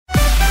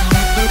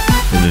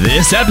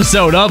This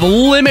episode of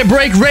Limit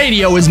Break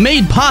Radio is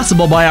made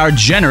possible by our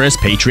generous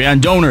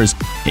Patreon donors,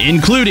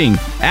 including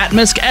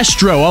Atmos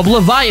Estro of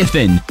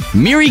Leviathan,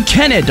 Miri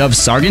Kennett of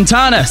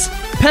Sargentanas,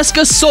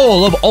 Pesca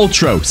Soul of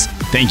Ultros.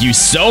 Thank you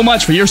so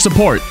much for your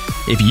support.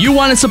 If you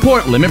want to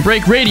support Limit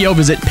Break Radio,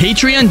 visit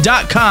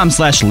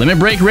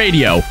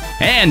patreon.com/limitbreakradio.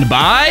 And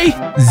by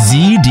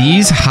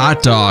ZD's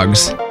Hot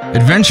Dogs.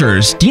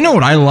 Adventurers, do you know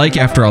what I like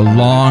after a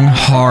long,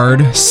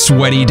 hard,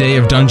 sweaty day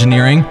of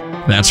dungeoneering?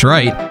 That's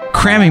right,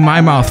 cramming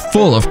my mouth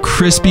full of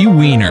crispy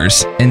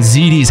wieners. And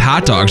ZD's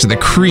Hot Dogs are the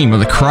cream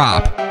of the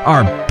crop.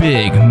 Our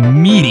big,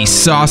 meaty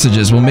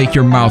sausages will make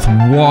your mouth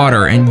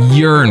water and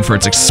yearn for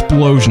its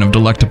explosion of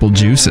delectable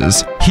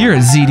juices. Here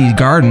at ZD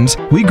Gardens,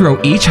 we grow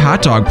each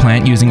hot dog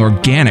plant using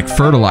organic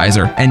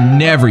fertilizer and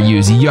never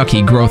use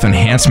yucky growth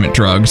enhancement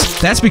drugs.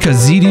 That's because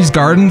ZD's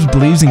Gardens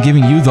believes in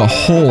giving you the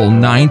whole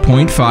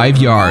 9.5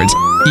 yards,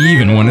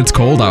 even when it's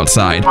cold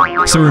outside.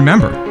 So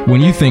remember,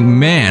 when you think,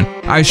 man,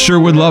 I sure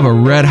would love a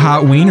red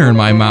hot wiener in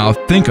my mouth,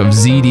 think of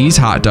ZD's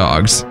Hot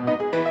Dogs.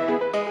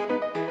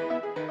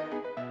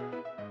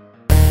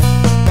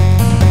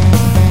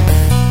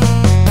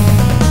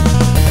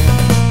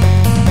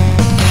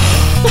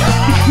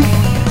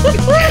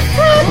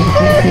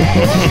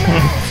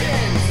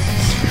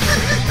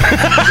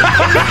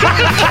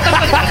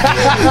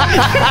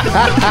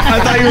 I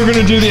thought you were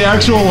gonna do the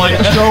actual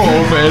show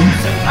open.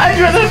 I'd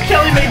rather have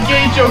Kelly make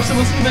gay jokes and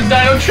listen to the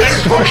Dino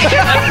Transport.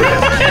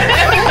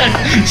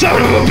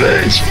 Son of a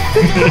bitch!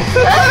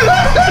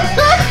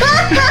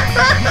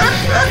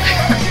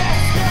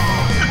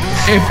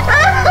 If,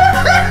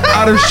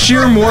 out of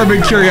sheer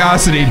morbid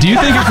curiosity, do you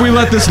think if we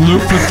let this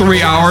loop for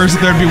 3 hours,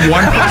 there'd be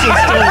one person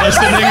still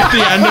listening at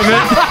the end of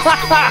it?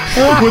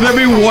 Would there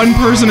be one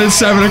person at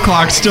 7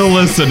 o'clock still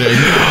listening?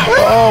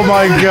 Oh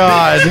my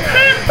god.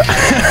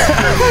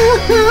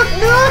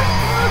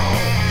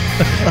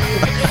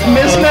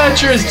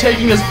 Mismatcher is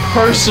taking us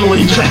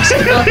personally,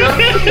 Justin. Oh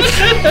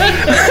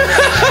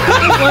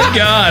my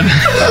god.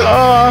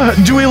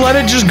 Do we let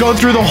it just go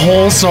through the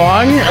whole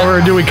song,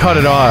 or do we cut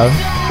it off?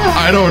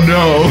 I don't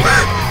know.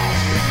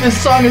 This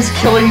song is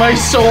killing my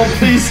soul.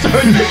 Please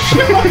start the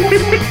show.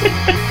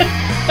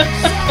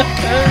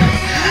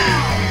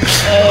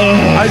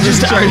 This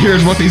right here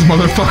is what these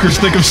motherfuckers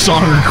think of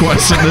song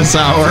requests in this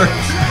hour.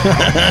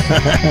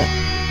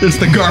 It's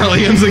the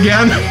Garleans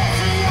again.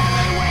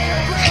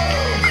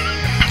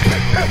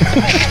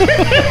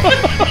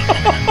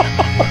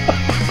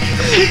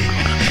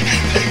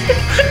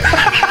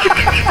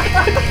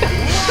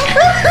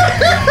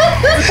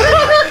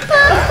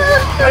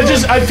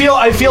 I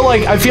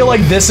feel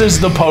like this is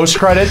the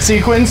post-credit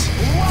sequence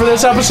for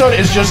this episode.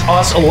 Is just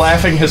us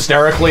laughing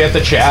hysterically at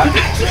the chat.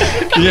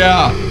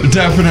 Yeah,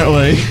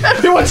 definitely.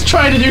 Everyone's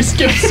trying to do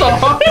skip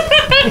song.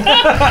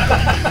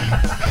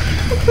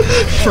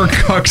 For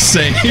cuck's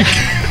sake.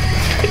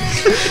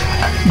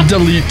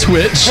 Delete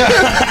Twitch.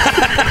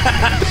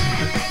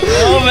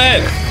 Oh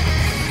man.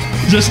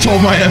 Just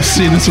told my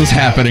FC this was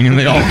happening and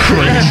they all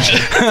cringed.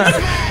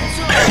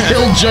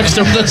 Kill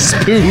Juxta with a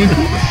spoon.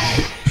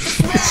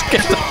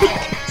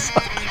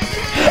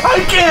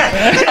 I can't.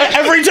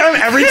 Every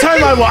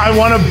time I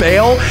want to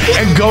bail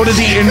and go to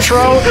the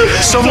intro,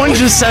 someone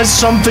just says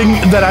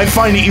something that I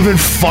find even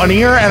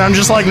funnier, and I'm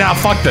just like, nah,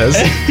 fuck this.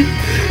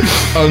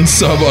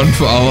 Unsub,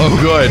 unfollow.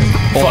 Good.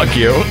 Fuck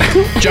you.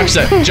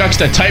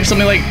 Juxta, type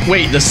something like,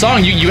 wait, the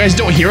song, you guys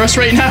don't hear us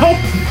right now?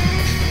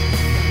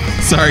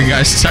 Sorry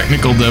guys,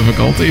 technical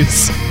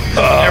difficulties.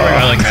 There we go,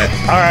 I like that.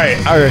 Alright.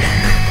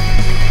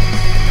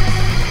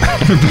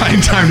 We're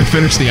buying time to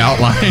finish the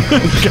outline.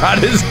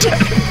 God is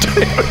dead.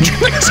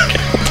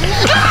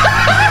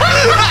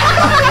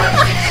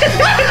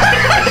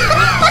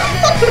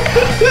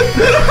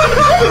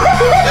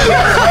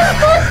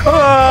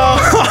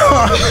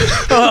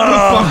 The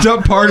fucked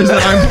up part is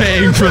that I'm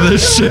paying for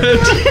this shit.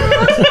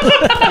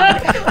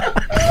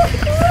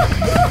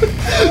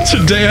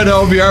 Today on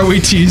LBR, we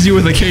tease you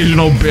with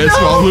occasional bits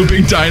while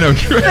looping Dino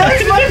Tracks.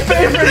 That's my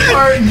favorite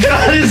part.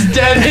 God is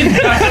dead and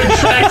Dino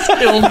Tracks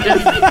killed him.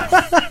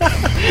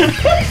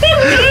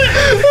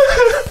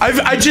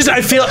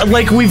 I feel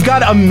like we've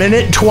got a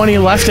minute 20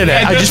 left in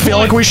it. I just feel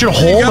like we should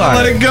hold on.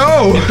 Let it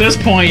go. At this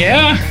point,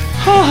 yeah.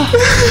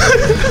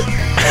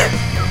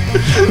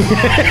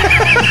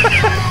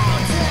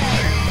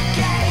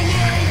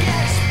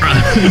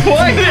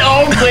 Why are they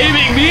all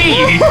blaming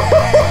me?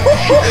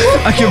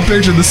 I can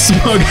picture the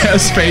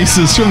smug-ass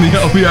faces from the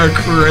LBR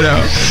crew right now.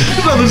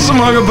 There's nothing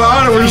smug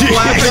about it. We're just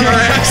laughing our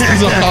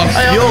asses off.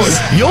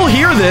 You'll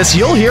hear this.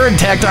 You'll hear it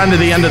tacked onto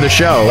the end of the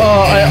show.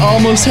 Oh, I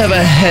almost have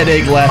a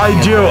headache laughing.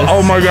 I do.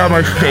 Oh my god,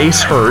 my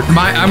face hurt.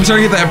 I'm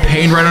starting to get that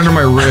pain right under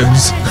my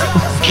ribs.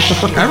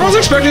 Everyone's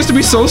expecting us to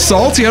be so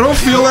salty. I don't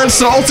feel that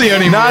salty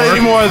anymore. Not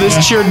anymore. This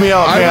cheered me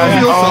up, man. I don't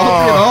feel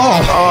salty at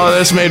all. Oh,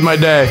 this made my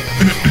day.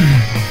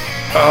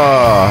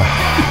 The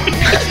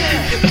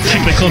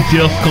technical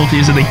difficulty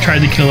is that they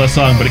tried to kill a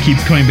song, but it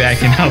keeps coming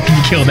back, and how can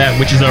you kill that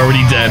which is already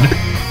dead?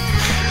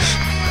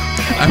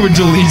 I would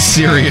delete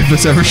Siri if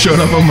this ever showed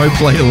up on my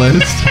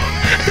playlist.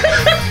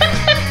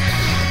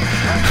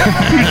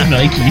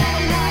 Nike.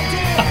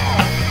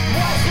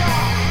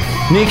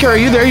 Nika, are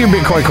you there? You're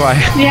being quite quiet.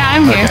 Yeah,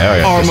 I'm here.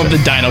 Okay, Arm of the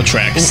Dino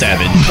Track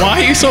Savage.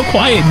 Why are you so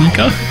quiet,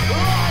 Nika?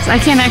 So I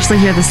can't actually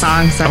hear the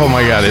song, so. Oh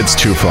my god, it's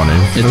too funny.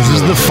 This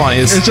is the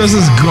funniest. It's just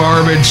this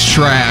garbage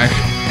track.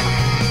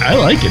 I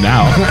like it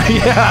now.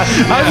 Yeah,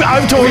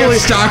 I've We totally have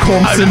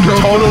Stockholm I've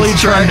syndrome. totally with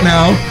this track turned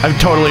now. I've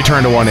totally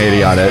turned a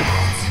 180 on it.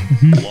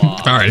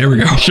 All right, here we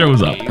go.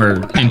 Shows up, or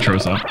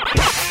intros up.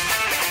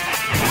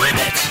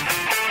 Limit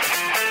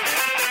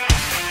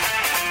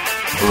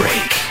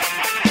Break.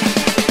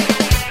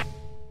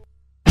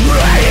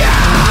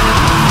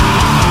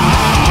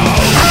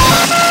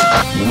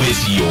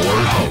 With your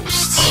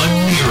hosts,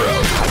 Nero.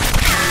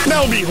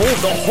 Now behold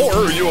the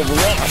horror you have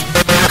wrought.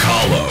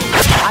 Kahlo.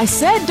 I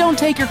said don't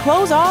take your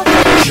clothes off.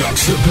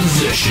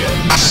 Juxtaposition.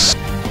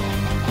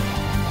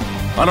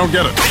 I don't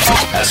get it.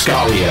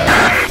 Ascalia.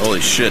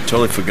 Holy shit,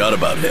 totally forgot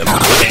about him.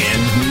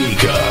 And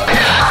Nika.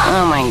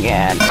 Oh my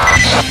god.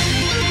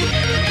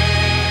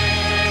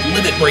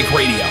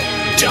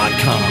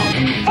 LimitBreakRadio.com.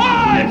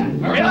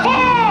 5,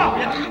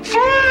 4,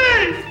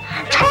 3,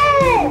 2,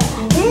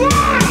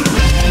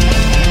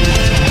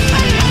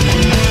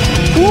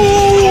 1.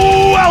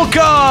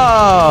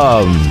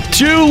 Welcome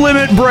to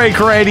Limit Break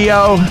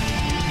Radio.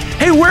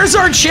 Hey, where's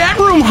our chat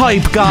room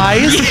hype,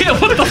 guys? Yeah,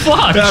 what the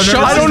fuck?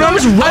 I don't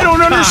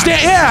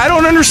understand. Yeah, I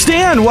don't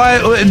understand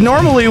why.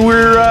 Normally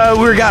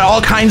we're got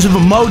all kinds of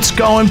emotes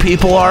going.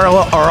 People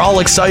are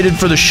all excited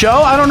for the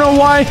show. I don't know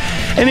why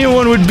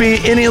anyone would be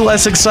any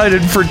less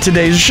excited for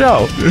today's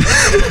show.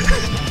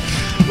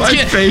 My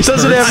face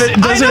Doesn't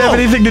hurts. have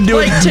anything to do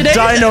with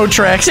Dino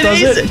Tracks,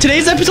 does it?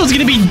 Today's episode's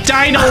gonna be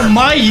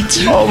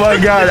Dynamite. Oh my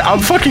god,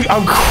 I'm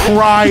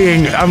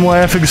crying. I'm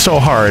laughing so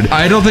hard.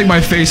 I don't think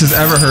my face has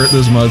ever hurt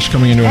this much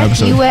coming into an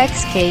episode.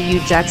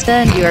 FUXKU Juxta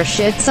and your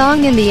shit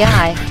song in the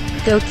eye.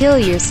 Go kill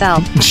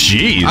yourself.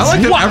 Jeez. I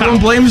like that everyone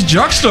blames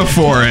Juxta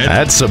for it.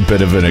 That's a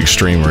bit of an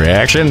extreme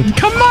reaction.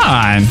 Come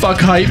on.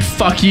 Fuck hype.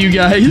 Fuck you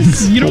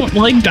guys. You don't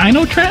like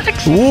Dino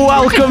Tracks?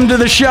 Welcome to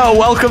the show.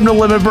 Welcome to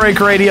Limit Break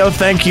Radio.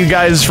 Thank you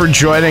guys for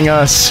joining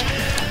us.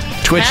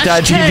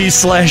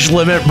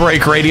 Twitch.tv/Limit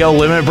Break Radio,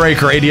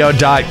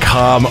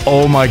 limitbreakradio.com.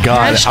 Oh my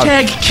god.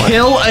 Hashtag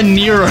kill a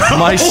Nero.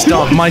 My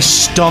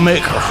stomach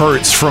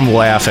hurts from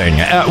laughing.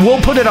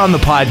 We'll put it on the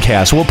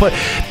podcast.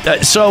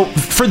 So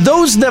for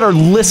those that are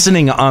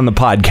listening on the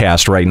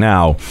podcast right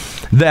now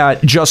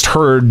that just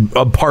heard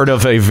a part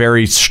of a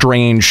very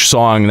strange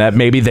song that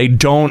maybe they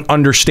don't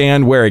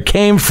understand where it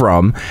came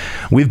from,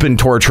 we've been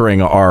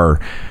torturing our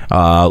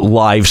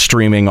live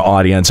streaming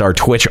audience, our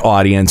Twitch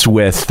audience,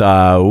 with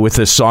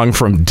this song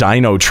from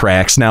Dino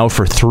Tracks now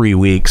for 3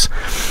 weeks,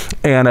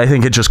 and I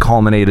think it just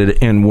culminated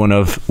in one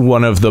of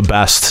the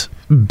best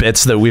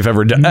bits that we've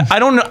ever done. I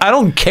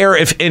don't care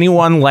if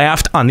anyone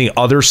laughed on the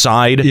other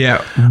side of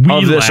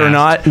this or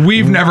not.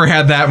 We've never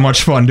had that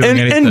much fun doing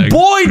anything. And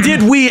boy,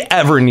 did we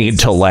ever need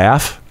to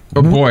laugh.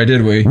 Oh boy,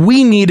 did we.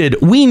 We needed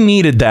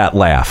that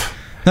laugh.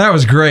 That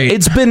was great.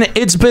 It's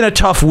been a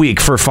tough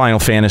week for Final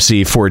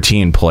Fantasy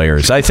XIV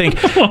players. I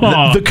think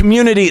the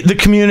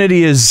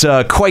community is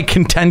quite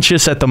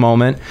contentious at the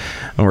moment,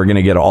 and we're going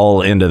to get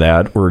all into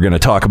that. We're going to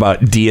talk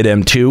about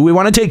Diadem 2. We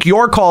want to take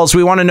your calls.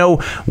 We want to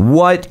know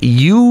what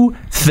you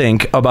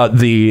think about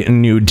the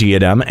new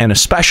Diadem, and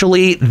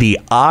especially the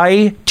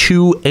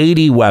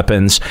I-280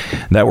 weapons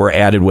that were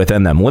added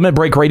within them. Limit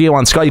Break Radio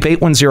on Skype,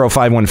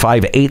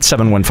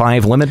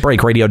 810-515-8715,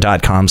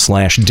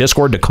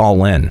 limitbreakradio.com/Discord to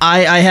call in.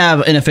 I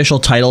have an official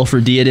title for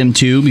Diadem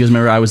 2 because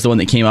remember I was the one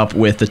that came up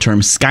with the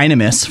term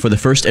Skynimus for the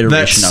first iteration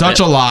That's of such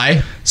it. a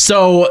lie.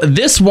 So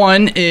this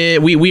one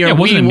we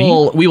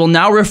will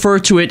now refer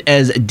to it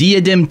as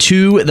Diadem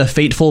 2 the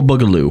Fateful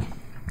Boogaloo.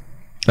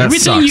 That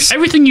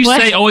Everything you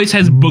say always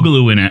has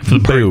boogaloo in it for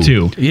the part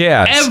 2.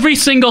 Yeah. Every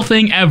single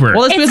thing ever.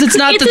 Well, it's because it's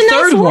not the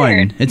third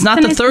one. It's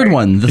not the third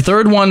one. The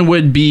third one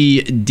would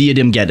be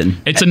Diadem Geddon.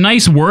 It's a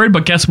nice word,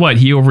 but guess what?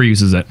 He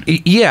overuses it.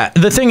 Yeah,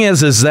 the thing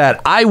is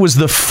that I was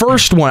the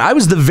first one. I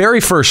was the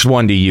very first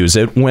one to use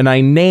it when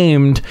I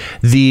named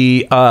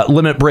the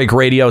Limit Break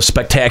Radio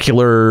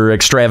Spectacular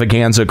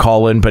Extravaganza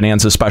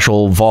Bonanza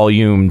Special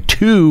Volume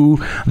 2,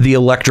 the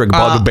Electric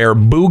Bugbear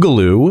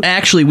Boogaloo.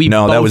 Actually, we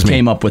both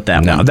came up with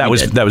that one. No, that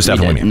was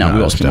definitely me. No, we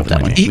both came up with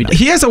that one.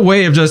 He has a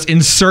way of just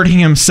inserting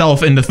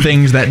himself into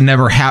things that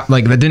never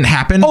happened, that didn't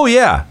happen. Oh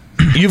yeah,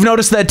 you've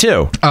noticed that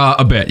too.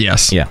 A bit,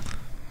 yes. Yeah.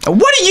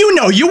 What do you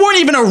know? You weren't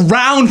even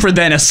around for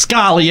then,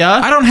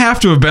 Ascalia. I don't have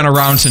to have been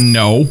around to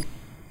know.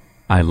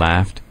 I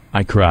laughed.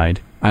 I cried.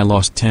 I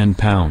lost 10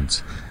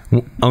 pounds.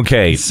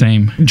 Okay.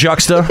 Same.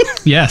 Juxta?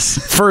 Yes.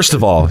 First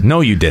of all,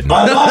 no, you didn't.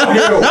 I love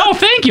you. Oh,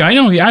 thank you. I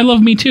know. I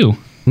love me too.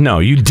 No,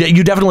 you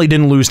definitely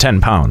didn't lose 10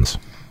 pounds.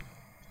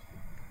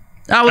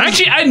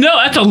 Actually, I know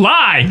that's a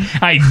lie.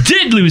 I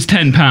did lose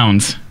 10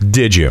 pounds.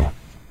 Did you?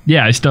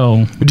 Yeah, I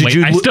still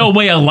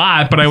weigh a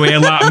lot, but I weigh a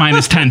lot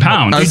minus 10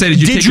 pounds. I would say, did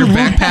you take your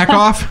backpack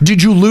off?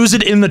 Did you lose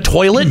it in the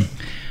toilet?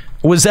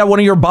 Was that one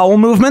of your bowel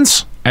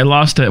movements? I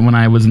lost it when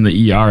I was in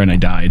the ER and I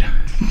died.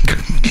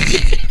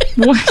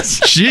 What?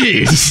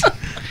 Jeez.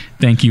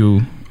 Thank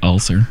you,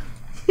 ulcer.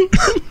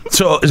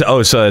 So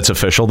it's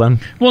official then?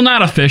 Well,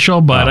 not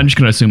official, but I'm just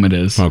going to assume it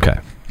is. Okay.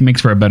 It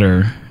makes for a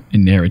better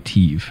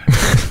narrative.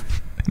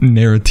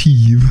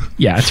 Narrative.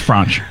 Yeah, it's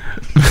French.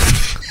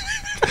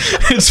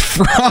 It's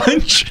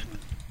French.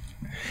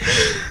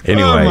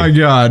 Anyway. Oh my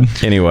God.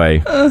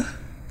 Anyway.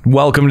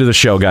 Welcome to the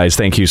show, guys.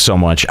 Thank you so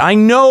much. I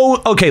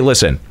know. Okay,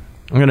 listen.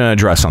 I'm going to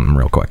address something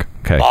real quick.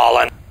 Okay.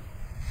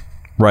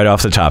 Right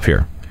off the top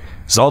here.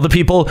 So all the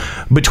people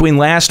between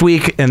last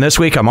week and this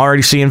week, I'm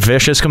already seeing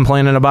Vicious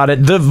complaining about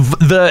it.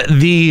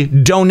 The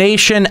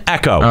donation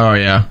echo. Oh,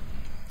 yeah.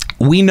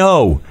 We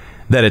know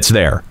that it's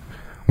there.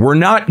 We're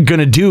not going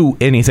to do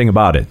anything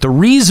about it. The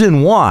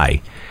reason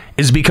why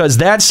is because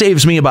that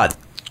saves me about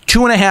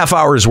 2.5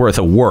 hours worth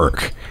of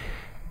work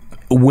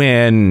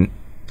when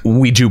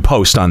we do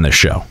post on this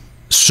show.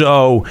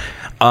 So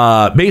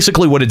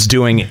basically what it's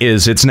doing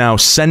is it's now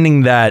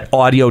sending that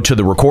audio to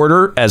the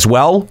recorder as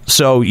well.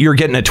 So you're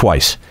getting it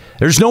twice.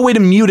 There's no way to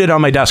mute it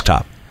on my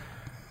desktop.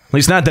 At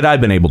least not that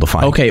I've been able to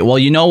find. Okay, well,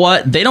 you know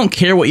what? They don't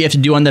care what you have to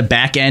do on the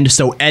back end,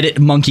 so edit,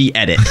 monkey,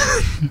 edit.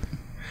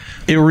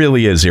 It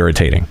really is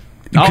irritating.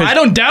 I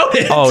don't doubt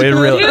it. Oh, it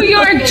really Do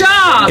your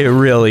job. It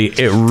really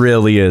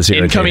is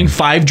irritating. Incoming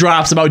 5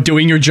 drops about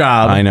doing your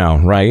job. I know,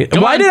 right?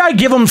 Why did I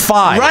give him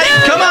 5? Right,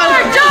 come on.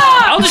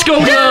 I'll just go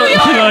to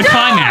the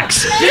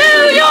climax. Do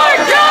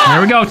your job.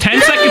 There we go.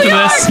 10 seconds of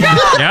this.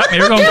 Yep,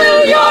 here we go. Do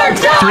your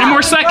job. 3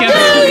 more seconds. Do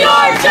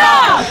your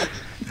job.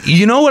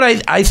 You know what?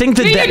 I think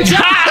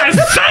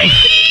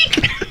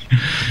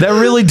that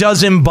really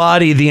does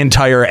embody the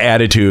entire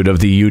attitude of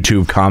the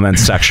YouTube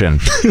comments section.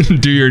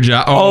 Do your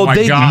job. Oh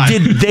my God.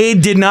 They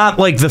did not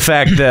like the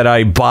fact that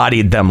I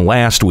bodied them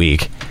last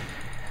week.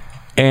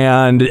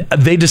 And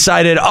they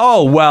decided,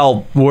 oh,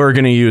 well, we're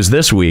going to use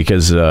this week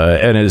as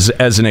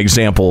an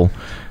example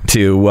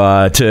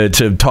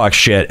to talk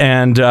shit.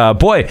 And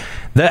boy,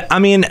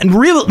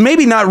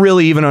 maybe not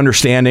really even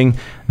understanding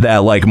that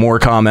like more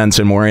comments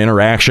and more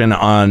interaction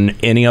on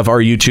any of our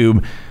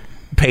YouTube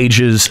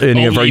pages,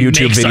 any of our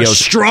YouTube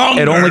videos,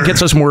 it only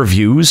gets us more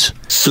views.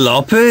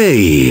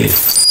 Sloppy.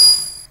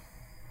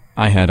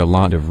 I had a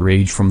lot of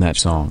rage from that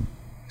song.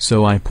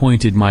 So I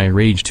pointed my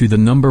rage to the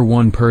number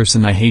 1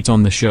 person I hate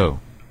on the show.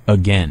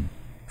 Again.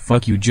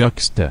 Fuck you,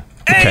 Juxta.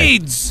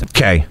 AIDS!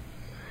 Okay.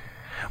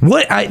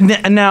 What?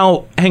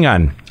 Now, hang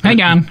on.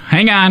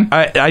 Hang on.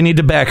 I need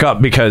to back up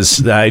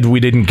because we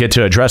didn't get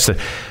to address it.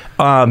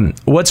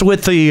 What's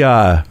with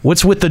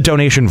the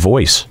donation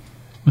voice?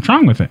 What's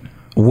wrong with it?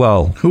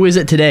 Well, who is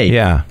it today?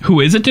 Yeah.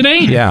 Who is it today?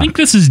 Yeah. I think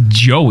this is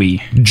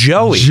Joey.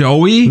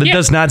 Joey? That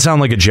does not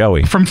sound like a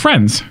Joey. From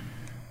Friends.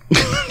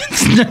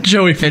 It's not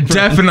Joey from Friends.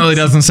 Definitely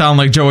doesn't sound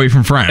like Joey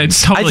from Friends.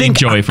 It's totally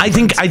Joey from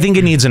Friends. I think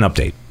it needs an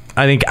update.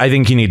 I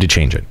think you need to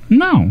change it.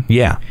 No.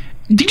 Yeah.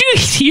 Did you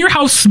hear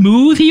how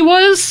smooth he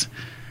was?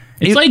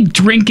 It's like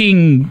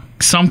drinking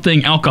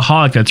something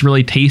alcoholic that's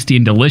really tasty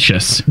and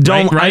delicious.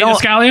 Right,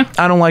 Escalia?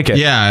 I don't like it.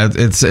 Yeah,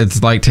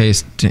 it's like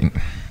tasting.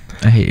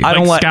 I hate it. I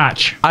don't like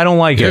Scotch. I don't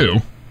like it.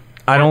 Ew.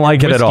 I don't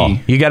like it at all.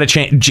 You got to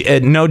change.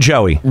 No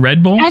Joey.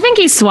 Red Bull? I think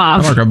he's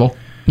suave. I like Red Bull.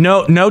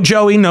 No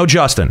Joey. No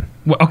Justin.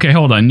 Well, okay,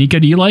 hold on. Nika,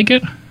 do you like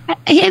it?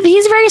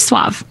 He's very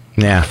suave.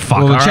 Yeah. Fuck.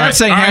 Well, the chat's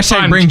saying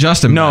hashtag bring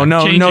Justin. No,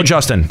 back.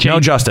 Justin. No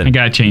Justin. I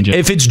gotta change it.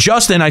 If it's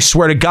Justin, I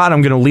swear to God,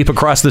 I'm gonna leap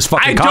across this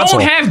fucking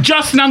console. I don't have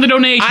Justin on the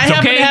donations. I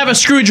happen to have a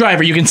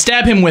screwdriver. You can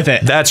stab him with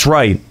it. That's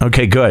right.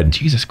 Okay, good.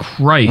 Jesus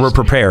Christ. We're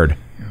prepared.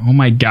 Oh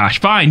my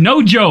gosh. Fine.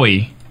 No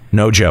Joey.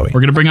 No Joey.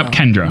 We're gonna bring up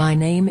Kendra. My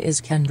name is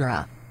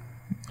Kendra.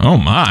 Oh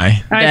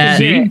my.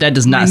 That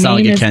does not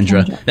sound like a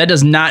Kendra. That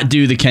does not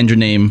do the Kendra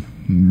name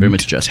very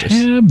much justice.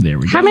 There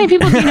we go. How many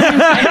people do you know?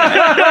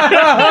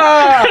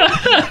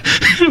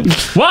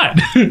 What?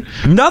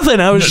 Nothing.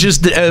 I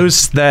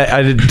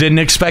didn't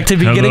expect to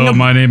be getting a.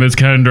 My name is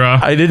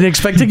Kendra. I didn't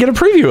expect to get a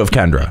preview of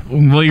Kendra.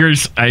 Well, Do your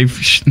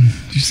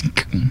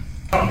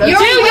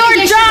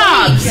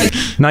job.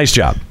 Nice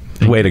job.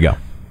 Way to go.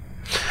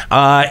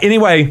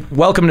 Anyway,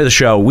 welcome to the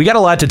show. We got a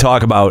lot to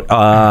talk about.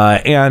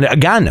 And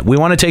again, we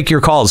want to take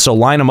your calls. So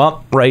line them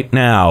up right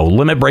now.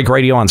 Limit Break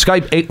Radio on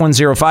Skype,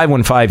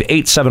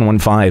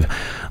 810-515-8715.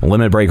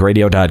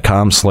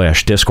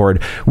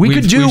 LimitBreakRadio.com/Discord.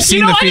 We've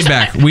seen the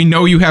feedback. We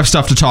know you have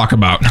stuff to talk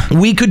about.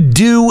 We could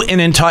do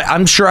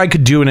I'm sure I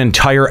could do an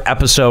entire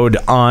episode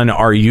on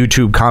our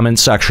YouTube comment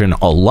section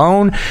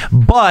alone,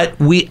 but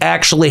we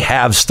actually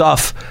have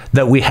stuff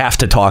that we have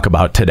to talk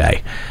about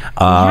today.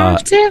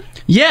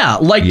 Yeah,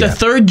 like the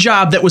third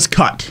job that was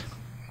cut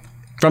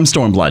from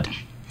Stormblood.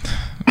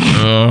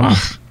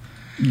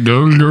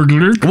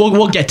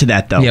 We'll get to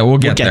that, though. Yeah, we'll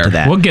get to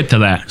that. We'll get to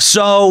that.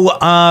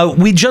 So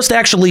we just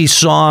actually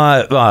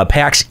saw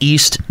PAX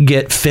East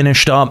get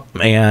finished up,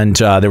 and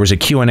there was a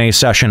Q and A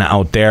session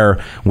out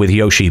there with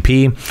Yosheep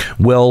P.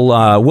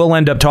 We'll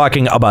end up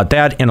talking about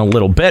that in a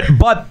little bit,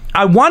 but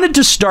I wanted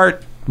to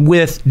start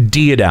with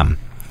Diadem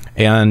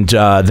and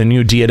the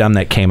new Diadem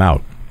that came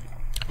out.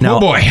 Now, oh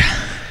boy.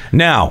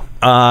 Now,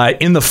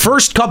 in the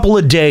first couple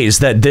of days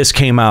that this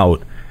came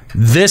out,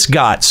 this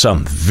got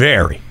some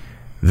very,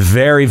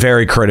 very,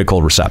 very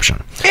critical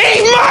reception.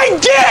 Eat my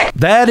dick!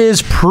 That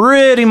is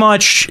pretty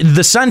much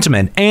the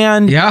sentiment.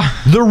 And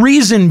the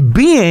reason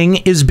being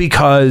is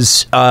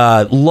because,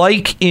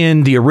 like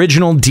in the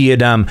original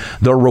Diadem,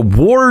 the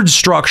reward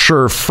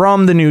structure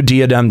from the new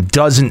Diadem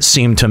doesn't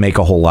seem to make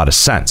a whole lot of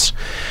sense.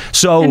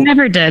 So It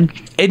never did.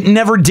 It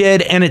never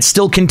did, and it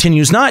still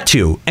continues not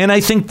to. And I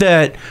think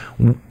that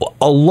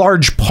a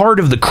large part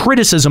of the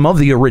criticism of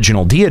the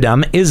original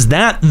Diadem is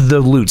that the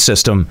loot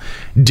system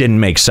didn't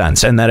make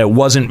sense and that it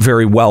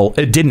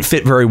didn't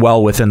fit very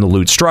well within the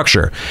loot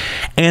structure.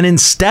 And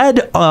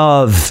instead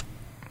of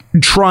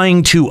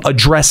trying to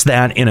address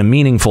that in a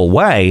meaningful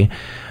way,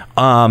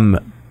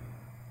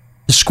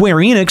 Square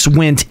Enix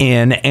went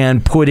in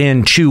and put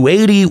in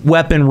 280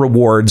 weapon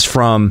rewards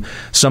from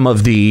some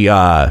of the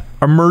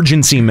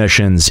emergency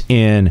missions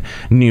in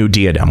New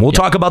Diadem. We'll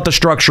talk about the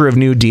structure of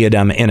New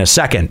Diadem in a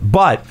second,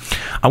 but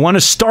I want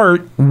to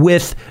start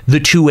with the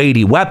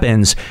 280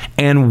 weapons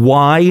and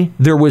why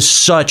there was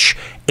such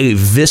a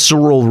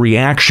visceral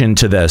reaction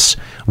to this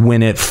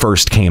when it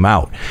first came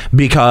out.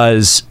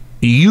 Because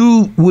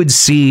you would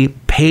see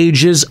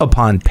pages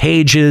upon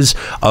pages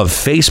of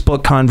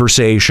Facebook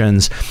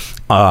conversations.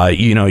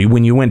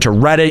 When you went to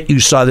Reddit, you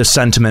saw this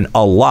sentiment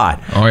a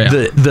lot. Oh, yeah.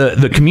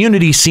 The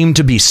community seemed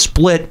to be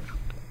split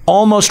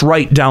almost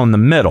right down the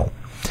middle,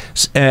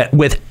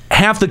 with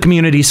half the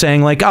community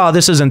saying like, "Oh,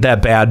 this isn't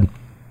that bad."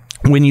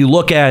 When you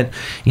look at,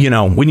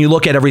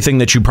 everything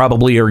that you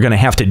probably are going to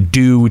have to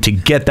do to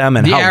get them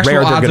and the how actual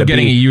rare they're odds going to of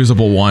getting be, a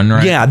usable one,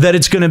 right? Yeah, that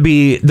it's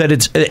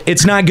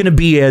not going to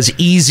be as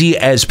easy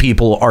as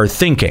people are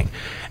thinking.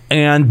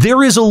 And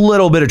there is a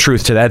little bit of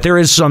truth to that. There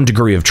is some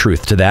degree of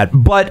truth to that.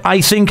 But I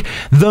think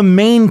the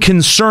main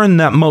concern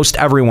that most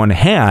everyone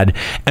had,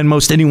 and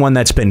most anyone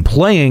that's been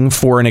playing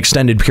for an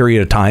extended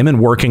period of time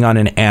and working on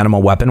an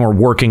animal weapon or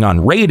working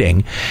on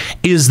raiding,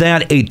 is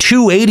that a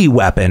 280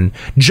 weapon,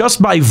 just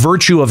by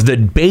virtue of the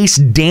base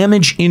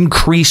damage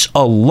increase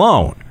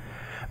alone,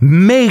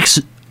 makes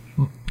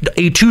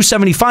a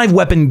 275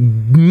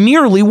 weapon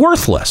nearly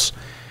worthless.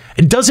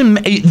 It doesn't.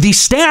 The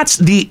stats,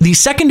 the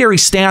secondary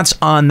stats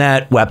on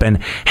that weapon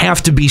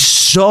have to be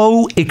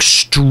so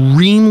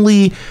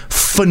extremely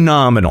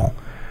phenomenal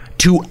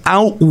to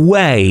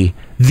outweigh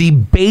the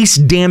base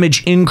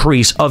damage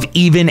increase of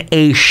even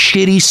a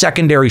shitty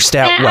secondary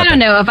stat weapon. I don't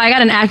know. If I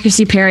got an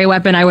accuracy parry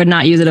weapon, I would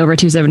not use it over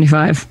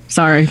 275.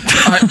 Sorry.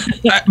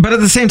 But at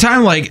the same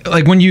time, like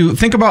when you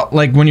think about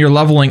like when you're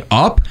leveling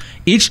up,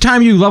 each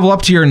time you level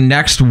up to your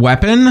next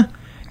weapon,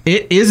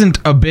 it isn't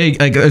a big,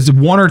 it's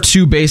 1 or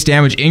 2 base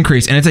damage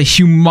increase, and it's a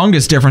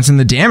humongous difference in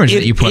the damage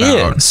that you put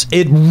out.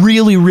 It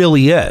really,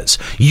 really is.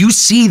 You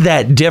see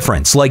that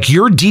difference. Like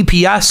your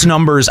DPS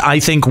numbers, I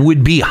think,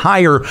 would be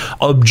higher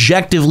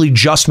objectively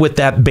just with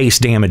that base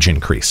damage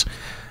increase.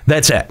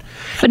 That's it.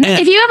 But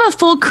if you have a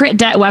full crit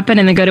det weapon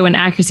and then go to an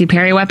accuracy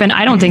parry weapon,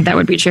 I don't think that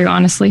would be true,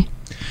 honestly.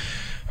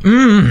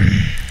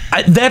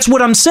 That's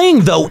what I'm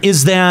saying, though,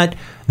 is that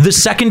the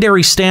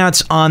secondary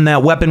stats on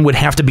that weapon would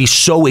have to be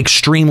so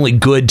extremely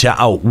good to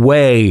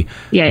outweigh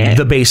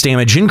the base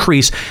damage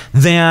increase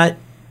that,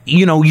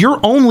 you're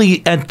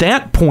only at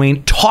that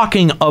point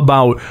talking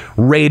about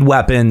raid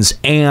weapons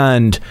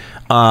and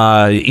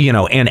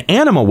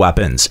animal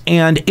weapons.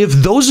 And if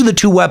those are the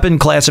 2 weapon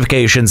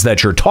classifications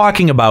that you're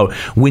talking about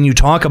when you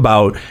talk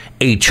about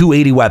a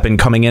 280 weapon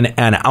coming in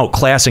and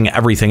outclassing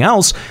everything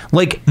else,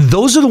 like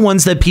those are the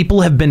ones that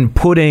people have been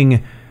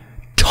putting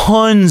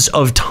tons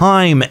of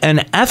time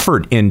and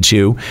effort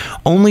into,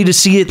 only to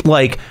see it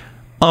like,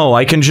 oh,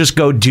 I can just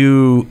go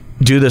do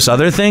this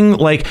other thing.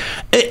 Like,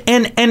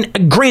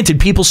 and granted,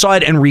 people saw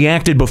it and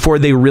reacted before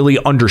they really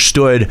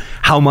understood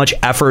how much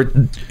effort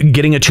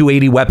getting a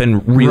 280 weapon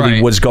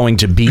really was going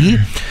to be.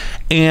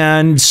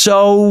 And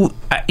so,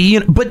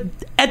 but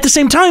at the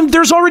same time,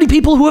 there's already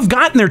people who have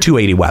gotten their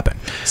 280 weapon.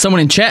 Someone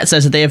in chat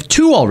says that they have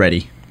 2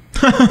 already.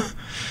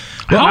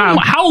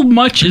 How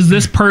much is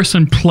this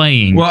person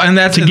playing? Well, and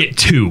that's to get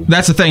 2.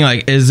 That's the thing.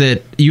 Like, is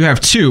it you have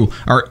 2?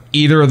 Are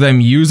either of them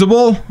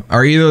usable?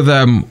 Are either of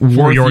them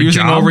worth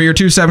using over your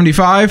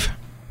 275?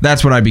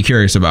 That's what I'd be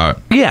curious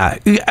about. Yeah,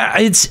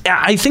 I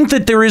think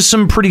that there is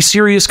some pretty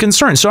serious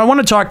concern. So I want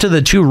to talk to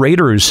the 2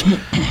 raiders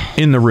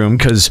in the room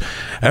because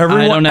I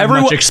don't have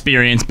much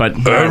experience, but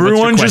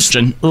everyone what's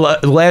your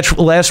just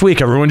last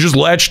week. Everyone just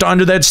latched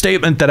onto that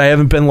statement that I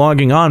haven't been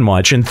logging on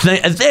much and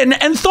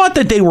thought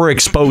that they were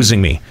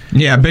exposing me.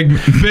 Yeah, big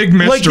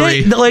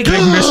mystery, big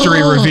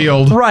mystery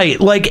revealed. Right,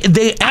 like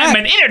I'm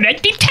an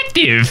internet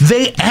detective.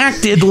 They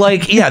acted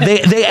like they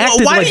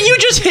acted. Why didn't you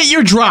just hit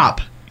your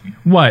drop?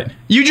 What?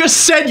 You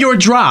just said your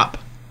drop.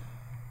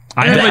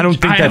 I don't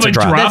think that's a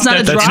drop. That's not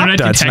a drop?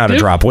 That's not a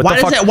drop. What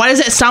the fuck? Why does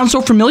that sound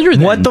so familiar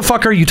then? What the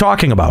fuck are you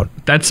talking about?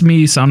 That's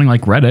me sounding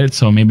like Reddit,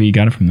 so maybe you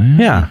got it from there.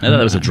 Yeah. I thought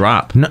that was a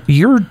drop. No,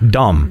 you're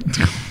dumb.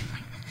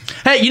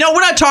 Hey,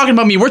 we're not talking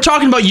about me. We're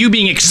talking about you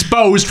being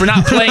exposed for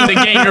not playing the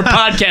game you're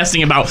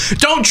podcasting about.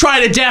 Don't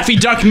try to Daffy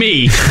Duck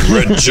me.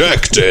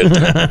 Rejected.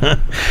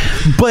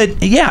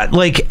 But yeah,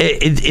 like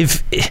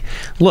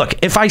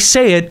if I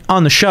say it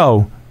on the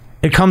show,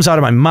 it comes out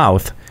of my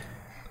mouth.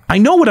 I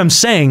know what I'm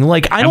saying.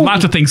 Like, I don't.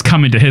 Lots of things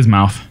come into his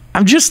mouth.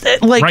 I'm just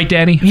like, right,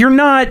 Daddy? You're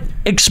not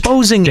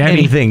exposing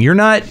anything. You're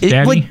not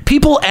like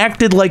people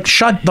acted like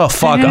shut the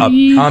fuck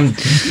Daddy. up.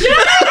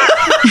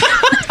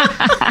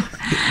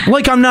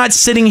 Like I'm not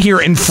sitting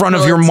here in front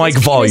of your mic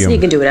volume. He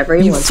can do whatever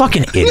he wants.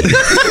 Fucking idiot.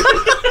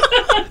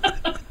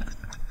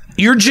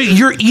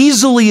 You're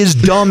easily as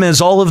dumb as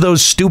all of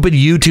those stupid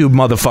YouTube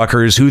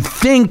motherfuckers who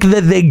think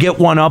that they get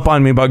one up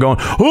on me by going,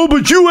 oh,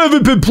 but you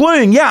haven't been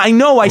playing. Yeah, I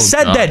know. I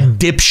said that,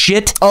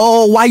 dipshit.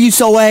 Oh, why you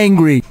so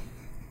angry?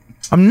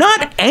 I'm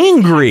not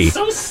angry.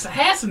 So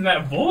sass in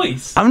that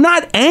voice. I'm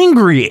not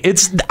angry.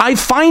 I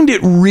find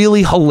it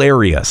really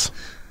hilarious.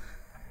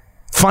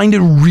 Find it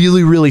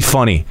really, really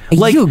funny.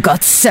 Like you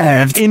got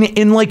served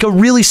in like a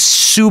really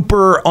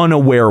super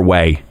unaware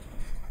way.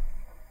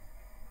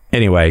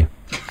 Anyway,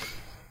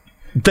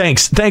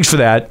 thanks for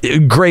that.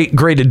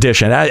 Great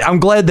addition. I'm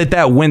glad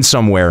that went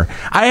somewhere.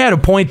 I had a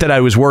point that I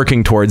was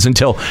working towards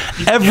until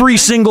every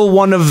single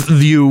one of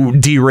you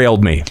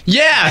derailed me.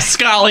 Yeah,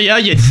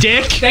 Scalia, you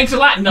dick. Thanks a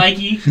lot,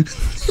 Nike.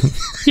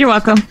 You're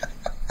welcome.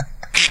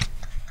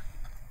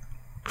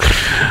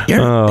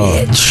 You're a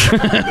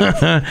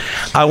bitch.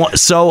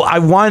 I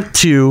want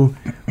to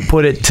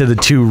put it to the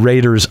two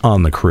raiders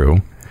on the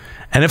crew.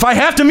 And if I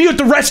have to mute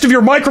the rest of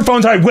your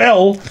microphones, I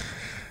will.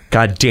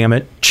 God damn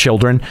it,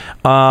 children.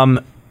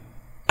 Nika,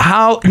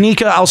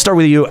 I'll start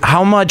with you.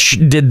 How much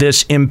did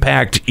this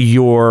impact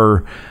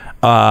your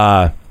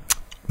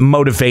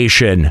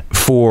motivation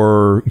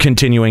for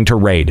continuing to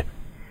raid?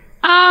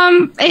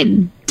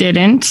 It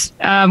didn't,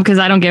 because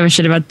I don't give a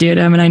shit about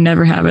Diadem and I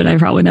never have it. I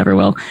probably never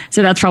will.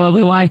 So that's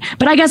probably why.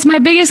 But I guess my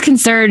biggest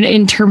concern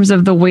in terms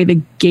of the way the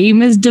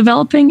game is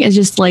developing is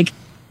just like,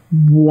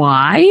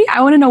 why?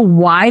 I want to know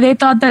why they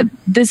thought that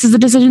this is a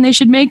decision they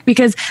should make,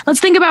 because let's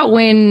think about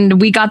when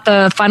we got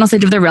the final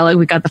stage of the relic,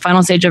 we got the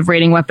final stage of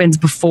raiding weapons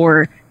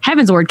before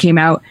Heaven's Ward came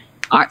out.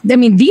 I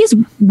mean, these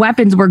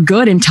weapons were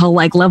good until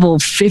like level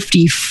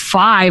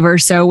 55 or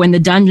so, when the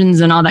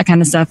dungeons and all that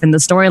kind of stuff and the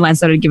storyline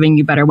started giving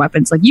you better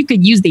weapons. Like you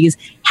could use these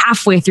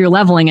halfway through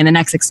leveling in the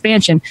next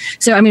expansion.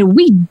 So, I mean,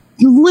 we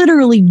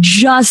literally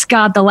just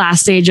got the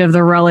last stage of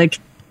the relic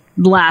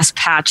last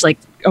patch like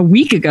a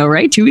week ago,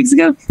 right? 2 weeks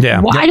ago?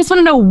 Yeah. I just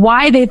want to know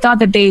why they thought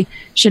that they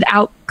should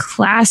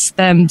outclass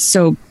them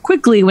so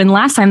quickly when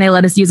last time they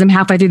let us use them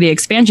halfway through the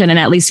expansion and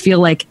at least feel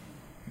like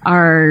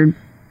our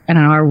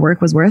work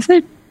was worth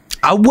it.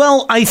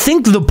 Well, I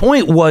think the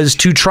point was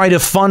to try to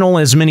funnel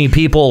as many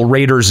people,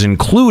 raiders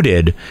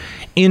included,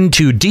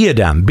 into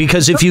Diadem.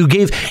 Because if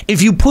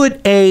you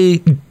put a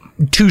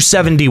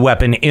 270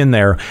 weapon in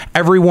there,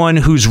 everyone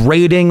who's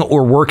raiding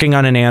or working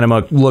on an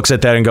anima looks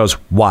at that and goes,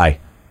 why?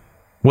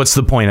 What's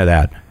the point of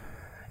that?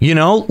 You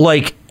know,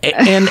 like,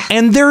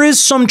 and there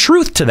is some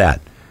truth to that.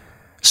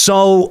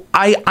 So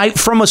I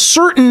from a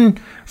certain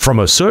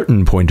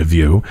point of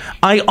view,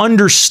 I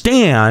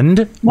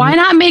understand. Why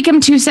not make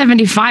him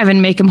 275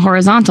 and make him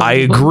horizontal? I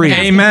agree.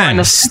 Amen.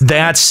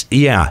 That's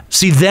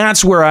See,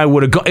 that's where I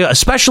would have gone,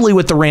 especially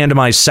with the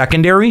randomized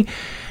secondary.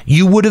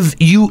 You would have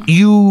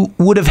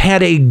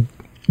had a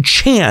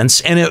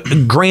chance,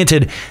 and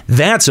granted,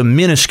 that's a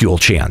minuscule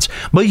chance,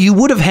 but you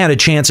would have had a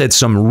chance at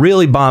some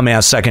really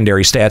bomb-ass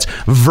secondary stats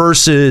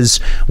versus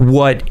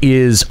what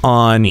is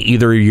on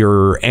either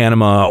your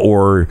anima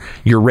or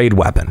your raid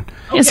weapon.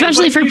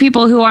 Especially for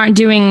people who aren't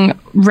doing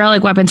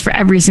relic weapons for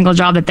every single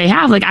job that they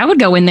have. Like, I would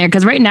go in there,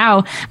 because right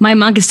now, my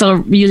monk is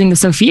still using the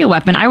Sophia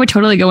weapon. I would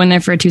totally go in there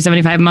for a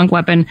 275 monk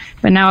weapon,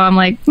 but now I'm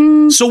like,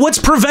 So what's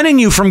preventing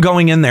you from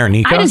going in there,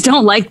 Nika? I just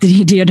don't like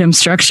the Diadem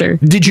structure.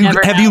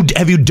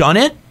 Have you done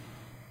it?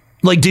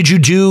 Like, did you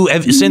do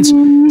since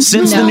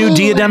the new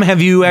Diadem?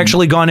 Have you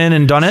actually gone in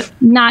and done it?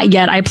 Not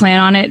yet. I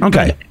plan on it.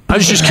 Okay, I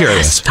was just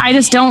curious. I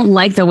just don't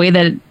like the way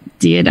that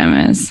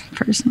Diadem is,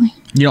 personally.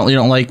 You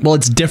don't like. Well,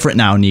 it's different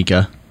now,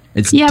 Nika.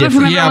 It's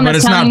different. But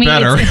it's not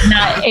better.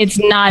 It's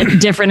not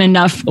different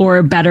enough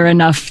or better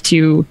enough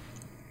to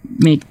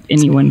make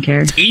anyone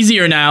care. It's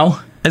easier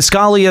now.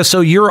 Escalia,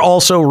 so you're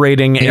also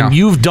raiding, and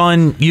you've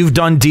done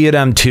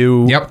Diadem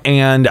too. Yep.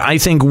 And I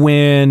think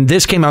when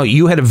this came out,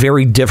 you had a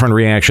very different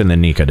reaction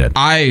than Nika did.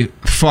 I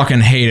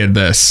fucking hated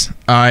this.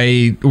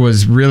 I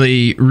was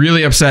really,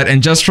 really upset.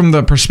 And just from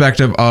the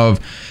perspective of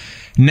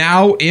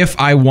now, if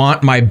I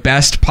want my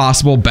best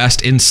possible,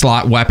 best in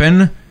slot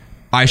weapon,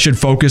 I should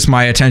focus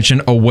my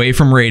attention away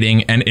from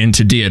raiding and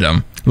into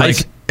Diadem.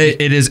 Like,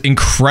 it is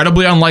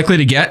incredibly unlikely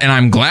to get, and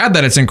I'm glad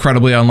that it's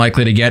incredibly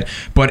unlikely to get,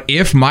 but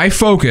if my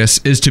focus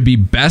is to be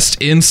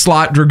best in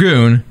slot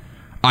Dragoon,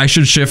 I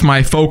should shift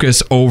my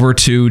focus over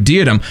to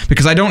Diadem,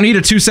 because I don't need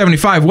a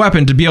 275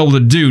 weapon to be able to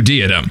do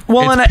Diadem.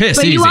 Well, it's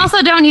but you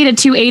also don't need a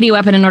 280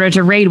 weapon in order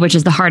to raid, which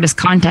is the hardest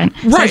content.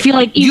 Right. So I feel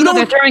like even though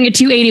they're throwing a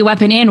 280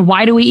 weapon in,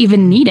 why do we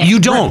even need it? You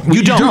don't.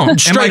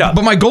 Straight up.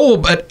 But my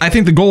goal, I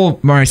think the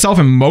goal, myself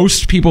and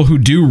most people who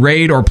do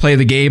raid or play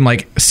the game,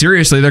 like,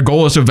 seriously, their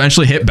goal is to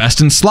eventually hit best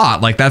in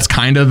slot. Like, that's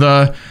kind of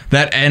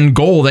that end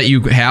goal that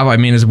you have. I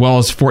mean, as well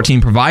as 14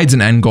 provides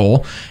an end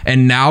goal.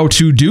 And now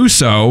to do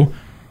so,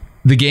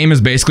 the game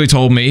has basically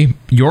told me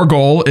your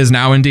goal is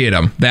now in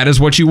Diadem. That is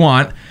what you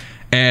want.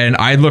 And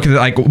I look at it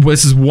like,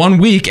 this is 1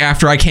 week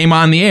after I came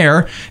on the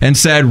air and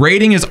said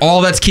raiding is all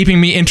that's keeping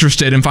me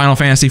interested in Final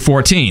Fantasy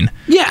XIV.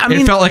 Yeah, I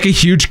mean, it felt like a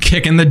huge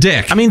kick in the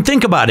dick. I mean,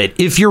 think about it.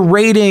 If you're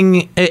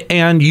raiding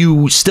and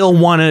you still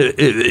want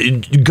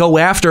to go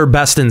after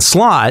best in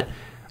slot,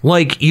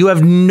 like, you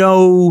have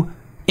no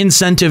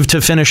incentive to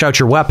finish out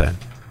your weapon,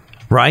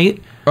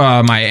 right?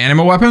 My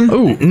anima weapon?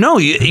 Oh, no,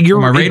 you're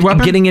my raid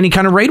weapon? Getting any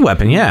kind of raid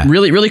weapon, yeah.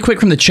 Really quick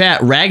from the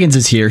chat, Raggins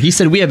is here. He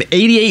said, we have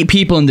 88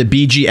 people in the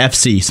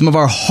BGFC. Some of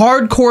our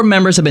hardcore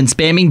members have been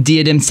spamming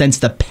Diadem since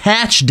the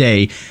patch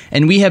day,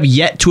 and we have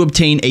yet to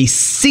obtain a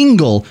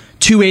single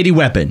 280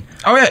 weapon.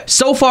 Oh, yeah.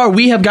 So far,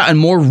 we have gotten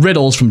more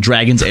riddles from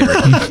Dragon's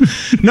Area.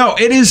 No,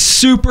 it is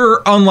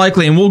super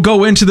unlikely, and we'll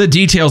go into the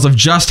details of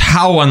just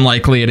how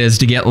unlikely it is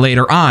to get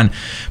later on.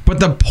 But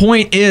the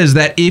point is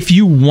that if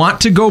you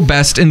want to go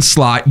best in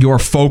slot, your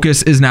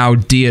focus is now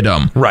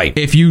Diadem. Right.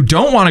 If you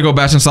don't want to go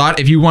best in slot,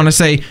 if you want to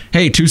say,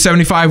 hey,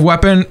 275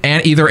 weapon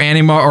and either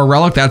anima or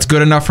relic, that's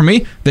good enough for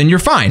me, then you're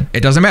fine.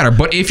 It doesn't matter.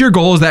 But if your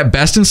goal is that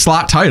best in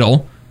slot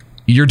title,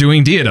 you're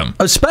doing Diadem.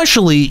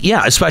 Especially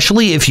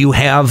if you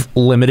have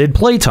limited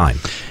playtime.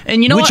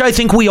 And you know which what? I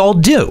think we all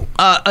do.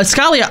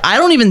 Ascalia, I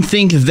don't even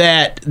think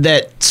that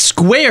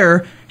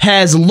Square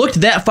has looked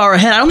that far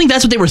ahead. I don't think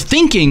that's what they were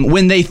thinking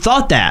when they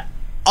thought that.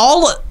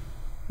 All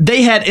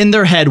they had in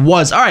their head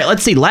was, all right,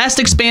 let's see, last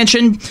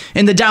expansion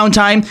in the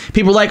downtime,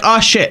 people were like,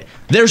 oh shit,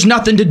 there's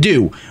nothing to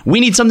do.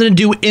 We need something to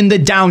do in the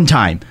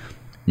downtime.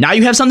 Now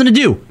you have something to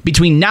do.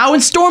 Between now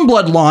and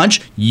Stormblood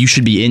launch, you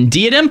should be in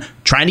Diadem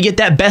trying to get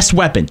that best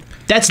weapon.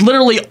 That's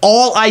literally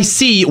all I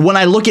see when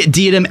I look at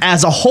Diadem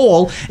as a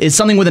whole, is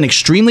something with an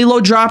extremely low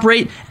drop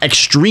rate,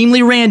 extremely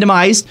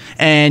randomized,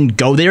 and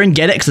go there and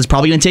get it, because it's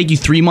probably going to take you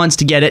 3 months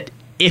to get it,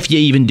 if you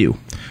even do.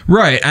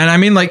 Right, and I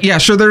mean, like, yeah,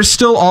 sure, there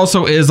still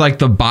also is, like,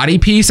 the body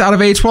piece out of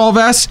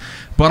A12S,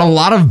 but a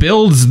lot of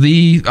builds,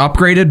 the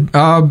upgraded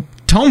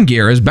tome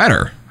gear is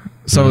better.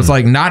 So it's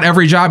like, not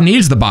every job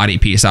needs the body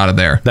piece out of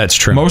there. That's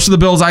true. Most of the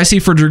builds I see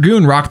for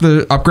Dragoon rock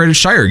the upgraded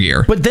Shire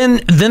gear. But then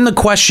the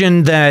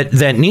question that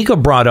Nika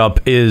brought up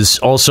is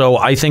also,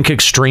 I think,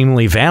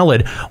 extremely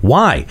valid.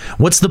 Why?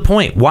 What's the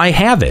point? Why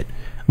have it?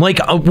 Like,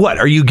 what?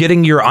 Are you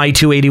getting your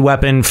I-280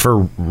 weapon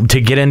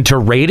to get into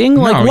raiding?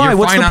 Like, no, why?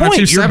 What's the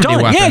point? You're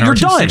done. Yeah, you're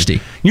done.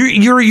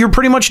 You're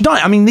pretty much done.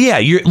 I mean, yeah,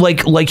 you're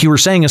like you were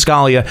saying,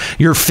 Ascalia,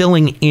 you're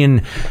filling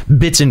in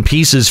bits and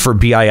pieces for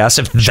BIS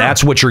if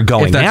that's what you're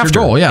going after.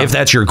 Your goal, yeah. If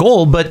that's your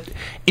goal, but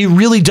it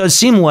really does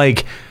seem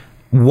like,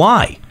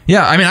 why?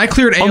 Yeah, I mean, I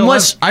cleared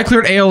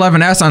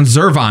A11S on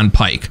Zervon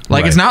Pike.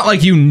 Like, It's not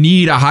like you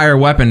need a higher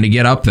weapon to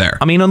get up there.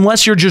 I mean,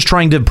 unless you're just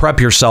trying to prep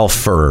yourself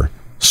for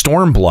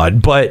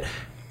Stormblood, but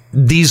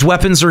these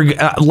weapons are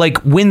like,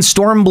 when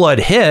Stormblood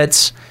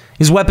hits,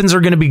 these weapons are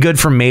going to be good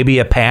for maybe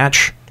a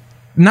patch.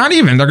 Not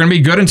even. They're going to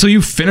be good until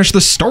you finish the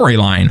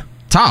storyline.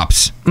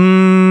 Tops.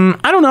 I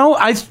don't know.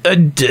 I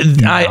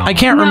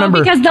can't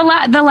remember, because the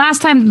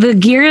last time the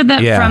gear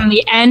that from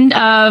the end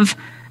of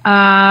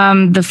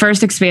the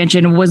first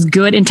expansion was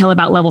good until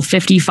about level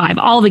 55.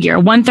 All the gear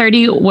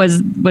 130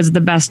 was the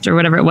best or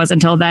whatever it was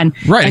until then.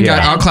 Right, it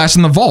got outclassed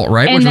in the vault,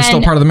 right? Which was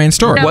still part of the main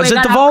story. Was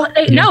it the vault?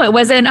 No, it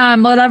wasn't.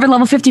 Whatever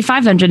level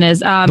 55 dungeon is.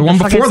 The one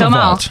before the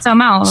vault.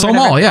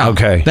 Somal, yeah.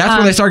 Okay. That's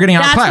where they start getting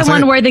outclassed. That's the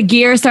one where the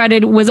gear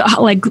was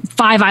like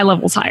 5 eye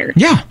levels higher.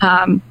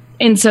 Yeah.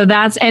 And so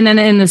and then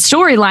in the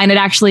storyline, it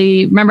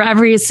actually, remember,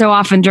 every so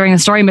often during the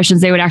story missions,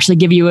 they would actually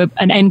give you an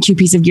NQ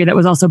piece of gear that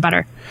was also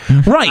better.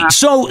 Right.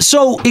 So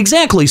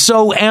exactly.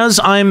 So as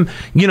I'm,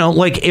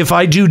 like, if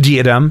I do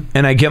Diadem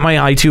and I get my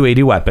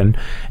I-280 weapon,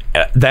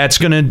 that's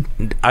going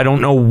to, I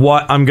don't know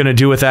what I'm going to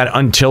do with that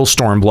until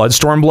Stormblood.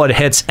 Stormblood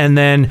hits, and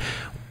then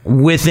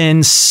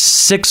within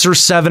 6 or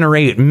 7 or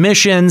 8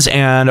 missions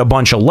and a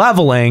bunch of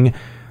leveling,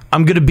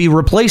 I'm going to be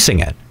replacing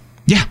it.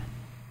 Yeah.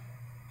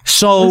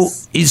 So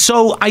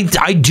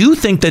I do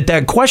think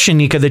that question,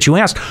 Nika, that you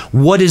asked,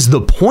 what is the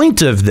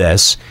point of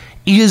this,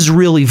 is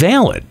really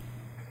valid.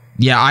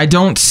 Yeah, I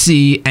don't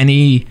see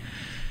any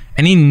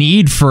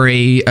need for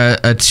a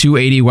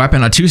 280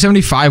 weapon. A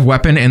 275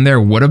 weapon in there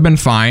would have been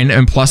fine,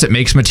 and plus it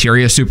makes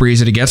materia super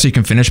easy to get, so you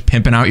can finish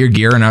pimping out your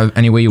gear in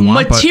any way you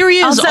want.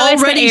 Materia is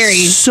already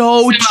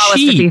so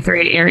cheap.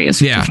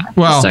 Yeah,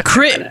 well,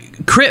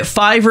 crit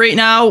 5 right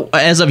now,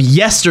 as of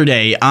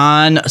yesterday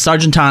on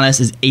Sargentanis,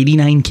 is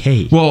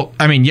 89k. Well,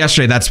 I mean,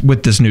 yesterday, that's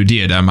with this new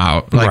Diadem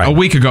out. Like a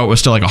week ago, it was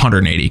still like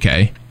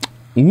 180k.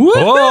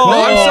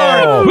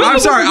 Oh, I'm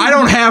sorry. I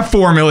don't have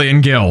 4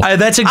 million gil.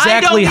 That's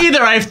exactly. I don't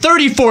either. I have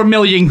 34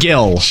 million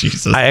gil.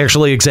 Jesus. I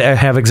actually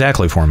have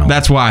exactly 4 million.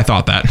 That's why I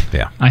thought that.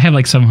 Yeah. I have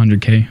like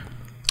 700k.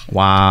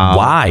 Wow.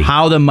 Why?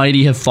 How the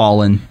mighty have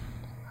fallen.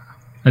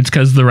 That's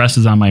because the rest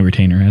is on my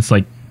retainer. It's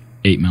like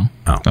 8 mil.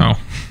 Oh.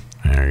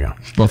 There you go.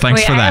 Well,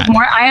 thanks for that.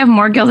 I have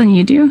more gil than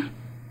you do.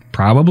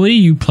 Probably.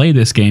 You play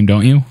this game,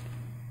 don't you?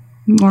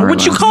 More or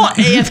Would you less. call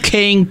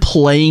AFKing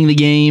playing the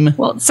game?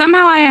 Well,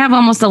 somehow I have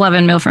almost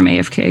 11 mil from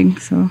AFK.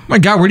 So My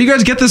God, where do you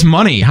guys get this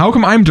money? How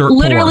come I'm dirt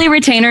literally poor?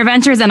 retainer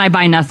ventures, and I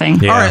buy nothing.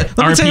 Yeah. All right,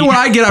 let me tell you what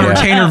I get out of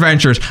Retainer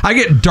Ventures. I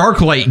get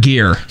Darklight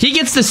gear. He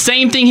gets the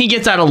same thing he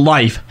gets out of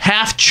life.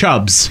 Half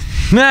chubs.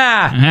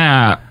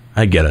 Nah.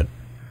 I get it.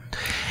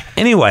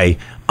 Anyway,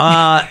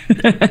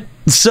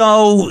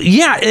 so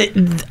yeah,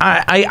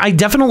 I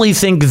definitely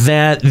think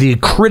that the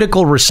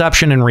critical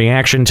reception and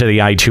reaction to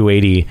the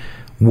I-280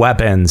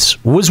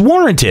 weapons was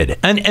warranted,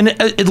 and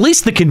at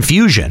least the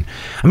confusion.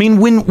 I mean,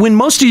 when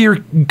most of your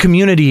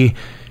community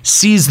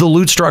sees the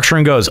loot structure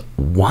and goes,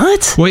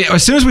 what? Well, yeah,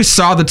 as soon as we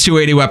saw the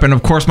 280 weapon,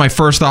 of course, my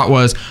first thought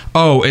was,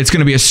 oh, it's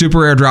going to be a super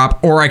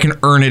airdrop, or I can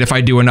earn it if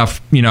I do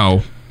enough,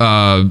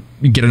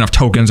 get enough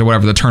tokens or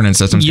whatever the turn-in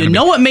system's going to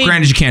be. What made...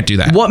 Granted, you can't do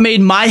that. What made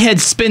my head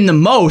spin the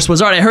most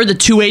was, all right, I heard the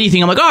 280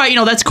 thing. I'm like, all right,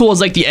 that's cool.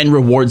 It's like the end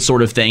reward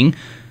sort of thing.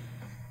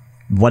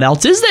 What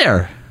else is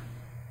there?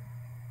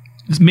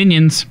 It's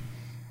minions.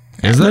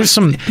 Is there? There's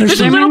some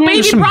little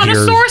baby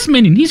brontosaurus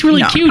minion. He's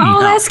really cute.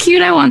 Oh, that's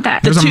cute. I want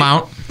that. There's a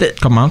mount.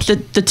 Couple mounts. The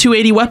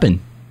 280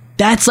 weapon.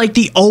 That's like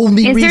the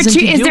only reason to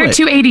do it. Is there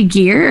 280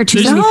 gear or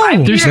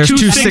 265 gear? There's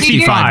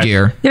 265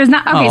 gear. There's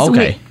not. Okay, Oh, so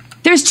okay. wait.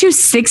 There's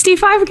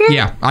 265 gear?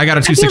 Yeah, I got a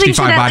I feel like 265 you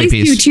should body at least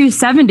piece. do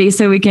 270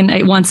 so we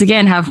can once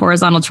again have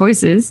horizontal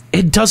choices.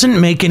 It doesn't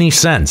make any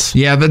sense.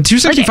 Yeah, the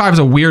 265 is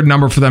a weird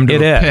number for them to pick,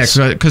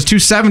 because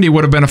 270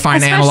 would have been a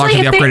fine analog to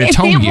the upgraded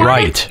tone gear.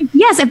 Right.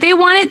 Yes, if they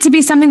want it to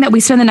be something that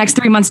we spend the next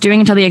 3 months doing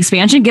until the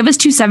expansion, give us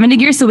 270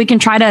 gear so we can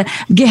try to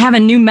have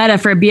a new meta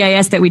for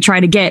BIS that we try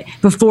to get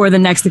before the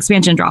next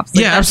expansion drops.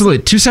 Yeah, absolutely.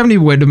 270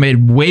 would have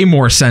made way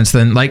more sense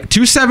than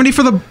 270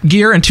 for the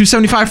gear and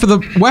 275 for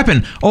the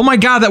weapon. Oh my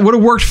God, that would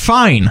have worked fine.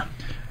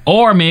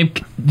 Or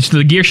maybe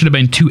the gear should have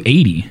been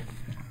 280.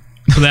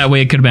 So that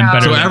way it could have been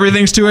better. So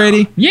everything's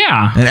 280?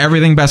 Yeah. And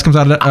everything best comes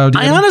out of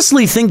I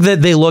honestly think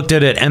that they looked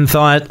at it and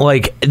thought,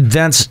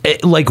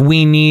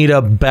 we need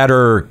a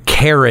better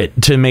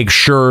carrot to make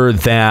sure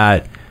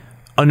that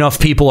enough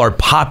people are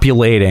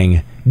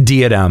populating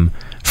Diadem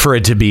for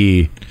it to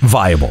be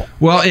viable.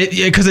 Well,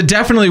 because it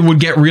definitely would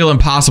get real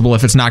impossible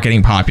if it's not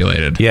getting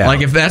populated. Yeah.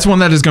 If that's one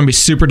that is going to be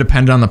super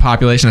dependent on the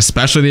population,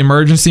 especially the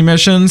emergency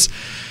missions.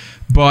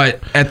 But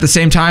at the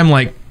same time,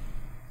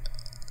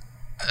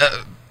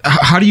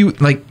 how do you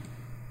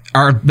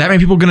are that many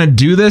people going to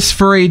do this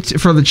for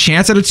the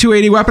chance at a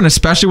 280 weapon,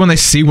 especially when they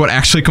see what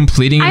actually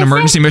completing an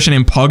emergency mission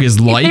in Pug is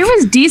like? If there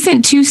was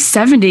decent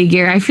 270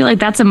 gear, I feel like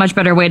that's a much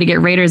better way to get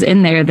raiders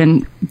in there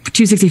than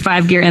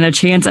 265 gear and a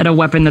chance at a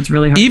weapon that's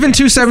really hard. Even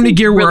 270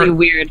 gear really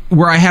weird.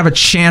 Where I have a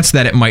chance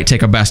that it might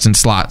take a best in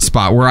slot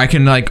spot where I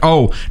can now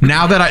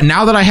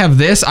that I have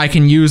this, I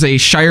can use a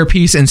Shire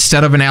piece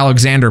instead of an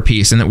Alexander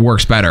piece, and it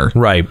works better.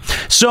 Right.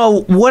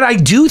 So what I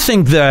do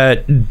think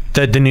that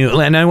the new,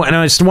 and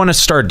I just want to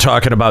start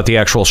talking about the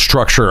actual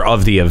structure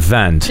of the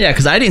event. Yeah,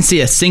 because I didn't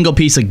see a single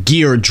piece of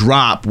gear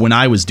drop when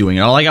I was doing it.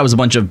 All I got was a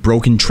bunch of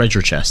broken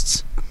treasure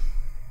chests.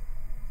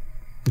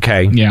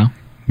 Okay. Yeah.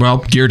 Well,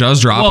 gear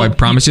does drop. I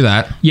promise you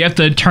that. You have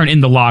to turn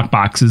in the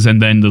lockboxes,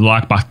 and then the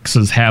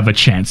lockboxes have a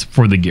chance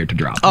for the gear to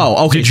drop.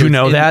 Oh, okay. Did you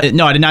know that?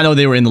 No, I did not know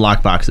they were in the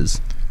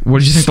lockboxes. What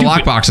did you think the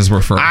lockboxes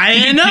were for? I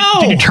didn't know.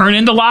 Did you turn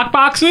into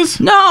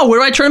lockboxes? No, where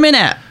do I turn them in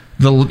at?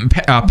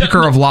 The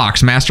picker of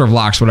locks, master of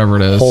locks, whatever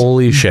it is.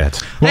 Holy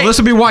shit. Well, this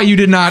would be why you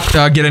did not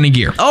get any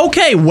gear.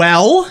 Okay,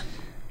 well.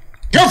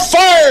 You're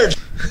fired!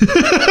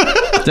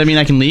 Does that mean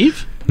I can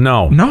leave?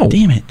 No.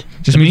 Damn it.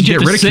 Just means you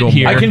get ridiculed.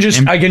 I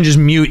can just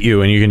mute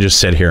you and you can just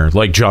sit here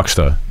like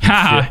Juxta.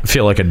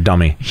 feel like a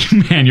dummy.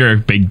 Man, you're a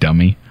big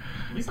dummy.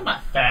 At least I'm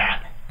not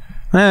fat.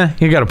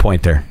 You got a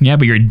point there. Yeah,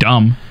 but you're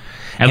dumb.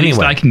 At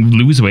least I can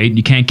lose weight.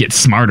 You can't get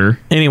smarter.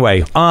 Anyway,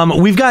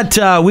 we've got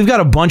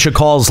a bunch of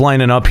calls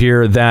lining up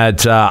here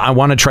that I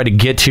want to try to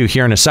get to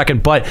here in a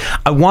second, but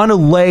I want to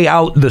lay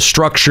out the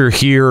structure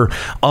here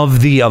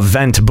of the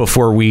event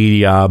before we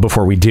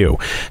do.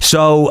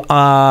 So,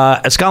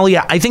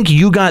 Ascalia, I think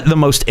you got the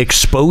most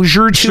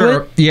exposure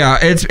to it. Yeah,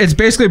 it's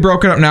basically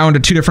broken up now into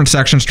two different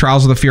sections: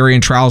 Trials of the Fury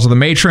and Trials of the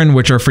Matron,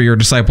 which are for your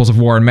disciples of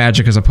war and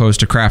magic as opposed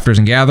to crafters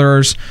and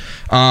gatherers.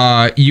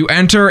 You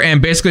enter,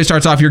 and basically it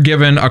starts off, you're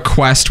given a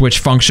quest which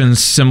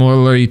functions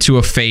similarly to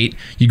a fate.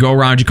 You go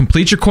around, you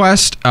complete your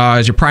quest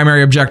as your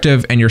primary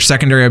objective, and your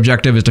secondary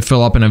objective is to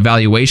fill up an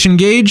evaluation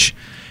gauge,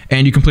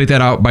 and you complete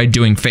that out by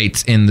doing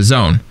fates in the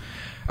zone.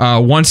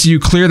 Once you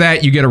clear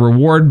that, you get a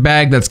reward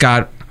bag that's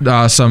got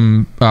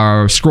some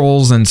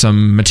scrolls and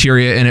some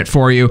materia in it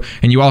for you,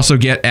 and you also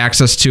get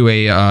access to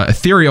a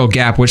ethereal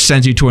gap, which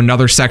sends you to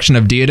another section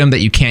of Diadem that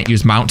you can't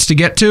use mounts to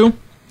get to.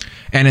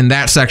 And in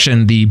that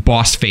section, the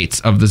boss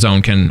fates of the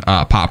zone can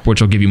pop, which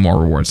will give you more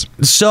rewards.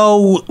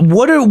 So,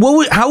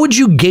 how would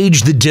you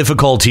gauge the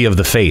difficulty of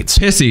the fates?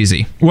 Piss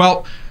easy.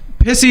 Well,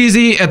 piss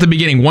easy at the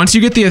beginning. Once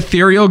you get the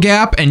ethereal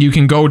gap and you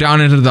can go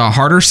down into the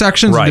harder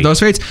sections and do those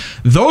fates,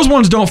 those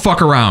ones don't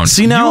fuck around.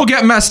 See, now, you will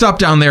get messed up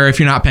down there if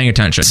you're not paying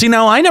attention. See,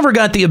 now I never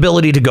got the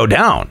ability to go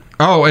down.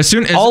 Oh, as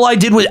soon as all I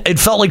did was it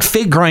felt like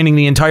fake grinding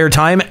the entire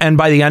time, and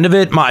by the end of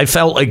it, I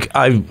felt like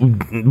I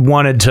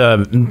wanted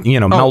to,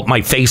 melt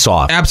my face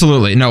off.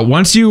 Absolutely. No,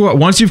 once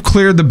you've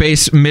cleared the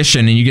base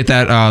mission and you get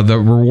that the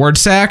reward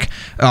sack,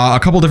 a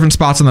couple different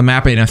spots on the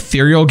map, an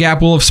ethereal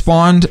gap will have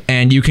spawned,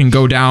 and you can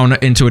go down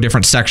into a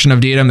different section of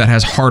Diadem that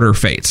has harder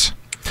fates.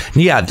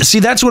 Yeah, see,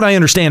 that's what I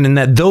understand, and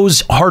that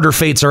those harder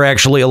fates are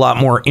actually a lot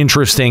more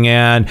interesting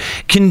and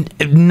can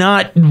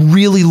not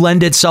really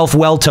lend itself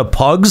well to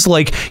pugs.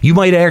 Like, you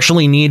might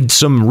actually need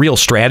some real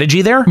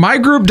strategy there. My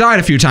group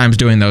died a few times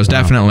doing those,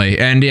 definitely.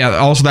 And yeah,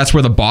 also that's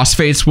where the boss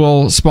fates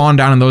will spawn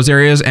down in those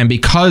areas, and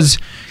because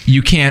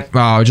you can't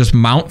just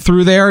mount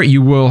through there,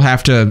 you will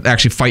have to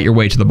actually fight your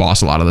way to the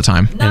boss a lot of the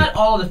time. Not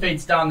all the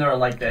fates down there are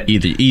like that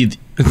either.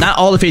 Not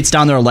all the fates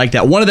down there are like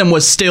that. One of them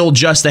was still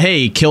just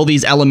hey, kill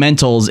these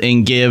elementals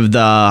and give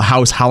the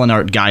House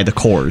Hollenart guy the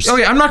cores.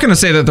 Okay, I'm not going to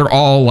say that they're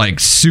all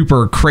like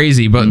super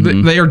crazy, but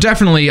they are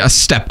definitely a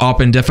step up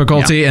in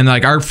difficulty. Yeah. And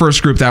like our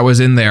first group that was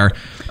in there,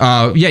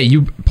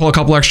 you pull a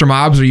couple extra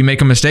mobs or you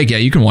make a mistake,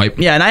 you can wipe.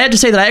 Yeah, and I had to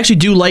say that I actually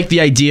do like the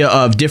idea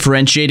of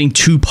differentiating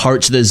two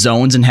parts of the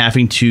zones and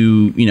having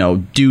to,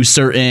 do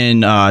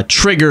certain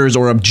triggers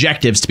or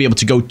objectives to be able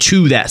to go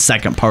to that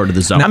second part of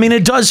the zone. I mean,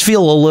 it does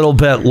feel a little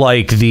bit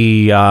like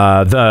the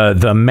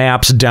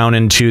maps down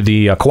into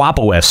the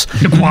Aquapolis.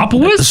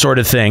 Aquapolis? Sort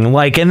of thing.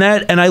 Like, and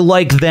I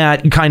like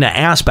that kind of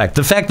aspect.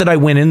 The fact that I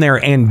went in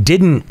there and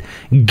didn't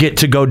get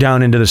to go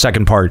down into the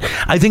second part,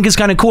 I think is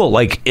kind of cool.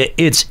 Like,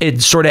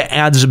 it sort of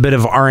adds a bit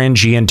of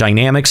RNG and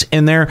dynamics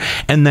in there,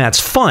 and that's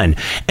fun.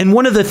 And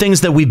one of the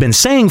things that we've been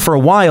saying for a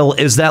while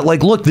is that,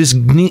 like, look, this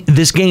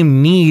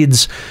game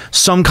needs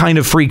some kind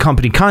of free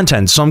company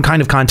content, some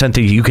kind of content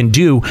that you can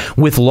do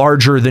with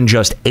larger than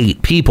just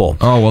 8 people.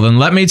 Oh, well, then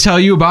let me tell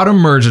you about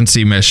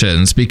emergency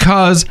missions,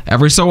 because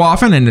every so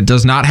often, and it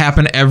does not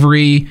happen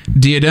every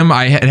Diadem,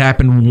 it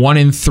happened 1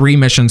 in 3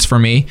 missions for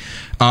me,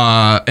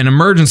 an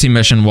emergency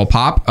mission will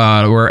pop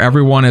where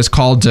everyone is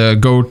called to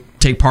go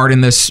take part in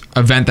this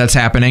event that's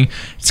happening.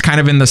 It's kind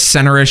of in the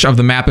center-ish of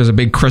the map. There's a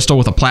big crystal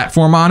with a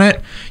platform on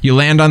it. You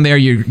land on there,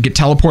 you get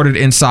teleported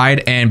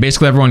inside, and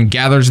basically everyone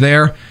gathers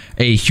there.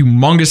 A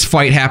humongous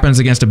fight happens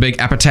against a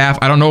big epitaph.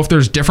 I don't know if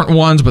there's different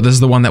ones, but this is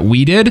the one that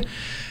we did.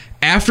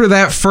 After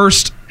that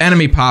first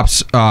enemy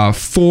pops, 4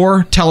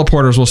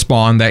 teleporters will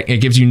spawn. That it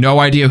gives you no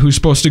idea who's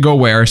supposed to go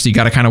where, so you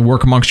got to kind of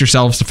work amongst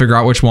yourselves to figure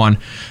out which one.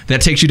 That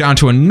takes you down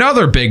to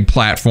another big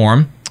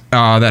platform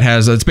that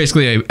has, it's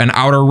basically an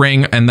outer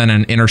ring and then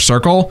an inner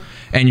circle,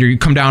 and you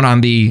come down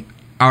on the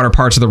outer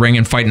parts of the ring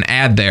and fight an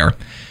ad there.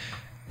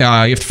 You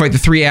have to fight the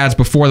 3 ads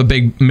before the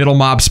big middle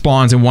mob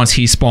spawns, and once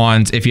he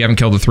spawns, if you haven't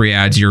killed the 3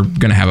 ads, you're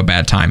going to have a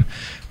bad time.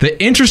 The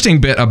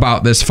interesting bit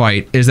about this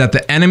fight is that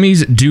the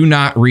enemies do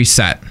not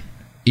reset.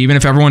 Even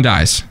if everyone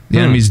dies, the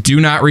enemies do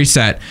not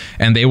reset,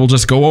 and they will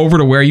just go over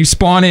to where you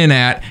spawn in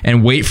at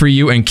and wait for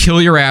you and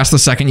kill your ass the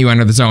second you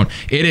enter the zone.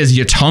 It is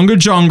Yatunga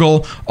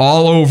Jungle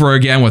all over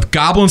again, with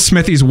goblin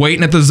smithies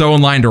waiting at the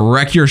zone line to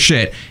wreck your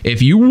shit.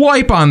 If you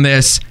wipe on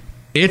this,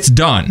 it's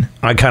done.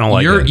 I kind of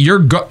like it.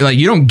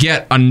 You don't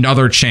get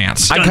another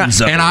chance. And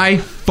I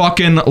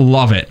fucking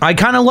love it. I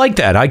kind of like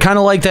that. I kind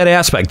of like that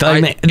aspect.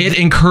 It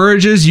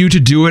encourages you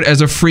to do it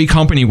as a free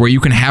company where you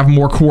can have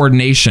more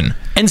coordination.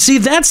 And see,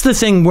 that's the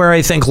thing where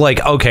I think, like,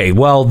 okay,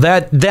 well,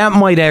 that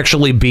might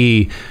actually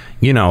be,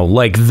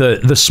 like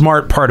the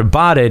smart part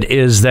about it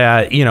is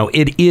that,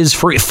 it is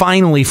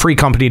finally free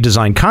company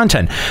design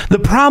content. The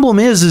problem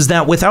is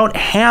that without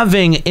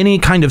having any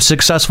kind of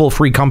successful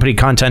free company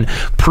content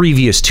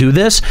previous to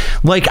this,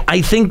 like,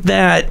 I think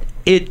that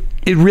it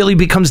really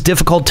becomes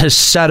difficult to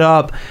set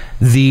up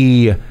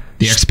the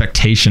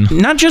expectation.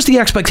 Not just the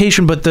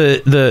expectation, but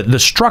the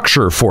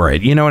structure for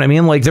it. You know what I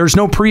mean? Like, there's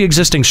no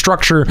pre-existing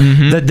structure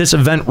that this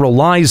event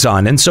relies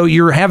on. And so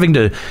you're having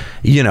to,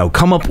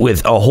 come up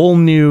with a whole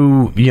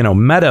new,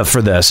 meta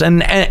for this.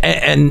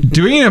 And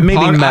doing it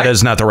maybe meta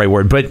is not the right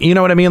word, but you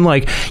know what I mean?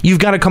 Like, you've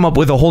got to come up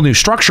with a whole new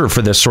structure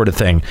for this sort of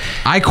thing.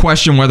 I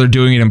question whether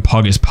doing it in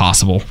Pug is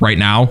possible right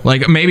now.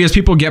 Like, maybe as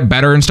people get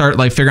better and start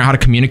like figuring out how to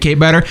communicate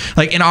better.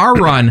 Like in our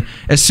run,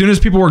 as soon as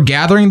people were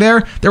gathering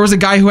there was a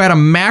guy who had a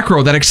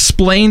macro that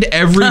explained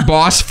every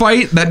boss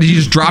fight that you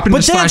just drop into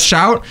slash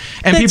shout,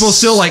 and people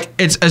still like,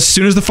 it's as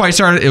soon as the fight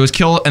started, it was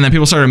kill, and then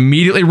people started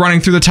immediately running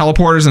through the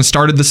teleporters and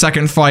started the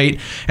second fight,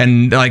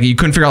 and like you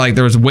couldn't figure out, like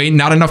there was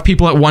not enough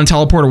people at one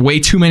teleporter,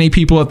 way too many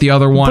people at the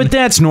other one. But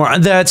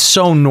that's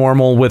so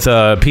normal with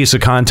a piece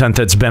of content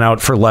that's been out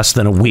for less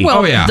than a week.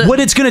 Well, what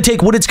it's going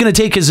to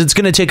take is it's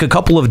going to take a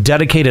couple of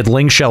dedicated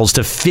link shells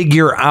to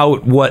figure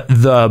out what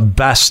the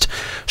best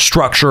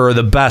structure or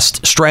the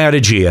best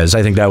strategy is.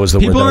 I think that was the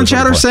word. People in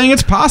chat are saying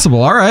it's possible.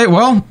 All right,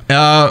 well,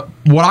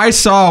 what I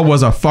saw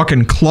was a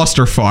fucking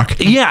clusterfuck.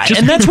 Yeah,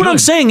 and that's what I'm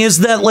saying is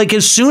that, like,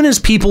 as soon as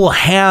people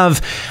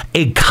have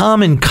a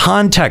common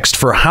context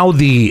for how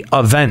the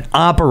event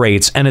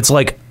operates, and it's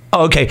like,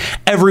 oh, okay,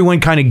 everyone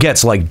kind of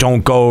gets like,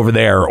 don't go over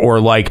there, or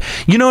like,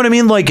 you know what I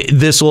mean? Like,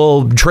 this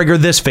will trigger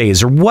this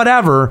phase or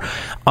whatever,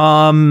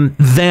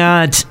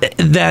 that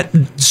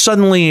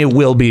suddenly it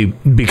will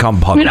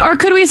become public. Or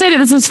could we say that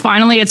this is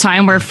finally a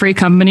time where free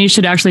companies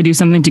should actually do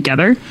something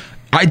together?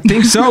 I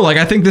think so. Like,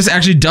 I think this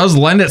actually does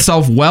lend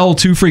itself well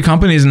to free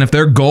companies. And if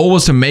their goal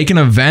was to make an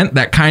event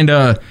that kind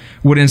of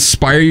would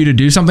inspire you to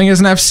do something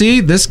as an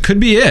FC, this could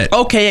be it.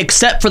 Okay,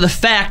 except for the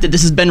fact that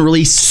this has been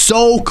released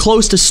so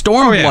close to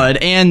Stormblood,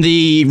 and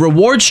the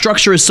reward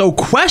structure is so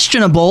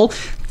questionable,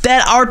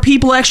 that are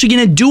people actually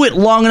going to do it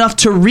long enough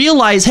to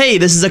realize, hey,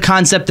 this is a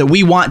concept that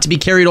we want to be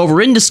carried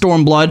over into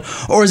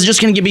Stormblood, or is it just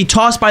going to be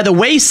tossed by the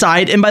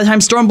wayside, and by the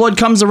time Stormblood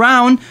comes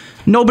around,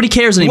 nobody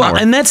cares anymore?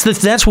 Well, and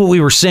that's what we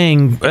were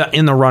saying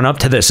in the run up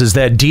to this, is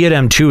that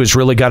Diadem 2 has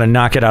really got to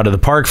knock it out of the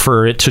park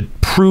for it to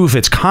prove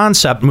its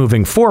concept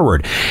moving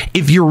forward.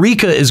 If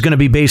Eureka is going to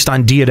be based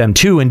on Diadem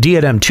 2 and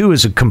Diadem 2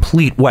 is a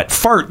complete wet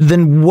fart,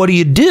 then what do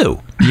you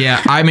do?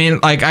 Yeah, I mean,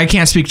 like, I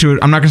can't speak to it.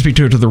 I'm not going to speak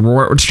to it to the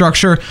reward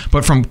structure,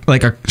 but from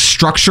like a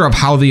structure of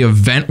how the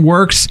event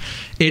works,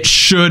 it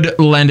should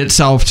lend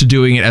itself to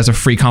doing it as a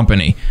free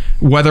company.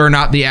 Whether or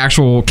not the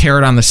actual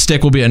carrot on the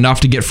stick will be enough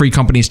to get free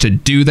companies to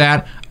do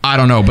that, I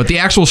don't know, but the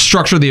actual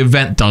structure of the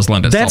event does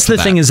lend itself to that. That's the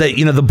thing, is that,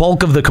 you know, the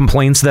bulk of the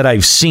complaints that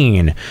I've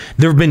seen,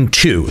 there have been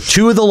two of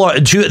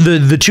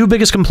the two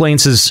biggest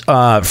complaints is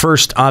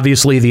first,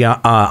 obviously, the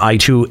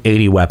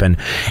I-280 weapon,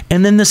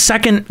 and then the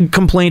second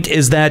complaint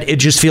is that it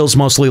just feels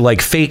mostly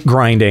like fate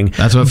grinding.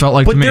 That's what it felt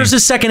like to me. But there's a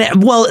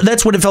second, well,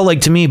 that's what it felt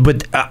like to me,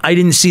 but I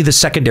didn't see the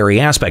secondary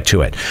aspect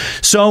to it.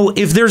 So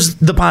if there's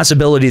the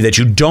possibility that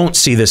you don't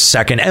see this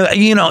second,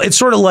 you know, it's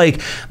sort of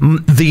like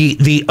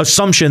the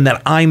assumption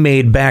that I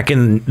made back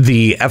in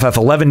the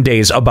FF11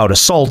 days about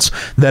assaults,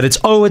 that it's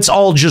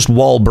all just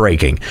wall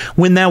breaking,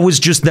 when that was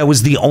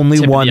the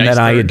only one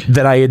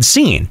that I had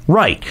seen,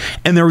 right?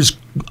 And there was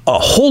a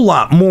whole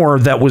lot more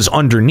that was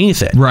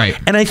underneath it, right?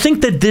 And I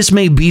think that this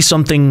may be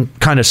something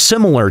kind of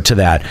similar to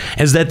that,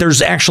 is that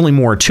there's actually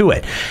more to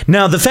it.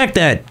 Now, the fact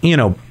that, you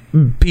know,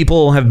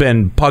 people have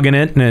been pugging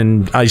it,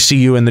 and I see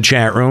you in the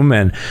chat room,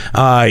 and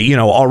you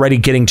know, already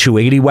getting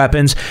 280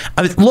 weapons.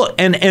 Look,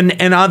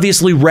 and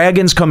obviously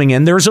Ragan's coming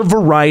in. There's a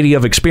variety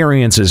of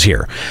experiences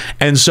here,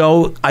 and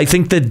so I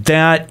think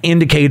that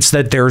indicates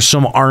that there's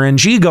some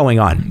RNG going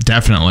on.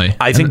 Definitely,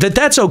 I think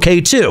that's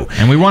okay too,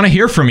 and we want to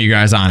hear from you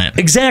guys on it.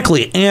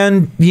 Exactly,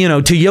 and you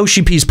know, to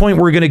Yosheep Q's point,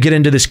 we're going to get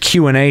into this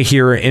Q and A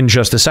here in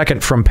just a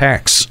second from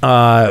PAX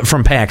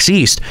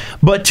East.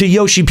 But to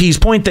Yosheep Q's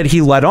point that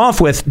he led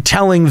off with,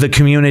 telling the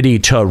community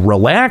to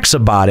relax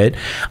about it,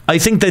 I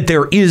think that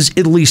there is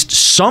at least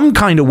some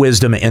kind of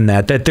wisdom in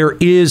that there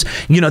is,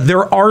 you know,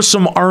 there are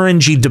some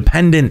RNG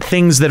dependent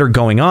things that are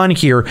going on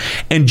here,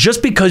 and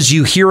just because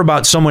you hear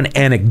about someone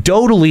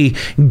anecdotally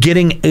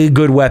getting a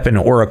good weapon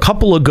or a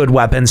couple of good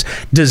weapons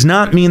does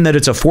not mean that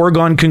it's a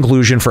foregone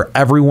conclusion for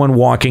everyone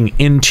walking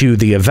into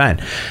the event.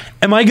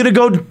 Am I going to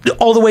go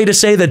all the way to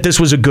say that this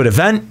was a good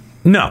event?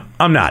 No,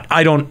 I'm not.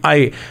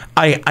 I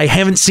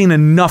haven't seen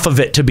enough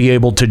of it to be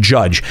able to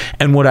judge.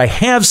 And what I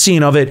have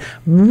seen of it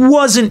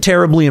wasn't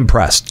terribly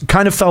impressed.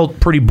 Kind of felt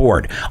pretty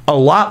bored. A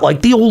lot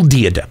like the old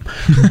Diadem.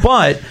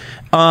 But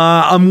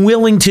I'm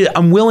willing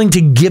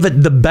to give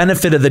it the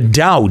benefit of the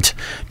doubt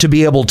to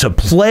be able to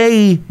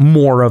play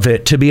more of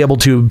it, to be able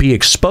to be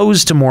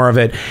exposed to more of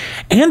it,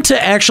 and to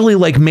actually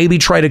like maybe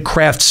try to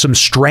craft some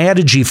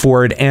strategy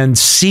for it and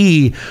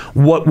see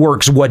what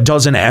works, what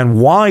doesn't, and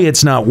why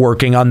it's not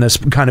working on this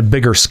kind of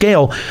bigger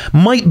scale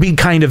might be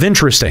kind of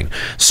interesting.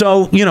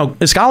 So, you know,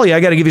 Ascali, I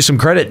got to give you some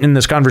credit in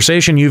this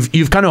conversation.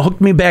 You've kind of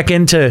hooked me back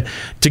into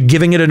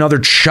giving it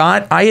another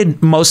shot. I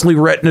had mostly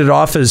written it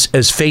off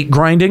as fate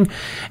grinding,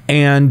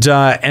 and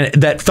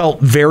that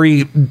felt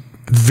very,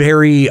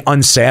 very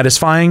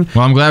unsatisfying.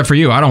 Well, I'm glad for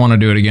you. I don't want to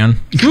do it again.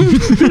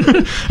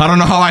 I don't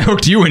know how I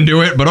hooked you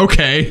into it, but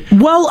okay.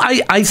 Well,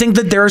 I think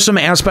that there are some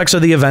aspects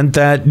of the event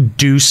that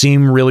do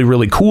seem really,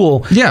 really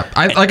cool. Yeah,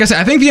 like I said,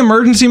 I think the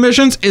emergency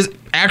missions is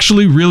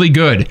actually really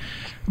good,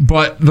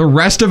 but the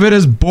rest of it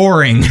is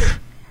boring.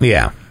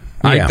 Yeah.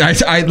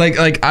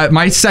 I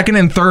my second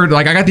and third,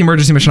 like I got the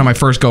emergency mission on my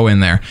first go in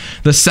there.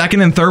 The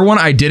second and third one,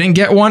 I didn't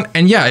get one,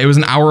 and yeah, it was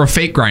an hour of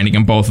fate grinding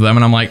in both of them,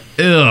 and I'm like,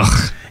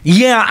 ugh.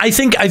 Yeah, I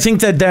think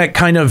that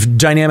kind of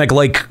dynamic,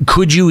 like,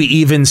 could you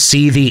even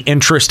see the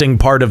interesting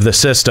part of the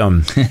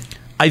system?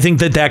 I think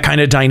that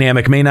kind of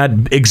dynamic may not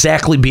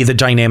exactly be the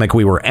dynamic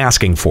we were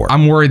asking for.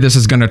 I'm worried this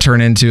is going to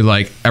turn into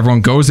like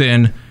everyone goes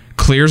in,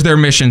 clears their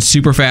mission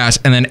super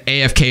fast, and then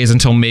AFKs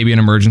until maybe an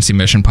emergency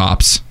mission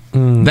pops.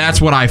 That's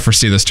what I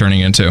foresee this turning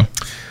into.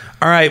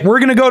 All right, we're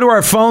going to go to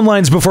our phone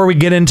lines before we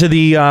get into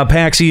the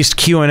PAX East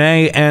Q and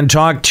A and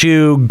talk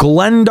to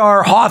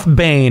Glendar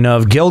Hoffbane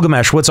of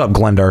Gilgamesh. What's up,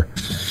 Glendar?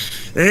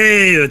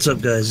 Hey, what's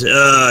up, guys?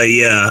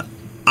 Yeah,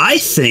 I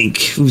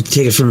think we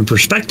take it from a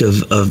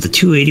perspective of the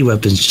 280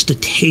 weapons, just a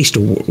taste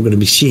of what we're going to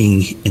be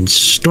seeing in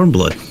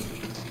Stormblood.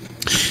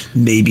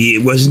 Maybe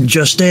it wasn't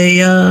just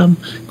a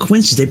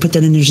coincidence. They put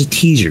that in there as a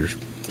teaser.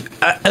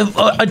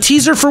 A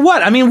teaser for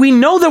what? I mean, we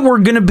know that we're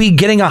going to be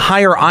getting a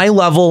higher eye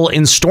level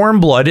in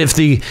Stormblood. If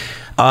the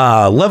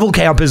level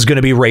cap is going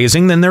to be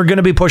raising, then they're going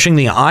to be pushing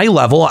the eye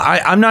level.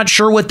 I'm not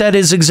sure what that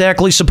is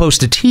exactly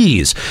supposed to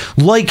tease.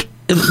 Like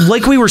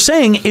we were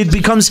saying, it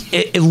becomes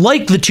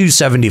like the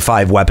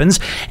 275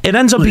 weapons. It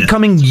ends up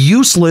becoming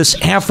useless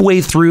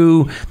halfway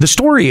through the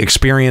story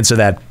experience of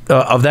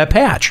that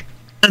patch.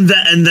 And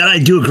that I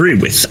do agree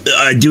with.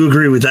 I do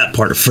agree with that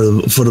part for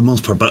the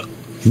most part. But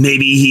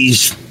maybe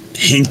he's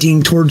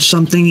hinting towards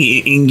something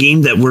in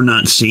game that we're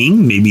not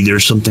seeing. Maybe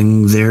there's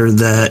something there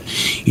that,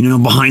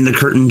 behind the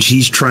curtains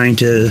he's trying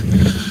to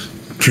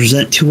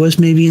present to us,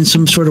 maybe in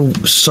some sort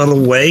of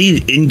subtle way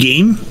in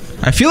game.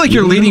 I feel like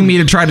you're leading me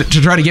to try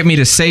to get me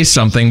to say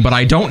something, but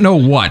I don't know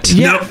what.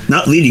 Yeah. Nope,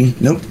 not leading.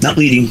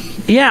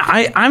 Yeah,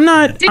 I'm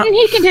not. Didn't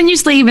he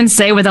continuously even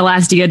say with the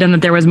last Diadem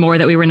that there was more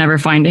that we were never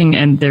finding,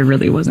 and there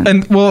really wasn't?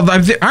 And well,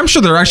 I'm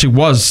sure there actually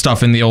was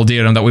stuff in the old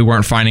Diadem that we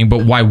weren't finding,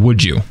 but why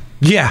would you?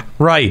 Yeah,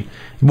 right.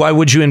 Why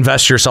would you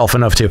invest yourself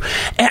enough to?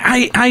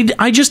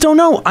 I just don't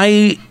know.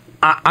 I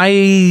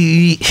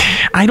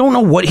don't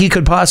know what he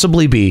could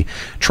possibly be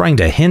trying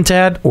to hint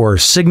at or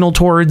signal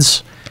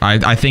towards.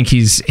 I think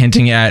he's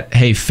hinting at,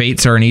 hey,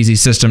 fates are an easy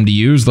system to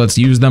use. Let's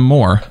use them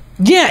more.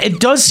 Yeah, it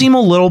does seem a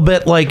little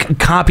bit like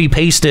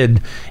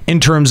copy-pasted in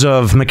terms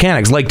of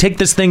mechanics. Like, take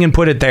this thing and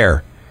put it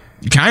there.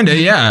 Kinda,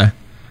 yeah.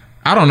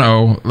 I don't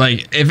know.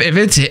 Like, if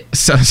it's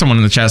someone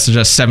in the chat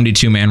suggests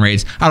 72-man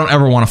raids, I don't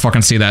ever want to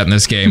fucking see that in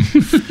this game.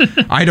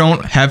 I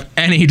don't have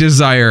any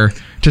desire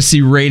to see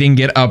raiding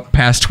get up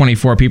past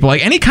 24 people.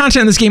 Like, any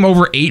content in this game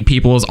over 8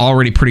 people is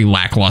already pretty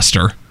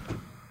lackluster.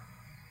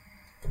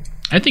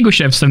 I think we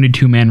should have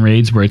 72-man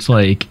raids where it's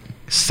like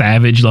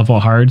savage level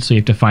hard, so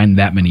you have to find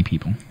that many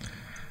people.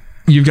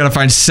 You've got to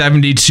find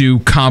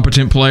 72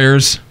 competent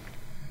players.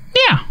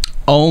 Yeah.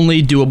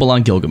 Only doable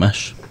on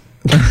Gilgamesh.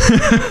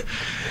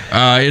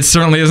 It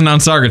certainly isn't on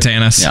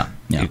Sargatanas.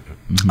 Yeah.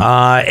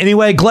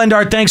 Anyway,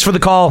 Glendart, thanks for the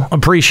call.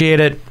 Appreciate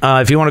it.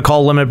 If you want to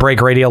call Limit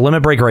Break Radio on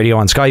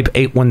Skype,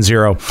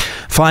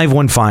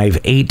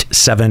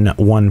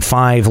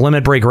 810-515-8715.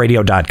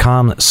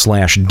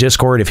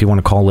 LimitBreakRadio.com/Discord if you want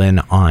to call in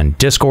on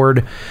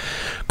Discord.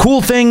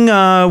 Cool thing,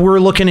 we're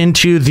looking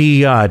into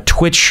the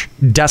Twitch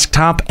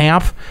desktop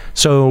app,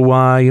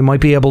 so you might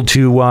be able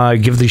to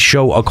give the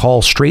show a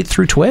call straight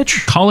through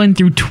Twitch. Call in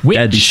through Twitch.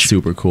 That'd be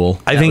super cool.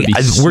 I think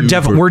we're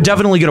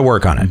definitely going to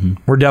work on it. Mm-hmm.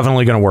 We're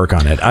definitely going to work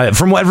on it.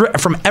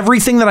 From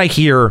everything that I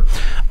hear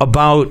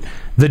about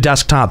the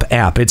desktop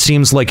app, it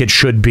seems like it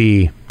should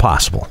be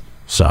possible.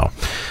 So,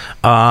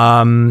 give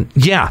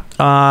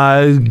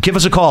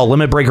us a call.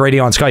 Limit Break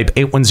Radio on Skype,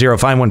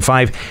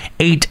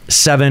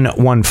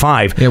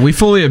 810-515-8715. Yeah, we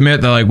fully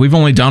admit that like we've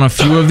only done a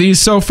few of these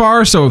so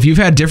far, so if you've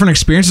had different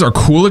experiences or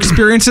cool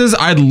experiences,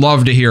 I'd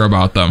love to hear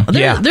about them.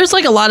 There's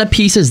like a lot of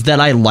pieces that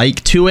I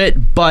like to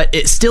it, but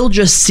it still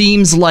just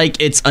seems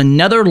like it's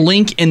another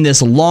link in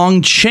this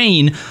long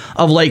chain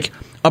of like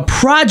a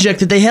project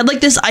that they had like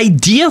this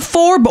idea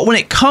for, but when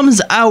it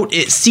comes out,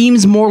 it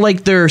seems more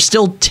like they're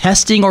still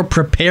testing or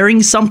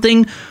preparing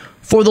something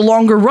for the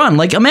longer run.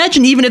 Like,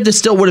 imagine even if this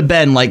still would have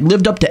been like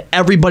lived up to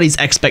everybody's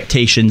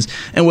expectations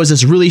and was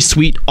this really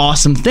sweet,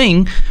 awesome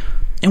thing,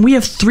 and we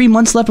have 3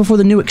 months left before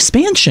the new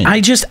expansion.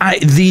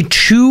 The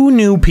 2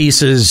 new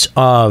pieces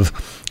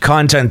of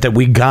content that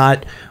we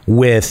got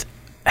with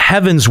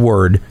Heaven's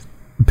Word,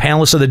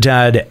 Palace of the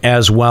Dead,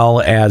 as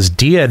well as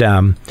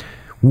Diadem,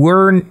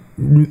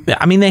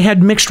 they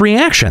had mixed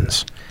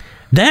reactions.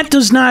 That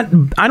does not,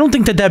 I don't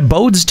think that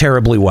bodes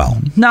terribly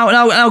well.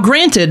 Now,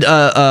 granted,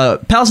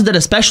 Palace of the Dead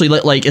especially,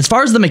 like as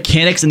far as the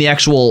mechanics and the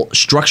actual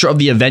structure of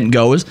the event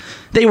goes,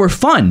 they were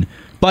fun.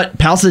 But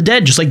Palace of the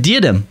Dead, just like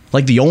Diadem,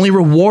 like the only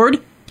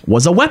reward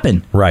was a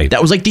weapon. Right.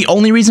 That was like the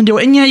only reason to do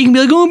it. And yeah, you can be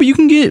like, oh, but you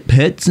can get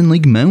pets and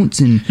like mounts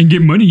and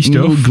get money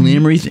stuff.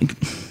 Glamoury thing.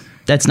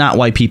 That's not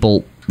why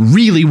people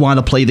really want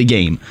to play the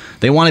game.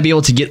 They want to be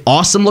able to get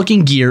awesome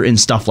looking gear and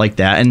stuff like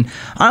that. And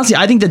honestly,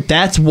 I think that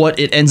that's what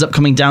it ends up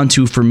coming down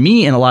to for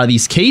me in a lot of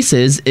these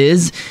cases,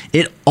 is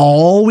it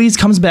always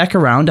comes back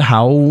around to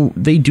how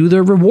they do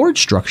their reward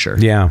structure.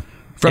 Yeah.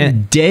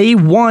 From day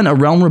one, A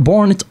Realm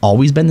Reborn, it's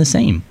always been the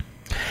same.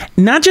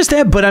 Not just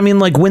that, but I mean,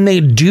 like when they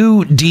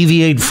do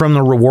deviate from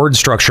the reward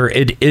structure,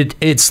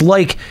 it's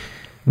like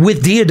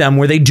with Diadem,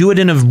 where they do it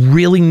in a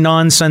really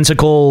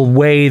nonsensical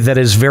way that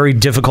is very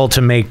difficult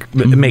to make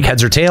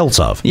heads or tails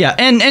of. Yeah,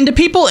 and to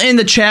people in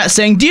the chat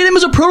saying Diadem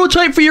is a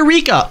prototype for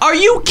Eureka, are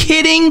you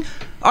kidding?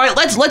 All right,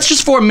 let's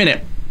just for a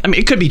minute. I mean,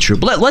 it could be true,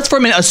 but let's for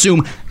a minute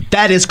assume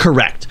that is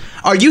correct.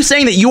 Are you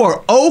saying that you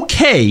are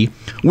okay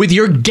with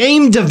your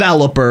game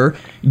developer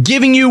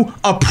giving you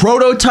a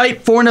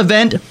prototype for an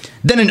event,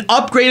 then an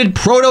upgraded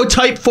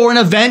prototype for an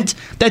event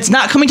that's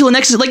not coming to the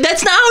next? Like,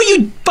 that's not how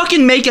you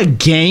fucking make a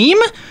game.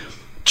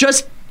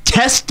 Just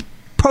test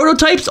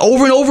prototypes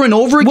over and over and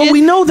over again. Well, we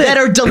know that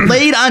are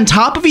delayed on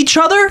top of each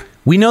other.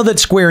 We know that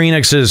Square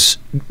Enix's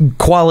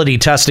quality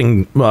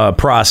testing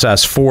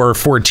process for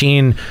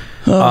 14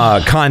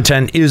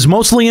 content is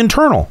mostly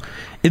internal.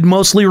 It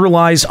mostly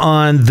relies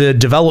on the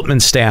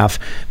development staff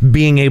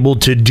being able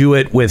to do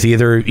it with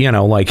either,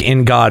 like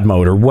in God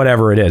mode or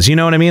whatever it is. You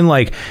know what I mean?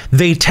 Like,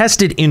 they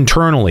test it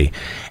internally.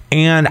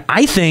 And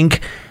I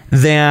think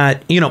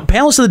that,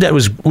 Palace of the Dead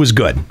was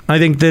good. I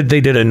think that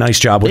they did a nice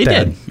job with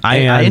that. They did.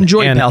 I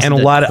enjoyed Palace of the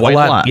Dead quite a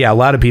lot. Yeah, a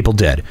lot of people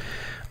did.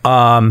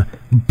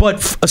 But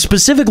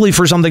specifically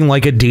for something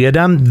like a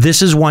Diadem,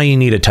 this is why you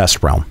need a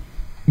test realm.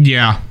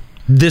 Yeah.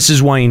 This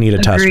is why you need a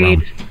test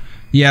realm.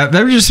 Yeah,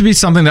 that would just be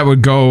something that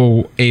would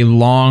go a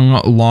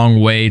long, long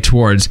way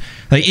towards,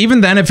 like, even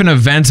then if an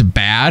event's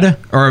bad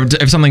or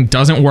if something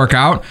doesn't work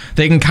out,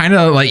 they can kind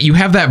of, like, you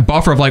have that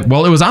buffer of like,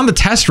 well, it was on the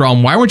test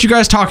realm. Why weren't you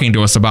guys talking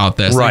to us about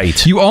this? Right.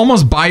 Like, you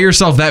almost buy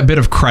yourself that bit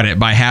of credit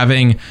by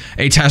having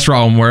a test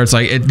realm where it's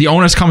like the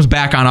onus comes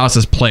back on us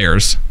as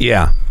players.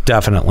 Yeah,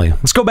 definitely.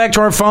 Let's go back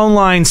to our phone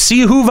line.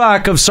 C.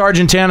 Huvak of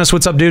Sargentanis.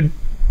 What's up, dude?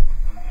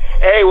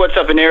 Hey, what's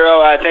up,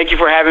 Aniro? Thank you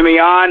for having me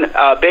on.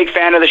 Big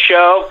fan of the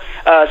show.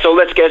 So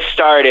let's get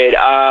started.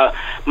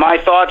 My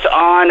thoughts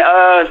on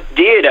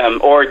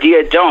Diadem, or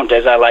Diadem,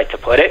 as I like to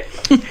put it.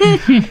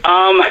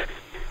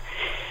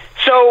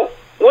 So,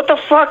 what the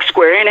fuck,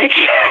 Square Enix?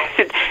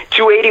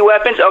 280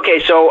 weapons?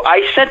 Okay, so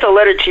I sent a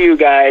letter to you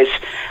guys.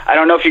 I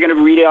don't know if you're going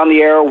to read it on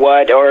the air or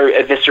what, or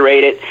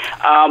eviscerate it.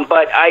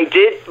 But I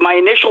did, my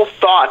initial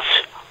thoughts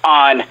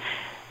on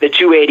the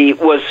 280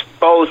 was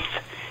both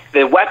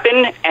the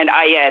weapon, and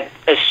I had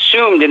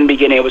assumed in the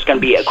beginning it was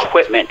going to be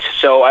equipment,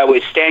 so I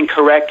would stand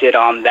corrected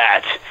on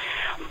that.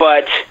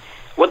 But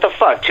what the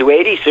fuck,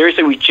 280?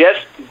 Seriously, we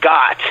just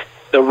got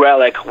the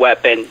relic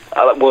weapon.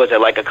 What was it,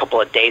 like a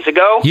couple of days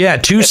ago? Yeah,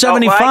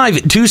 275.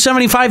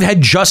 275 had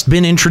just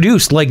been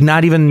introduced, like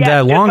not even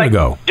that long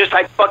ago. Just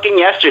like fucking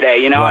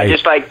yesterday, Right. I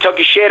just like took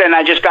a shit and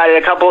I just got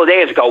it a couple of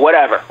days ago.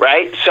 Whatever,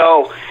 right?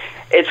 So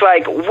it's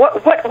like,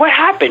 what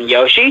happened,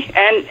 Yoshi?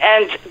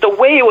 And the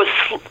way it was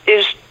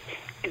is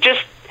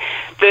just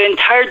the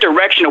entire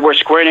direction of where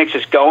Square Enix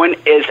is going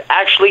is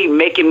actually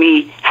making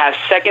me have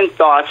second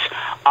thoughts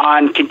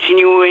on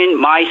continuing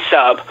my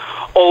sub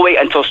all the way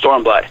until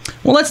Stormblood.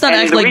 Well, let's not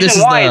act like this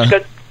is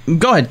the...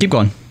 Go ahead, keep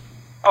going.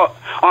 Oh,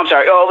 I'm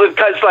sorry.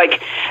 Because,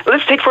 like,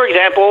 let's take, for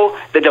example,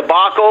 the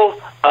debacle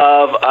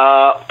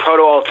of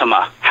Proto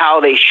Ultima,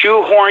 how they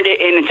shoehorned it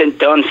into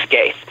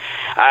Dunscape.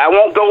 I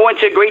won't go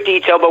into great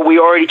detail, but we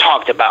already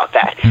talked about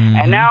that. Mm-hmm.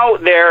 And now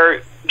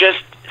they're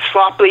just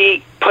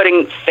sloppily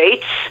putting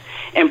fates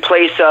in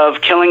place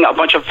of killing a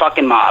bunch of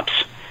fucking mobs.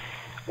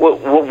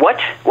 What?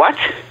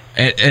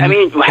 I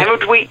mean,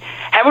 haven't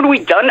we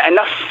done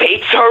enough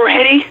fates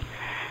already?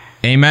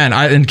 Amen.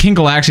 And King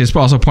Galaxy is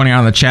also pointing out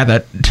in the chat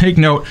that, take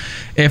note,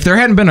 if there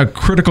hadn't been a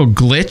critical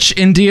glitch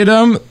in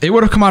Diadem, it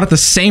would have come out at the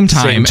same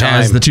time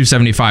as the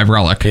 275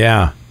 relic.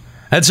 Yeah.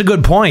 That's a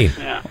good point.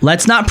 Yeah.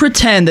 Let's not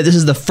pretend that this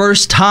is the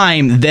first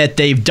time that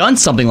they've done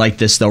something like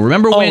this, though.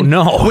 Remember when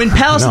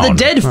Palace of the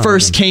Dead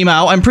first came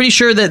out? I'm pretty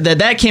sure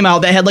that came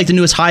out. That had like the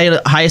newest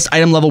highest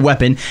item level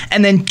weapon,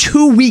 and then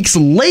 2 weeks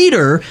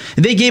later,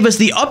 they gave us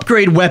the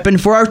upgrade weapon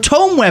for our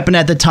tome weapon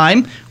at the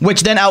time,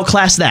 which then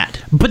outclassed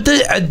that. But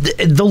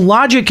the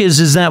logic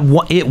is that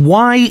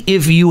why,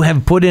 if you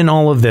have put in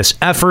all of this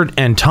effort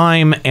and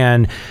time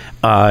and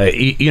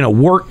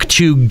work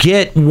to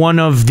get one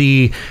of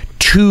the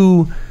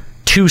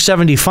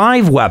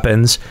 275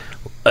 weapons,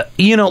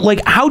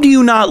 how do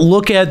you not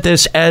look at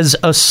this as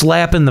a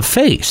slap in the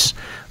face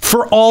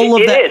for all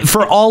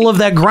of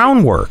that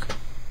groundwork?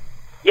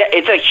 Yeah,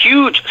 it's a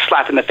huge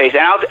slap in the face,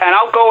 and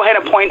I'll go ahead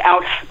and point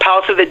out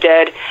Palace of the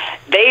Dead.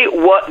 There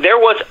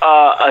was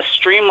a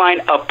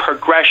streamline of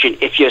progression.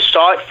 If you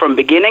saw it from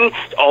beginning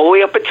all the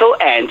way up until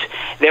end,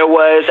 there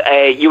was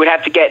you would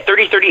have to get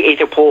 30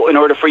 Aether Pool in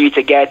order for you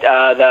to get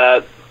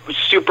the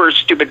super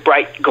stupid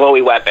bright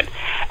glowy weapon,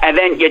 and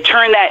then you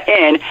turn that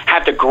in,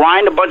 have to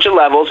grind a bunch of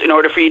levels in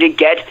order for you to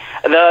get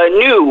the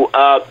new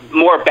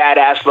more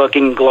badass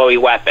looking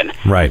glowy weapon.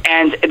 Right.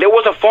 And there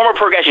was a form of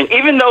progression.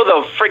 Even though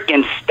the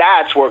freaking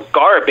stats were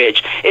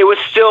garbage, it was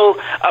still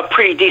a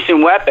pretty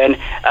decent weapon,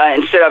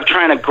 instead of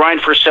trying to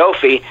grind for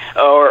Sophie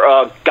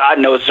or God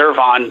knows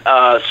Zervon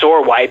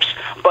sword wipes.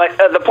 But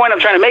the point I'm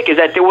trying to make is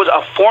that there was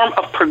a form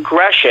of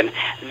progression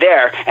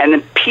there, and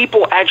then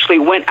people actually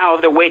went out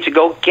of their way to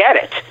go get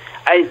it.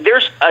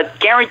 There's a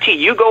guarantee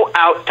you go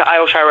out to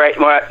Isleshire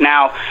right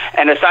now,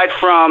 and aside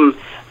from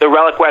the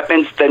relic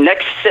weapons, the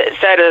next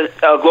set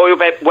of glory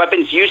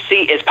weapons you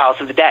see is Palace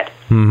of the Dead.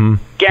 Mm-hmm.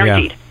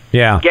 Guaranteed.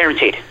 Yeah.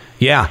 Guaranteed.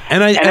 Yeah.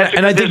 And I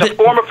think there's a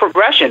form of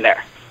progression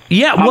there.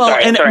 Yeah, No.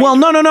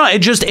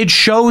 It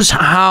shows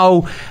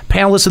how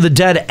Palace of the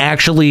Dead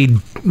actually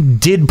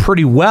did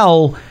pretty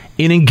well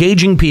in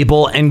engaging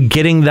people and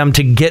getting them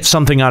to get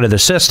something out of the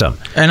system.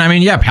 And I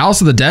mean, yeah, Palace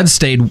of the Dead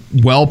stayed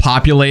well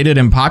populated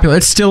and popular.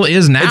 It still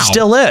is now. It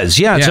still is.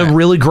 Yeah, it's a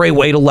really great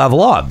way to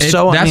level up.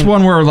 That's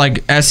one where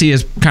like SE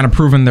has kind of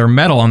proven their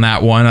mettle on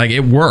that one. Like,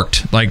 it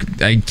worked.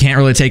 Like, I can't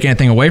really take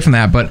anything away from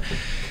that. But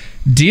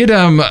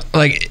Diadem,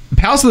 like,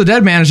 Palace of the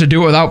Dead managed to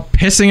do it without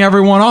pissing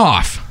everyone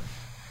off.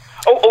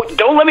 Oh,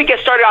 don't let me get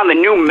started on the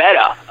new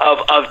meta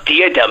of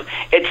Diadem.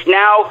 It's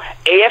now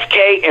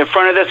AFK in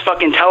front of this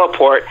fucking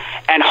teleport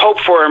and hope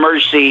for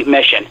emergency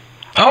mission.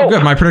 Oh,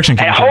 good. My prediction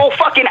came A true. whole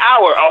fucking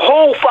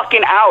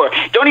hour.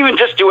 Don't even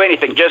just do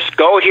anything. Just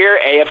go here,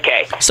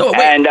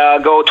 AFK. And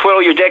go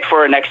twiddle your dick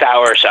for the next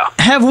hour or so.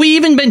 Have we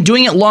even been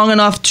doing it long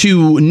enough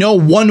to know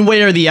one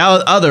way or the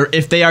other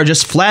if they are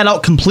just flat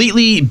out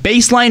completely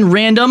baseline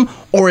random,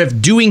 or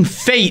if doing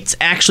fates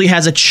actually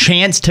has a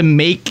chance to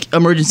make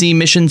emergency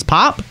missions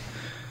pop?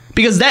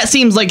 Because that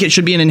seems like it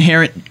should be an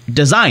inherent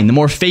design. The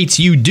more fates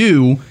you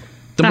do,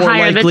 the more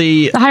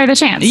likely... The higher the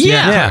chance.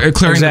 Yeah.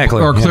 Clearing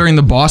clearing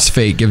the boss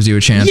fate gives you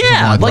a chance.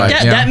 Yeah, like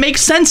that. That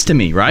makes sense to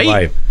me,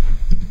 right?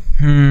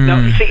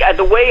 No, see,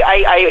 the way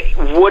I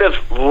would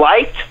have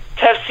liked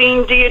to have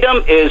seen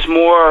Diadem is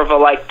more of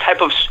a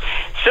type of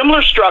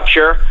similar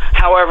structure.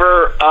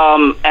 However,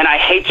 and I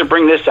hate to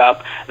bring this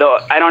up, though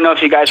I don't know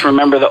if you guys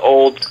remember the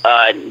old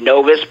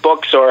Novus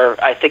books, or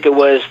I think it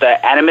was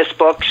the Animus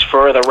books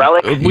for the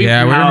Relic. We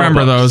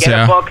remember those.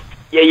 Get a book.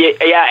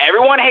 Yeah,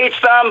 everyone hates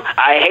them.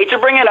 I hate to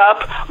bring it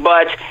up,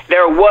 but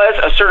there was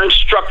a certain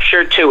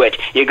structure to it.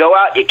 You go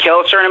out, you kill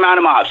a certain amount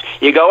of mobs.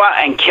 You go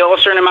out and kill a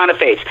certain amount of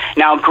fates.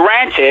 Now,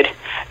 granted,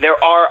 there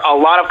are a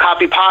lot of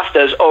copy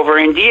pastas over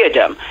in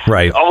Diadem.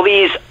 Right. All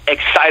these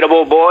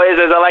excitable boys,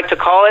 as I like to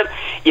call it,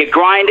 you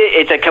grind it.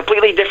 It's a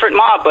completely different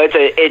mob, but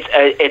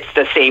it's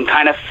the same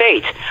kind of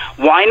fate.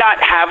 Why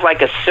not have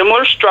a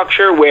similar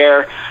structure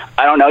where,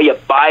 I don't know, you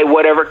buy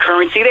whatever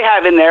currency they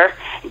have in there,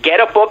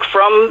 get a book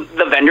from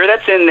the vendor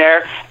that's in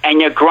there,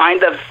 and you grind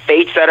the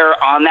fates that are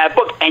on that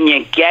book, and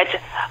you get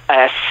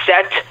a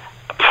set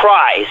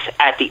prize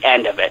at the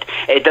end of it.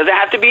 It doesn't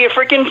have to be a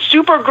freaking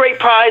super great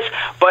prize,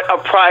 but a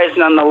prize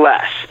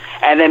nonetheless.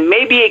 And then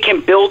maybe it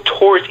can build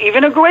towards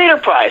even a greater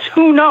prize.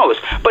 Who knows?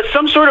 But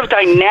some sort of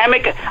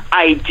dynamic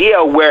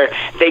idea where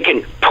they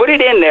can put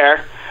it in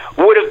there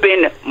would have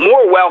been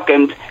more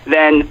welcomed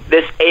than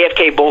this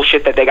AFK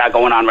bullshit that they got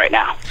going on right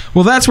now.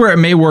 Well, that's where it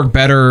may work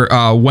better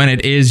when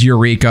it is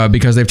Eureka,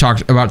 because they've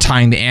talked about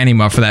tying the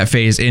anima for that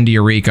phase into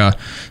Eureka.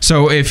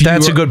 So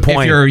that's a good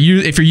point.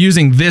 If you're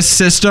using this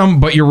system,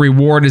 but your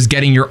reward is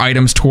getting your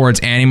items towards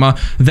anima,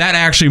 that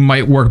actually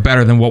might work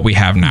better than what we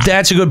have now.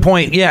 That's a good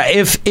point. Yeah,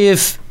 if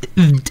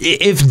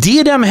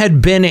Diadem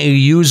had been a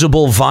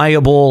usable,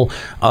 viable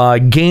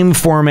game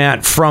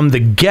format from the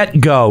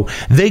get-go,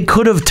 they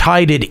could have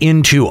tied it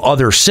into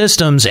other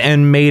systems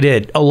and made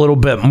it a little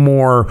bit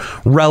more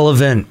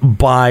relevant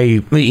by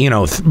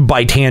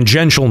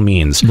tangential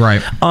means.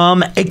 Right.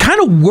 It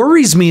kind of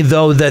worries me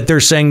though that they're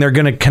saying they're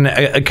going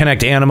to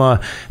connect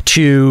anima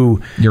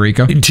to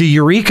Eureka.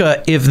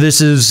 If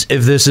this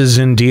is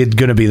indeed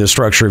going to be the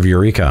structure of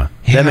Eureka.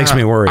 That makes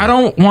me worried. I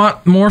don't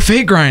want more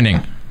fate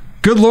grinding.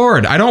 Good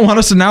Lord. I don't want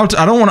us to now.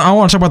 I want to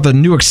talk about the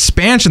new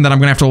expansion that I'm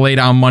going to have to lay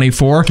down money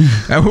for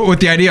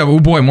with the idea of, oh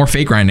boy, more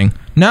fate grinding.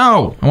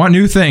 No, I want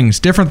new things,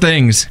 different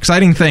things,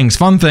 exciting things,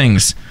 fun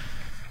things.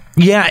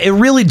 Yeah, it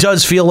really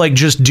does feel like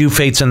just do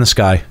fates in the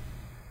sky.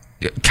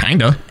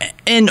 Kinda.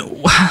 And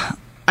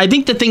I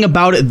think the thing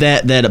about it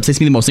that upsets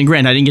me the most, and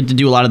granted, I didn't get to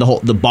do a lot of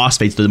the boss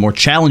fates, the more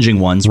challenging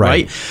ones,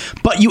 right?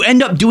 But you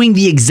end up doing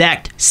the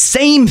exact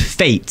same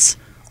fates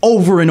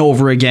over and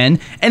over again,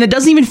 and it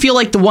doesn't even feel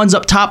like the ones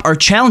up top are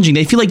challenging.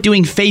 They feel like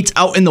doing fates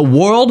out in the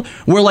world,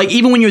 where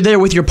even when you're there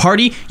with your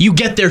party, you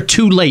get there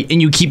too late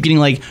and you keep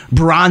getting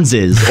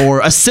bronzes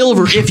or a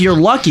silver if you're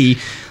lucky.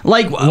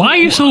 Why are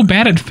you so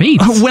bad at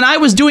fates? When I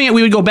was doing it,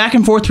 we would go back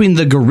and forth between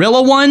the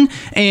gorilla one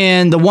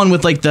and the one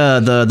with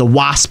the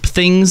wasp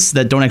things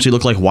that don't actually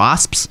look like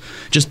wasps.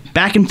 Just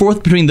back and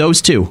forth between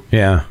those two.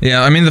 Yeah.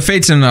 I mean, the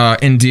fates in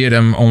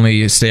Diadem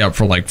only stay up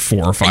for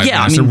 4 or 5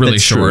 minutes. They're really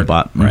short.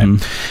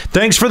 Right.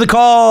 Thanks for the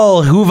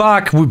call,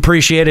 Huvok. We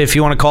appreciate it. If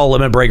you want to call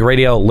Limit Break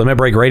Radio on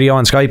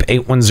Skype,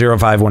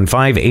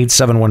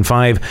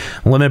 810-515-8715,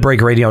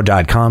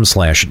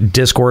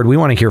 limitbreakradio.com/Discord. We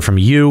want to hear from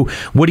you.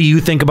 What do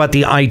you think about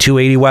the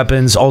I-280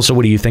 weapons? Also,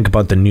 what do you think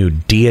about the new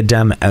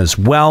Diadem as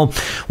well?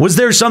 Was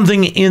there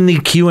something in the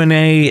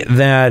Q&A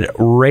that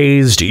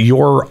raised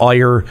your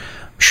ire?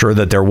 Sure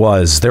that there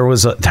was.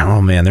 There's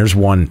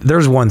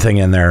one thing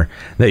in there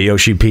that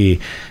Yosheep P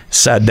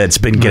said that's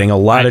been getting a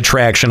lot of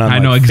traction on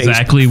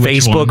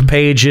Facebook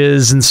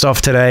pages and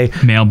stuff today.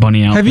 Male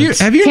bunny outfits.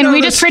 Have you Can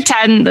noticed, we just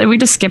pretend that we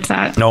just skip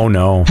that?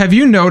 No. Have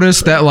you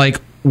noticed that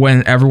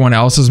when everyone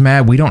else is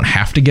mad, we don't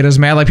have to get as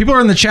mad? People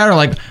are in the chat are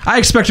like, I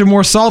expected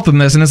more salt than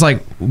this, and it's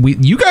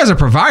you guys are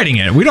providing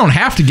it. We don't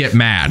have to get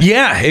mad.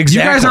 Yeah,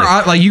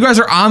 exactly. You guys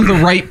are on the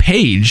right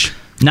page.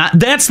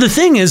 That's the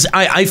thing is,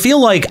 I feel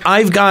like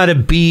I've got to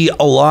be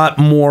a lot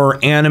more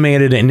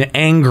animated and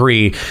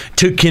angry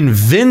to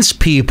convince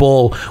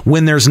people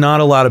when there's not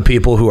a lot of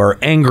people who are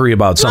angry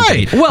about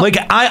something. Right. Well,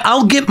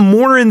 I'll get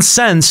more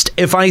incensed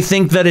if I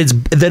think that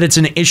it's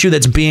an issue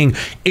that's being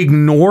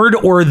ignored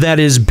or that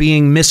is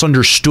being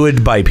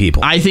misunderstood by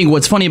people. I think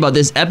what's funny about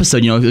this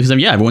episode, because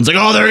everyone's like,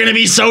 oh, they're gonna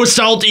be so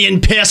salty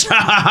and pissed,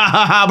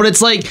 but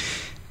it's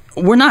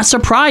we're not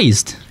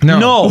surprised.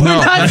 No.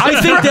 I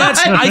think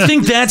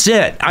that's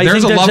it.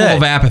 There's a level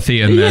of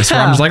apathy in this. Where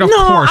I'm just like, of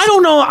course. I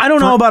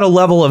don't know about a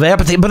level of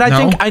apathy, but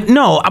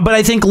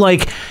I think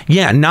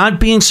not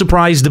being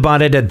surprised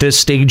about it at this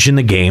stage in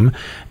the game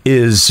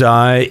is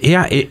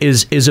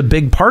a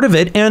big part of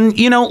it. And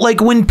like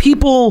when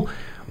people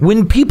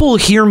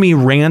hear me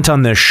rant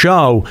on this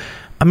show,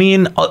 I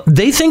mean,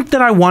 they think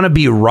that I want to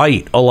be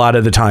right a lot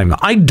of the time.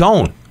 I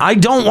don't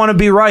want to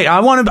be right. I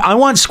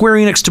want Square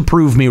Enix to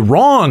prove me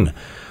wrong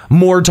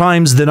more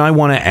times than I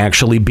want to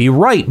actually be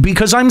right,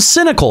 because I'm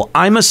cynical.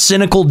 I'm a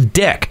cynical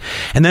dick.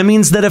 And that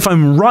means that if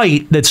I'm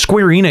right, that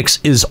Square Enix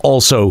is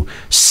also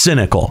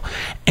cynical.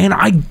 And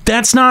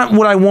that's not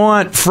what I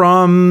want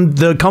from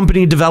the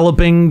company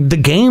developing the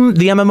game,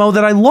 the MMO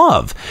that I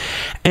love.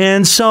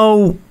 And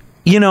so,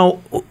 in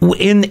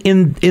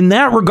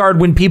that regard,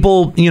 when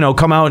people,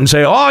 come out and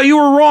say, "Oh, you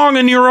were wrong,"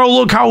 and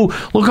look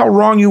how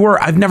wrong you were.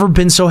 I've never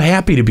been so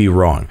happy to be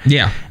wrong.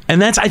 Yeah.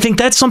 And I think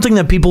that's something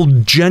that people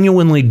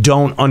genuinely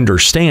don't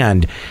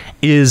understand,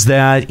 is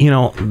that,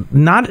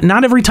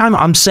 not every time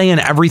I'm saying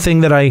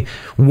everything that I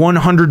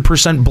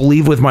 100%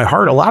 believe with my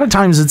heart. A lot of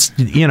times it's,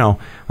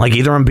 like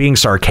either I'm being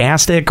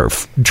sarcastic or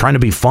trying to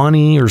be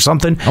funny or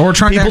something. Or we're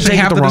trying to actually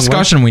have the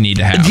discussion we need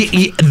to have.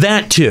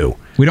 That too.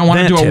 We don't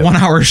want to do a 1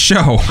 hour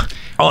show.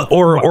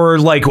 Or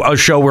like a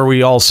show where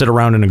we all sit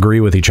around and agree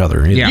with each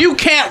other. Yeah. You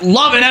can't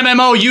love an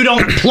MMO you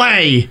don't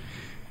play.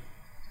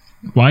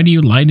 Why do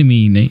you lie to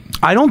me, Nate?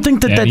 I don't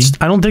think that's true.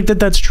 I don't think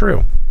that's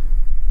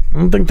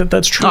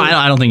true. No,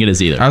 I don't think it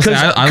is either. I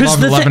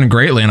love 11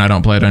 greatly, and I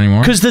don't play it anymore.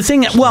 Because the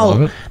thing is,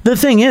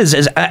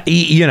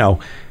 the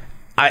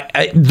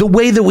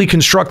way that we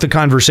construct the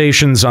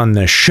conversations on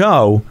this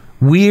show,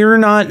 we're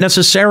not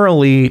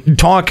necessarily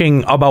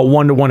talking about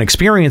one-to-one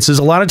experiences.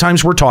 A lot of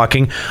times we're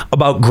talking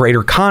about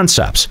greater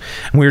concepts.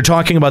 And we're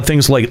talking about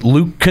things like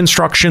loot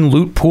construction,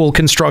 loot pool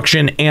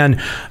construction, and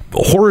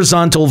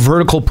horizontal,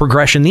 vertical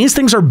progression. These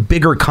things are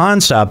bigger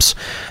concepts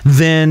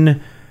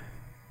than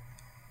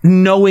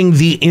knowing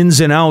the ins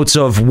and outs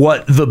of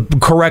what the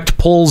correct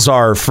pulls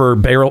are for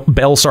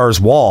Balsar's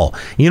Wall.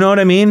 You know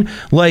what I mean?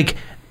 Like,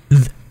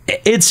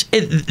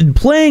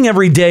 playing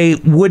every day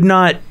would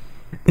not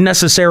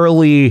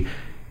necessarily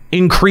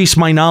increase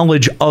my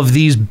knowledge of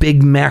these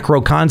big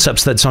macro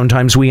concepts that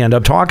sometimes we end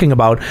up talking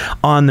about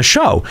on the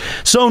show.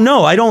 So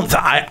no, I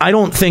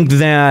don't think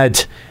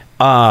that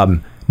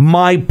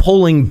my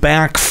pulling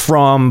back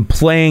from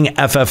playing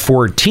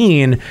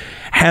FF14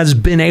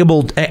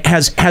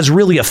 has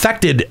really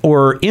affected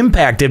or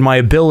impacted my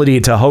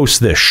ability to host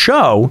this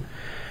show,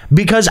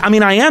 because I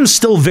mean, I am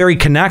still very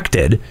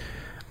connected.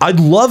 I'd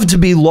love to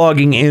be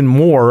logging in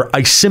more.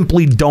 I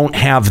simply don't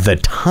have the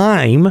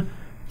time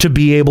to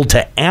be able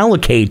to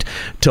allocate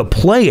to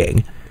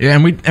playing.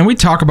 Yeah, and we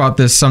talk about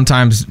this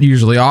sometimes,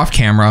 usually off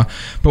camera,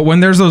 but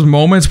when there's those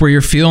moments where you're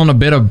feeling a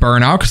bit of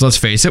burnout, because let's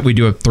face it, we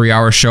do a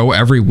 3-hour show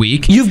every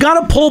week. You've got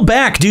to pull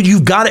back, dude.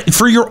 You've got it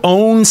for your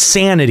own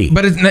sanity.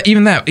 But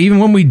even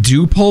when we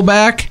do pull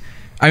back,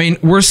 I mean,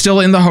 we're still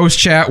in the host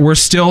chat. We're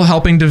still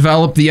helping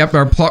develop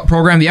our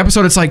program, the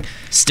episode. It's like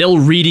still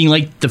reading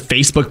like the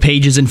Facebook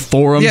pages and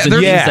forums.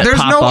 There's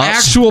no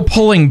actual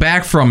pulling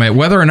back from it.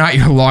 Whether or not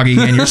you're logging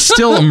in, you're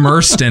still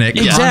immersed in it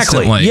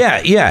constantly.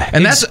 Yeah.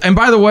 And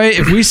by the way,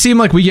 if we seem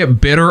like we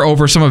get bitter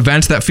over some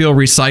events that feel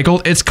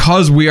recycled, it's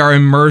because we are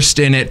immersed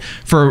in it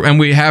and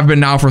we have been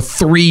now for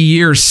 3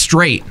 years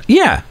straight.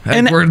 Yeah,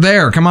 and we're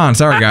there. Come on,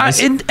 sorry guys.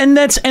 And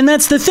that's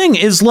the thing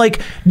is,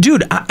 like,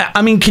 dude.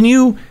 I mean, can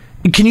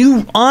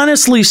you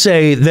honestly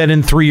say that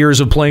in 3 years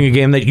of playing a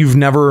game that you've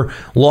never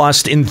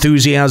lost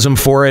enthusiasm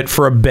for it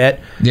for a bit?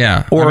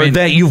 Yeah. Or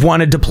that you've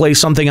wanted to play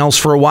something else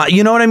for a while?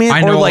 You know what I mean?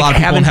 I know or like a lot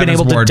of haven't been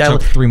able to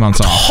took 3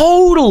 months off.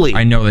 Totally.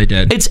 I know they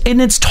did. It's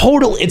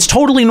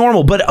totally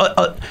normal.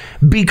 But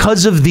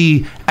because of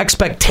the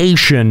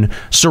expectation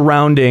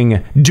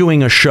surrounding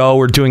doing a show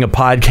or doing a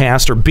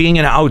podcast or being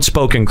an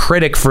outspoken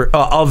critic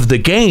of the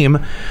game,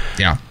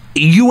 yeah,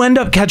 you end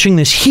up catching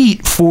this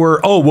heat for,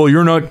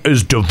 you're not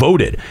as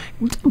devoted.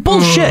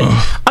 Bullshit.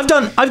 I've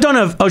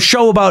done a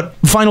show about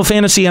Final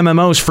Fantasy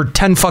MMOs for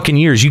 10 fucking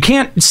years. You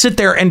can't sit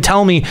there and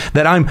tell me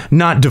that I'm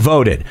not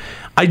devoted.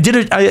 I did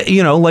it.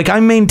 I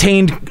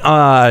maintained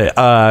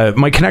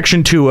my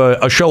connection to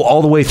a show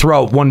all the way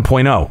throughout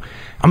 1.0.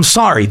 I'm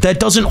sorry, that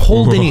doesn't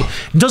hold any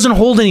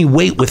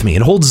weight with me.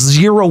 It holds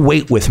zero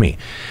weight with me,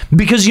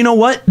 because you know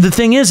what? The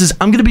thing is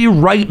I'm going to be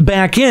right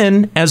back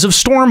in as of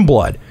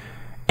Stormblood.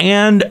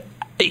 And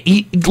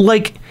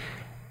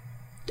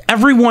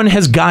everyone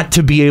has got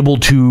to be able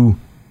to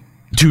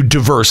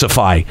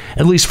diversify,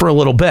 at least for a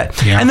little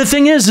bit. Yeah. And the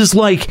thing is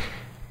like,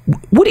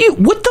 what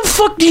the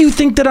fuck do you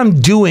think that I'm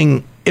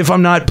doing if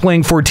I'm not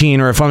playing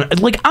 14, or if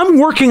I'm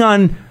working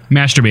on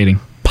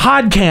masturbating,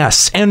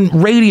 podcasts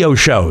and radio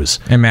shows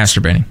and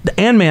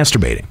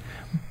masturbating.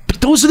 But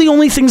those are the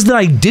only things that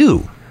I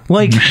do.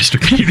 Like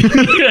masturbating.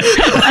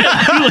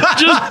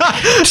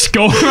 just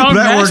go around.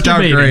 That worked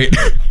out great.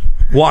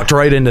 Walked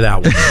right into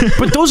that one.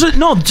 But those are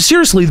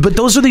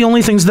the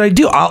only things that I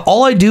do.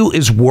 All I do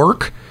is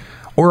work,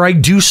 or I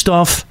do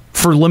stuff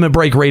for Limit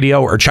Break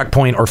Radio or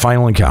Checkpoint or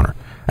Final Encounter.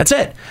 That's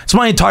it. It's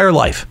my entire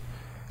life.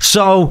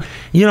 So,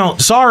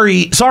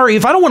 sorry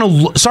if I don't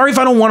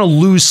want to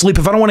lose sleep,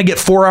 if I don't want to get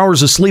 4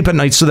 hours of sleep at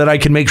night so that I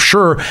can make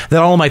sure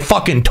that all of my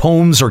fucking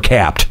tomes are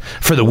capped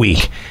for the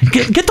week.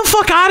 Get the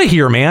fuck out of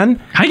here,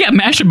 man. I got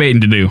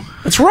masturbating to do.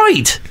 That's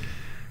right.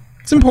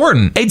 It's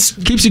important. It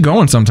keeps you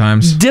going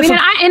sometimes.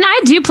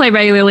 I do play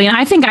regularly, and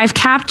I think I've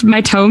capped my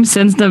tomes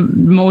since the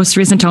most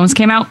recent tomes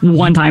came out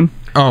one time.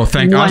 Oh,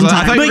 thank God.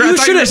 I thought you were going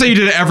to say you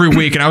did it every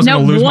week, and I was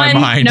going to lose my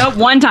mind. Nope,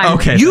 one time.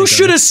 Okay. You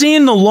should have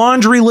seen the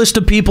laundry list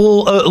of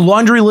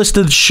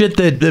shit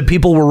that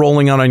people were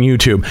rolling out on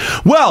YouTube.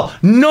 Well,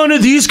 none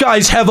of these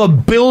guys have 1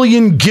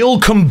 billion gil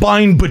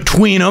combined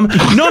between them.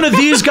 None of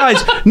these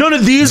guys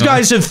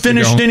have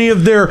finished any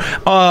of their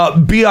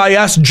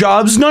BIS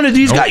jobs. None of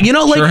these guys,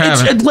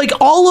 it's like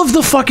all of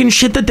the fucking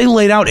shit that they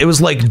laid out. It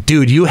was like,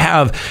 dude, you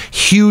have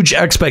huge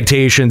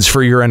expectations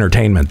for your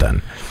entertainment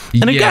then.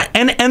 And again,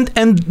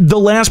 and the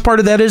last part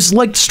of that is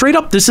like straight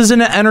up, this is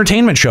an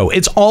entertainment show.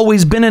 It's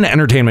always been an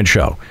entertainment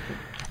show.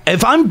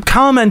 If I'm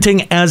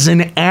commenting as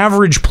an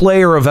average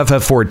player of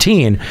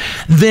FF14,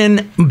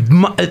 then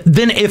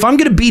if I'm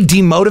going to be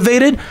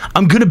demotivated,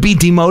 I'm going to be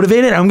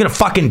demotivated. I'm going to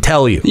fucking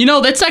tell you.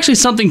 That's actually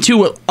something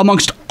too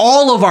amongst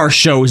all of our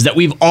shows that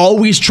we've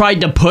always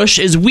tried to push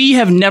is we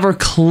have never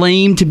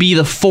claimed to be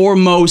the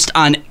foremost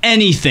on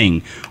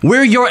anything.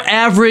 We're your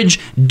average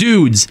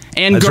dudes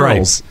and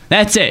girls. Right.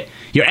 That's it.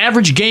 Your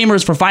average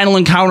gamers for Final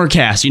Encounter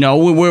Cast,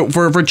 we're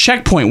for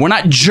Checkpoint. We're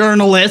not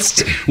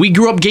journalists. We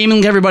grew up gaming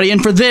like everybody,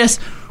 and for this,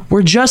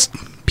 we're just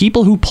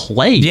people who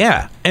play.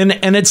 Yeah, and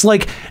it's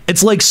like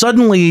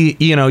suddenly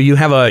you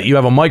have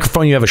a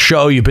microphone, you have a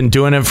show, you've been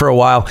doing it for a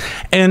while,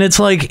 and it's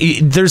like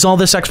there's all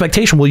this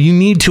expectation. Well, you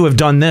need to have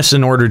done this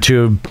in order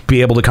to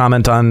be able to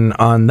comment on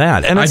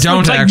that. And I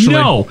don't actually.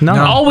 No.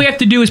 All we have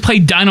to do is play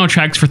Dino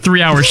Tracks for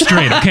 3 hours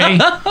straight. Okay.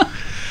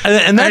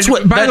 And that's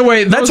what. By the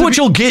way, that's what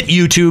you'll get.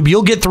 YouTube.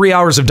 You'll get 3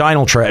 hours of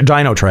Dino Track.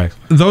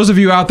 Those of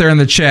you out there in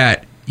the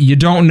chat, you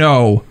don't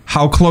know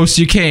how close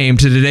you came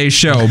to today's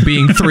show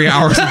being 3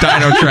 hours of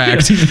Dino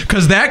Tracks,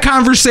 because that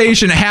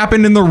conversation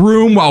happened in the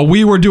room while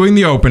we were doing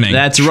the opening.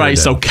 That's right.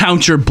 So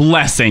count your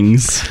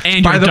blessings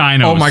and your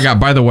dinos. Oh my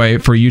God! By the way,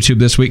 for YouTube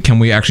this week, can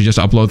we actually just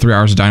upload 3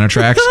 hours of Dino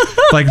Tracks?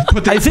 Like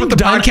put the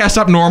podcast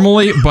up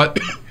normally, but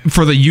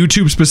for the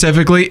YouTube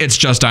specifically, it's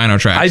just Dino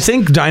Tracks. I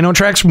think Dino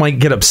Tracks might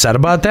get upset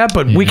about that,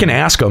 but we can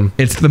ask them.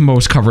 It's the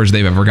most coverage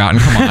they've ever gotten.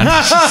 Come on.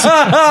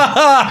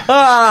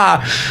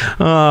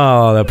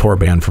 Oh, that poor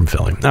band from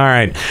Philly. All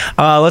right.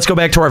 Let's go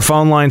back to our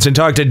phone lines and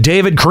talk to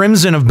David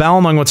Crimson of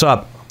Balmung. What's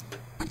up?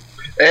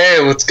 Hey,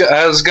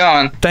 how's it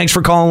going? Thanks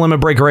for calling Limit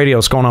Break Radio.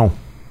 What's going on?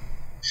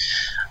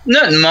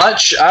 Nothing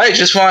much. I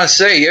just want to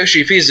say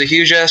Yosheep is a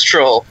huge ass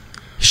troll.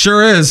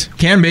 Sure is.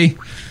 Can be.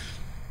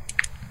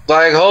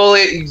 Like,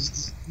 holy...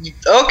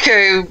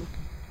 Okay,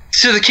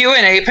 to the Q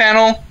and A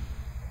panel,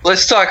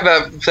 let's talk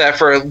about that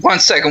for 1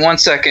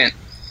 second.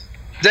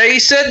 They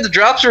said the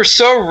drops were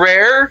so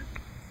rare.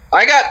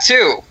 I got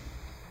 2.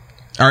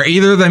 Are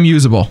either of them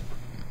usable?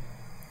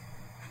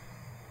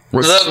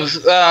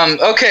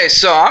 Okay,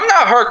 so I'm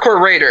not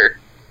hardcore raider.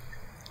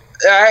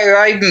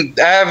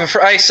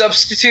 I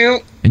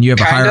substitute. And you have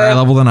a higher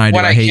level than I do.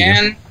 I hate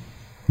you.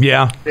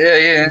 Yeah.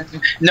 Yeah.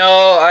 No,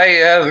 I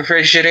have a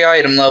pretty shitty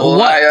item level.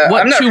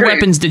 What 2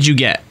 weapons did you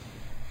get?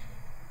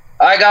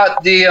 I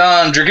got the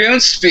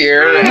Dragoon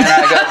Spear and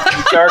I got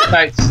the Dark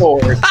Knight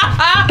Sword.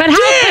 But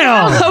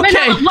how?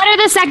 Okay. What are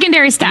the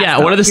secondary stats? Yeah,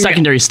 what are the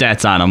secondary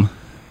stats on them?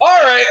 All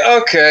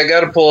right, okay, I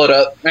got to pull it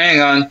up.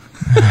 Hang on.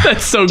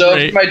 That's so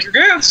great. So my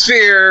Dragoon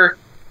Sphere,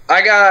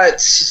 I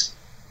got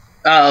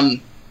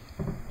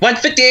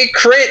 158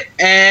 crit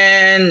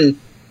and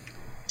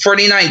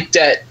 49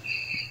 debt.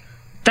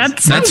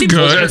 That's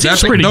good.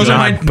 That's pretty good.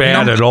 Not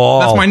bad at all.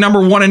 That's my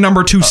number 1 and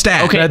number 2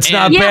 stat. Okay, that's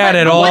not bad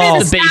at all.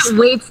 What is the base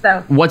weights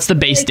though? What's the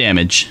base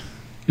damage?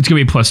 It's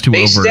gonna be +2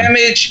 base over. Base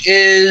damage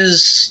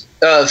is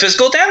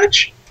physical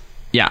damage.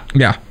 Yeah.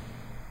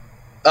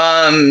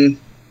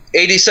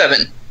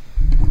 87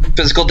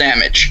 physical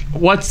damage.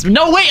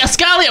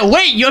 Ascalia,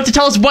 wait, you have to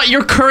tell us what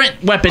your current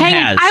weapon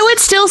has. I would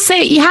still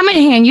say, how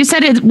many hand? You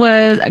said it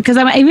was, because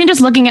I'm even just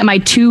looking at my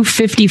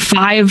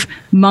 255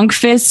 monk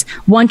fists,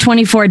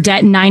 124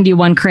 debt,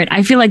 91 crit.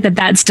 I feel like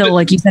that's still,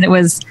 like you said, it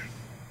was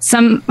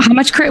how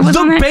much crit was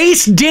on that? The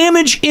base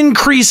damage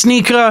increase,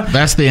 Nika.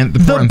 That's the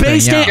important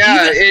base thing.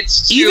 Yeah,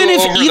 it's even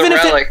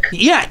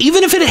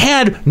if it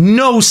had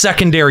no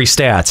secondary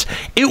stats,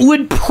 it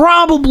would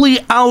probably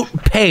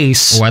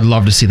outpace. Oh, I'd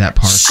love to see that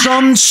part.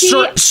 Some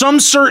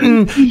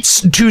certain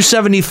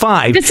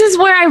 275. This is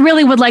where I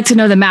really would like to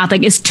know the math.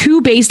 Like, is 2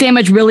 base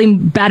damage really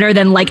better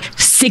than like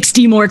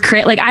 60 more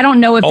crit? Like, I don't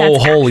know if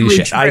that's holy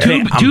shit!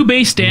 Two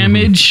base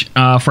damage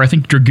for I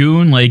think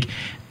Dragoon, like.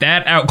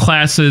 That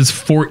outclasses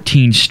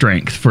 14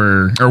 strength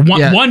for, or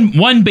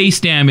one base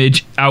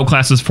damage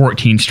outclasses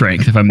 14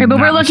 strength. If I'm Right, but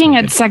not we're looking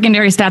at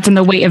secondary stats in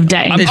the weight of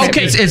day.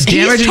 It's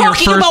damage in your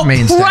first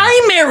main stat.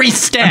 Primary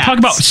stats. I'm talking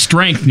about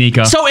strength,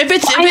 Nika. So if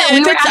it's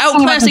asking about the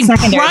outclassing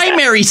secondary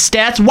primary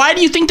stats, why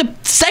do you think the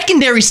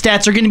secondary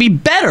stats are going to be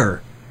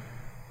better?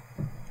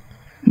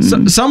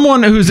 So,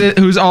 someone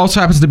who's also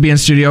happens to be in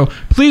studio,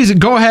 please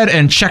go ahead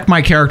and check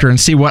my character and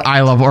see what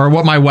eye level or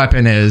what my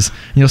weapon is.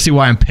 And you'll see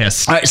why I'm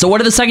pissed. All right. So what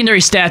are the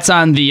secondary stats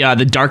on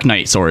the Dark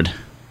Knight sword?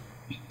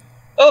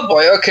 Oh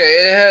boy, okay,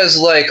 it has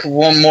like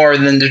one more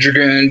than the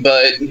Dragoon,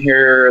 but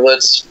here,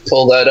 let's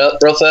pull that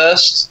up real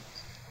fast.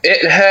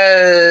 It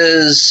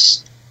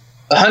has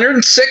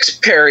 106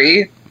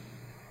 parry,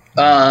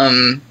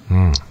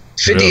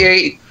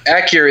 58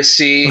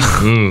 accuracy,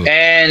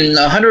 and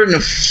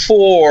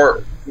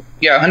 104.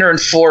 Yeah,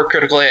 104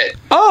 critical hit.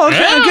 Oh,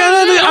 okay.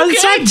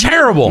 It's not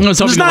terrible.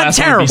 It's not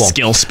terrible.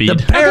 Skill speed.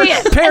 The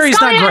parry's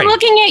not great. I'm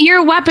looking at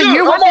your weapon. Dude,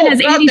 your weapon has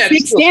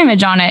 86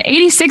 damage on it.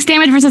 86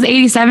 damage versus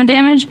 87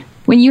 damage.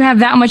 When you have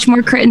that much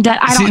more crit and death,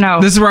 I don't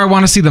know. This is where I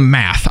want to see the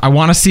math. I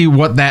want to see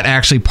what that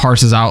actually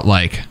parses out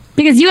like.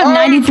 Because you have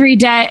 93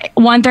 debt,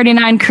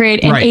 139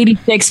 crit, and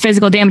 86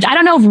 physical damage. I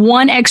don't know if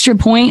one extra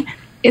point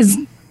is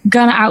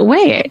gonna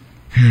outweigh it.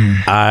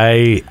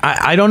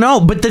 I don't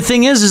know, but the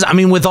thing is I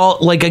mean, with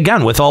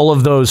all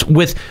of those,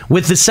 with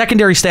the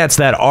secondary stats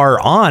that are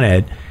on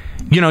it,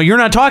 you're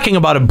not talking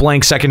about a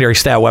blank secondary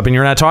stat weapon.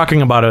 You're not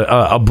talking about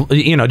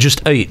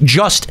just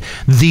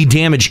the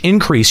damage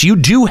increase. You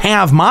do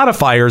have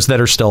modifiers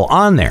that are still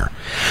on there.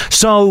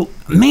 So,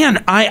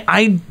 man,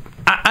 I'm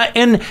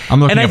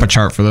looking up a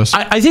chart for this.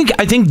 I think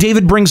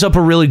David brings up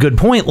a really good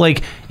point.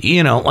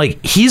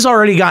 He's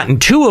already gotten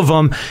 2 of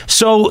them.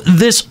 So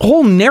this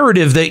whole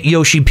narrative that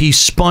Yosheep P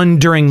spun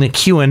during the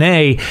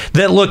Q&A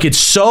that look, it's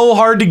so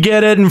hard to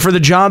get it, and for the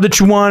job that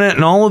you want it,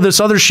 and all of this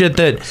other shit,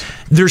 that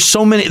there's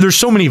so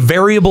many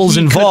variables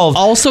involved.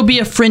 Could also be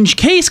a fringe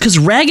case because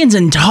Ragan's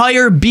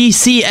entire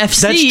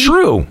BCFC. That's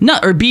true.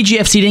 Or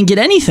BGFC didn't get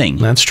anything.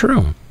 That's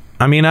true.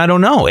 I mean, I don't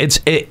know. It's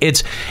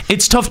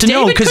tough to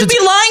know because David could be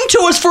lying to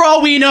us for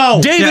all we know.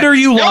 David, are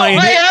you lying?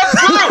 I have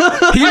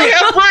proof. I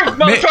have proof,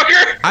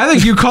 motherfucker. I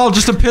think you called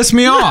just to piss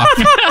me off.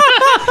 David.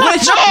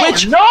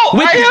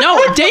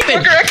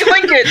 I can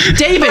link it.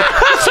 David,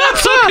 I'm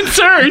so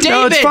concerned. David,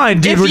 no, it's fine,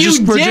 dude. We're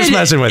just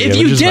messing with you. If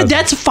you did,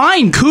 that's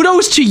fine.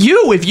 Kudos to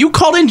you. If you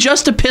called in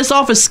just to piss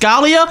off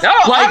Escalia,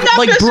 I'm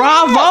not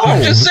bravo.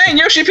 I'm just saying,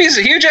 Yoshi P's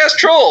a huge ass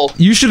troll.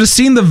 You should have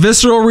seen the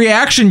visceral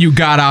reaction you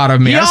got out of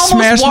me. He I almost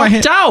smashed my walked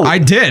hand. out. I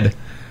did.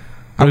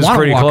 It was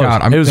pretty close.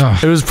 Out.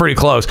 It was pretty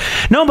close.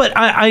 No, but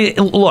I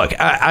look.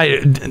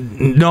 I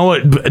know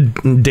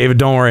it, David.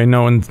 Don't worry.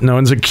 No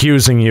one's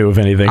accusing you of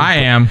anything. I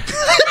am.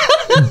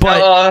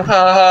 But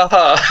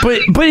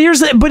here's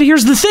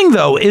the thing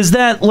though, is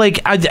that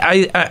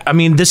I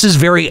mean, this is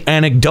very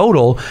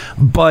anecdotal,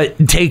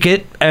 but take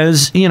it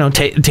as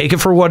take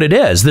it for what it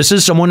is. This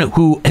is someone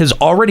who has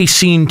already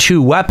seen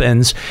 2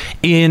 weapons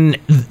in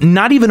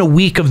not even a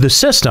week of the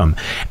system,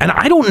 and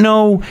I don't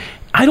know.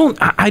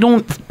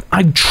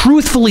 I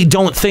truthfully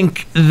don't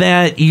think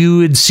that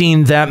you had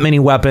seen that many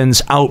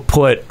weapons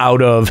output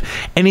out of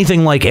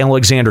anything like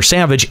Alexander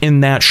Savage in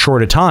that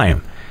short a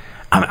time.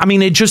 I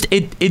mean, it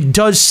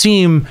does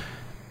seem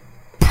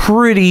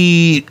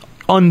pretty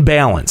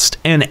unbalanced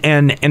and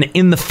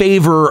in the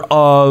favor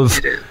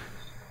of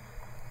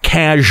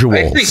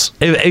casuals,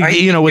 with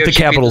the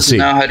capital C.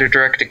 Know how to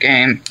direct a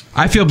game.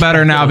 I feel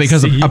better now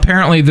because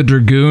apparently the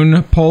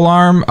Dragoon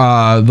polearm,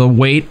 the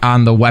weight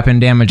on the weapon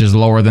damage is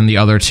lower than the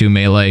other 2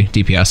 melee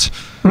DPS.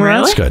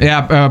 Really? That's good.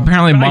 Yeah,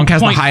 apparently Monk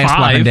has the highest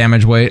weapon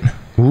damage weight.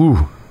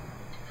 Ooh.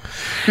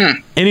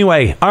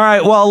 Anyway, all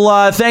right.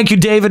 Well, thank you,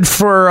 David,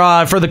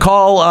 for the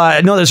call.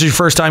 I know this is your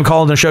first time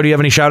calling the show. Do you have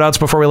any shout outs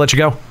before we let you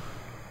go?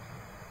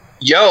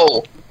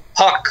 Yo,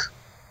 Huck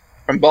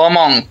from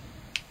Balmong.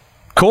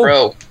 Cool.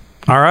 Bro.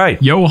 All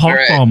right. Yo, Huck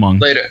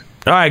Balmong. Later.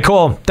 All right,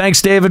 cool. Thanks,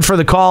 David, for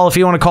the call. If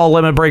you want to call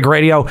Limit Break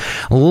Radio on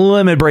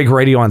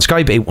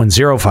Skype,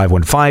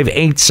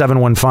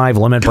 810-515-8715,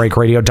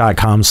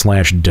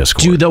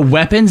 limitbreakradio.com/Discord. Do the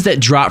weapons that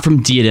drop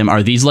from Diadem,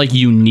 are these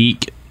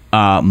unique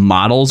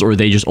models, or are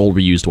they just old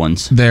reused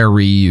ones? They're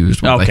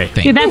reused ones, okay. I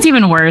think. Dude, that's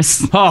even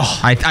worse. Oh,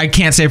 I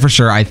can't say for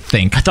sure. I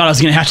think. I thought I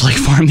was going to have to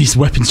farm these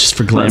weapons just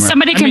for glamour.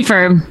 Somebody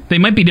confirm. They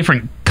might be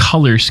different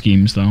color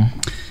schemes, though.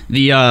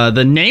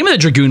 The name of the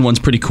Dragoon one's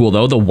pretty cool,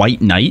 though. The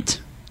White Knight.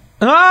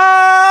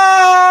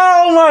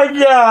 Oh my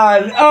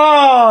God!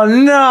 Oh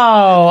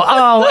no!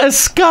 Oh,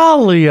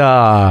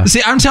 Escalia.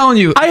 See, I'm telling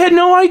you, I had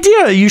no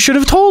idea. You should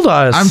have told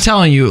us. I'm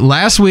telling you,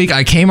 last week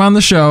I came on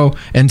the show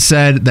and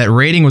said that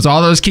rating was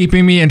all that was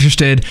keeping me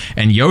interested,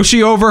 and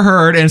Yoshi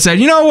overheard and said,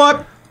 "You know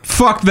what?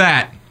 Fuck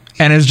that."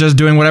 And is just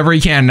doing whatever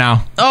he can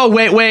now. Oh,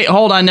 wait,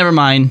 hold on. Never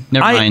mind.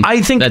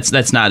 I think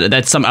that's not it.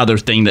 That's some other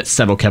thing that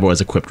Sevo Kevo has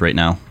equipped right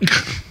now.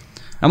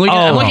 I'm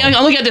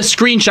looking at this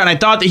screenshot. I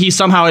thought that he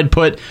somehow had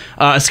put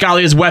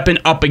Escalia's weapon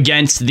up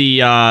against the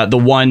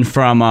one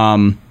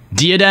from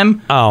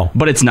Diadem.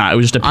 But it's not. It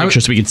was just a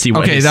picture so we could see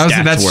what his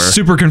stats were.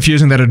 super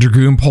confusing that a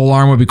Dragoon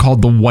polearm would be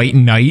called the White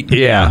Knight.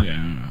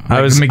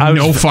 I was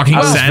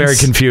very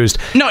confused.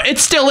 No, it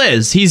still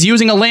is. He's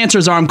using a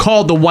Lancer's arm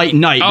called the White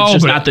Knight. It's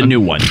just not the new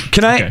one.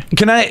 Can I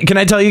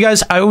tell you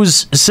guys? I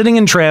was sitting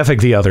in traffic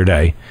the other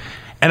day,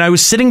 and I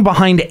was sitting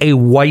behind a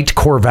white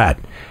Corvette,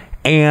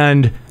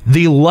 and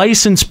the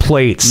license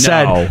plate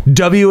said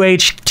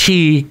WHTKHT,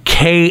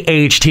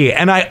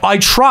 and I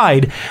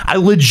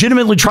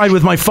legitimately tried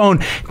with my phone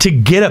to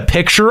get a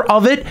picture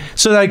of it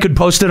so that I could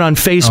post it on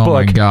Facebook. Oh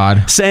my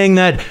God. Saying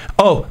that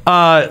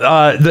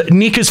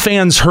Nika's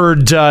fans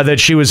heard that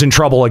she was in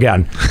trouble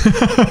again.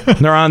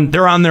 they're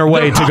on their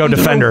way to go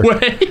defend her.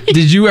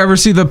 Did you ever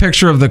see the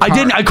picture of the car?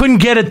 I couldn't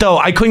get it though.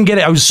 I couldn't get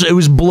it. It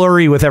was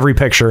blurry with every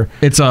picture.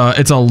 It's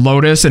a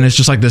Lotus, and it's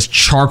just like this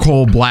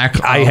charcoal black.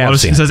 I have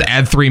Lotus. seen it says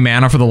add 3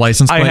 mana for the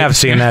license plate. I have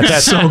seen that.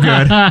 That's so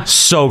good.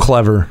 So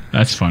clever.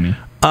 That's funny.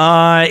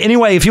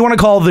 Anyway, if you want to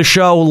call the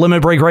show,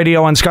 Limit Break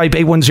Radio on Skype,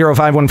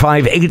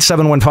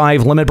 810-515-8715,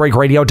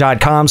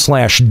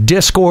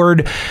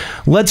 limitbreakradio.com/Discord.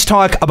 Let's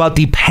talk about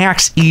the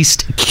PAX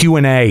East Q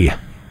and A.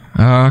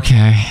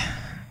 Okay.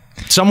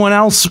 Someone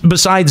else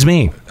besides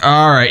me.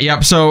 All right.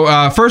 Yep.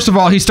 So first of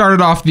all, he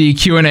started off the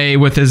Q&A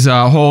with his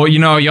whole,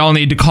 y'all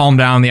need to calm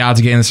down. The odds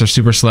of getting this are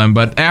super slim.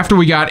 But after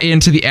we got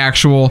into the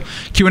actual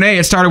Q&A,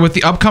 it started with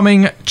the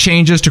upcoming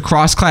changes to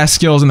cross-class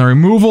skills and the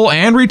removal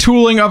and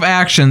retooling of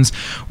actions.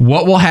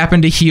 What will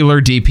happen to healer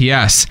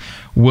DPS?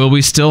 Will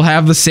we still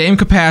have the same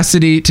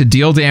capacity to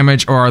deal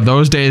damage, or are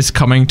those days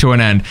coming to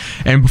an end?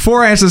 And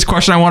before I answer this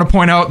question, I want to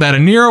point out that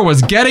Anira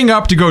was getting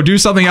up to go do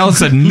something else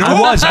and said, no,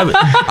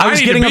 I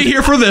was getting up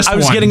here for this I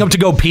was getting up to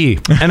go pee,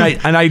 and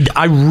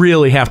I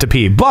really have to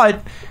pee.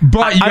 But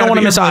I don't want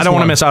to miss out. I don't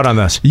want to miss out on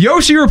this.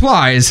 Yoshi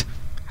replies,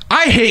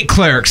 I hate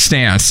cleric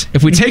stance.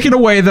 If we take it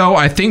away, though,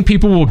 I think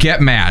people will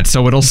get mad,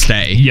 so it'll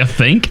stay. You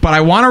think? But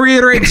I want to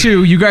reiterate,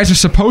 too, you guys are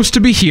supposed to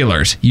be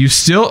healers. You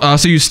still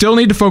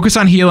need to focus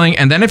on healing,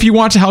 and then if you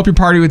want to help your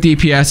party with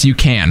DPS, you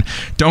can.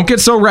 Don't get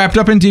so wrapped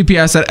up in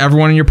DPS that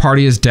everyone in your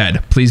party is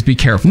dead. Please be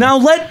careful.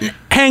 Now,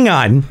 hang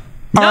on.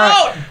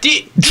 No,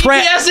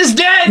 DPS is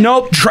dead.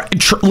 Nope.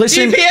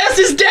 Listen, DPS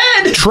is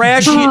dead.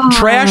 Trash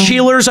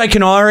healers. I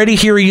can already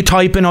hear you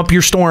typing up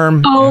your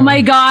storm. Oh my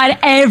God!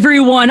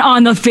 Everyone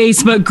on the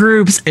Facebook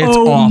groups. It's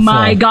awful.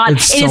 My God!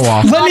 It's so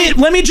awful.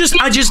 Let me just.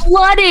 I just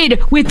flooded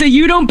with the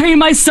 "you don't pay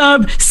my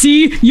sub."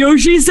 See,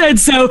 Yoshi said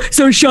so.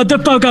 So shut the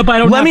fuck up. I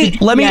don't. Let me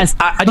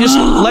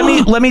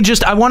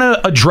just. I want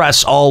to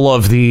address all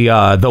of the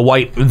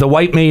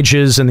white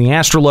mages and the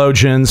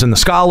astrologians and the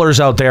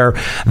scholars out there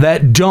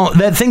that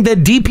think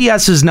that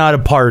DPS is not a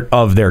part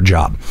of their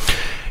job.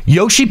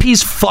 Yosheep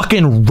P's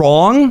fucking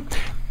wrong,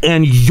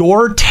 and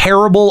you're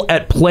terrible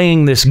at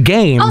playing this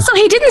game. Also,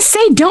 he didn't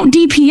say don't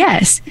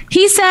DPS.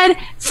 He said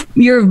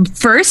your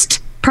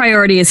first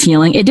priority is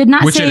healing. It did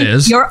not say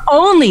your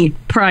only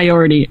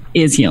priority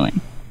is healing.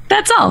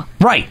 That's all.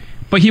 Right.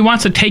 But he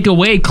wants to take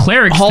away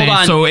cleric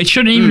stance, so it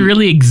shouldn't even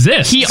really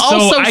exist. He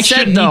also I said,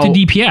 shouldn't though,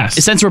 need to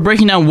DPS. Since we're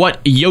breaking down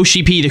what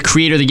Yosheep P, the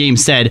creator of the game,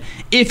 said,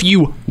 if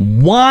you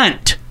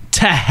want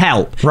to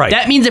help. Right.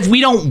 That means if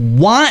we don't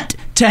want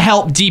to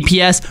help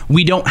DPS,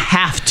 we don't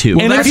have to.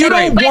 And if you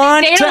don't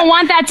want they don't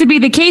want that to be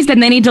the case, then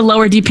they need to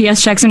lower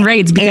DPS checks and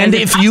raids. And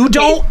if you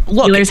don't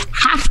healers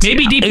have to.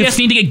 Maybe DPS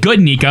need to get good,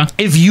 Nika.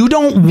 If you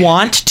don't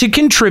want to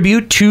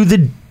contribute to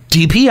the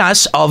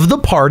DPS of the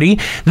party,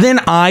 then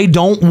I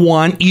don't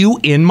want you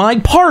in my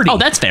party. Oh,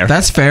 that's fair.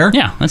 That's fair.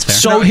 Yeah, that's fair.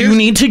 So you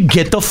need to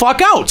get the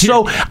fuck out.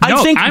 So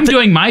I think I'm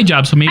doing my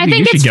job, so maybe I think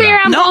you should it's get fair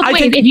out. on both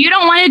ways. If you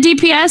don't want a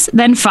DPS,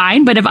 then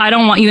fine. But if I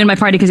don't want you in my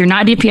party because you're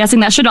not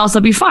DPSing, that should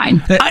also be fine.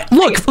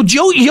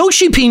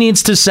 Yosheep P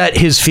needs to set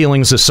his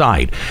feelings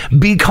aside,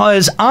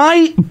 because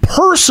I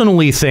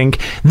personally think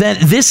that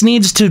this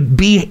needs to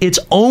be its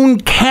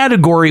own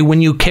category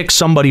when you kick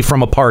somebody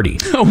from a party.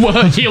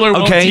 Healer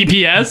won't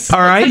DPS.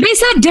 All right. They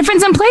said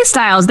difference in play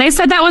styles. They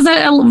said that was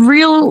a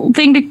real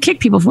thing to kick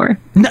people for.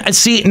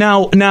 See,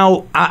 now,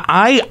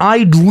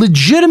 I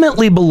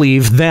legitimately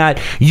believe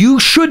that you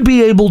should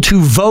be able to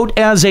vote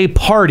as a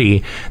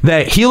party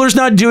that healer's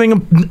not doing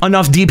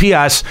enough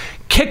DPS,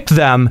 kick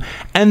them,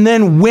 and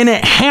then when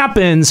it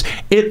happens,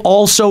 it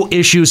also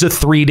issues a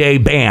 3-day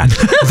ban.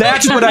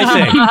 That's what I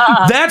think.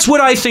 That's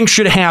what I think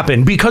should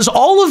happen, because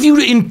all of you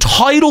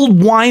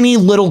entitled, whiny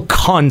little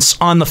cunts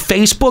on the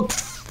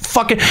Facebook,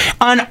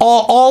 on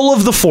all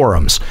of the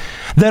forums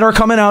that are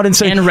coming out and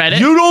saying, and Reddit,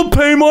 you don't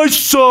pay my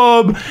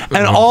sub,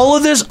 and all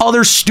of this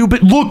other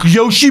stupid, look,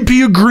 Yosheep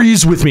P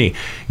agrees with me.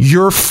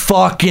 You're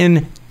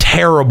fucking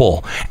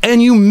terrible.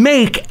 And you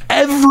make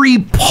every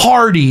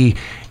party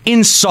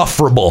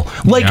insufferable.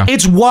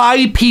 It's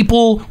why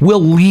people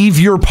will leave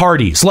your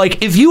parties.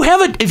 Like, if you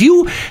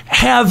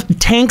have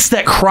tanks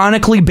that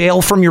chronically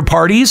bail from your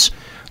parties,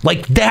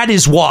 Like, that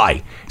is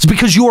why. It's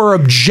because you are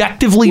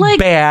objectively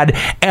bad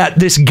at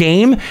this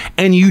game,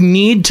 and you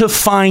need to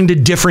find a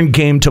different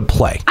game to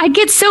play. I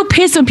get so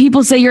pissed when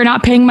people say you're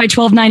not paying my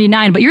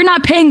 $12.99, but you're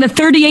not paying the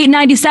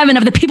 $38.97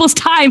 of the people's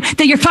time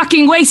that you're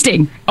fucking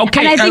wasting. Okay,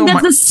 and I think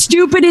that's the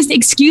stupidest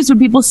excuse when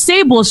people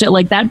say bullshit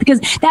like that, because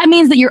that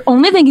means that you're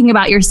only thinking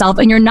about yourself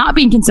and you're not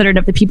being considerate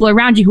of the people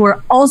around you who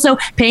are also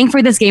paying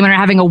for this game and are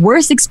having a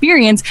worse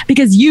experience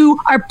because you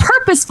are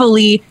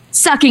purposefully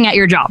sucking at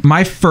your job.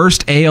 My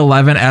first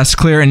A11S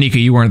clear, and Nika,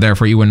 you weren't there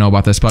for it, you wouldn't know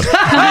about this, but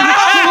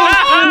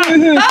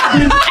Actually,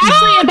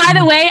 and by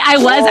the way, I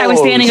was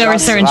standing over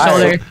Cern's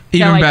shoulder.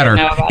 Even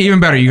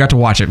better, you got to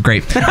watch it.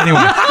 Great. Anyway.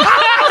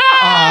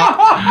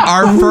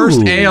 Our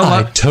first A11,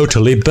 I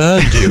totally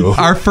burned you.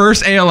 Our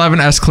first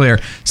A11S clear.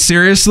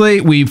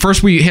 Seriously, we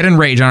hit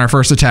Enrage on our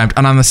first attempt,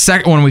 and on the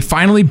second one, we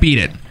finally beat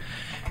it.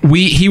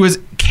 He was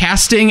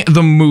casting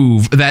the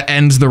move that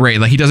ends the raid.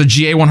 Like, he does a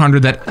GA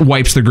 100 that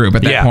wipes the group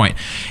at that point.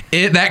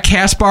 That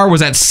cast bar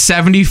was at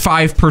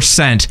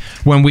 75%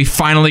 when we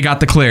finally got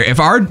the clear. If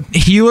our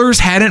healers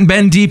hadn't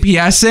been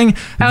DPSing,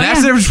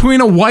 that's the difference between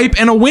a wipe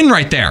and a win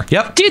right there.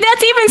 Yep. Dude,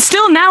 that's even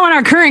still now on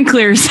our current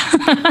clears.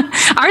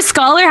 Our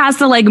scholar has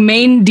to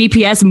main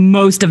DPS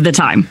most of the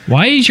time.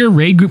 Why is your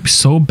raid group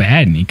so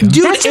bad, Nico?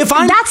 Dude, that's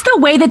the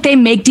way that they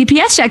make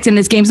DPS checks in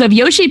this game. So if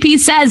Yosheep Q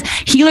says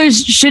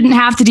healers shouldn't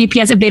have to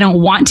DPS if they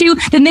don't want to,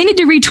 then they need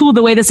to retool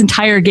the way this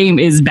entire game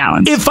is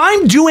balanced. If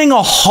I'm doing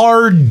a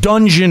hard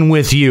dungeon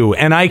with you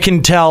and I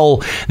can tell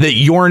that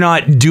you're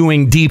not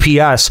doing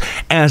DPS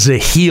as a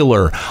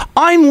healer,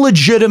 I'm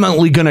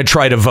legitimately going to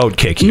try to vote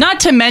kick you. Not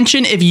to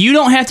mention, if you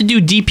don't have to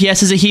do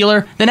DPS as a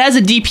healer, then as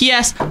a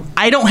DPS,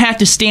 I don't have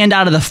to stand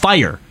out of the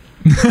fire.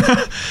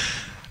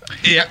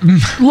 Yeah.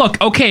 Look,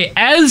 okay,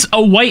 as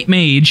a white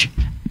mage,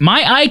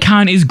 my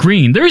icon is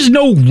green. There's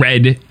no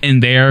red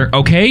in there,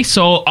 okay?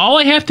 So all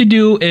I have to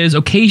do is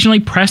occasionally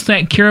press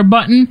that cure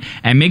button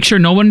and make sure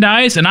no one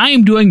dies, and I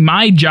am doing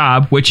my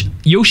job, which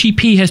Yosheep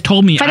P has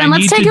told me I need to do.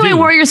 Let's take away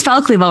Warrior's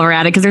Fellcleave while we're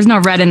at it, because there's no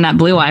red in that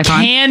blue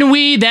icon. Can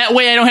we? That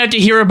way I don't have to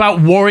hear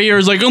about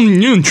Warriors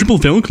triple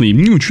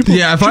Fellcleave.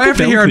 Yeah, if I have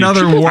to hear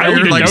another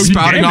Warrior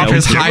spouting off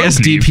his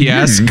highest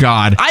DPS,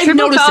 God. I've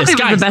noticed this,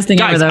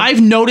 guys.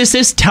 I've noticed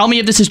this. Tell me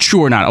if this is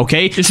true or not,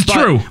 okay? It's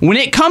true. When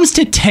it comes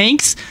to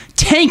tanks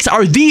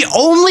are the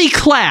only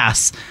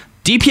class.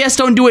 DPS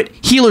don't do it,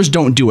 healers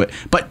don't do it.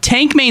 But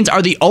tank mains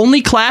are the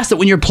only class that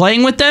when you're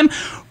playing with them,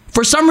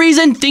 for some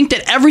reason, think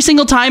that every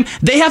single time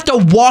they have to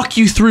walk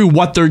you through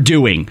what they're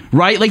doing,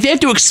 right? Like, they have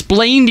to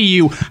explain to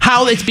you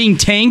how it's being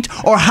tanked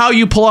or how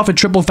you pull off a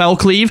triple fell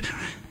cleave.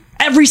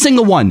 Every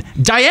single one.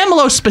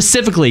 Diamolo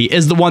specifically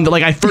is the one that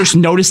I first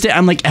noticed it.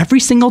 I'm like, every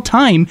single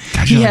time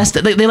he has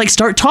to, they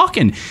start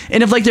talking.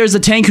 And if there's a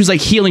tank who's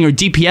healing or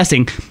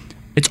DPSing,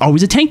 it's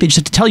always a tank. They just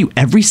have to tell you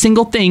every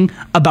single thing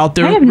about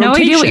their rotation. I have no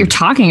idea what you're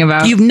talking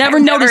about. You've never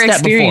noticed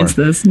that before.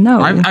 This.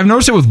 No. I've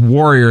noticed it with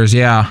Warriors,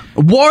 yeah.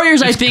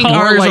 Warriors, I think,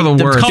 are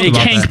the worst. It's called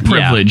tank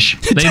privilege.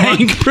 Yeah.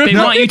 They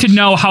want you to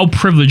know how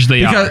privileged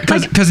they are.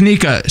 Because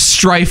Nika,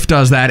 Strife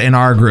does that in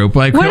our group.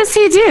 What does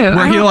he do?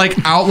 Where he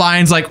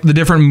outlines the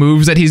different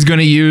moves that he's going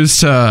to use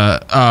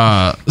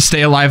to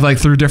stay alive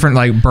through different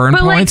burn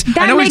points. That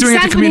I know he's doing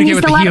it to communicate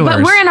with the healers.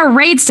 But we're in a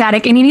raid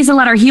static, and he needs to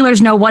let our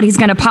healers know what he's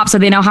going to pop so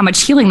they know how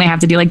much healing they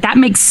have to do. That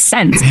makes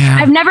sense. Yeah.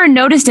 I've never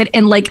noticed it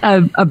in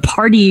a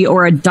party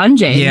or a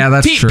dungeon. Yeah,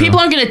 that's true. People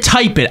aren't going to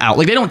type it out.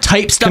 They don't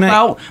type stuff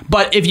out.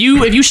 But if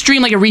you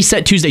stream a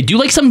Reset Tuesday,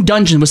 do some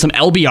dungeon with some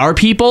LBR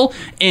people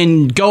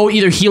and go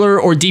either healer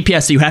or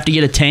DPS, so you have to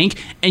get a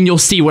tank, and you'll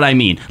see what I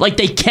mean.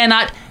 They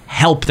cannot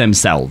help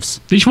themselves.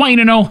 They just want you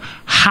to know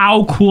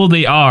how cool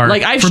they are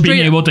for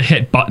being able to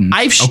hit buttons.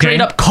 I've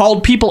straight up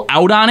called people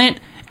out on it,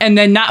 and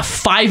then not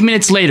 5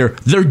 minutes later,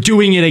 they're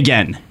doing it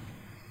again.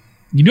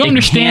 You don't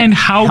understand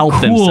how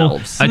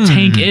cool a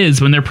tank is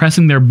when they're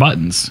pressing their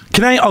buttons.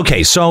 Can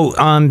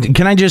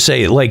I just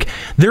say,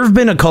 there have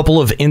been a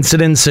couple of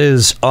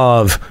incidences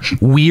of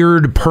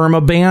weird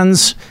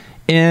permabans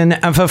in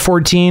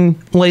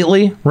FF14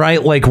 lately,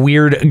 right?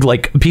 Weird,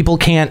 people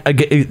can't,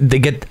 they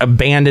get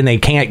banned and they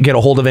can't get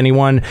a hold of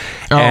anyone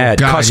at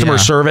customer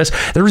service.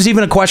 There was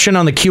even a question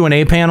on the Q and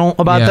A panel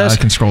about this. I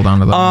can scroll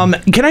down to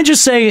that. Can I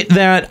just say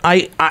that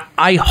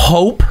I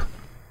hope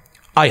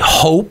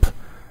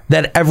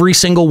that every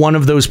single one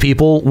of those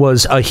people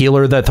was a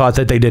healer that thought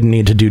that they didn't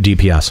need to do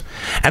DPS.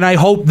 And I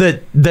hope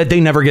that they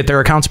never get their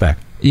accounts back.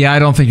 Yeah, I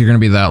don't think you're going to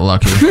be that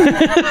lucky.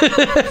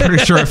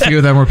 Pretty sure a few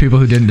of them were people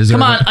who didn't deserve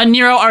it. Come on,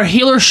 Nero, our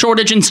healer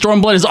shortage in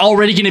Stormblood is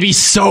already going to be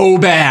so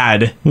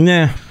bad.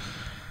 Nah.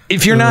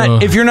 If you're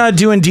not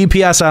doing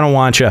DPS, I don't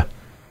want you.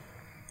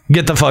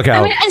 Get the fuck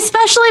out.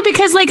 Especially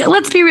because,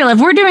 let's be real. If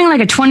we're doing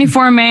a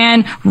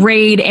 24-man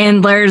raid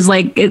and there's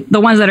the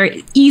ones that are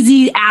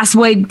easy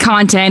assway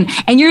content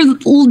and you're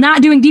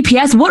not doing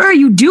DPS, what are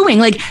you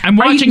doing? I'm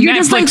watching you're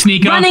Netflix, just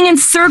Nico. running in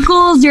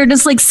circles. You're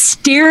just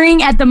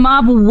staring at the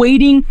mob,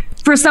 waiting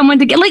for someone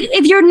to get, like,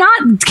 if you're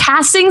not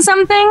casting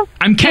something.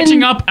 I'm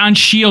catching up on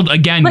shield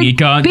again, like,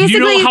 Nika. Do you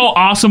know how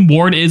awesome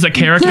Ward is a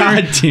character?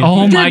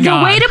 Oh my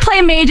god. The way to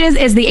play mages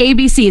is the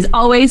ABCs.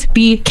 Always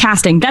be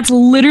casting. That's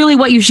literally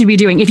what you should be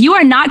doing. If you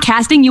are not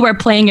casting, you are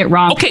playing it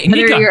wrong. Okay,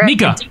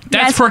 Nika,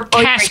 that's for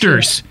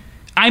casters.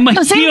 I'm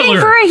a same healer. thing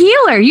for a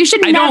healer. You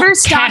should I never don't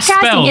stop cast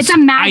casting. spells. It's a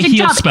magic I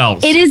heal job.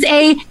 spells. It is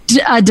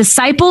a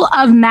disciple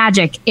of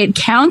magic. It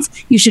counts.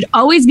 You should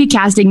always be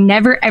casting.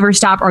 Never ever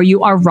stop, or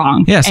you are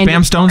wrong. Yeah,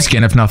 spam stone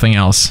skin if nothing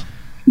else.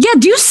 Yeah,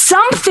 do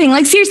something.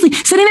 Like, seriously,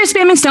 sitting there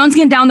spamming stone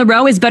skin down the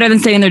row is better than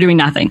sitting there doing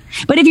nothing.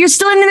 But if you're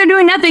still in there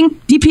doing nothing,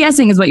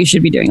 DPSing is what you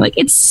should be doing. Like,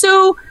 it's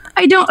so.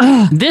 I don't.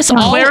 This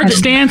cleric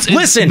stance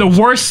is the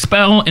worst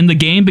spell in the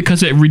game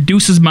because it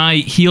reduces my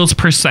heals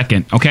per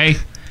second. Okay.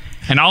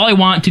 And all I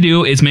want to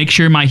do is make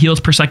sure my heals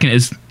per second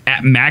is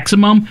at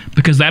maximum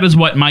because that is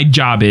what my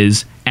job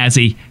is as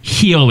a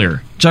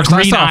healer. Jux,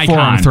 I saw a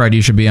forum thread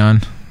you should be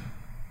on.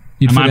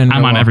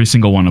 I'm on every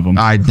single one of them.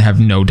 I have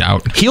no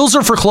doubt. Heals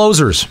are for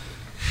closers.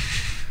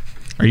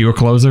 Are you a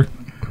closer?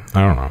 I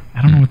don't know.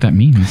 I don't know what that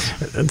means.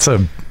 It's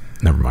a...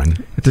 Never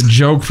mind. It's a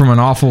joke from an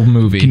awful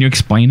movie. Can you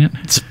explain it?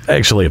 It's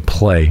actually a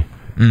play.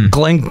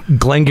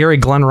 Glengarry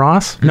Glen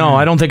Ross? No,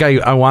 I don't think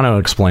I want to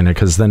explain it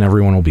because then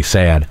everyone will be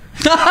sad.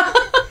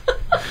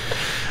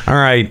 All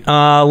right,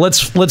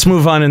 let's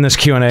move on in this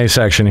Q&A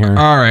section here.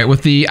 All right,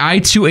 with the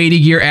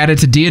I-280 gear added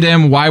to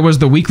Diadem, why was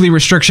the weekly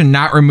restriction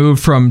not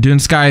removed from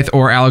Duneskythe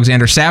or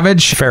Alexander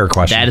Savage? Fair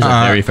question. That is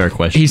a very fair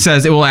question. He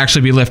says it will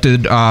actually be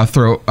lifted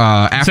afterwards.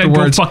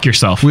 Go fuck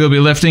yourself. We'll be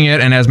lifting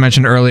it, and as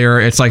mentioned earlier,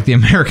 it's like the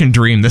American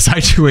dream, this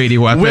I-280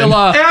 weapon.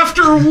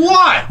 After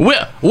what?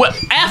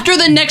 After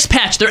the next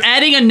patch, they're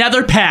adding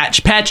another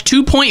patch. Patch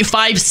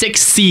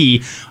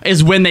 2.56C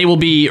is when they will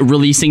be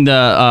releasing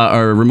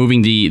or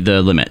removing the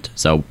limit.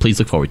 So please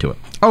look forward to it.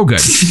 Oh,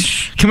 good.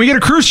 Can we get a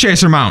cruise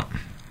chaser mount?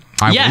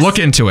 I will look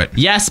into it.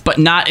 Yes, but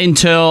not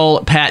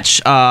until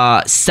patch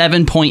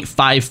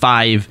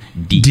 7.55D.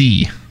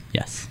 D.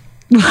 Yes.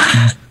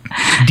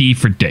 D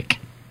for dick.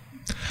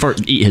 For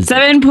his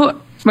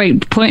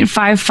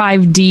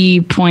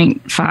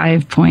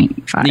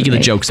 0.55D.5.5. Nika, the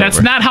joke's That's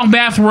over. not how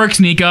math works,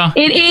 Nika.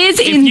 It is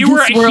If in you were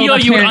this a world, healer,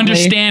 you would apparently.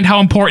 understand how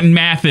important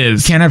math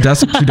is. Can't have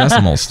two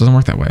decimals. Doesn't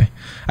work that way.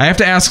 I have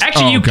to ask.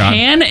 Actually, you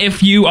can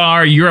if you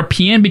are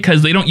European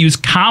because they don't use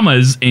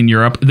commas in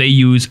Europe. They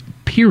use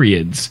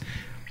periods.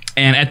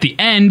 And at the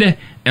end,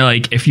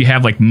 like if you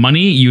have like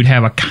money, you'd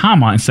have a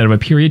comma instead of a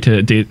period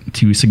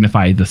to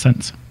signify the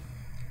sentence.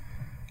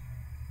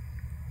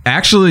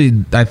 Actually,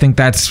 I think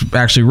that's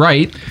actually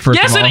right.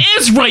 Yes, it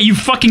is right, you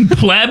fucking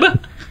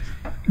pleb.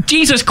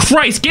 Jesus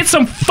Christ, get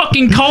some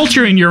fucking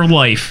culture in your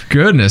life.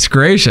 Goodness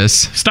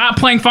gracious. Stop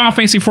playing Final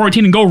Fantasy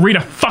XIV and go read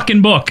a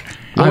fucking book.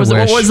 What was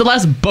the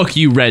last book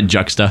you read,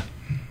 Juxta?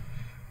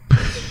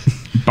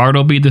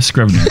 Bartleby the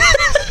Scrivener.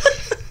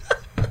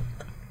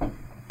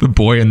 The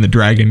Boy and the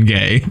Dragon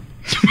Gay.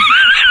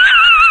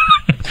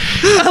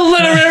 A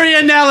literary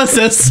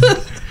analysis.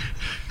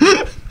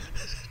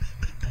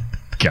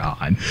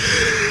 God.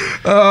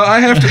 I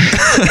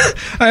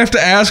have to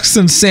ask,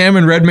 since Sam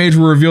and Red Mage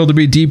were revealed to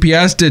be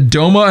DPS, did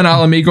Doma and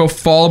Alamigo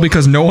fall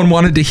because no one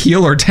wanted to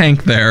heal or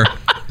tank there?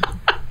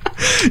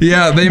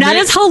 Yeah, That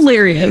is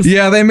hilarious.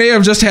 Yeah, they may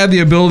have just had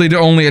the ability to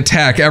only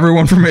attack.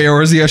 Everyone from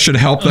Eorzea should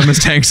help them as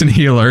tanks and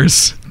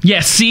healers.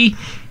 Yeah, see?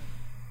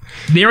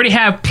 They already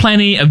have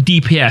plenty of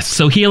DPS,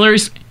 so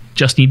healers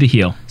just need to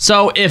heal.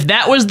 So if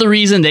that was the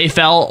reason they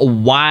fell,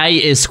 why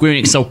is Square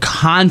Enix so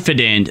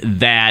confident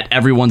that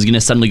everyone's going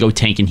to suddenly go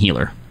tank and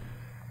healer?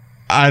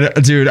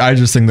 Dude, I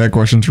just think that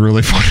question's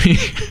really funny.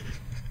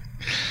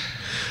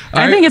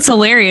 I think it's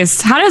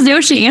hilarious. How does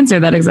Yoshi answer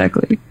that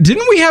exactly?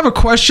 Didn't we have a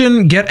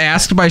question get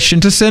asked by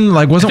Shintasin?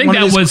 Like, wasn't one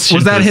of his?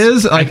 Was that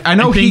his? Like, I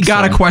know he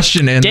got a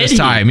question in this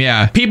time.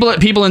 Yeah,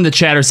 people in the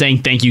chat are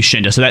saying thank you,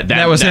 Shinta. So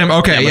that was him.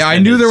 Okay, yeah, I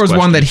knew there was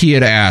one that he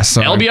had asked.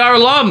 So. LBR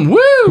alum, woo!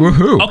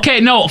 Woohoo!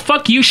 Okay, no,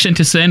 fuck you,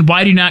 Shintasin.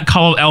 Why do you not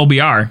call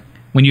LBR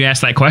when you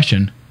ask that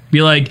question?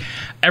 Be like,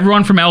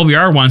 everyone from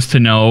LBR wants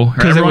to know,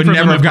 because it would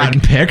never have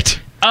gotten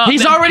picked.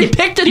 He's already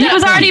picked it. He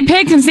was already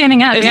picked and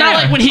standing up. It's not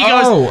like when he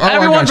goes,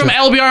 everyone from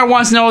LBR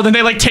wants to know, then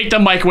they like take the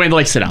mic away and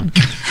like sit down.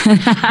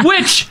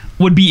 Which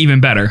would be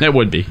even better. It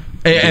would be.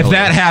 If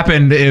that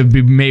happened, it would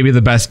be maybe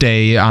the best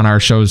day on our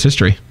show's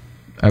history.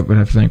 I would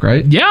have to think,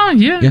 right? Yeah.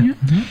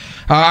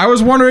 I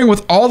was wondering,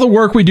 with all the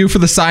work we do for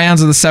the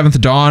Scions of the Seventh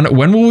Dawn,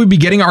 when will we be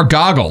getting our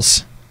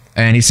goggles?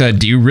 And he said,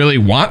 do you really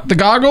want the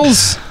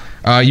goggles?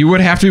 You would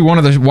have to be one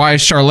of the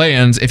wise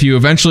Charlayans. If you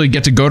eventually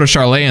get to go to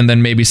Charlayan,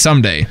 then maybe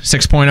someday.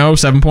 6.0,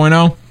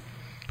 7.0?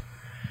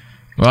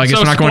 Well, I guess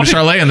we're not going to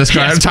Charlayan this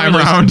time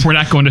around. We're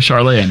not going to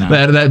Charlayan now.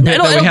 That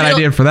we had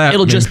idea for that.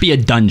 It'll just be a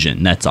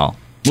dungeon, that's all.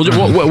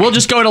 We'll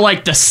just go to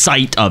like the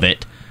site of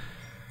it.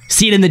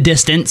 See it in the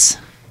distance.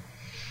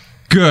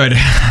 Good.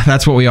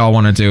 That's what we all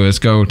want to do, is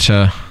go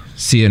to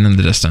see it in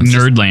the distance.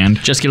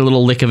 Nerdland. Just get a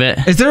little lick of it.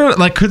 Is there,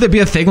 like, could there be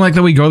a thing like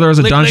that we go there as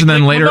a dungeon,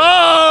 then later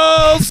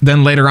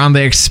on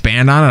they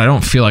expand on it? I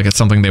don't feel like it's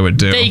something they would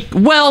do.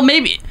 Well,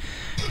 maybe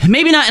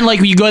maybe not in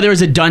like you go there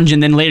as a dungeon,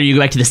 then later you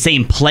go back to the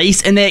same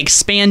place and they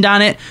expand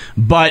on it,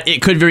 but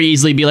it could very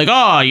easily be like,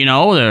 oh, you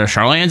know, the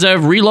Charlayans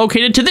have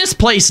relocated to this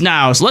place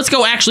now, so let's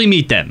go actually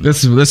meet them.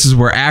 This is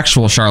where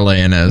actual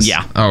Charlayan is.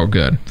 Yeah. Oh,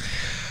 good.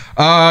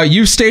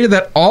 You've stated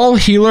that all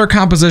healer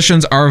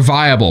compositions are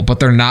viable,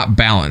 but they're not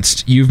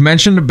balanced. You've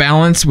mentioned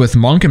balance with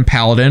Monk and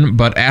Paladin,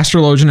 but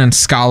Astrologian and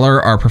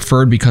Scholar are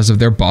preferred because of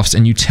their buffs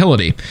and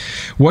utility.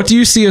 What do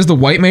you see as the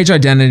White Mage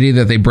identity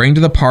that they bring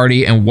to the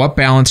party, and what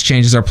balance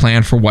changes are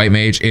planned for White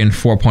Mage in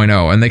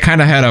 4.0? And they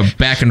kind of had a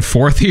back and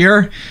forth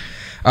here.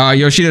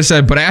 Yoshida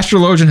said, but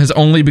Astrologian has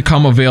only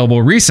become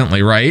available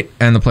recently, right?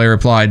 And the player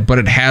replied, but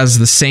it has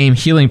the same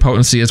healing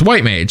potency as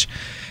White Mage.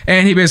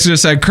 And he basically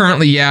just said,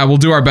 currently, yeah, we'll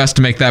do our best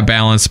to make that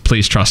balance.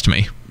 Please trust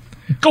me.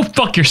 Go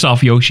fuck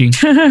yourself, Yoshi.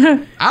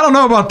 I don't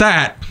know about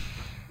that.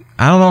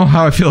 I don't know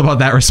how I feel about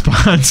that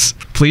response.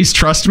 Please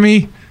trust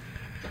me?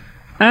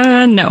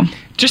 No.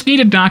 Just need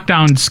to knock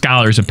down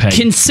Scholars a peg.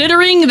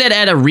 Considering that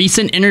at a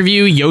recent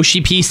interview, Yoshi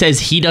P says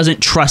he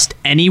doesn't trust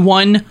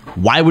anyone,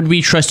 why would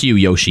we trust you,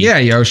 Yoshi? Yeah,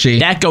 Yoshi.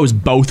 That goes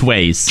both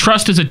ways.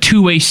 Trust is a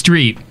two-way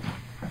street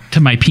to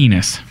my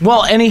penis.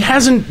 Well, and he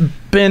hasn't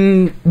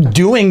been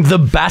doing the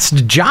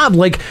best job.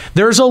 Like,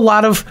 there's a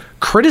lot of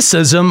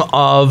criticism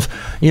of,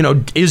 you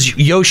know, is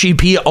Yoshi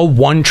P a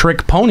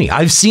one-trick pony?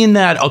 I've seen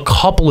that a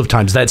couple of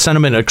times. That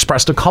sentiment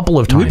expressed a couple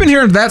of times. We've been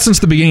hearing that since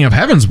the beginning of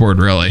Heavensward,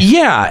 really.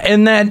 Yeah,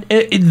 and that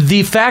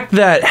the fact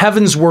that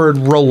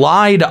Heavensward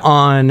relied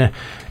on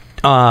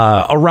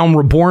A Realm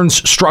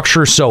Reborn's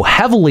structure so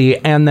heavily,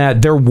 and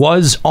that there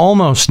was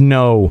almost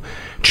no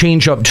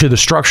change up to the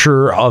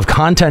structure of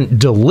content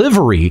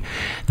delivery,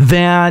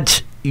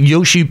 that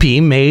Yoshi P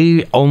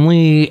may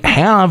only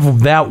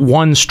have that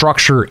one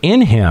structure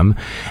in him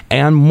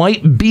and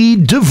might be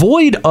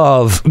devoid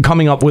of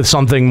coming up with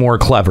something more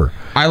clever.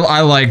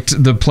 I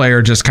liked the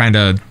player just kind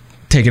of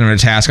taking him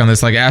to task on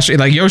this. Like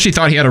Yoshi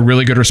thought he had a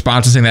really good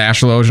response to saying that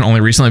Astrologian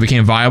only recently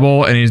became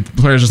viable, and the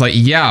player's just like,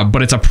 yeah,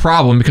 but it's a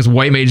problem because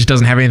White Mage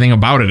doesn't have anything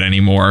about it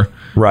anymore.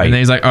 Right. And then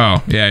he's like,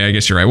 oh, yeah, I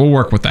guess you're right. We'll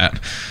work with that.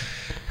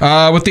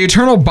 With the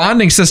Eternal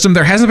Bonding system,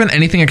 there hasn't been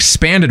anything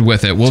expanded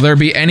with it. Will there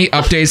be any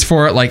updates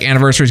for it, like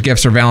anniversaries,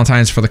 gifts, or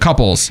Valentines for the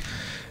couples?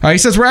 He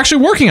says we're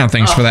actually working on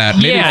things for that.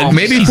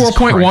 Maybe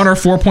 4.1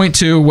 or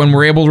 4.2. When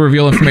we're able to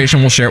reveal information,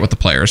 we'll share it with the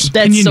players.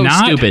 That's so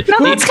stupid. No,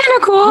 that's kind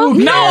of cool.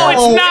 No,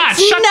 it's not.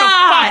 Shut the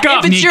fuck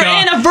up, If it's your Nico.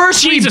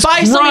 anniversary, Jesus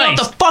buy something off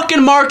Christ. the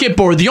fucking market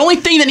board. The only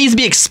thing that needs to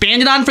be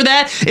expanded on for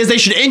that is they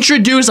should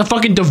introduce a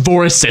fucking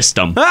divorce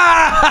system. They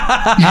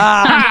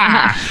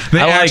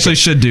actually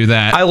should do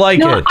that. I like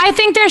it. I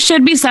think there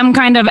should be some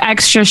kind of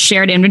extra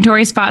shared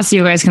inventory spot so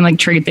you guys can like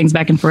trade things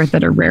back and forth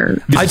that are rare.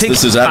 I think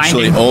This is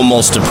actually finding.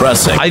 almost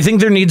depressing. I think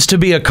there needs to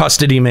be a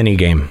custody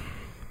minigame.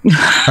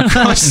 A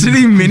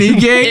custody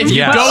minigame? If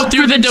you go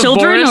through the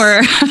children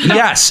divorce, or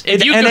Yes,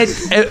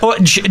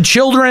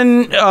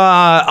 children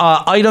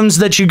items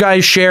that you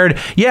guys shared.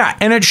 Yeah,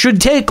 and it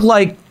should take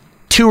like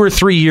 2 or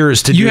 3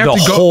 years to do the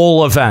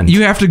whole event.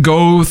 You have to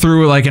go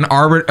through like an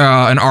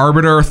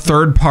arbiter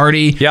third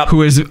party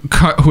who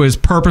is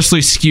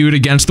purposely skewed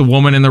against the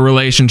woman in the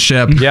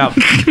relationship. Yep.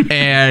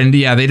 And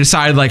yeah, they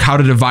decide like how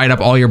to divide up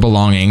all your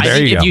belongings. I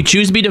think if you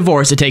choose to be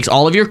divorced, it takes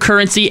all of your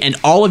currency and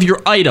all of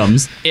your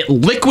items. It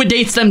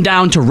liquidates them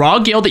down to raw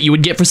gil that you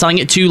would get for selling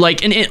it to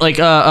like an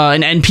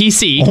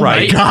NPC. Oh my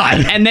right?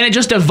 God. And then it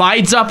just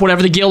divides up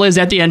whatever the gil is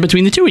at the end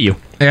between the two of you.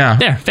 Yeah.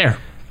 There, fair.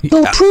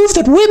 They'll prove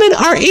that women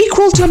are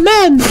equal to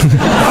men.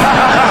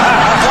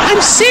 I'm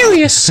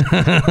serious.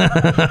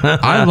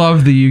 I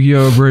love the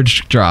Yu-Gi-Oh!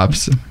 Bridge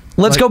drops.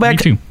 Let's go back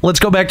to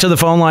the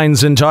phone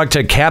lines and talk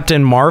to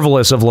Captain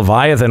Marvelous of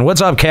Leviathan.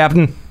 What's up,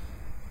 Captain?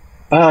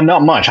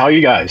 Not much. How are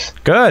you guys?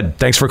 Good.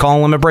 Thanks for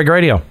calling Limit Break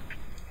Radio.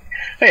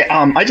 Hey,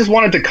 I just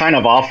wanted to kind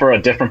of offer a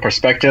different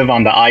perspective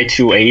on the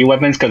I-280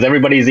 weapons, because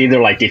everybody's either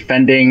like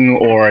defending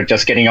or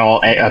just getting all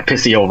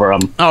pissy over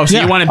them. Oh,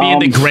 so you want to be in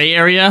the gray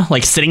area,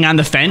 like sitting on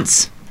the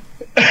fence?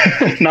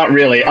 Not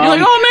really. You're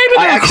like, oh,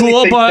 maybe they're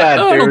cool, but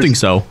I don't think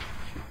so.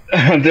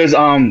 There's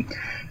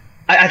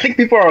I think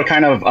people are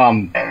kind of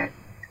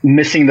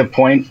missing the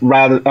point,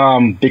 rather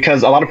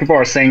because a lot of people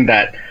are saying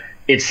that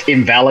it's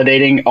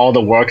invalidating all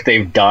the work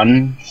they've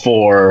done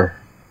for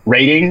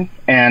rating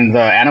and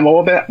the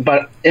animal bit.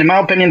 But in my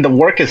opinion, the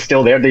work is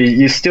still there.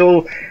 You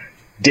still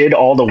did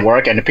all the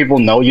work, and people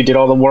know you did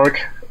all the work.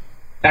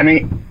 I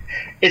mean,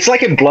 it's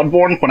like in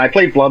Bloodborne. When I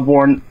play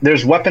Bloodborne,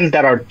 there's weapons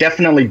that are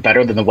definitely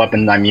better than the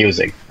weapon I'm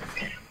using.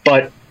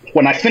 But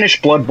when I finish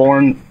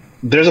Bloodborne,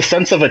 there's a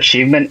sense of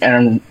achievement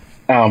and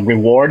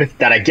reward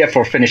that I get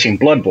for finishing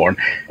Bloodborne.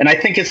 And I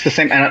think it's the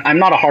same. And I'm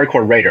not a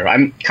hardcore raider.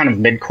 I'm kind of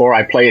mid-core.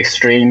 I play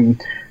Extreme,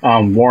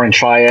 War and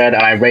Triad,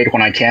 and I raid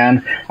when I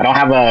can. I don't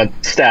have a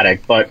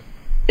static, but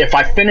if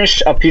I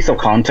finish a piece of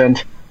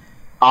content,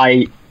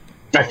 I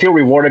feel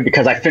rewarded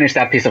because I finished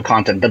that piece of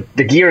content.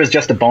 The gear is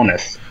just a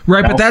bonus.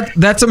 Right, but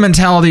that's a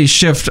mentality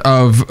shift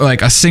of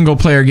like a single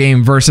player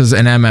game versus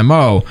an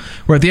MMO,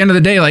 where at the end of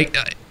the day, like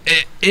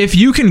if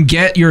you can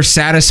get your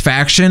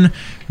satisfaction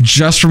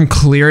just from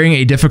clearing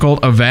a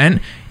difficult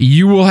event,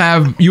 you will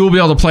be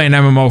able to play an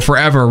MMO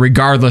forever,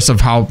 regardless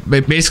of how.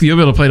 Basically, you'll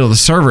be able to play till the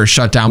server is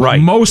shut down. Right.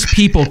 But most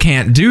people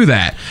can't do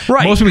that.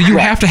 Right. Most people, you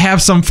have to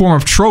have some form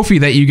of trophy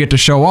that you get to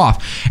show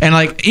off. And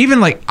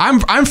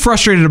I'm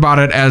frustrated about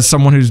it as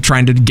someone who's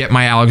trying to get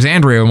my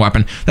Alexandria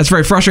weapon. That's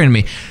very frustrating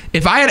to me.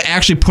 If I had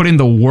actually put in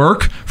the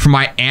work for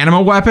my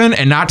anima weapon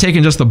and not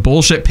taken just the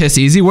bullshit piss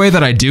easy way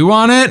that I do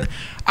on it,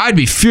 I'd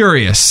be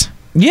furious.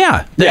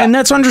 Yeah, and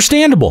that's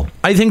understandable.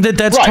 I think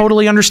that's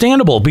totally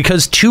understandable,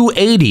 because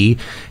 280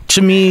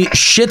 to me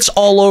shits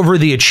all over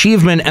the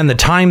achievement and the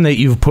time that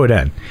you've put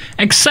in.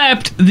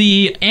 Except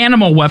the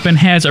animal weapon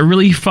has a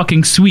really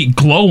fucking sweet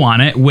glow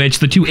on it, which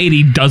the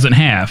 280 doesn't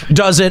have.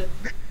 Does it?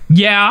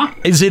 Yeah.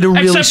 Is it a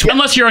really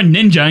unless you're a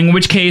ninja, in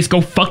which case go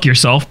fuck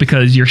yourself,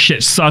 because your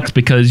shit sucks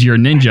because you're a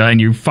ninja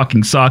and you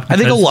fucking suck. I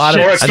think a lot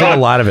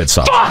of it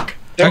sucks. Fuck!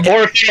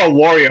 Or if you're a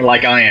warrior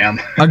like I am.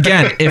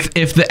 Again,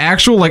 if the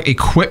actual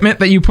equipment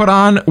that you put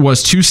on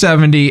was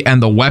 270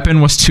 and the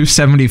weapon was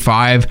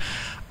 275,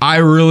 I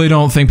really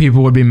don't think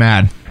people would be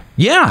mad.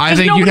 Yeah, I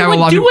think you'd have a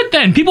lot of... do it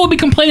then. People would be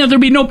complaining that there'd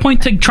be no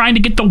point to trying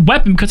to get the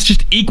weapon because it's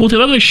just equal to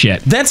the other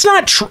shit. That's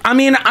not true. I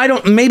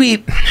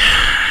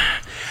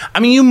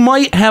mean, you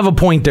might have a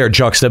point there,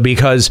 Juxta,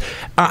 because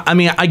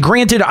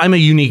granted, I'm a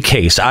unique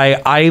case.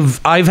 I've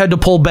had to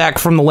pull back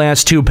from the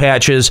last two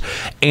patches,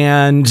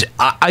 and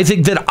I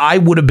think that I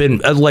would have been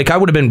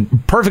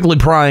perfectly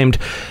primed.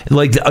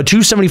 Like a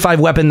 275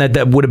 weapon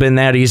that would have been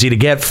that easy to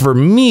get for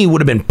me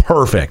would have been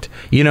perfect.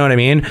 You know what I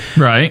mean?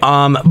 Right.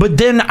 But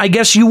then I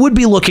guess you would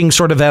be looking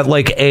sort of at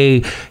like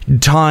a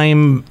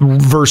time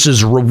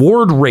versus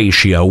reward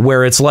ratio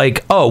where it's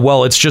like, oh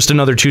well, it's just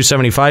another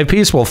 275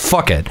 piece. Well,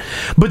 fuck it.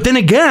 But then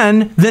again,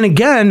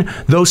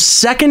 those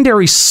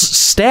secondary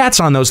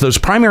stats on those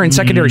primary and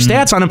secondary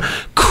stats on them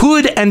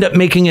could end up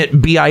making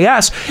it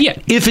BIS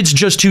if it's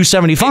just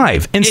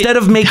 275 instead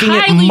of making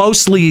it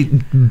mostly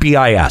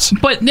BIS.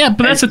 But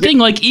that's the thing.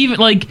 Like even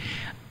like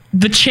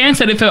the chance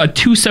that if a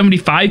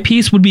 275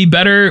 piece would be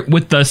better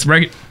with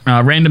the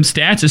random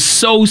stats is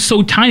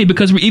so tiny,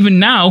 because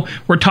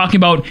we're talking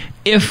about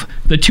if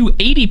the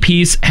 280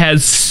 piece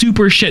has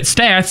super shit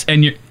stats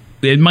and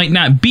it might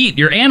not beat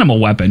your animal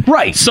weapon.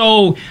 Right.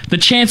 So the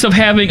chance of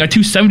having a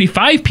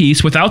 275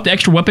 piece without the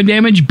extra weapon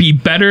damage be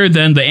better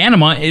than the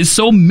anima is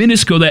so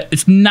minuscule that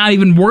it's not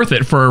even worth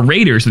it for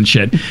raiders and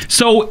shit.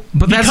 So,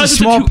 but that's a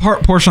small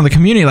portion of the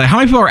community. Like, how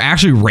many people are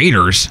actually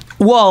raiders?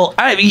 Well,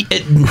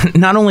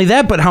 not only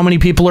that, but how many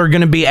people are going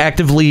to be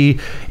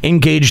actively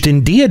engaged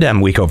in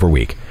Diadem week over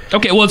week?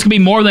 Okay, well, it's going to be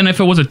more than if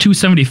it was a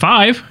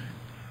 275.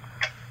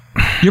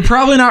 You're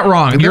probably not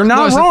wrong. You're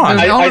not wrong.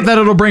 There's an element that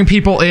it'll bring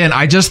people in.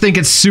 I just think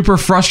it's super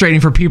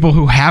frustrating for people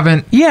who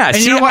haven't. Yeah, and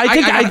you know what?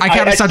 I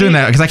gotta stop doing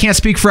that because I can't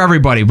speak for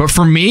everybody. But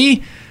for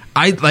me,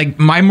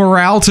 my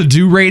morale to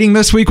do raiding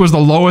this week was the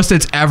lowest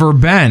it's ever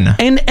been.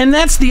 And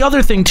that's the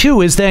other thing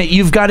too, is that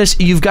you've got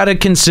to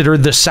consider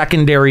the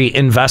secondary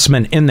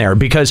investment in there,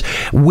 because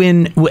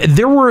when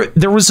there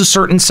was a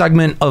certain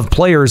segment of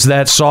players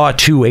that saw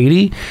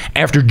 280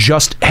 after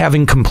just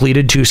having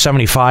completed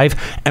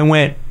 275 and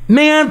went,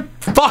 man,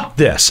 fuck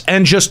this,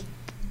 and just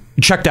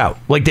checked out.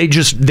 Like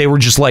they were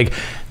just like,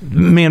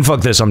 man,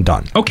 fuck this, I'm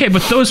done. Okay,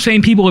 but those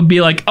same people would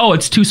be like, oh,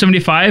 it's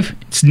 275,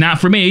 it's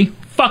not for me,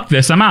 fuck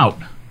this, I'm out.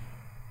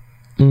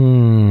 You're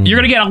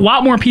going to get a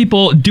lot more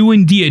people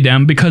doing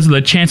Diadem because of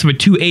the chance of a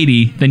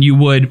 280 than you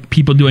would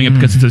people doing it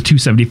because it's a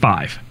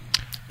 275.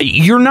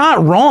 You're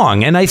not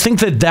wrong, and I think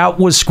that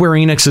was Square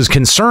Enix's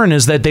concern,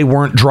 is that they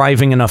weren't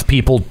driving enough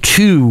people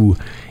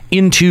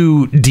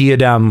into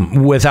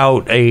Diadem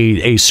without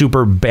a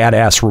super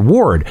badass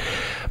reward.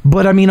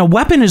 But I mean, a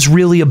weapon is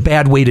really a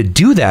bad way to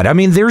do that. I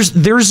mean, there's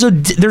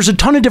a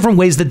ton of different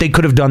ways that they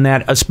could have done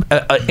that,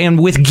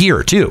 and with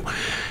gear too.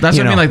 That's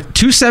what I mean. Like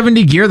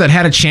 270 gear that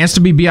had a chance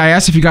to be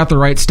BIS if you got the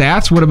right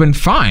stats would have been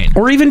fine.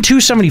 Or even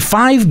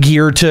 275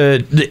 gear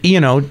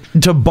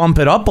to bump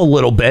it up a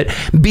little bit,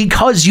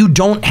 because you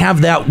don't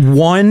have that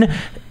one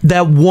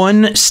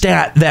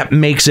stat that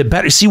makes it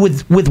better. See,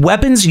 with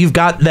weapons, you've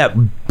got that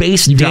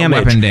base damage.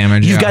 Got weapon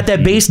damage. You've got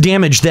that base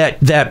damage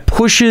that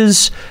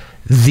pushes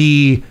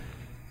the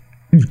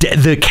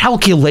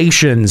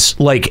calculations,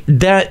 like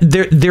that.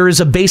 There is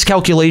a base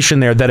calculation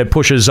there that it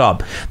pushes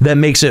up that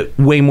makes it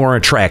way more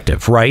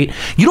attractive, right?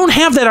 You don't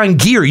have that on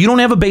gear. You don't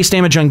have a base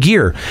damage on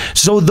gear.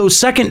 So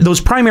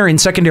those primary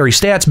and secondary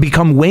stats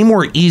become way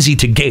more easy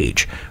to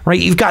gauge, right?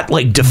 You've got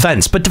like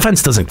defense, but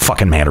defense doesn't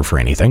fucking matter for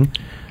anything.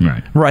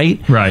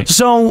 Right.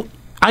 So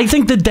I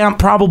think that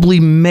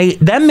probably may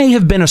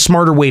have been a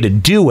smarter way to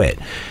do it.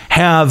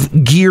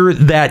 Have gear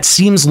that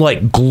seems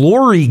like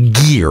glory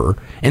gear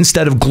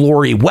instead of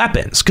glory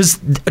weapons, because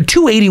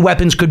 280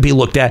 weapons could be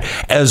looked at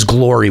as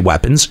glory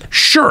weapons,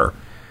 sure.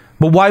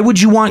 But why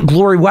would you want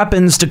glory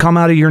weapons to come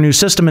out of your new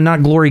system and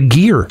not glory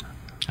gear?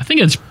 I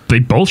think they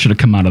both should have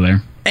come out of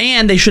there.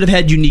 And they should have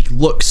had unique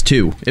looks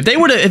too. If they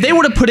would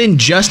have put in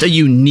just a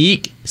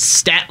unique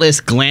statless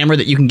glamour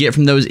that you can get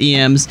from those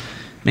EMs,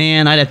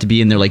 Man, I'd have to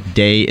be in there like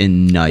day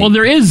and night. Well,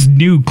 there is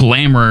new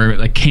glamour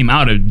that came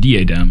out of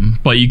Diadem,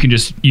 but you can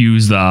just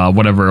use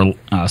whatever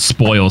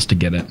spoils to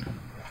get it.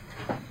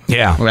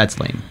 Yeah. Well, that's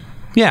lame.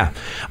 Yeah.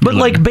 But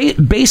like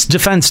base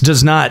defense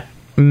does not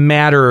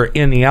matter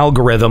in the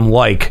algorithm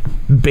like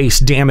base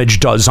damage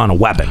does on a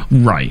weapon.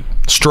 Right.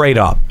 Straight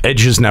up. It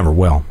just never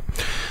will.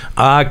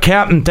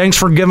 Captain, thanks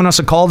for giving us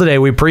a call today.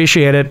 We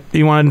appreciate it.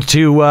 You wanted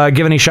to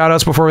give any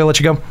shout-outs before we let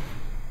you go?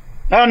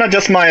 Oh, no,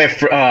 just my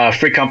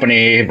free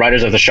company,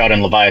 Riders of the Shroud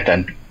and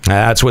Leviathan.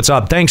 That's what's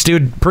up. Thanks,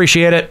 dude.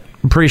 Appreciate it.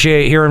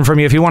 Appreciate hearing from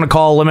you. If you want to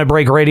call Limit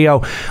Break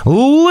Radio,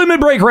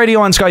 Limit Break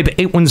Radio on Skype,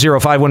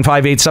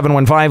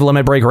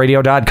 810-515-8715,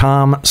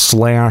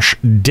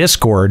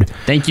 limitbreakradio.com/Discord.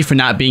 Thank you for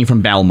not being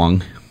from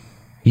Balmung.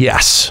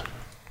 Yes.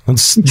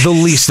 That's the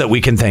least that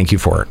we can thank you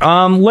for.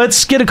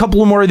 Let's get a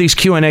couple more of these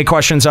Q&A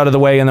questions out of the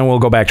way, and then we'll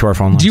go back to our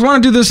phone lines. Do you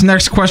want to do this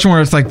next question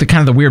where it's like the kind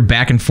of the weird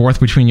back and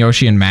forth between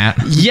Yoshi and Matt?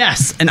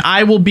 Yes, and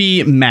I will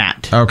be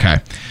Matt. Okay.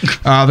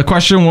 The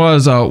question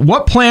was,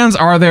 what plans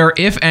are there,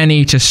 if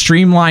any, to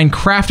streamline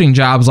crafting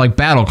jobs like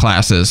battle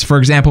classes? For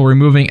example,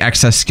 removing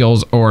excess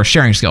skills or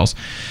sharing skills.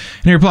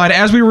 And he replied,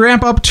 as we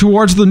ramp up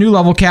towards the new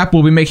level cap,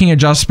 we'll be making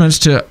adjustments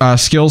to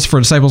skills for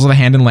Disciples of the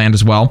Hand and Land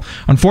as well.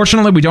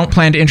 Unfortunately, we don't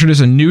plan to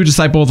introduce a new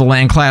Disciple of the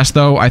Land class,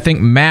 though. I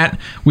think, Matt,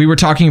 we were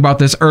talking about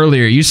this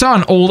earlier. You saw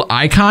an old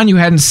icon you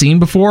hadn't seen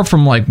before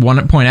from like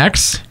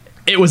 1.x?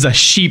 It was a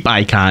sheep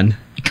icon.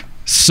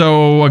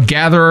 So a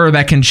gatherer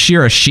that can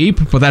shear a sheep,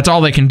 but that's all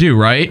they can do,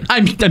 right?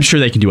 I'm sure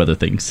they can do other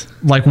things.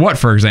 Like what,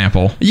 for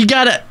example? You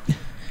gotta,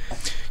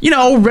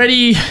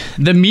 ready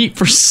the meat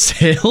for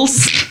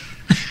sales.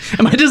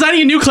 Am I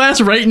designing a new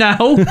class right now?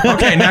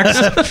 Okay,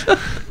 next.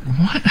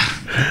 What?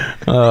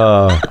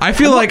 I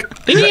feel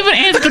like they didn't even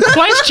answer the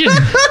question.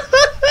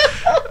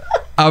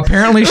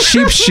 Apparently,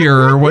 sheep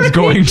shearer was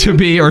going to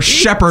be, or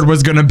shepherd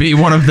was going to be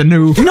one of the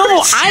new.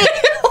 No,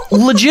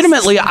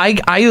 legitimately,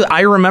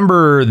 I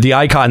remember the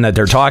icon that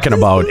they're talking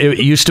about. It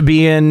used to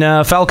be in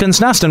Falcon's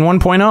Nest in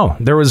 1.0.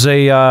 There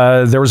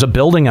was a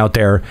building out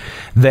there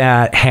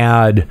that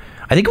had,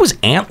 I think it was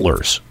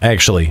antlers,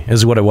 actually,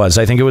 is what it was.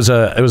 I think it was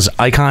an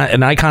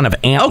icon of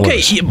antlers.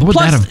 Okay,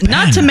 plus,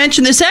 not to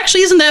mention, this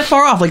actually isn't that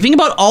far off. Like, think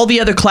about all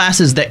the other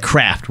classes that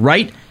craft,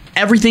 right?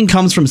 Everything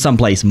comes from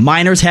someplace.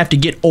 Miners have to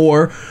get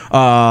ore.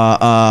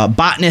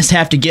 Botanists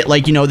have to get,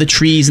 the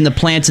trees and the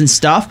plants and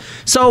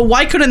stuff. So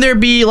why couldn't there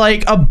be,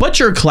 a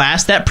butcher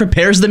class that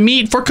prepares the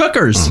meat for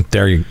cookers? I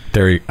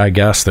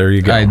guess. There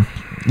you go. I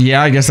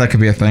guess that could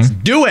be a thing.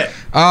 Do it.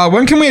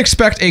 When can we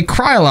expect a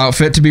Kryl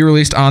outfit to be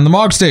released on the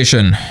Mog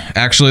Station?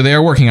 Actually, they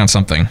are working on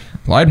something.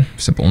 Lied.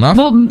 Simple enough.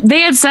 Well,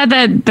 they had said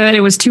that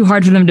it was too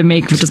hard for them to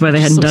make, which is why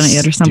they hadn't done it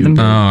yet or something.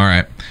 Oh, all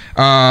right.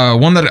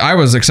 One that I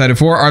was excited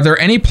for. Are there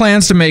any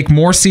plans to make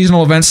more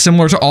seasonal events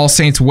similar to All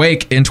Saints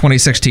Wake in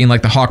 2016,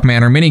 like the Hawk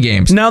Manor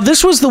minigames? Now,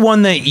 this was the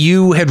one that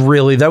you had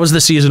that was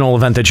the seasonal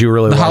event that you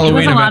really liked. The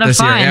Halloween event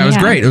this year. Yeah, it was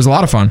great. It was a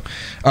lot of fun.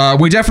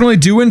 We definitely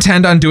do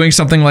intend on doing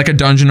something like a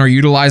dungeon or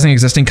utilizing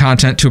existing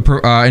content to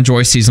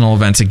enjoy seasonal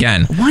events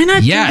again. Why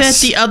not do that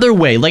the other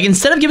way? Like,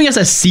 instead of giving us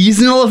a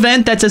seasonal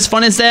event that's as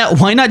fun as that,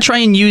 why not try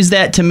and use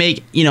that to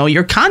make,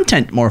 your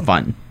content more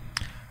fun?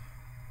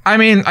 I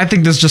mean, I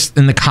think this is just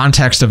in the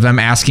context of them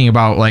asking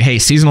about, hey,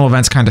 seasonal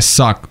events kind of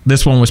suck.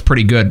 This one was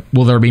pretty good.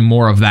 Will there be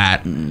more of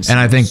that? And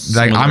I think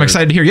I'm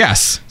excited to hear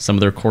yes. Some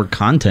of their core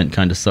content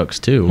kind of sucks,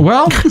 too.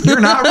 Well, you're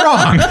not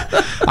wrong.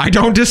 I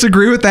don't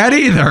disagree with that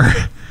either.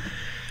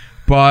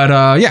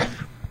 But, yeah.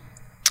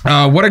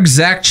 What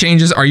exact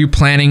changes are you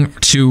planning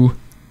to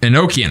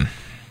Enochian?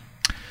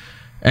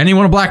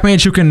 Anyone a Black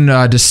Mage who can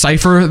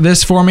decipher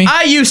this for me?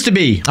 I used to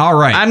be. All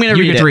right. I'm going to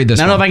read it. You get to read this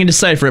I don't know if I can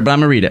decipher it, but I'm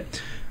going to read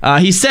it.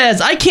 He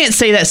says, I can't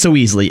say that so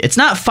easily. It's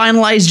not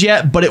finalized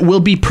yet, but it will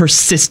be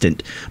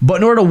persistent. But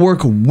in order to work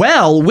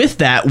well with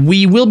that,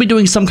 we will be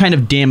doing some kind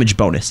of damage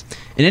bonus.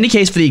 In any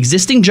case, for the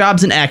existing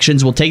jobs and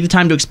actions, we'll take the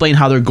time to explain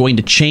how they're going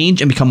to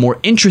change and become more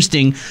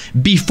interesting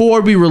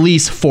before we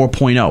release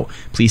 4.0.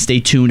 Please stay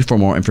tuned for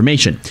more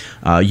information.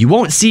 You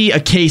won't see a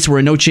case where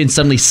Enochian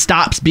suddenly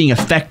stops being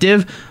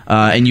effective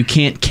and you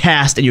can't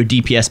cast and your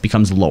DPS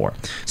becomes lower.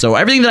 So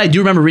everything that I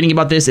do remember reading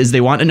about this is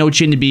they want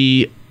Enochian to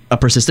be a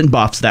persistent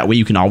buff, so that way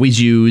you can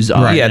always use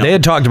they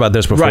had talked about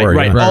this before.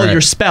 Right. All your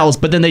spells,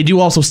 but then they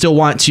do also still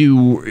want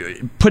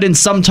to put in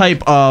some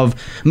type of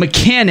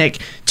mechanic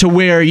to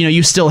where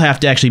you still have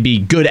to actually be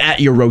good at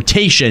your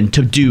rotation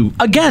to do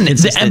again.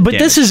 But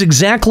this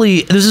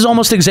is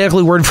almost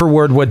exactly word for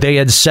word what they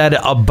had said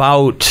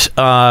about some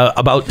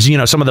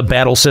of the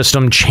battle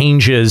system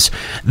changes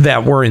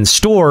that were in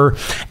store,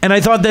 and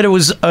I thought that it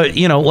was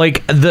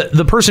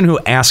the person who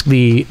asked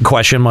the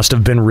question must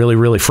have been really,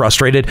 really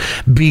frustrated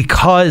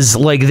because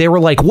they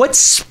were like, what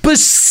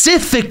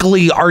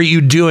specifically are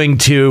you doing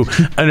to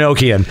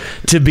Enochian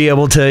to be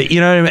able to, what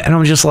I mean? And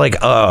I'm just like,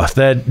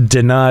 that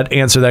did not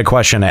answer that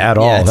question at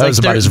all. That was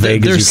about as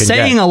vague as you can get.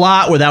 They're saying a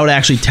lot without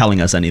actually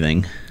telling us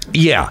anything.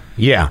 Yeah.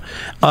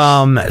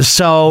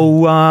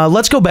 So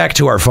let's go back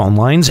to our phone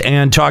lines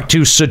and talk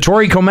to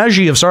Satori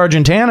Komeji of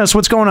Sargentanis.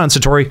 What's going on,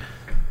 Satori?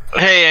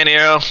 Hey,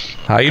 Aniro.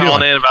 How you calling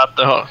doing? In about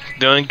the whole,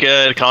 doing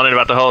good. Calling in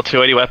about the whole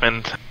 280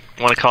 weapon.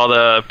 Want to call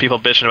the people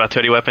bitching about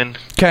 280 weapon?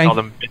 Okay. Call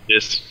them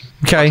bitches.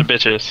 Okay. Bunch of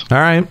bitches. All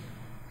right.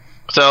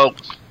 So,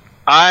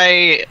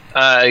 I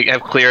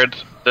have cleared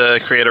the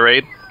creator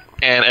raid,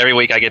 and every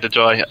week I get the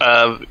joy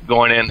of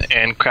going in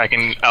and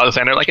cracking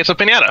Alexander like it's a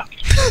pinata.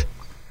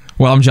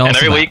 Well, I'm jealous.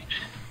 And of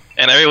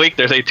that. every week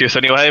there's a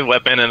 275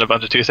 weapon and a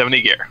bunch of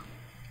 270 gear.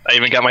 I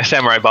even got my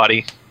samurai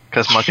body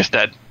because Monk is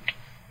dead.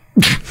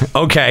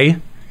 Okay.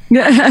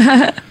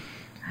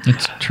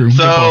 That's true.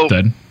 So- They're both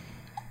dead.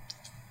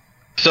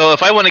 So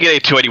if I want to get a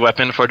 280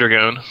 weapon for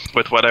Dragoon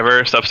with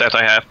whatever substats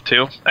I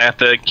have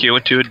to queue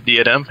into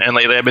Diadem, and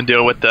lately I've been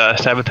doing with the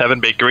 7th Heaven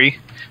Bakery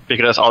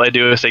because all they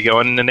do is they go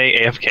in and they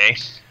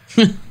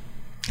AFK.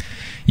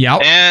 Yeah.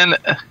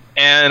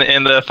 And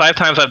in the 5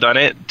 times I've done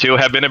it, 2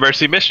 have been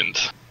emergency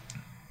missions.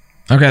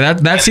 Okay,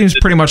 that seems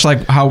pretty much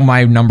like how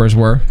my numbers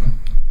were.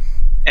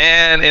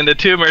 And in the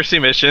 2 emergency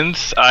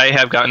missions, I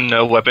have gotten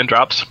no weapon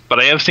drops, but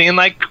I have seen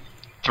like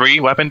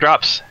 3 weapon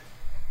drops.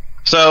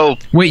 So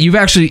wait,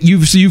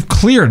 you've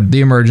cleared the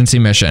emergency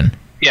mission.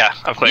 Yeah,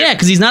 I've cleared. Yeah,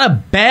 because he's not a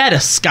bad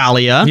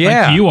Ascalia.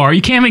 Like you are.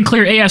 You can't even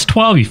clear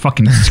AS12, you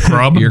fucking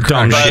scrub. You're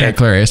correct. You can't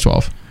clear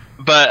AS12.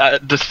 But I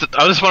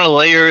just want to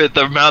layer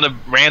the amount of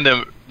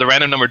random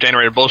number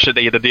generated bullshit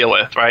that you have to deal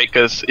with, right?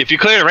 Because if you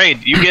clear the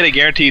raid, you get a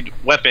guaranteed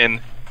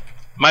weapon.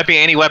 Might be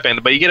any weapon,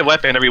 but you get a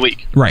weapon every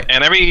week. Right.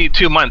 And every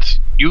 2 months,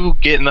 you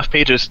get enough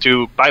pages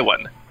to buy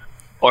one.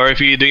 Or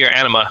if you do your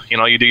anima,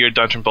 you do your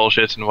dungeon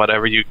bullshits and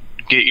whatever, you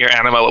get your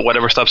anima with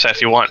whatever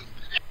subsets you want.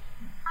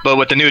 But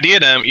with the new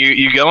Diadem,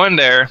 you go in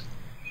there,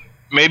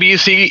 maybe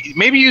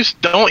you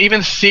don't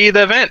even see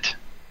the event.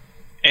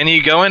 And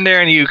you go in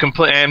there and you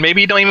complete, and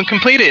maybe you don't even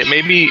complete it.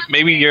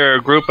 Maybe you're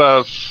a group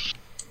of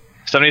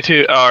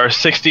 72 or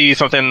 60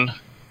 something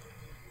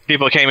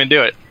people came and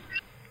do it.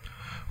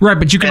 Right,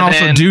 but you can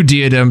also do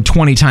Diadem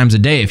 20 times a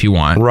day if you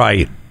want.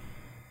 Right.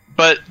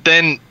 But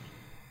then,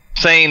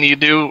 saying you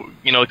do,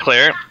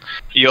 clear,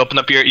 you open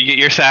up you get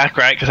your sack,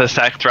 right? Because the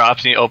sack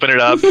drops, and you open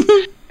it up,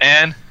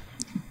 and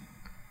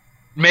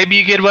maybe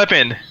you get a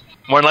weapon.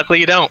 More than likely,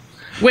 you don't.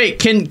 Wait,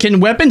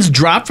 can weapons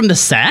drop from the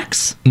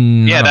sacks?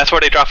 No. Yeah, that's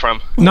where they drop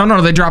from. No,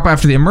 they drop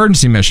after the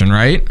emergency mission,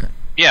 right?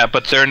 Yeah,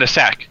 but they're in the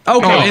sack.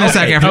 Okay, in the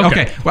sack after.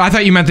 Okay. Well, I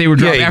thought you meant they would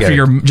drop after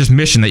your just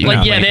mission that you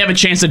have. They have a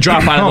chance to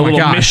drop out of the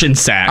little mission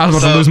sack. I was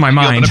about to lose my You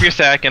mind. open up your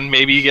sack, and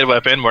maybe you get a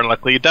weapon. More than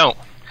likely, you don't.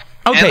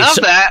 Okay,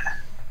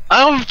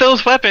 And of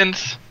those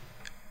weapons,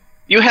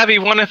 you have a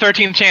 1 in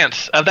 13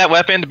 chance of that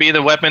weapon to be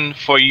the weapon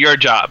for your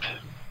job.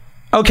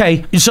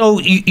 Okay, so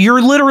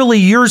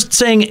you're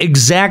saying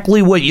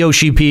exactly what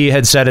Yosheep P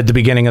had said at the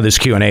beginning of this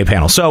Q&A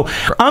panel. So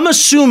I'm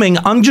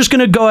just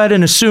going to go ahead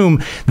and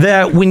assume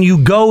that when you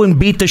go and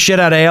beat the shit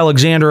out of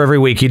Alexander every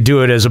week, you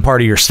do it as a part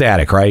of your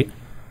static, right?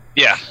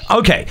 Yeah.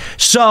 Okay,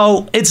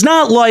 so it's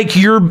not like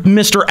you're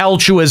Mr.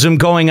 Altruism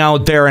going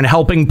out there and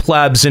helping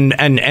plebs and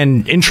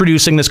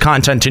introducing this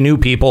content to new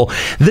people.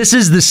 This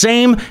is the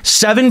same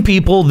 7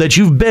 people that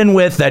you've been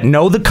with that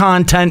know the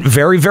content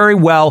very, very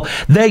well,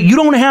 that you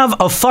don't have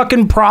a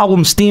fucking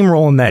problem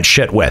steamrolling that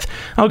shit with.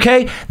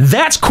 Okay?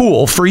 That's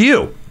cool for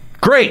you.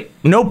 Great.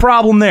 No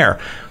problem there.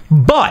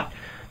 But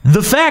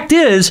the fact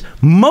is,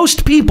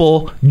 most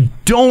people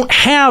don't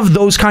have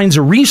those kinds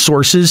of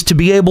resources to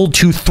be able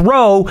to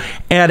throw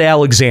at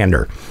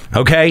Alexander.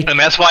 Okay? And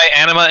that's why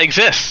anima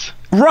exists.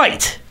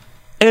 Right.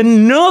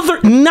 And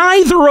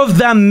neither of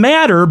them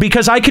matter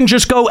because I can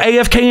just go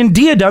AFK and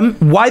Diadem.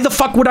 Why the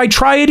fuck would I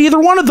try at either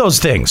one of those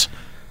things?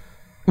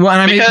 Well,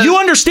 I mean, you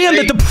understand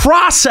that the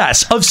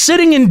process of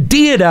sitting in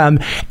Diadem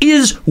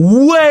is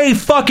way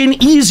fucking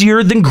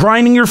easier than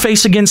grinding your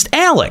face against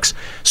Alex.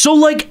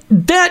 So,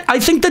 I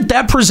think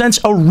that presents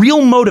a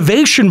real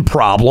motivation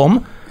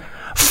problem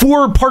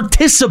for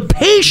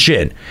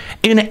participation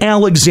in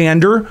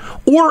Alexander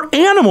or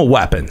animal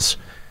weapons.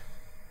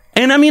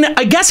 And I mean,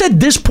 I guess at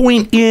this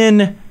point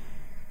in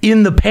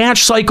the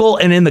patch cycle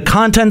and in the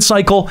content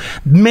cycle,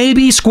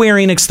 maybe Square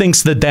Enix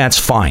thinks that that's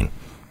fine.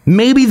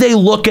 Maybe they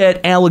look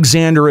at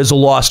Alexander as a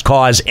lost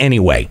cause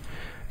anyway,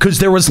 because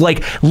there was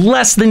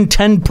less than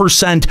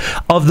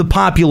 10% of the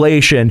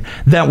population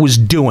that was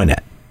doing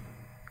it.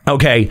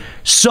 Okay,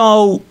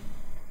 so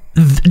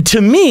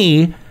to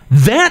me,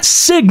 that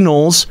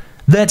signals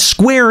that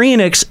Square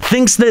Enix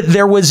thinks that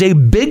there was a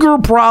bigger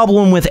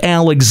problem with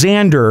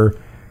Alexander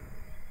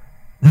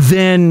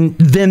than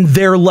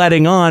they're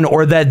letting on,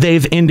 or that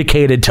they've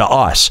indicated to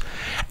us.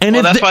 And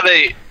that's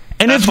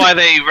why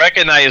they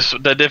recognize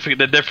the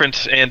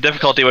difference in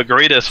difficulty with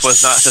Greetus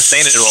was not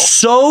sustainable.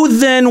 So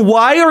then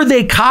why are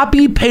they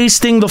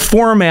copy-pasting the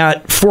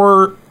format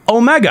for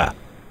Omega?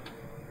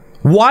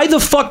 Why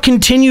the fuck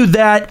continue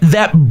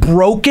that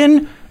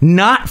broken,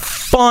 not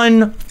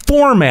fun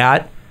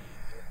format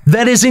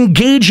that is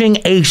engaging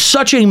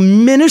such a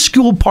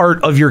minuscule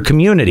part of your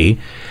community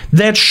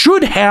that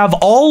should have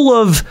all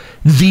of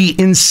the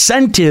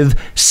incentive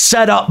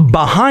set up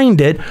behind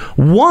it?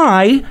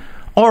 Why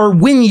are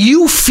when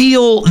you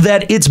feel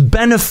that it's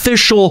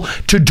beneficial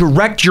to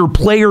direct your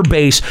player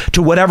base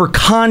to whatever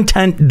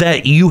content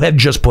that you have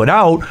just put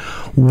out,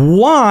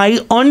 why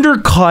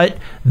undercut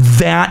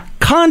that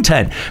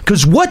content?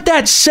 Because what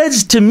that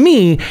says to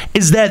me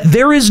is that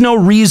there is no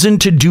reason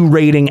to do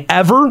rating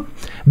ever,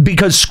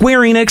 because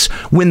Square Enix,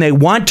 when they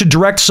want to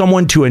direct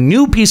someone to a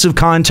new piece of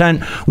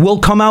content, will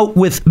come out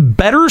with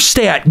better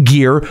stat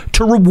gear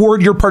to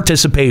reward your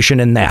participation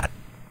in that.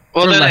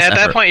 Well, then at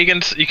that point,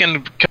 you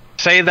can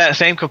say that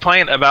same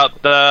complaint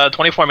about the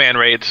 24-man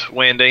raids.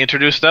 When they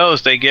introduce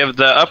those, they give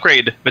the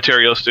upgrade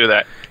materials to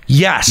that.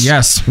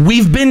 Yes.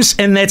 We've been,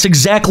 and that's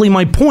exactly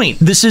my point.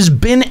 This has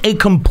been a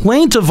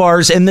complaint of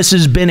ours, and this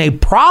has been a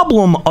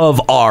problem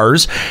of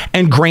ours.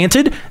 And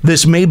granted,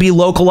 this may be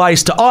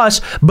localized to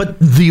us, but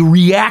the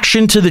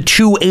reaction to the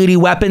 280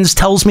 weapons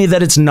tells me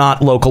that it's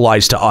not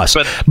localized to us.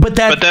 But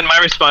then my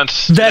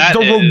response to that that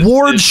the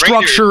reward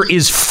structure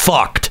is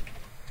fucked.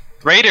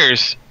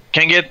 Raiders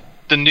can get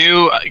the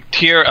new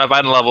tier of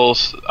item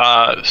levels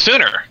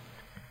sooner.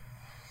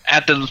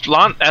 At the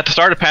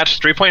start of patch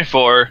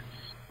 3.4,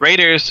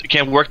 Raiders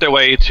can work their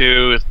way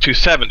to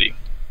 270,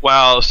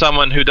 while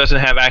someone who doesn't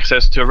have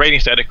access to a rating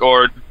static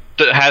or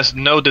has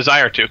no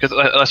desire to, because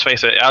let's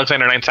face it,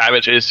 Alexander 9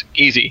 Savage is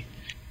easy.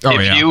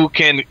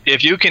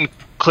 If you can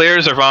clear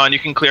Zervan, you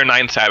can clear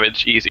 9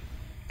 Savage easy.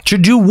 To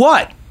do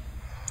what?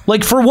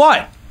 Like for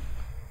what?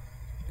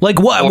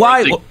 Like what?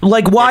 Why?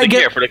 Why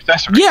get for the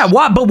accessories? Yeah,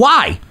 why? But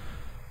why?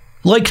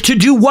 Like to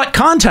do what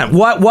content?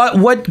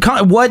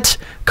 What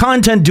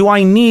content do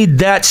I need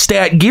that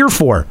stat gear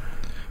for?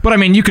 But I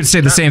mean, you could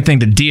say the same thing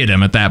to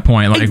Diadem at that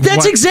point. Like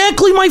that's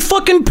exactly my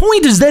fucking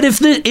point. Is that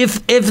if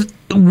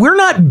we're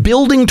not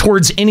building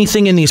towards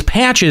anything in these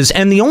patches,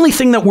 and the only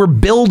thing that we're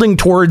building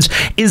towards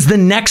is the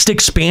next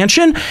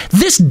expansion,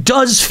 this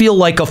does feel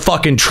like a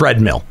fucking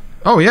treadmill.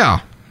 Oh yeah.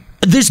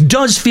 This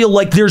does feel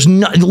like there's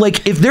no,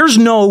 like if there's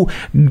no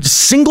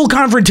single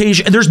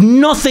confrontation, there's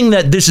nothing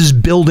that this is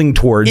building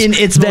towards in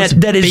its most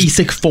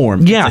basic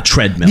form. Yeah, it's a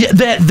treadmill. Yeah,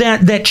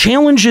 that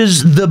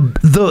challenges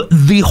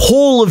the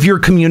whole of your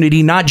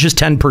community, not just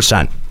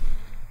 10%.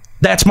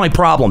 That's my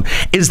problem.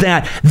 Is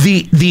that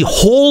the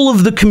whole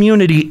of the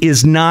community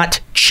is not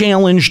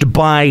challenged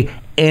by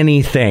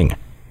anything.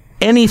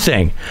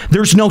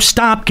 There's no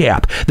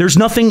stopgap. There's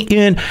nothing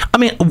in. I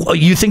mean,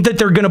 you think that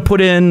they're going to put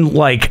in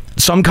like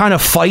some kind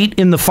of fight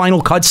in the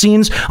final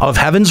cutscenes of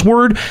Heaven's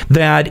Word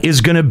that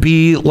is going to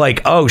be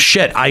like, oh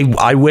shit,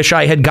 I wish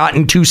I had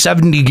gotten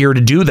 270 gear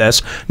to do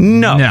this.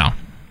 No.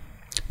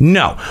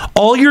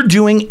 All you're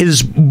doing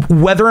is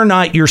whether or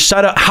not you're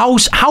set up,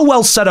 how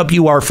well set up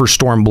you are for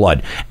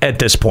Stormblood at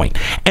this point.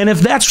 And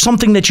if that's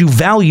something that you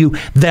value,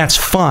 that's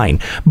fine.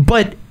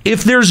 But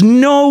if there's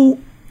no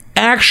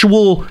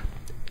actual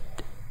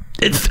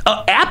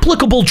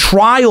applicable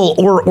trial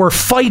or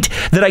fight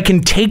that I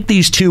can take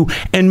these to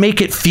and make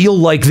it feel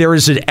like there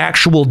is an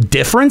actual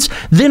difference,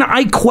 then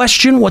I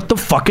question what the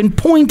fucking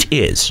point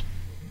is.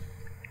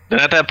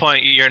 Then at that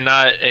point, you're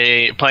not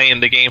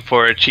playing the game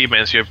for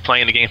achievements, you're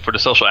playing the game for the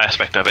social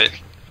aspect of it.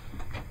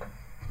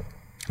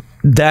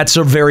 That's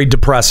a very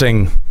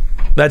depressing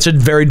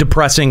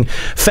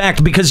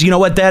fact, because you know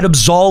what? That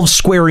absolves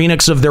Square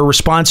Enix of their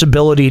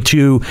responsibility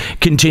to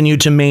continue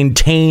to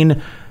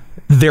maintain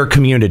their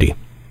community.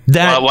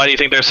 Why do you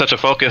think there's such a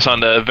focus on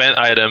the event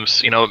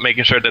items? You know,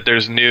 making sure that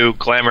there's new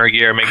glamour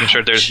gear, making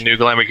sure there's new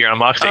glamour gear on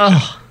Mock Station.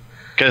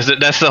 Because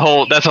that's the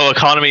whole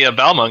economy of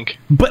Balmung.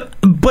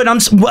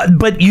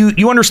 But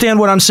you understand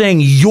what I'm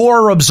saying?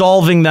 You're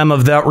absolving them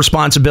of that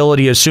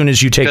responsibility as soon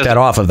as you take that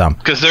off of them.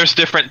 Because there's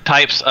different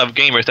types of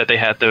gamers that they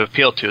have to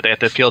appeal to. They have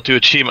to appeal to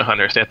achievement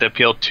hunters. They have to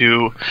appeal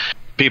to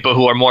people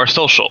who are more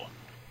social.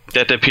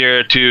 That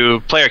appear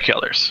to player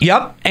killers.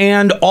 Yep,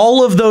 and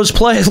all of those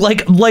plays,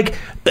 like,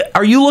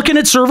 are you looking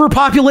at server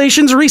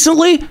populations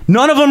recently?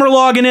 None of them are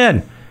logging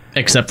in.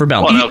 Except for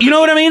Bell. You know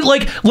what I mean?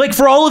 Like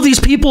for all of these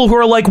people who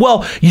are like,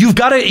 well, you've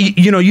got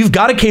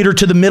to cater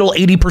to the middle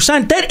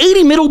 80%. That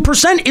 80 middle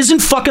percent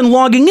isn't fucking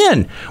logging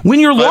in. When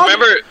your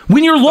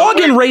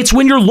login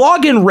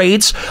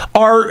rates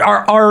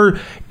are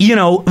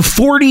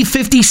 40,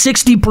 50,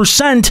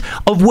 60%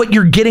 of what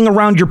you're getting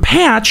around your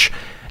patch,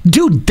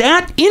 dude,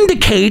 that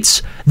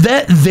indicates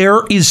that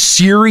there is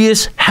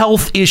serious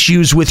health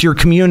issues with your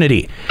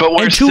community. But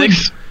we're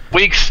 6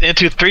 weeks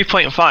into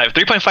 3.5.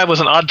 3.5 was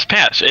an odd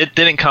patch. It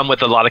didn't come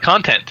with a lot of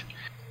content.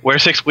 We're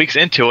 6 weeks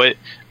into it.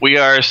 We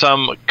are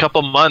some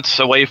couple months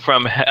away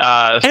from. And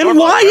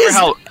why is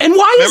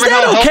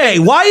that okay?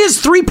 Why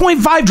is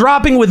 3.5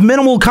 dropping with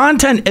minimal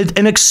content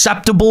an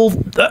acceptable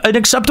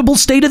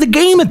state of the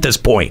game at this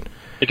point?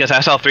 Because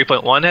that's how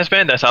 3.1 has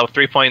been. That's how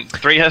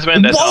 3.3 has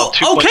been. That's how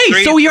 2.3.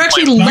 Okay, so you're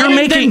actually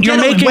making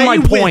my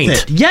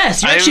point.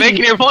 Yes, I'm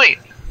making your point.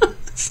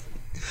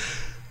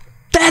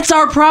 That's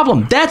our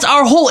problem. That's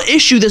our whole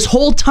issue this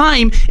whole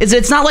time, is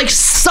it's not like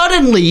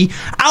suddenly,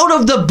 out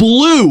of the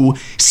blue,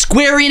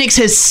 Square Enix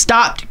has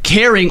stopped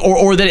caring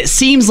or that it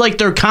seems like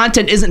their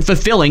content isn't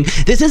fulfilling.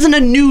 This isn't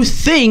a new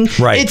thing.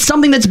 Right. It's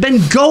something that's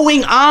been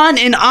going on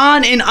and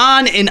on and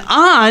on and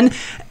on.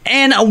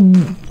 And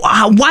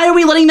why are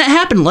we letting that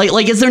happen?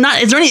 Like, is there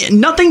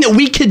nothing that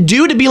we could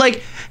do to be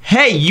like,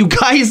 hey, you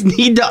guys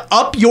need to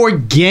up your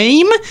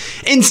game?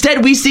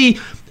 Instead, we see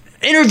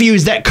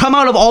interviews that come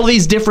out of all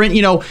these different,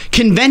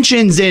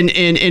 conventions and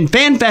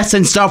fan fests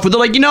and stuff where they're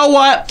like, you know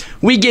what?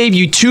 We gave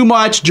you too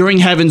much during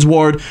Heaven's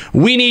Ward.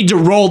 We need to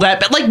roll that.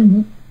 But like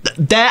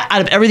that,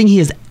 out of everything he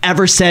has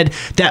ever said,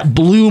 that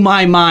blew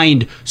my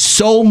mind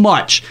so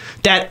much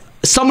that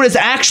someone is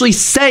actually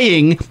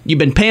saying, you've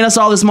been paying us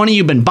all this money,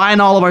 you've been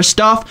buying all of our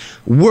stuff,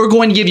 we're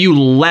going to give you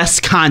less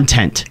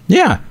content.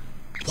 Yeah.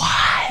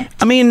 What?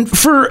 I mean,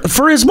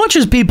 for as much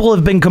as people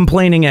have been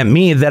complaining at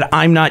me that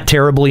I'm not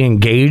terribly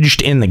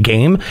engaged in the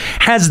game,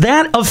 has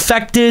that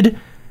affected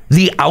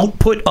the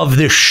output of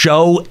this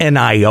show an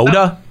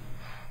iota?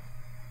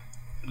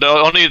 The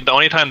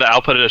only time the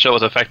output of the show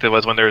was affected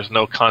was when there was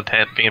no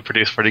content being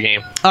produced for the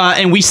game.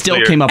 And we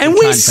still came up with content.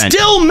 And we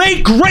still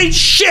make great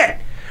shit!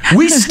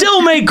 We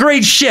still make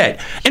great shit.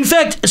 In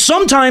fact,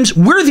 sometimes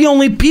we're the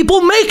only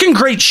people making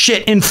great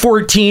shit in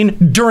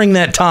 14 during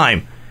that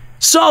time.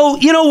 So,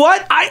 you know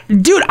what?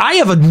 I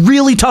have a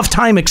really tough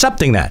time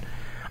accepting that.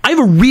 I have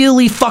a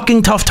really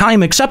fucking tough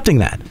time accepting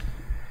that.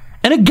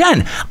 And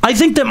again, I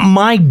think that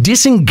my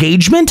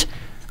disengagement,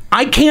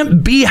 I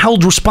can't be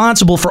held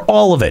responsible for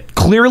all of it.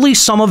 Clearly,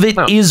 some of it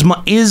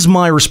is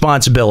my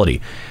responsibility.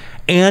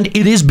 And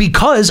it is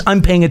because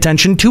I'm paying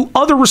attention to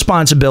other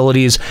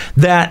responsibilities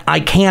that I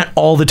can't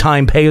all the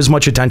time pay as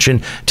much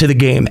attention to the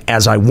game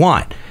as I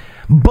want.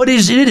 But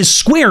it is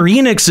Square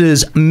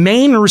Enix's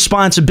main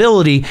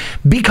responsibility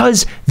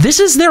because this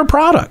is their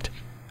product.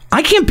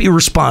 I can't be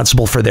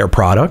responsible for their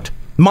product.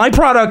 My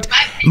product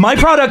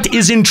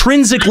is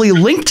intrinsically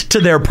linked to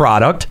their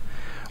product,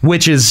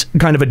 which is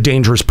kind of a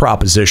dangerous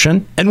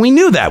proposition. And we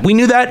knew that. We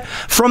knew that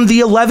from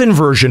the 11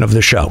 version of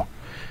the show.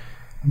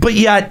 But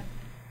yet,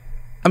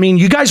 I mean,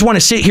 you guys want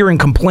to sit here and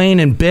complain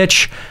and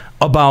bitch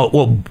about,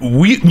 well,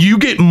 you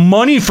get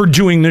money for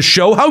doing this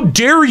show. How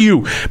dare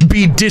you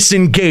be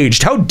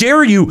disengaged? How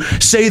dare you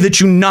say that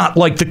you not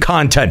like the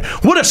content?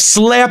 What a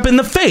slap in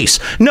the face.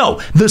 No,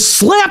 the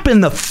slap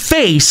in the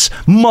face,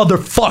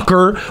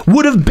 motherfucker,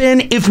 would have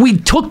been if we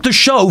took the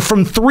show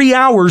from 3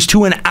 hours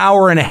to an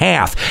hour and a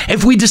half.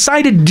 If we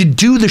decided to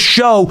do the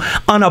show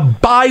on a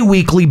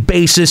bi-weekly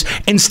basis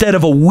instead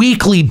of a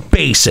weekly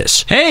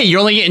basis. Hey,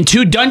 you're only getting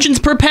 2 dungeons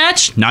per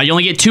patch? Now you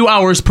only get 2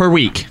 hours per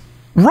week.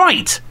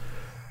 Right.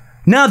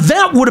 Now,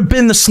 that would have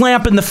been the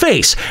slap in the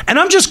face. And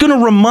I'm just going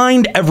to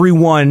remind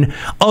everyone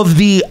of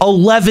the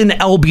 11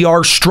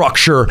 LBR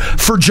structure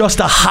for just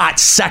a hot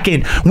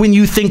second when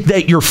you think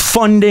that your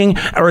funding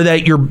or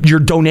that your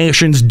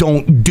donations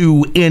don't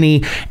do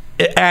any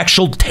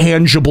actual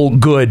tangible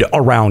good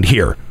around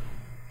here.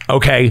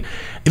 Okay?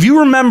 If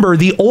you remember,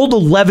 the old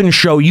 11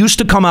 show used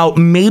to come out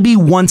maybe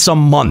once a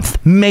month.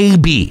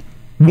 Maybe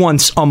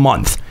once a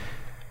month.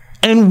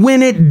 And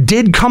when it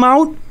did come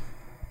out,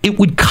 it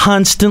would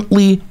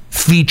constantly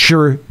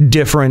feature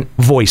different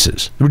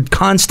voices. There would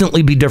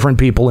constantly be different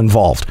people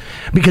involved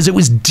because it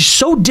was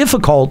so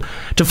difficult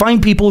to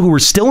find people who were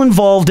still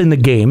involved in the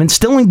game and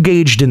still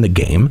engaged in the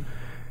game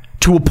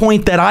to a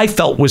point that I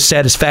felt was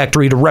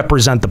satisfactory to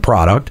represent the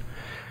product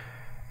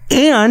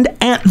and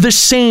at the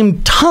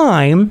same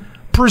time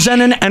present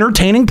an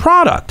entertaining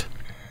product.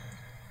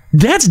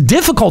 That's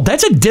difficult.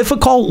 That's a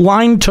difficult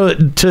line to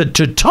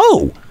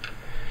toe.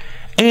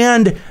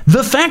 And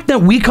the fact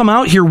that we come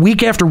out here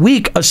week after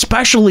week,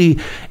 especially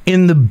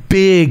in the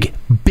big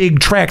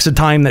tracks of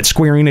time that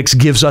Square Enix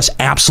gives us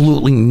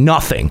absolutely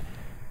nothing,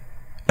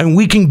 and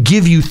we can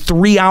give you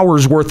 3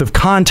 hours worth of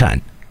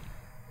content.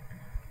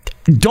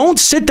 Don't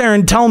sit there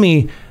and tell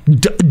me,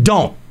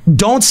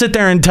 don't sit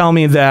there and tell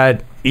me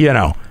that, you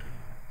don't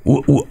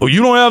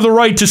have the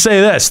right to say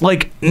this.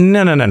 Like,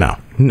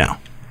 no.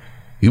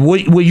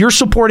 What you're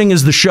supporting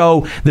is the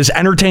show, this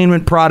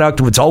entertainment product.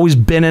 It's always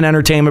been an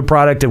entertainment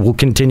product. It will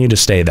continue to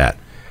stay that.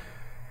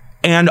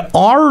 And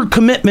our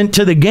commitment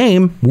to the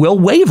game will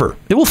waver.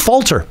 It will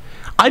falter.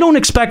 I don't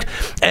expect...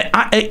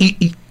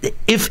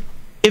 If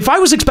I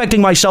was expecting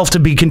myself to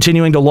be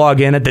continuing to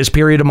log in at this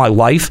period of my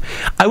life,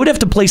 I would have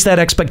to place that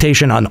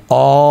expectation on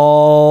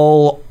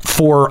all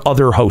 4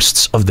 other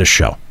hosts of this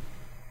show.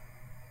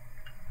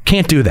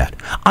 Can't do that.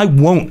 I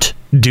won't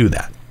do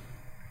that.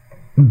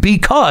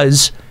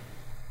 Because...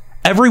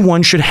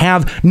 everyone should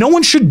no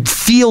one should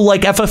feel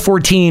like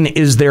FF14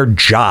 is their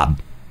job,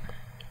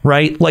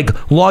 right? Like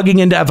logging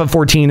into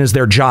FF14 is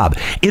their job.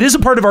 It is a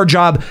part of our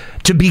job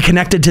to be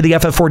connected to the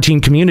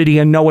FF14 community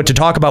and know what to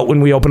talk about when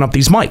we open up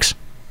these mics.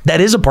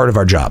 That is a part of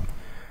our job,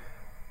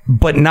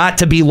 but not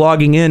to be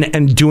logging in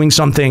and doing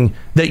something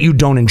that you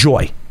don't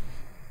enjoy.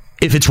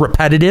 If it's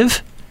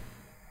repetitive,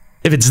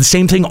 if it's the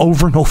same thing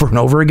over and over and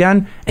over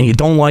again, and you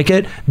don't like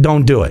it,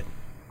 don't do it.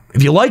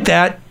 If you like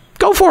that,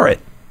 go for it.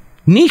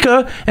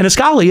 Nika and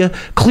Escalia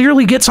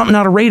clearly get something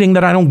out of rating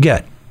that I don't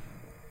get.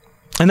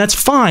 And that's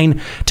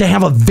fine to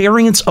have a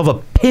variance of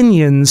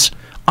opinions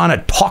on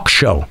a talk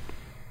show.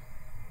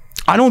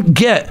 I don't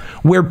get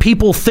where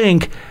people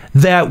think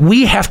that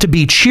we have to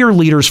be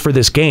cheerleaders for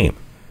this game.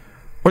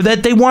 or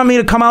that they want me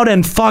to come out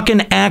and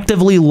fucking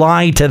actively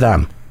lie to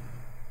them.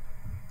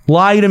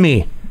 Lie to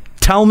me.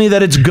 Tell me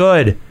that it's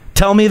good.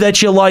 Tell me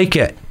that you like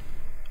it.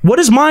 What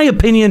is my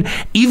opinion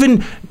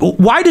even?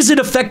 Why does it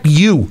affect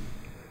you?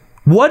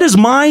 What does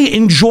my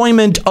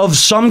enjoyment of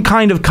some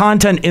kind of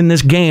content in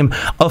this game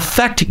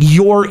affect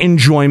your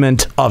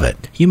enjoyment of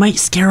it? You might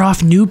scare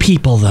off new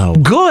people, though.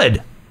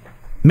 Good.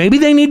 Maybe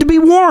they need to be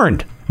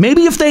warned.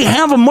 Maybe if they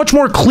have a much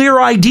more clear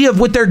idea of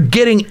what they're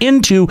getting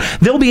into,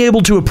 they'll be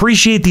able to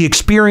appreciate the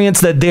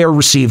experience that they're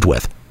received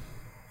with.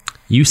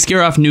 You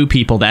scare off new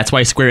people. That's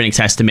why Square Enix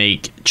has to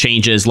make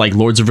changes like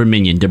Lords of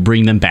Verminion to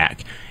bring them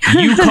back.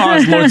 You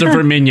caused Lords of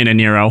Verminion,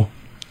 Aniro.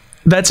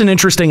 That's an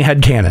interesting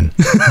headcanon.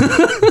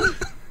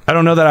 I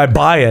don't know that I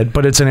buy it,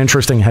 but it's an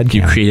interesting headcanon.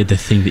 You created the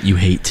thing that you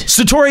hate.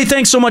 Satori,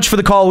 thanks so much for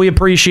the call. We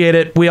appreciate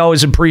it. We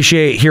always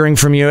appreciate hearing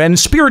from you, and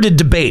spirited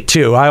debate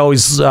too. I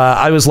always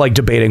like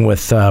debating with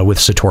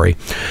Satori.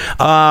 He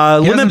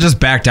doesn't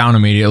just back down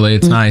immediately.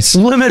 It's nice.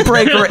 Limit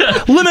Break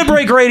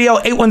Radio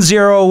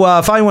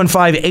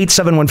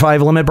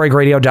 810-515-8715.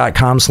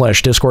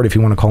 LimitBreakRadio.com/Discord if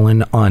you want to call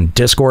in on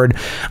Discord.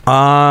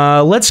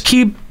 Let's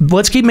keep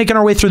making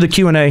our way through the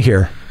Q&A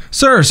here.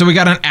 Sir, so we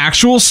got an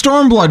actual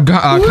Stormblood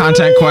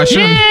content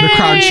question. The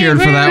crowd cheered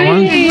for that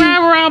one.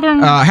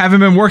 Having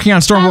been working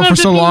on Stormblood for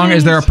so long,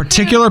 is there a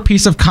particular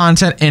piece of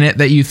content in it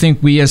that you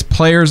think we as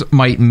players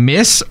might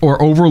miss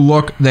or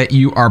overlook that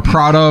you are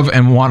proud of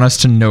and want us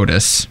to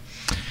notice?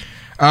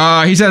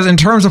 He says, in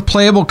terms of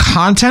playable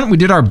content, we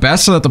did our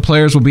best so that the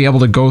players will be able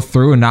to go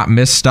through and not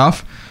miss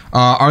stuff.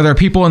 Are there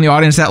people in the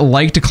audience that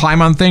like to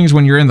climb on things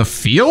when you're in the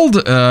field?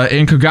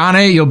 In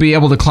Kugane, you'll be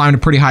able to climb to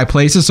pretty high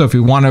places, so if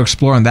you want to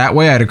explore in that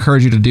way, I'd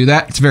encourage you to do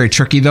that. It's very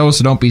tricky, though,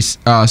 so don't be.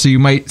 So you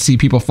might see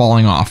people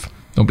falling off.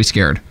 Don't be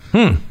scared.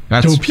 Don't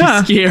be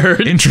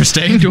scared.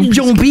 Interesting.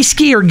 Don't be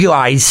scared,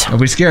 guys.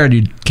 Don't be scared.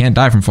 You can't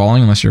die from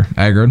falling unless you're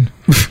aggroed.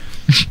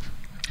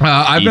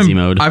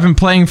 I've been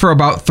playing for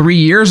about 3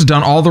 years,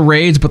 done all the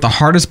raids, but the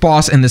hardest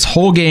boss in this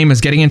whole game is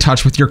getting in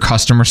touch with your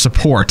customer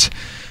support.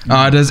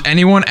 Does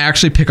anyone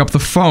actually pick up the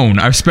phone?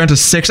 I've spent a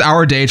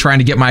 6-hour day trying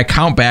to get my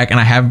account back, and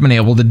I haven't been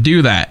able to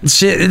do that.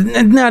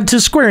 Now,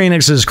 to Square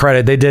Enix's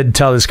credit, they did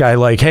tell this guy,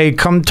 like, hey,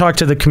 come talk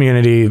to the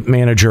community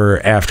manager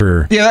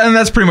after. Yeah, and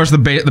that's pretty much the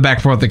back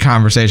and forth of the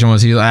conversation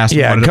was he asked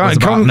what it was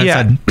about, and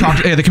then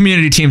said, the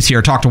community team's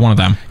here, talk to one of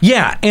them.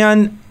 Yeah,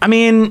 and, I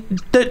mean,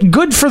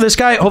 good for this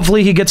guy.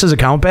 Hopefully he gets his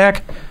account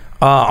back.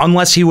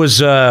 Unless he was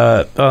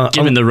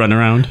given the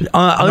runaround.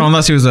 No,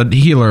 unless he was a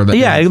healer.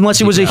 Unless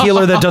he was a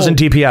healer that doesn't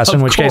DPS,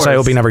 in which case I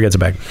hope he never gets it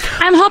back.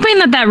 I'm hoping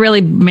that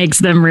really makes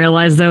them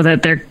realize, though,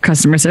 that their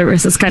customer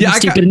service is kind of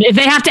stupid. And if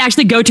they have to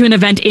actually go to an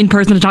event in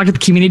person to talk to the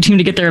community team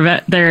to get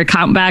their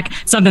account back,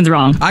 something's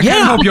wrong. I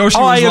kind of hope Yoshi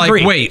was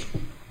like, wait,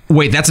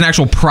 that's an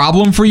actual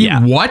problem for you?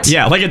 Yeah. What?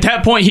 Yeah, like at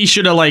that point he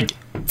should have I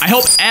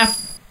hope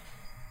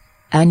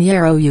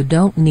Anyero, you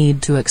don't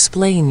need to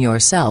explain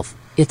yourself.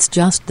 It's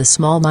just the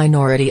small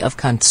minority of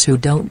cunts who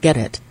don't get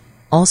it.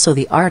 Also,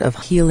 the art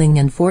of healing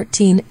in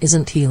 14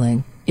 isn't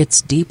healing,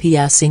 it's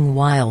DPSing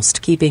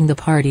whilst keeping the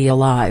party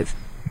alive.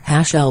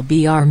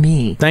 #LBR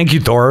me. Thank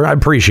you, Thor. I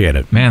appreciate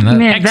it. Man,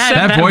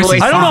 that voice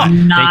is hot. I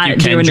don't know. Not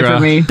doing it for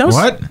me.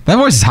 What? That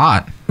voice is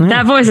hot.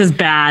 That voice is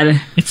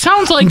bad. It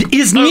sounds like...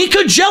 Is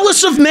Nika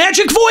jealous of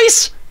Magic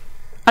Voice?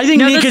 I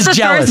think Nika's that's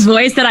the jealous. First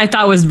voice that I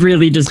thought was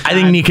really just bad. I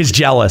think Nika's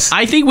jealous.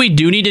 I think we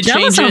do need to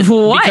change it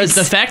because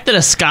the fact that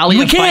Scalia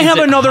we can't have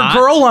another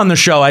girl on the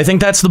show. I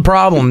think that's the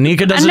problem.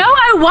 Nika doesn't. No,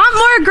 I want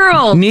more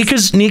girls.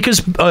 Nika's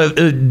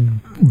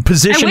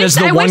position is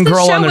the one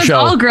girl on the show.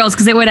 All girls,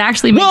 because it would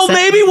actually make sense.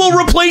 Maybe we'll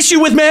replace you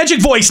with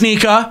Magic Voice,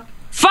 Nika.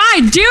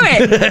 Fine, do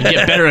it.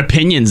 Get better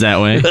opinions that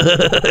way.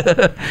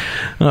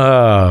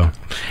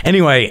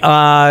 Anyway,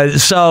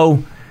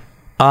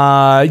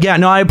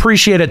 I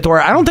appreciate it, Thor.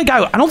 I don't think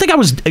I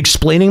was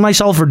explaining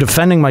myself or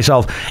defending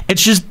myself.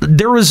 It's just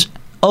there was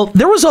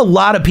a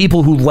lot of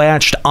people who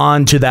latched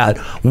on to that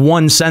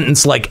one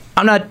sentence, like,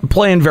 I'm not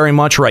playing very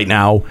much right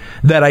now,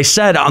 that I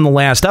said on the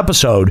last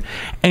episode.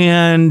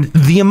 And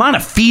the amount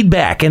of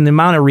feedback and the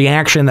amount of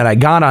reaction that I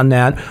got on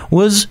that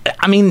was,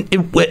 I mean,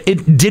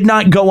 it did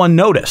not go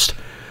unnoticed.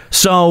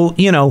 So,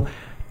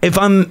 if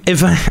I'm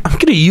going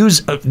to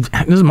use this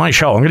is my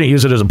show, I'm going to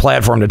use it as a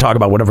platform to talk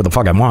about whatever the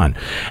fuck I want.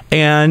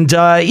 And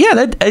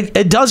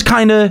it does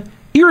kind of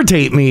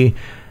irritate me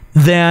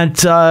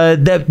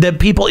that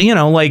people,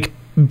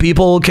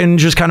 people can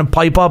just kind of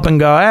pipe up and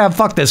go,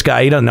 fuck this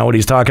guy, he doesn't know what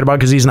he's talking about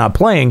because he's not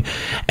playing,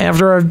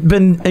 after I've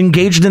been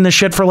engaged in this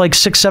shit for like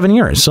 6-7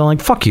 years. So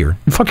fuck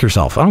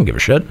yourself. I don't give a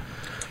shit.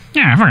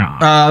 Yeah, I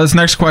forgot. This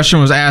next question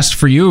was asked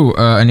for you,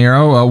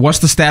 Aniro. What's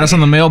the status on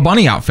the male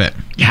bunny outfit?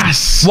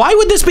 Yes. Why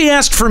would this be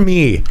asked for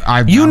me?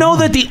 You know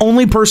that the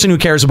only person who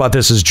cares about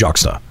this is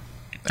Juxta.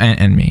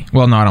 And me.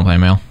 Well, no, I don't play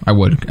male.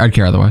 I'd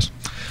care otherwise.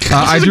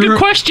 This is a good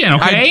question,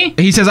 okay?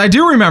 He says, I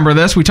do remember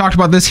this. We talked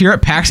about this here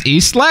at PAX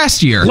East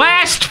last year.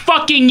 Last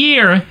fucking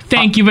year.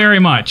 Thank you very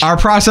much. Our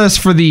process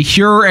for the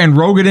Hure and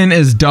Rogadin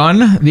is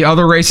done. The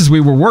other races,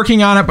 we were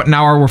working on it, but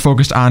now we're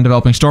focused on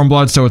developing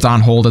Stormblood, so it's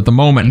on hold at the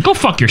moment. Go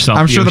fuck yourself,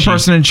 I'm sure the Yoshi.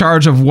 person in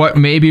charge of what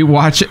maybe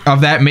watching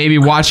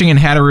and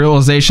had a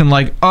realization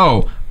like,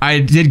 oh, I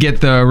did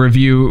get to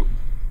review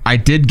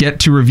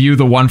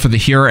the one for the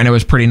Hure, and it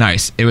was pretty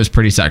nice. It was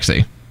pretty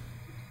sexy.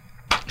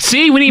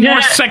 See, we need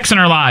more sex in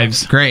our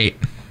lives. Great.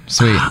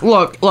 Sweet.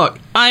 Look,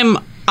 I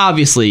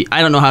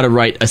don't know how to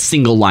write a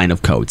single line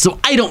of code, so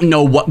I don't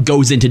know what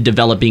goes into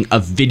developing a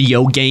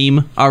video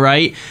game, all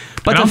right?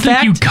 But I don't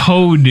think you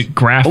code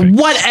graphics.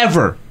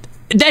 Whatever.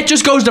 That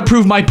just goes to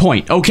prove my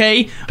point,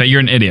 okay? That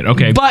you're an idiot,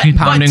 okay. But to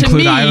include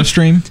me,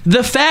 IOStream?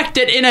 The fact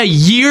that in a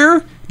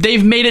year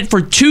they've made it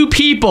for 2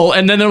 people,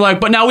 and then they're like,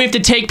 but now we have to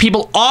take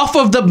people off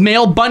of the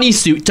male bunny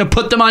suit to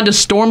put them onto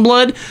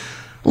Stormblood,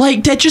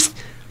 like, that just...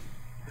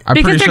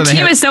 Because their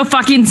team is so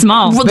fucking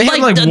small. They have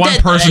like one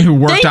person who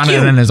worked on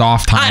it in his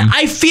off time.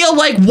 I feel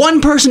like one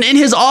person in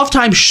his off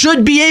time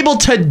should be able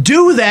to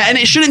do that, and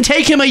it shouldn't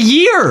take him a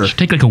year. It should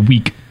take like a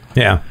week.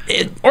 Yeah.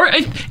 Or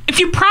if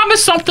you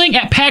promised something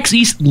at PAX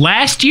East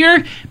last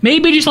year,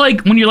 maybe just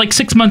like when you're like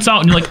 6 months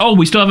out and you're like, oh,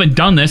 we still haven't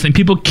done this, and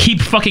people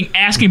keep fucking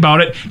asking about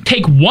it,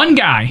 take one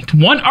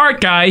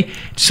art guy,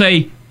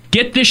 say,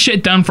 get this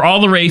shit done for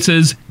all the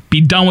races, be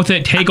done with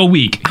it, take a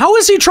week. How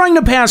is he trying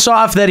to pass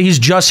off that he's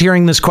just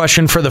hearing this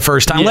question for the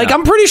first time? Yeah. Like,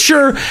 I'm pretty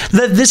sure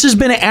that this has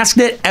been asked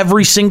at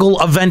every single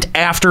event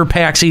after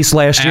PAX East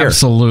last year.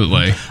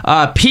 Absolutely.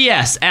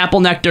 P.S. Apple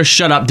Nectar,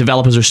 shut up.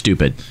 Developers are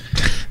stupid.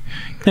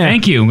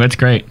 Thank you. That's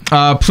great.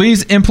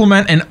 Please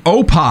implement an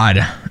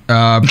OPOD.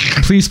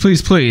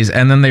 Please.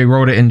 And then they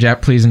wrote it in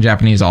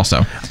Japanese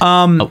also.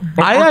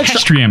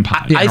 Orchestrion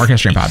pod. Yeah,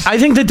 Orchestrion pod. I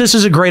think that this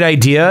is a great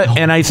idea,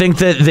 and I think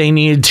that they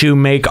need to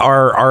make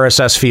our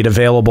RSS feed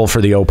available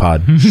for the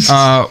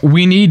OPOD.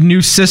 We need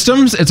new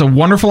systems. It's a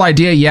wonderful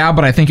idea, yeah,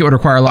 but I think it would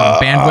require a lot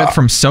of bandwidth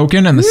from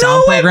Soken and the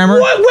sound programmer.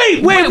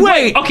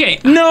 Wait. Okay.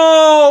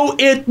 No,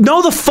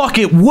 the fuck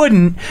it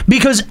wouldn't,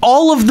 because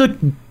all of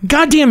the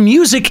goddamn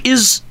music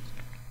is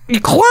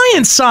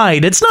client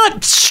side. It's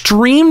not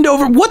streamed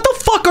over. What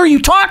the fuck are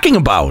you talking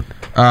about?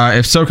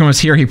 If Soken was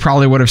here, he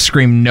probably would have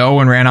screamed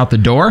no and ran out the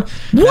door. What?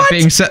 That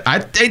being said,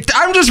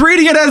 I'm just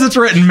reading it as it's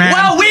written, man.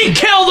 Well, we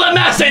killed the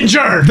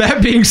messenger.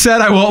 That being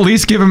said, I will at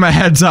least give him a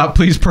heads up.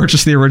 Please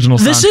purchase the original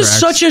soundtracks. This is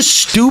such a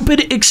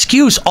stupid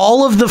excuse.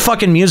 All of the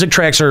fucking music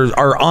tracks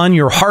are on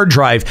your hard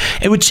drive.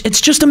 It's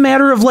just a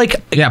matter of like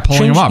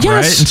pulling them up,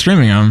 right, and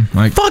streaming them.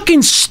 Like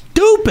fucking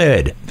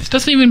stupid. This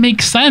doesn't even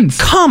make sense.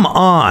 Come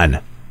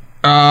on.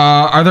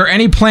 Are there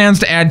any plans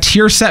to add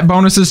tier set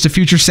bonuses to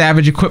future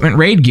Savage equipment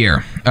raid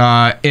gear?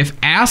 If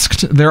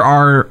asked, there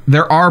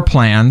are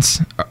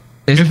plans.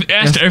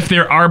 If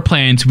there are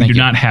plans, we do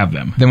not have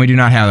them. Then we do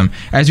not have them.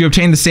 As you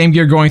obtain the same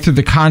gear going through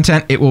the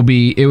content, it would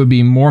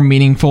be more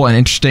meaningful and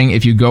interesting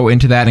if you go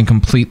into that and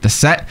complete the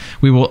set.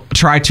 We will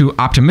try to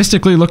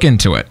optimistically look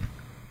into it.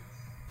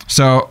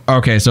 So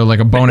like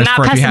a bonus not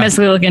for if you have,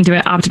 pessimistically look into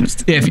it,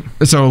 optimistically.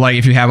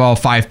 If you have all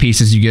 5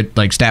 pieces, you get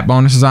like stat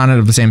bonuses on it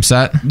of the same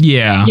set.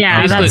 Yeah,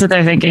 that's what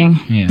they're thinking.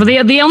 Yeah. But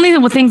the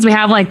only things we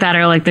have like that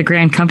are like the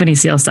Grand Company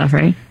seal stuff,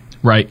 right?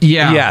 Right.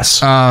 Yeah. Yes.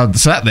 So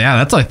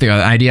that's like the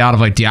idea out of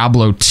like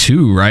Diablo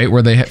 2, right?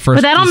 Where they hit first.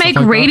 But that'll make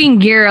raiding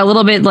gear a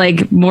little bit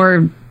like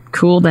more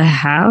cool to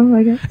have,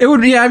 I guess. It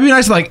would. Yeah, it'd be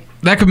nice. Like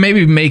that could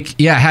maybe make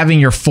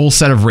having your full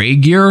set of raid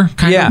gear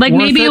kind of like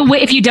maybe it.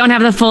 If you don't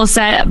have the full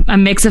set, a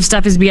mix of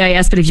stuff is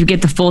BIS, but if you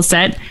get the full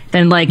set,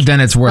 then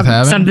it's worth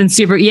having something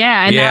super.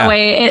 That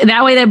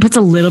way that puts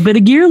a little bit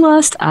of gear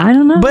lust. I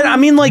don't know. But I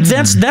mean, like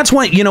that's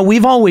what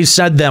we've always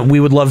said that we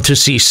would love to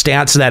see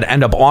stats that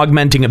end up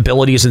augmenting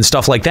abilities and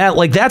stuff like that.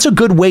 Like that's a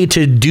good way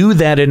to do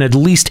that and at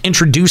least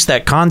introduce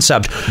that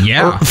concept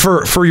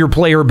for your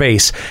player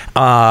base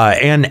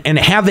and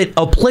have it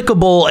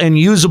applicable and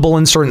usable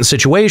in certain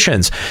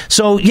situations.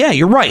 So yeah,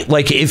 you're right.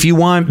 Like if you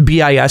want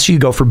BIS, you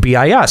go for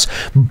BIS.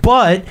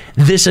 But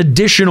this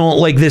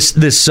additional, like this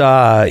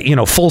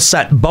full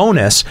set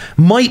bonus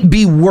might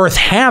be worth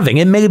having.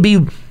 It may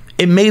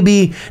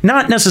be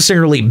not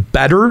necessarily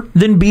better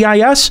than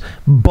BIS,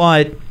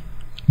 but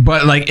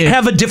like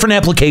have a different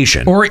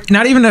application. Or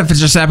not even if it's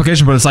just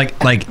application, but it's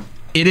like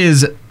it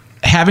is.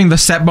 Having the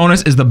set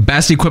bonus is the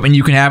best equipment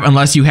you can have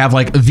unless you have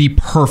like the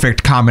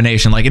perfect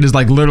combination. Like it is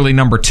like literally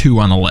number 2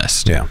 on the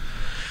list. Yeah.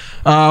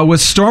 With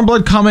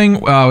Stormblood coming,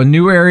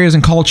 new areas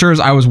and cultures,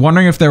 I was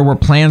wondering if there were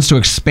plans to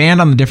expand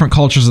on the different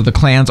cultures of the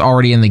clans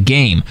already in the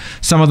game.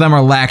 Some of them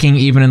are lacking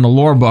even in the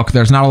lore book.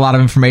 There's not a lot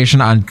of information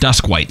on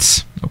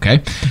Duskwights.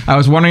 Okay, I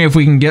was wondering if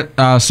we can get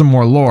some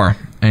more lore.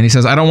 And he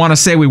says, I don't want to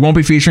say we won't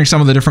be featuring some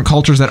of the different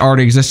cultures that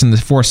already exist in the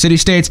 4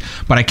 city-states,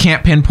 but I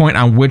can't pinpoint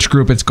on which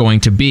group it's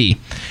going to be.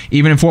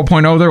 Even in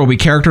 4.0, there will be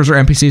characters or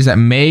NPCs that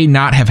may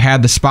not have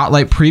had the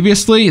spotlight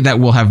previously that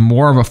will have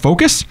more of a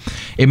focus.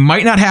 It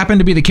might not happen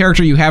to be the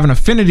character you have an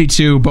affinity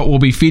to, but we'll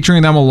be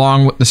featuring them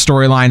along with the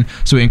storyline,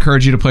 so we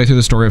encourage you to play through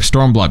the story of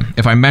Stormblood.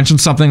 If I mention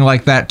something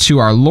like that to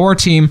our lore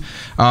team,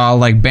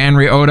 like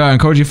Banri Oda and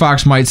Koji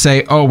Fox might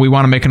say, oh, we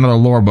want to make another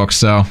lore book,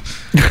 so...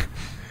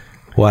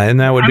 What, and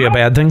that would be a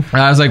bad thing?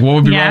 I was like, what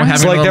would be wrong with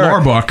having another lore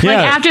book? Like,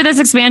 after this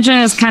expansion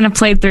is kind of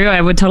played through, I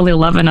would totally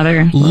love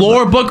another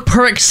lore book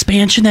per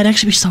expansion. That'd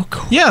actually be so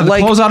cool. Yeah, the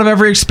close out of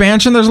every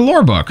expansion, there's a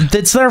lore book.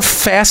 It's their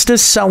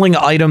fastest selling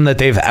item that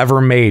they've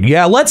ever made.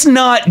 Yeah, let's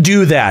not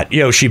do that,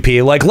 Yosheep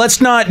P. Like, let's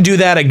not do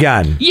that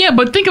again. Yeah,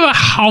 but think about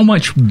how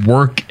much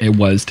work it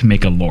was to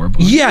make a lore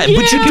book. Yeah,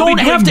 but you don't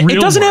have to. It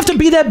doesn't have to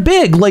be that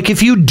big. Like,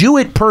 if you do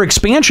it per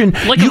expansion,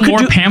 like you a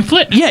lore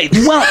pamphlet. Yeah,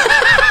 well,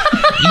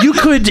 you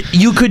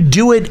could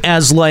do it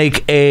as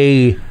like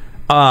a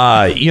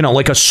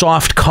like a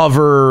soft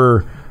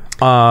cover.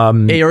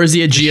 Hey, or is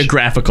he a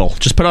geographical?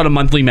 Just put out a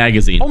monthly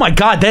magazine. Oh my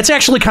god, that's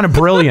actually kind of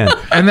brilliant.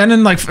 and then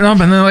in like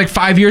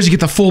 5 years, you get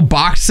the full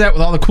box set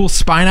with all the cool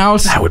spine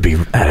outs. That would be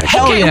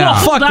hell yeah.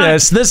 Well, fuck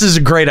this. This is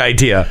a great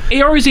idea.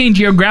 Eorzean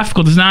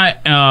Geographical does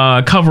not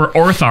cover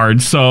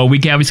Orthard, so we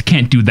obviously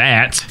can't do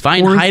that.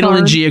 Find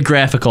Heidelin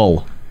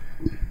Geographical.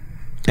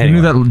 I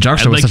knew that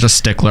Juxta was such a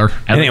stickler.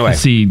 I'd like to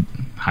see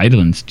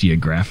Heidelin's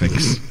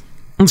Geographics.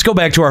 Let's go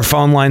back to our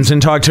phone lines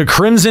and talk to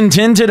Crimson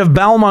Tinted of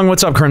Balmung.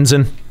 What's up,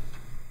 Crimson?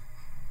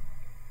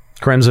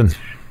 Crimson.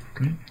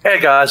 Hey,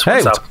 guys.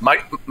 What's up?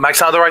 Mike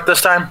sound all right this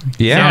time?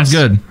 Yeah. Sounds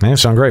good. Yeah,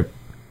 sound great.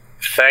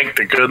 Thank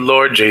the good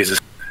Lord Jesus.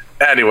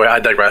 Anyway,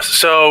 I digress.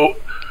 So,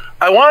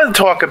 I wanted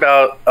to talk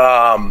about,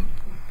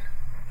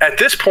 at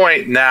this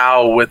point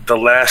now, with the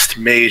last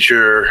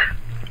major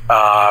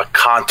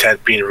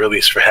content being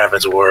released for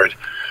Heaven's Word,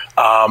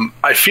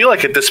 I feel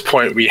like at this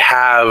point we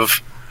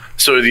have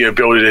sort of the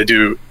ability to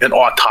do an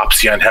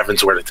autopsy on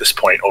Heaven's Word at this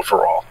point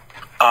overall.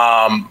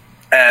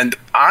 And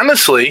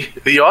honestly,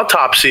 the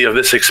autopsy of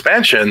this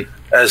expansion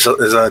as an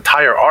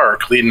entire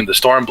arc leading into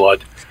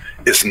Stormblood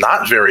is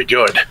not very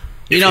good.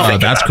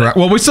 That's correct.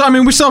 Well, we still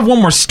have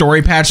one more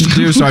story patch to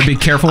do, so I'd be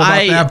careful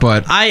about that.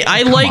 But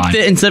I like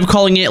that instead of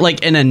calling it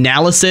like an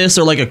analysis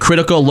or like a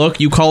critical look,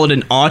 you call it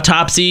an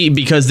autopsy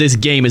because this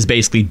game is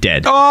basically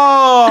dead.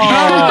 Well,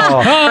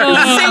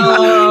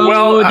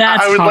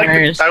 that's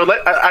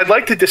I'd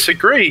like to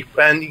disagree.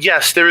 And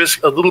yes, there is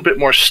a little bit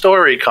more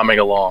story coming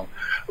along,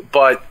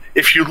 but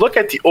if you look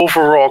at the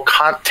overall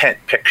content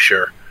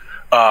picture,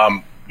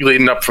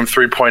 leading up from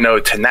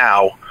 3.0 to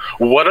now,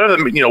 what are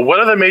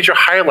the major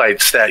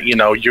highlights that you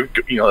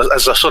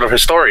as a sort of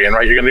historian,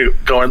 right? You're going to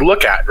go and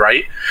look at,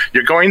 right?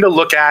 You're going to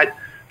look at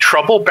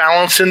trouble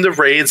balancing the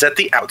raids at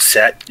the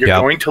outset. You're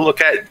going to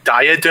look at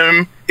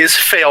Diadem is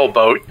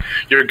failboat.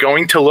 You're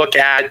going to look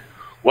at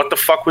what the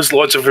fuck was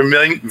Lords of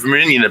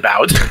Verminion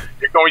about.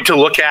 You're going to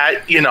look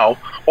at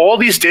all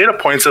these data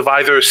points of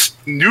either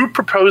new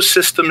proposed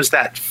systems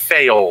that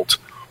failed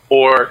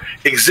or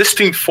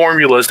existing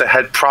formulas that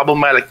had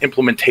problematic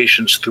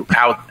implementations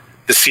throughout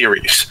the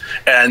series.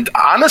 And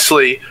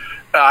honestly,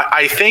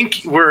 I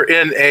think we're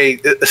in a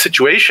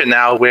situation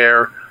now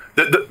where,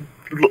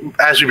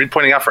 as we've been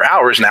pointing out for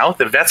hours now,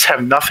 the vets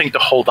have nothing to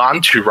hold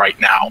on to right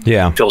now.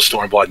 Yeah. Till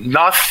Stormblood.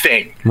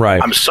 Nothing.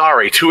 Right. I'm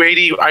sorry.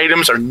 280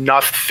 items are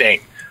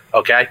nothing.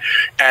 Okay?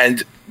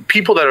 And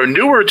people that are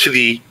newer to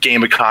the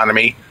game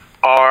economy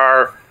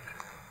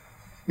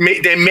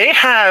they may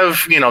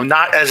have,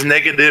 not as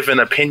negative an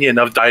opinion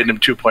of Diadem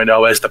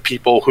 2.0 as the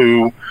people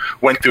who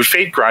went through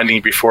fate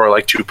grinding before,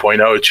 like 2.0,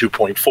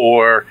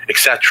 2.4,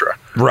 etc.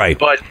 Right.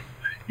 But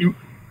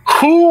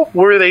who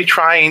were they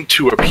trying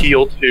to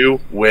appeal to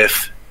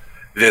with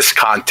this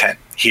content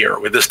here,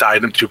 with this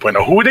Diadem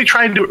 2.0? Who were they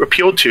trying to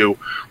appeal to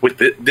with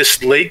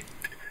this late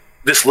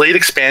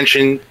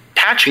expansion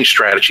patching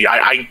strategy?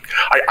 I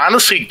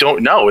honestly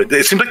don't know. It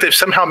seems like they've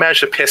somehow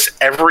managed to piss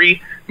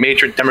every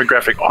major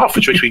demographic off,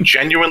 which makes me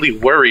genuinely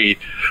worried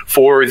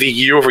for the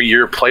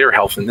year-over-year player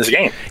health in this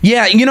game.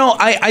 Yeah,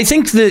 I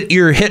think that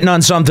you're hitting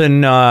on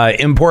something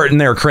important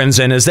there,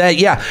 Crimson, is that,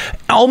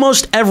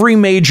 almost every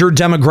major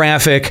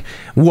demographic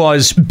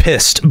was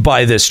pissed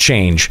by this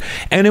change.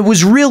 And it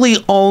was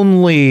really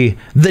only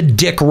the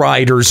dick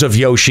riders of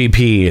Yosheep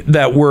P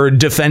that were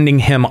defending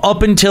him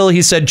up until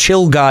he said,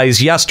 chill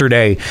guys,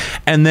 yesterday.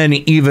 And then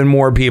even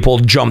more people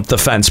jumped the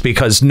fence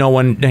because no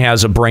one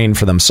has a brain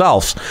for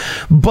themselves.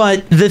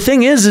 But the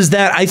thing is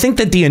that I think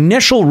that the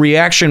initial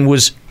reaction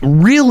was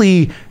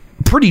really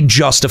pretty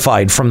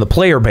justified from the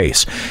player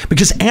base,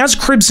 because as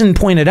Crimson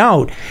pointed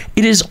out,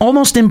 it is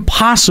almost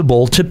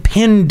impossible to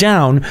pin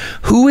down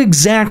who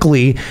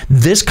exactly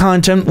this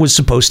content was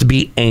supposed to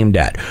be aimed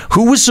at.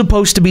 Who was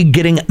supposed to be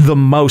getting the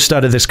most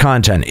out of this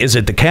content? Is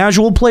it the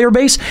casual player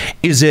base?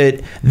 Is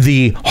it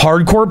the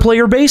hardcore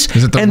player base?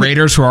 Is it the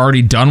raiders who are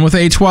already done with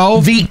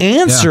A12? The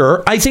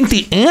answer, I think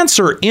the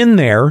answer in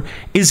there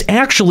is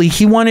actually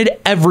he wanted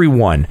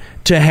everyone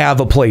to have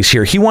a place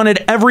here. He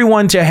wanted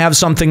everyone to have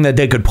something that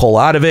they could pull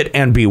out of it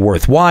and be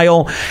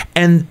worthwhile.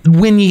 And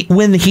when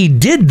he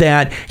did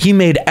that, he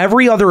made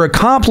every other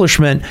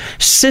accomplishment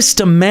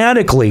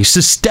systemically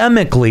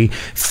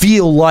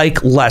feel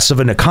like less of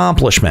an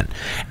accomplishment.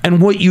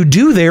 And what you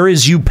do there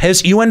is you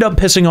end up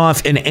pissing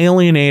off and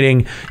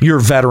alienating your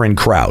veteran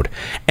crowd.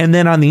 And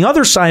then on the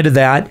other side of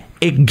that,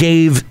 it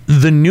gave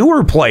the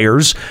newer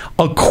players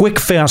a quick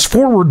fast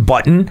forward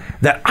button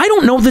that I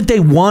don't know that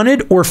they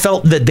wanted or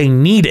felt that they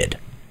needed.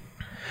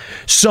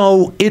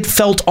 So it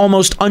felt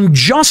almost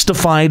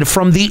unjustified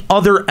from the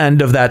other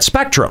end of that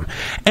spectrum.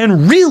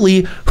 And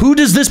really, who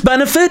does this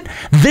benefit?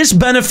 This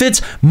benefits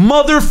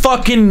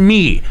motherfucking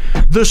me,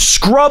 the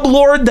scrub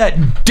lord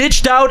that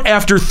ditched out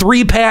after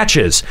 3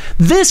 patches.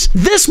 This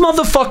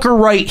motherfucker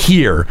right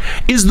here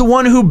is the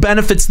one who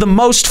benefits the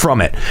most from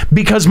it,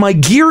 because my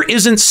gear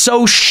isn't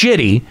so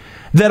shitty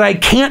that I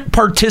can't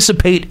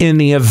participate in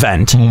the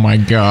event. Oh my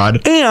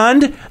God.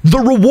 And the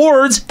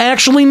rewards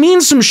actually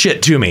mean some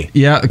shit to me.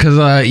 Yeah,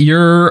 because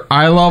your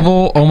eye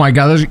level, oh my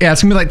God, it's going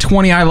to be like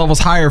 20 eye levels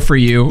higher for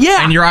you.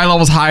 Yeah. And your eye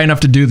level's high enough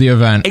to do the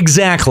event.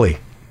 Exactly.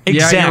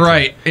 Yeah, you're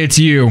right. It's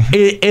you.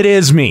 It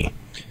is me.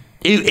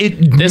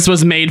 This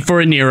was made for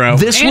a Nero.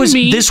 This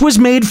was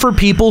made for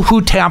people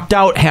who tapped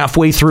out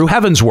halfway through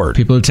Heaven's Word.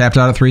 People who tapped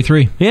out at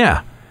 3-3.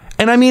 Yeah.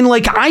 And I mean,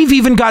 like, I've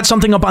even got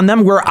something up on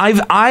them where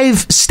I've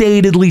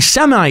stayed at least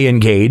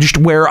semi-engaged,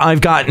 where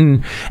I've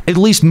gotten at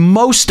least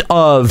most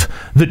of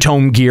the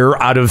tome gear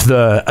out of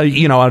the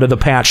out of the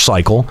patch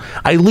cycle.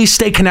 I at least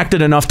stay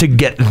connected enough to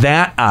get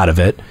that out of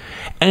it.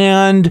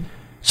 And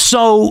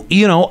so,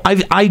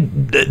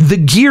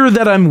 the gear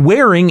that I'm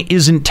wearing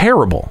isn't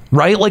terrible,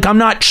 right? Like, I'm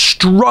not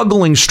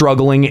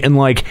struggling in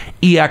like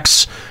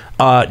EX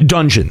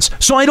dungeons.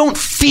 So I don't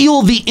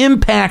feel the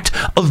impact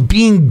of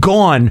being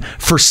gone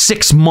for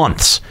 6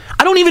 months.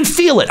 I don't even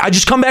feel it. I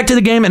just come back to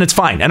the game and it's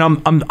fine. And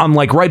I'm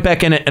like right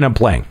back in it and I'm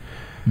playing.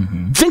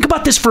 Mm-hmm. Think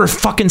about this for a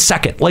fucking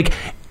second. Like,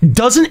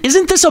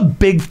 isn't this a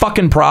big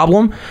fucking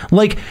problem?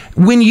 Like,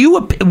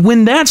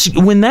 when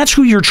that's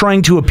who you're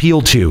trying to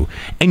appeal to,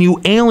 and you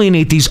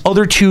alienate these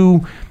other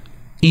two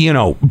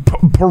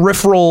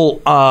peripheral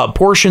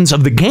portions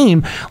of the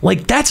game,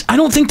 like, I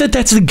don't think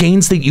that's the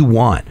gains that you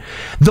want.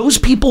 Those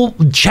people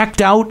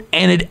checked out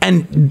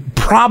and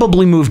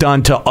probably moved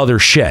on to other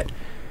shit.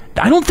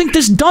 I don't think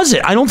this does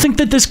it. I don't think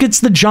that this gets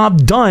the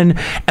job done,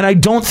 and I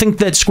don't think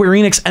that Square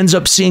Enix ends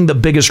up seeing the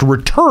biggest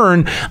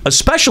return,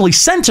 especially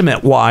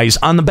sentiment-wise,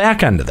 on the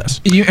back end of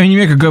this. You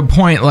make a good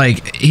point.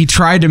 Like, he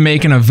tried to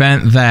make an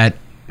event that,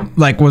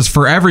 like, was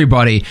for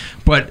everybody,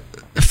 but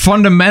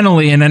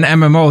fundamentally in an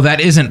MMO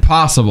that isn't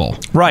possible.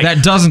 Right.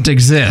 That doesn't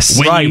exist.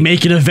 When you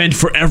make an event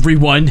for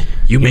everyone,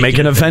 you make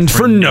an event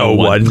for no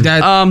one.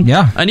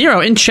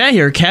 Yeah. In chat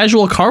here,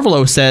 Casual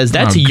Carvelo says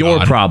that's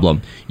your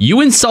problem. You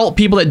insult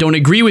people that don't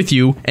agree with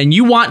you, and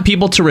you want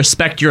people to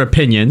respect your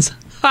opinions.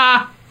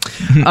 Ha!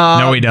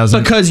 No, he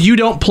doesn't. Because you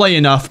don't play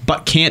enough,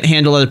 but can't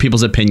handle other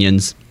people's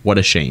opinions. What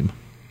a shame.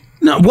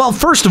 No, well,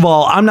 first of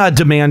all, I'm not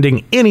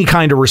demanding any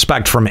kind of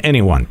respect from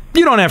anyone.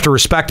 You don't have to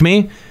respect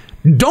me.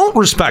 Don't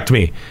respect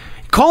me.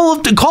 Call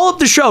up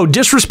the show.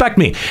 Disrespect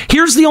me.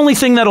 Here's the only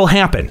thing that'll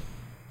happen.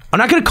 I'm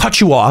not going to cut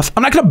you off.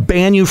 I'm not going to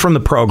ban you from the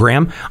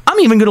program. I'm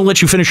even going to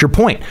let you finish your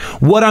point.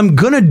 What I'm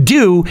going to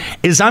do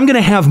is I'm going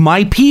to have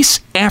my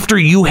piece after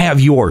you have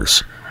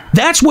yours.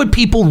 That's what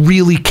people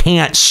really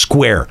can't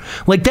square.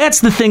 Like, that's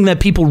the thing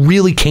that people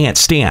really can't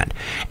stand,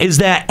 is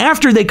that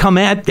after they come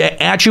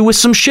at you with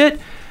some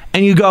shit,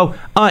 and you go,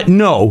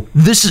 no,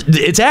 this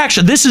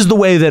is the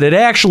way that it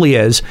actually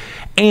is,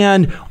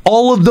 and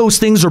all of those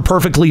things are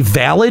perfectly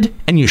valid,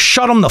 and you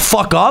shut them the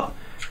fuck up.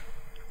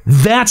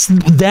 That's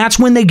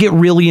when they get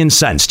really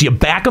incensed. You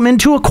back them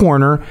into a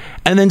corner,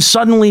 and then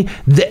suddenly,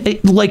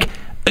 and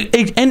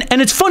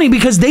it's funny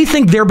because they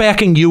think they're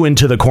backing you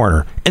into the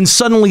corner, and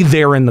suddenly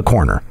they're in the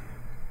corner,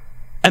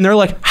 and they're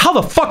like, "How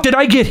the fuck did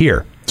I get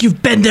here?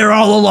 You've been there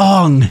all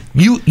along.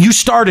 You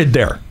started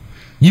there.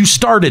 You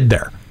started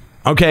there."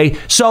 Okay,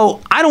 so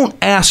I don't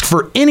ask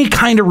for any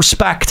kind of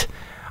respect.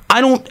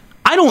 I don't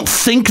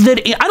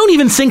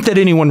even think that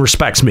anyone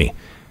respects me.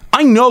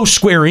 I know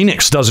Square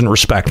Enix doesn't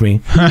respect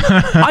me.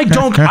 I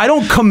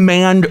don't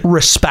command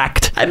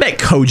respect. I bet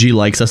Koji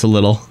likes us a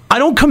little. I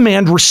don't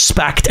command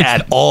respect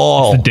at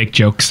all. It's the dick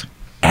jokes.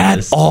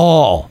 At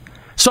all.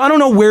 So I don't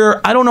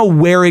know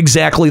where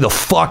exactly the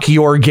fuck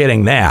you're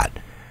getting that.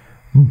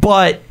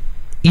 But,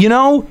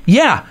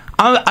 yeah,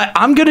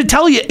 I'm going to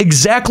tell you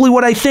exactly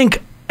what I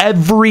think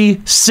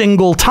every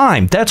single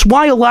time. That's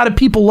why a lot of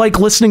people like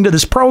listening to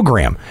this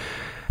program.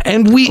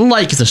 And we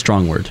like is a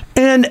strong word.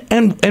 And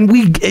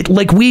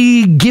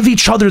we give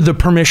each other the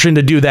permission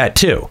to do that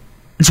too.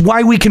 It's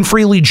why we can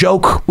freely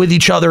joke with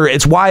each other.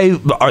 It's why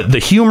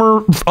the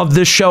humor of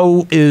this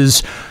show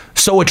is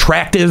so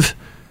attractive.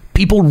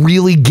 People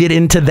really get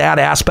into that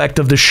aspect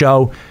of the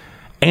show.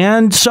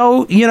 And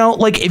so, if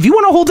you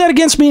want to hold that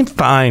against me,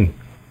 fine.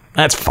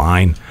 That's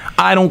fine.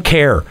 I don't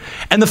care.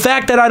 And the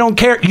fact that I don't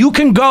care, you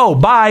can go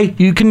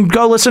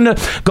listen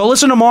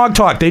to Mog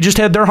Talk. They just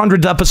had their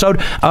 100th episode.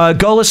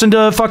 Go listen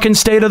to fucking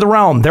State of the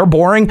Realm. They're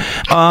boring.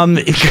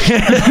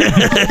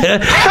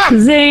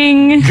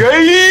 Zing.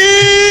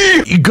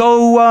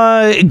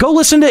 Go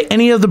listen to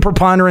any of the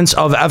preponderance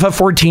of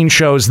FF14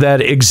 shows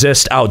that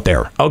exist out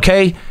there.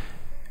 Okay?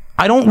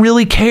 I don't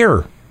really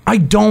care. I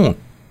don't.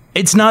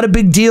 It's not a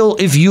big deal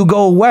if you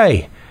go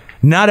away.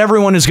 Not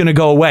everyone is going to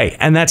go away,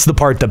 and that's the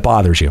part that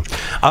bothers you.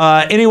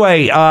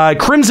 Anyway,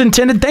 Crimson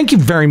Tinted, thank you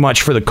very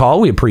much for the call.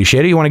 We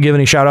appreciate it. You want to give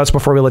any shout-outs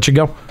before we let you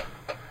go?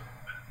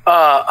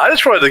 I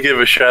just wanted to give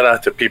a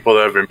shout-out to people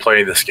that have been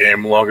playing this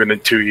game longer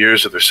than 2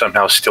 years, that they're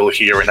somehow still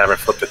here and haven't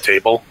flipped the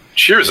table.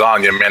 Cheers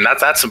on you, man.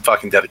 That's some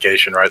fucking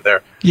dedication right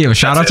there. Yeah, a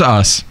shout-out to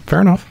us. Fair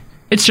enough.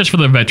 It's just for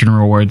the veteran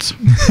rewards.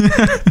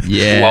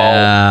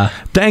 Yeah.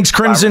 Thanks,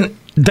 Crimson.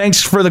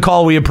 Thanks for the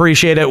call. We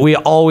appreciate it. We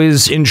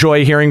always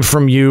enjoy hearing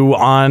from you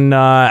on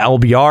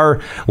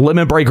LBR.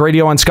 Limit Break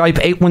Radio on Skype,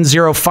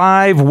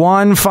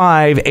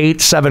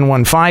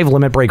 810-515-8715,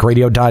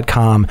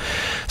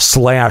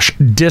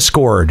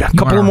 limitbreakradio.com/Discord. A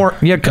couple of more.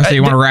 Yeah, so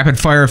you want to rapid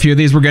fire a few of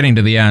these? We're getting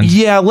to the end.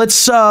 Yeah,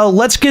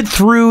 let's get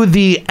through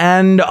the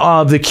end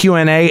of the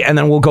Q&A, and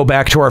then we'll go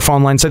back to our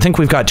phone lines. I think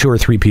we've got 2 or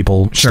 3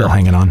 people still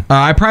hanging on.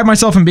 I pride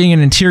myself in being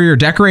an interior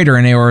decorator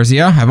in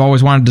Eorzea. I've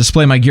always wanted to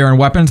display my gear and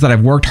weapons that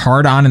I've worked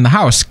hard on in the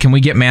house. Can we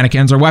get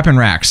mannequins or weapon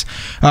racks?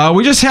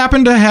 We just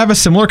happened to have a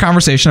similar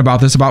conversation about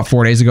this about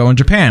 4 days ago in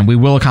Japan. We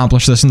will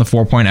accomplish this in the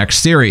 4.x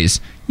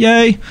series.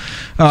 Yay.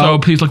 So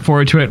please look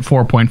forward to it,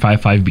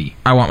 4.55B.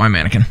 I want my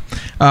mannequin.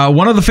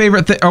 One of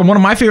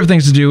my favorite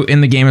things to do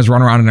in the game is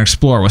run around and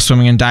explore. With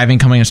swimming and diving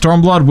coming in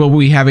Stormblood, will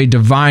we have a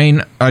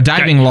diving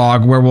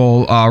log where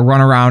we'll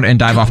run around and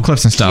dive off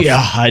cliffs and stuff?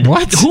 God.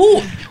 What?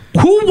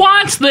 Who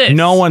wants this?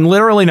 No one.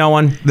 Literally no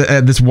one.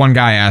 This one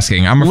guy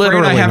asking. I'm afraid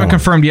Literally I haven't no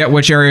confirmed yet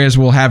which areas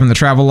we'll have in the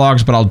travel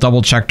logs, but I'll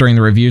double check during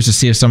the reviews to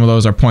see if some of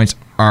those points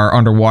are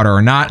underwater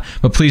or not.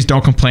 But please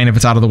don't complain if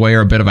it's out of the way or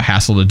a bit of a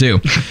hassle to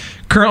do.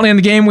 Currently in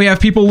the game, we have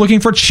people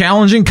looking for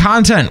challenging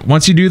content.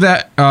 Once you do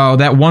that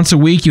once a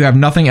week, you have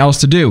nothing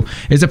else to do.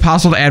 Is it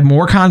possible to add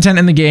more content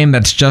in the game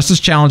that's just as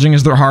challenging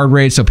as their hard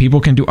raid so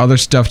people can do other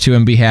stuff too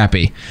and be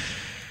happy?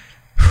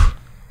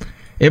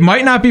 It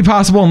might not be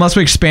possible unless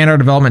we expand our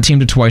development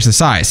team to twice the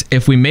size.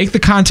 If we make the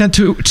content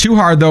too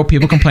hard, though,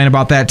 people complain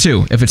about that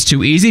too. If it's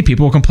too easy,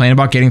 people will complain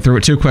about getting through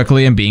it too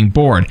quickly and being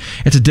bored.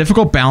 It's a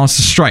difficult balance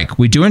to strike.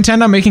 We do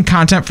intend on making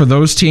content for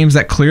those teams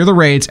that clear the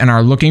raids and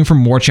are looking for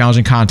more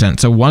challenging content.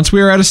 So once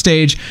we are at a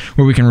stage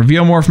where we can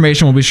reveal more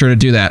information, we'll be sure to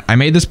do that. I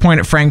made this point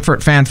at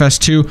Frankfurt Fan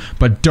Fest too,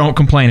 but don't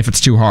complain if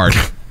it's too hard.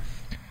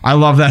 I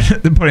love that,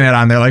 putting that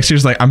on there. Like,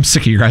 seriously, I'm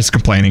sick of you guys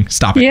complaining.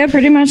 Stop it. Yeah,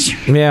 pretty much.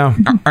 Yeah.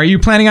 Are you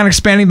planning on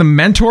expanding the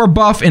mentor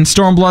buff in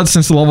Stormblood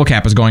since the level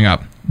cap is going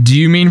up? Do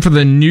you mean for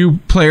the new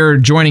player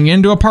joining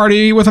into a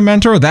party with a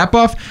mentor, that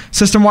buff?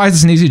 System-wise,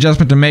 it's an easy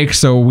adjustment to make,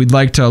 so we'd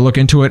like to look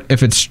into it.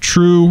 If it's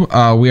true,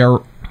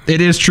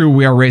 it is true,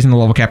 we are raising the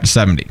level cap to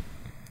 70.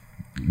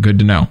 Good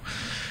to know.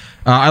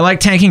 I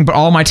like tanking, but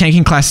all my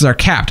tanking classes are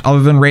capped.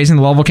 Other than raising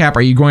the level cap,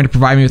 are you going to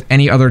provide me with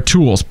any other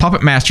tools?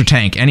 Puppet Master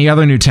tank, any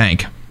other new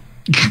tank?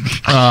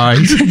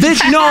 Is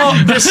this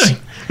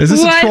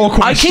a troll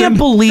question? I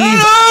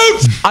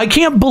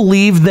can't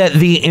believe that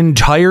the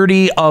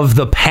entirety of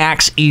the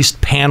PAX East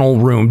panel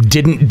room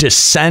didn't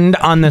descend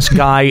on this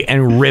guy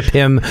and rip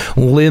him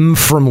limb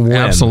from limb.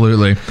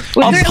 Absolutely.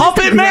 A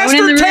Puppet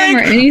Master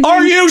tank?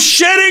 Are you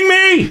shitting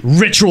me?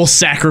 Ritual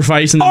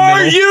sacrifice in the middle.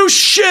 Are you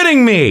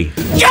shitting me?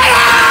 Get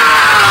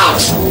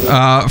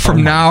out!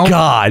 From now,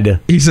 God.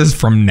 He says,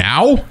 from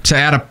now to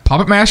add a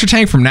Puppet Master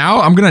tank. From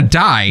now, I'm gonna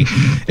die.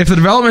 If the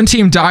development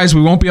team dies,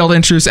 we won't be able to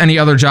introduce any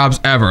other jobs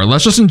ever.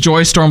 Let's just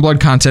enjoy Stormblood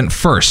content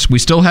first. We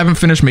still haven't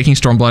finished making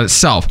Stormblood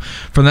itself.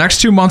 For the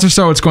next 2 months or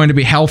so, it's going to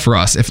be hell for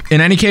us. If in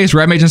any case,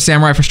 Red Mage and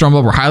Samurai for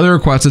Stormblood were highly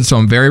requested, so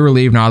I'm very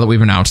relieved now that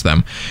we've announced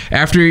them.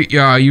 After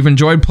you've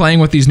enjoyed playing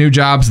with these new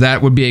jobs,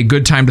 that would be a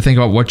good time to think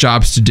about what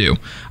jobs to do.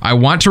 I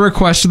want to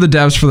request to the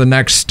devs for the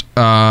next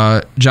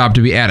job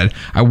to be added.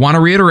 I want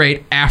to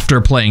reiterate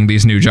after playing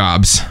these new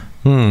jobs.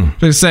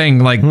 They're saying,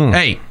 like,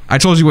 hey, I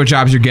told you what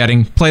jobs you're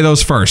getting. Play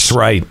those first.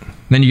 Right.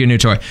 Then you get a new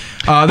toy.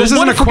 This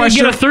isn't a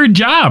question. Get a third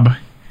job.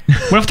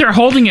 What if they're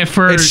holding it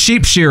for... It's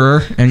sheep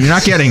shearer, and you're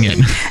not getting it.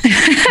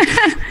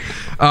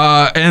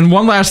 And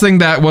one last thing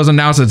that was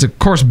announced, it's of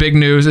course big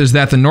news, is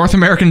that the North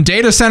American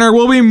Data Center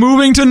will be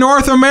moving to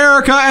North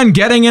America and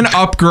getting an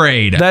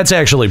upgrade. That's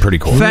actually pretty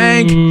cool.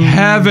 Thank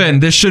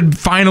heaven. This should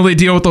finally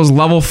deal with those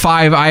level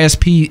 5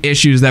 ISP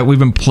issues that we've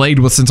been plagued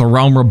with since A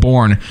Realm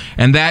Reborn.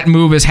 And that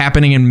move is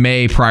happening in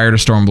May prior to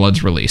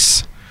Stormblood's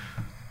release.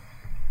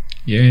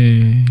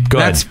 Yay. Good.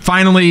 That's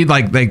finally,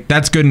 like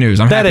that's good news.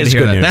 I'm happy to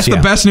hear that. News, that's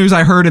the best news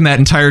I heard in that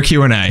entire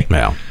Q&A.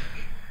 Yeah.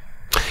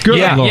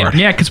 Good Lord.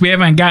 Yeah, because we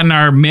haven't gotten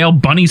our male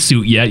bunny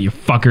suit yet, you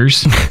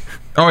fuckers.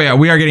 Oh yeah,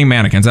 we are getting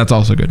mannequins. That's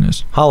also good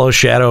news. Hollow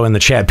Shadow in the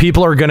chat.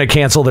 People are going to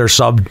cancel their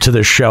sub to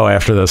this show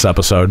after this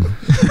episode.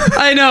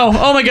 I know.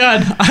 Oh my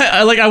god.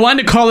 I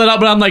wanted to call it out,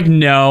 but I'm like,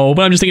 no.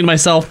 But I'm just thinking to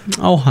myself,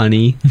 oh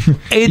honey,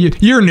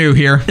 you're new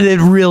here.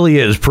 It really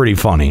is pretty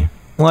funny.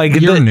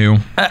 Like you're new.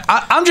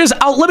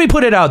 Let me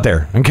put it out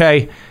there,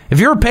 okay? If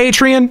you're a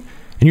Patreon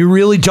and you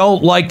really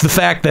don't like the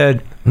fact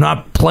that I'm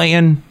not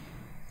playing,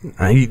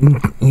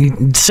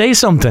 you say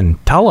something.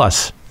 Tell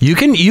us. You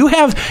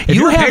have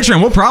Patreon,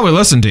 we'll probably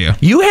listen to you.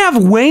 You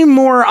have way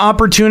more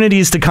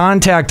opportunities to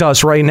contact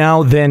us right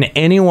now than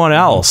anyone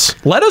else.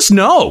 Let us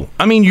know.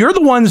 I mean, you're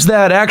the ones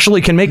that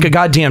actually can make a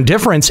goddamn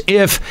difference.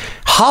 If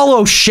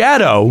Hollow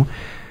Shadow,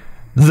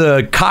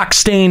 the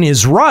cockstain,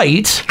 is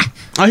right.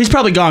 Oh, he's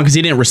probably gone because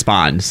he didn't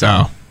respond.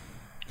 So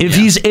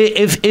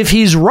if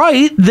he's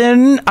right,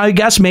 then I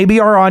guess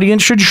maybe our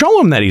audience should show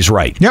him that he's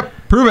right. Yep,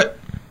 prove it.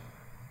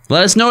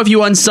 Let us know if you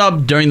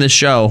unsubbed during the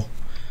show.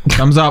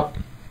 Thumbs up.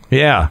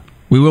 Yeah.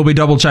 We will be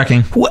double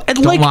checking.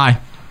 Don't lie.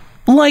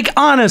 Like,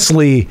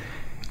 honestly,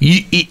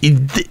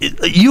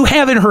 you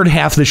haven't heard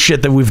half the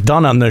shit that we've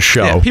done on this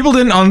show. Yeah, people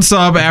didn't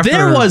unsub after.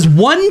 There was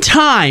one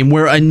time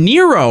where a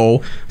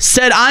Nero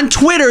said on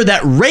Twitter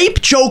that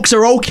rape jokes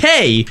are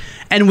okay,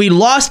 and we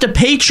lost a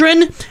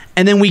patron,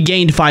 and then we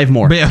gained 5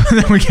 more. But yeah,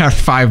 then we got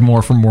 5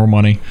 more for more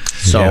money.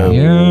 So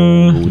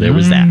there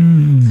was that.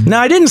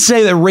 Now, I didn't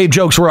say that rape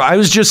jokes were. I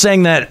was just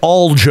saying that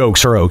all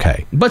jokes are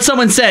okay. But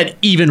someone said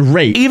even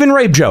rape. Even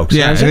rape jokes.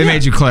 Yeah, they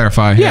made you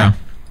clarify. Yeah.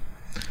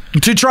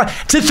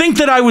 To think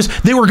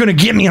that they were going to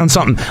get me on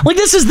something. Like,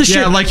 this is the shit.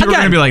 Yeah, like you were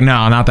going to be like,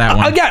 no, not that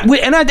one.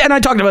 And I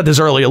talked about this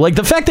earlier. Like,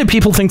 the fact that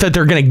people think that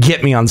they're going to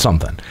get me on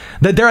something.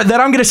 That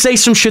I'm going to say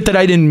some shit that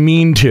I didn't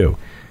mean to.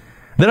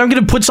 That I'm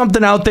going to put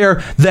something out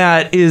there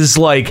that is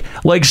like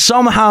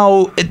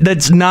somehow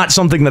that's not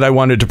something that I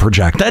wanted to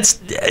project.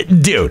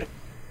 Dude,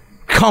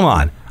 come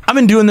on. I've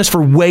been doing this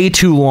for way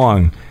too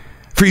long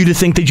for you to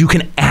think that you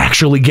can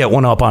actually get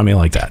one up on me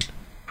like that.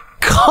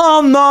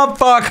 Come the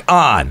fuck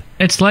on.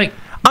 It's like,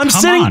 I'm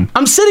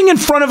sitting in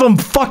front of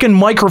a fucking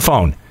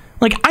microphone.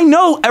 Like, I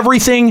know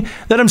everything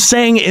that I'm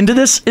saying into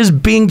this is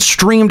being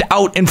streamed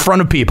out in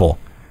front of people.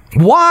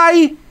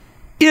 Why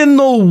in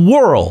the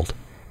world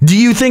do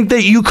you think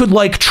that you could,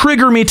 like,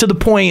 trigger me to the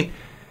point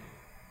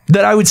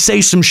that I would say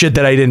some shit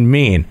that I didn't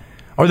mean,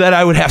 or that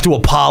I would have to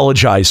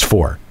apologize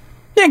for?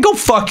 Yeah, go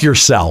fuck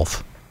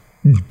yourself.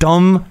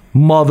 Dumb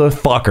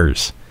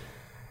motherfuckers.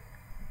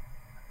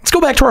 Let's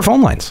go back to our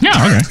phone lines.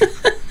 Yeah, okay.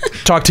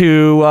 Talk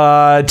to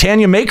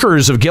Tanya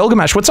Makers of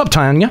Gilgamesh. What's up,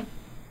 Tanya?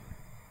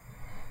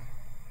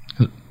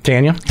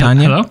 Tanya?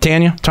 Hello?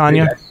 Tanya?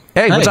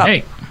 Hey, what's up?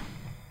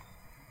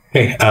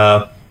 Hey,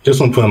 just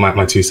want to put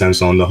my 2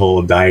 cents on the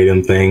whole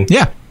Diadem thing.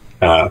 Yeah.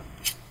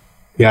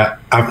 Yeah,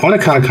 I find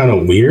it kind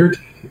of weird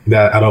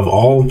that out of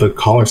all the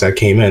callers that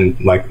came in,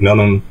 like, none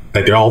of them,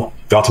 like, they all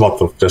talk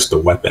about just the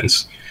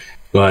weapons.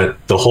 But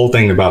the whole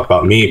thing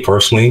about me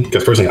personally,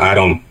 because personally I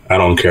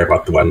don't care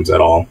about the weapons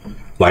at all.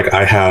 Like,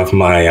 I have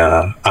my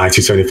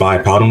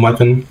I-275 Paladin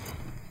weapon,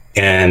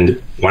 and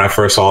when I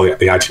first saw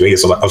the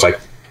I-280, I was like,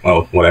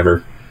 oh,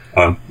 whatever,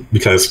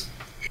 because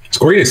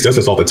Square Enix does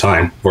this all the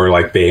time, where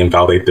like they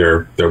invalidate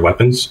their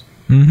weapons,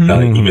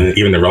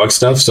 even the relic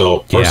stuff. So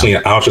personally,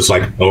 I was just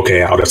like,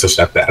 okay, I'll just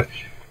accept that.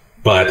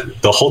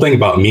 But the whole thing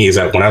about me is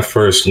that when I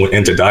first went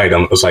into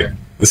Diadem, I was like,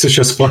 this is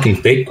just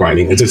fucking fake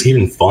grinding. Is this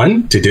even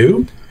fun to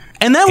do?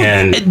 And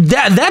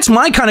that's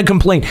my kind of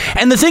complaint.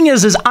 And the thing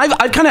is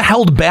I've kind of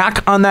held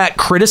back on that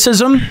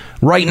criticism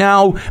right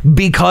now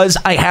because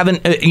I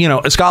haven't,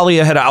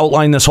 Escalia had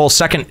outlined this whole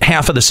second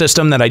half of the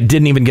system that I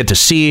didn't even get to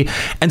see.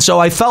 And so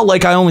I felt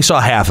like I only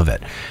saw half of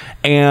it.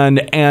 And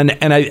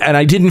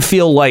I didn't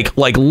feel like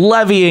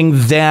levying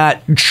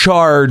that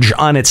charge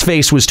on its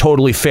face was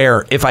totally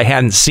fair if I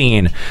hadn't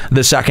seen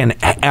the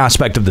second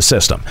aspect of the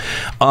system.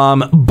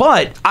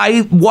 But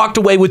I walked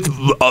away with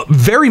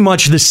very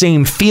much the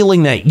same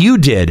feeling that you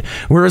did,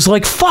 whereas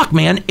like, fuck,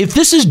 man, if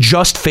this is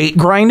just fate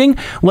grinding,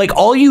 like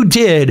all you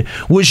did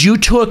was you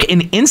took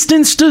an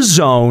instance to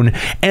zone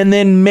and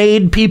then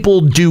made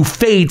people do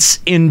fates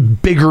in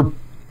bigger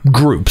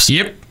groups.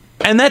 Yep.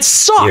 And that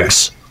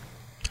sucks.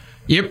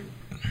 Yeah. Yep.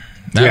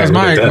 That was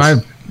my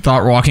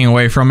thought walking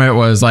away from it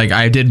was like,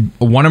 I did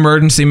 1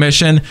 emergency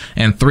mission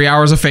and 3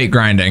 hours of fate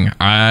grinding.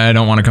 I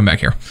don't want to come back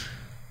here.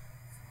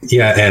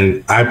 Yeah,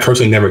 and I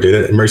personally never did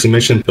an emergency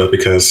mission, but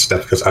because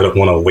I don't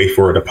want to wait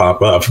for it to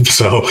pop up.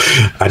 So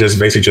I just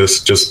basically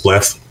just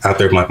left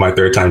after my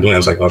third time doing it. I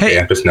was like, okay,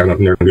 I'm just never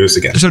gonna do this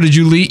again. So did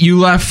you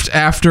left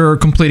after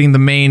completing the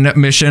main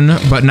mission,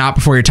 but not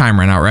before your time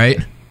ran out, right?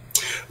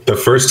 The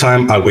first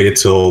time I waited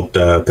till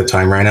the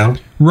time ran out.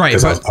 Right.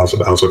 Because I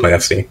was with my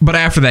FC. But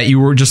after that, you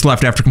were just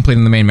left after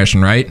completing the main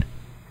mission, right?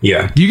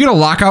 Yeah. Do you get a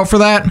lockout for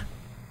that?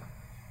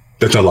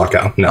 There's no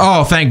lockout, no.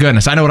 Oh, thank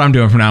goodness. I know what I'm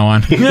doing from now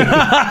on.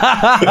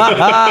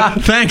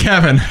 Thank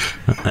heaven.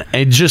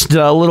 Just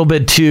a little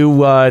bit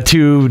too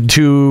hesitant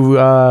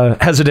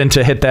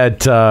to hit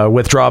that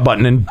withdraw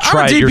button and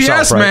try it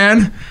yourself, right?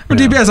 Man. I'm a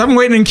DPS. I've been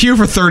waiting in queue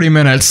for 30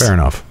 minutes. Fair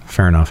enough.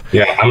 Fair enough.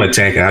 Yeah, I'm a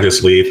tank and I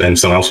just leave and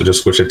someone else will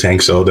just switch a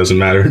tank, so it doesn't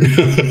matter.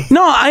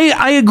 No,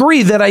 I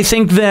agree that I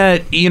think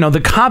that,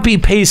 the copy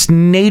paste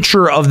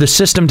nature of the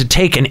system to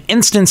take and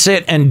instance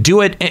it and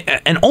do it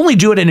and only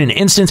do it in an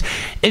instance,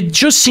 it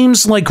just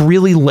seems like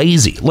really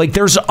lazy. Like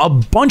there's a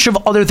bunch of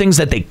other things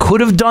that they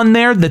could have done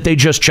there that they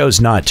just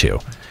chose not to.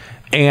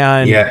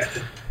 And yeah.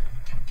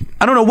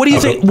 I don't know. What do you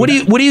think? What do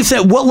you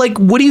think?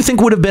 What do you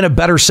think would have been a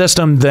better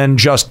system than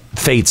just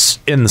Fates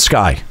in the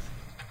sky?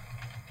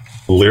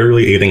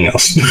 Literally anything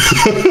else.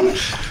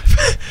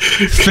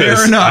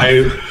 Fair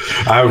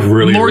enough. I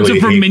really Lords really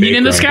of Verminion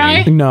in the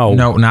sky? No,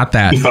 not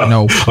that.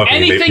 No. Okay,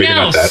 Anything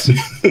else?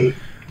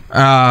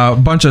 A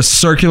bunch of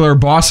circular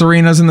boss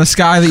arenas in the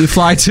sky that you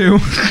fly to.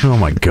 Oh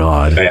my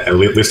god! At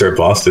least they're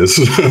bosses.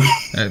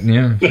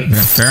 Yeah,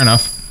 fair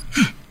enough.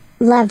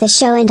 Love the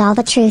show and all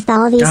the truth.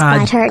 All of these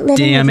butthurt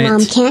living with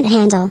mom can't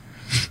handle.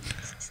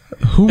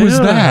 Who was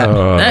that?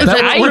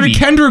 Where did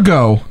Kendra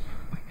go?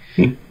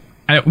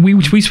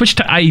 We switched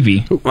to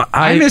Ivy.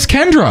 I miss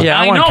Kendra. Yeah,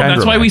 I know. Kendra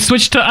that's why we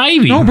switched to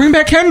Ivy. No, bring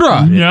back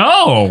Kendra.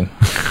 No.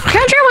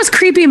 Kendra was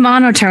creepy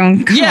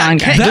monotone. Come on,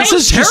 guys. This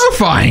is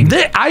terrifying.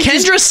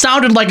 Kendra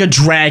sounded like a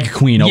drag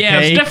queen. Okay, Yeah,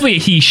 it's definitely a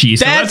he/she.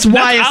 So that's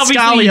why obviously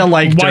Scalia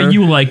liked why her.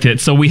 you liked it.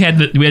 So we had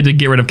to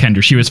get rid of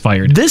Kendra. She was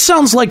fired. This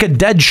sounds like a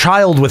dead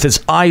child with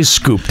his eyes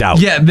scooped out.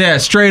 Yeah,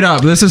 straight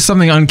up. This is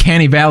something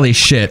Uncanny Valley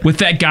shit. With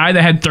that guy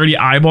that had 30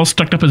 eyeballs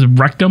stuck up his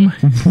rectum.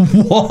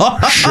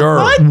 What?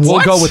 Sure,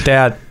 we'll go with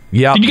that.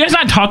 Yeah. Did you guys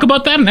not talk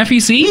about that in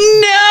FEC?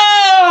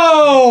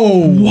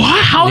 No.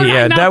 What? How did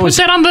I not put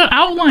that on the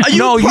outline?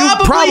 You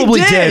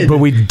probably did, but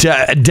we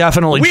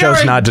definitely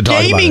chose not to talk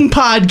about it. Gaming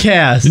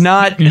podcast.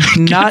 Not.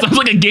 Sounds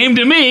like a game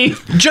to me.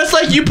 Just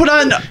like you put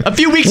on a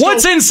few weeks.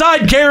 What's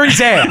inside Gary's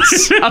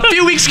ass? A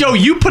few weeks ago,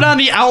 you put on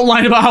the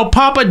outline about how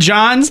Papa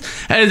John's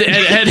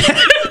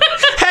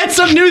had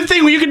some new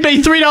thing where you could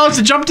pay $3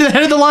 to jump to the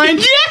head of the line.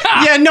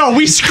 Yeah. Yeah. No,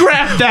 we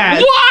scrapped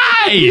that.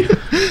 Why?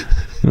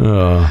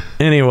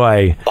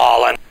 Anyway.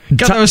 God,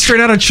 that was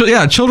straight out of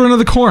Children of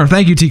the Corn.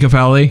 Thank you, Tika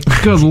Pelli.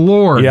 Good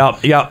lord.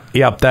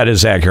 Yep. That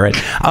is accurate.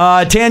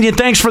 Tanya,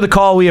 thanks for the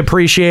call. We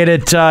appreciate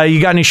it.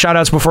 You got any shout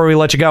outs before we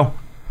let you go?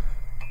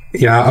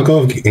 Yeah, I'll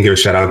go and give a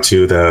shout out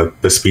to the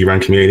speedrun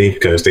community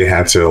because they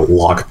had to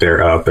lock their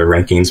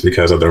rankings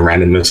because of the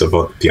randomness of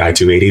the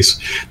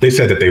I-280s. They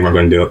said that they weren't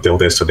going to do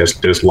this, so they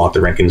just locked the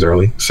rankings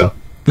early. So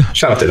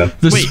shout out to them.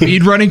 The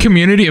speedrunning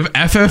community of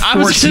FF14? I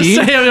was just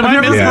saying,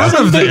 I've never heard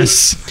of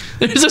this.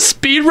 There's a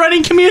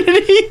speedrunning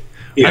community?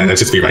 Yeah,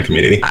 that's a speedrun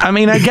community. I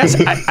mean, I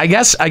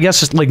guess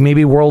it's like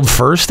maybe world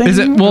firsting. Is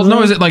it? Well,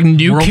 no. Is it like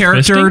new World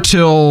character fisting?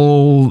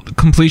 till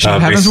completion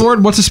of Heaven's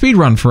Ward? What's a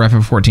speedrun for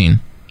FF14?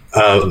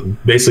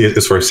 Basically,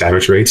 it's for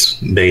savage rates.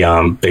 They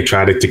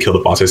try to kill the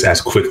bosses as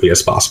quickly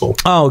as possible.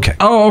 Oh, okay.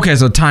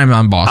 So time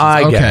on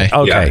bosses. Okay.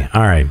 Yeah.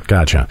 All right.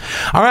 Gotcha.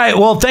 All right.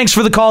 Well, thanks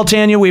for the call,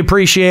 Tanya. We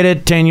appreciate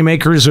it. Tanya,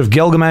 makers of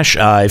Gilgamesh.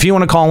 If you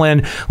want to call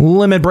in,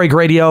 Limit Break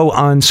Radio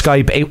on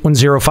Skype,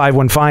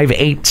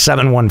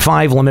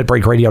 810-515-8715,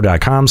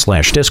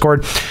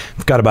 limitbreakradio.com/Discord.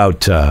 We've got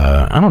about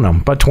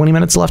 20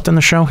 minutes left in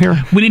the show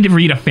here. We need to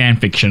read a fan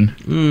fiction.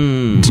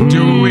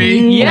 Do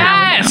we?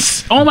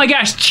 Yes. Oh my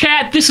gosh,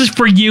 chat, this is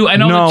for you. I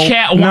know the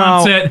chat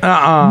wants it.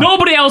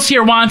 Nobody else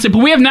here wants it,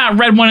 but we have not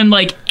read one in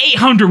like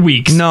 800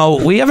 weeks. No,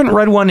 we haven't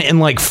read one in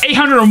like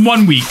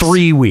 801 weeks.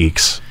 3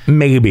 weeks.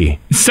 Maybe.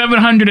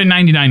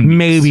 799 weeks.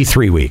 Maybe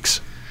 3 weeks.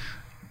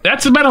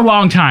 That's been a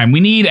long time.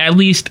 We need at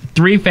least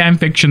 3 fan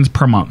fictions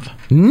per month.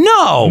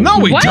 No,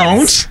 we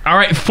don't. All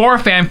right, 4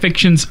 fan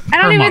fictions per month.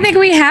 I don't even think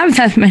we have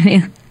that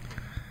many.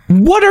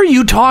 What are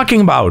you talking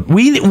about?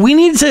 We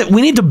need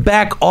to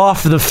back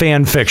off the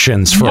fan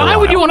fictions for a while. Why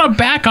would you want to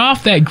back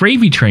off that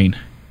gravy train?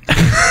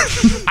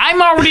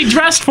 I'm already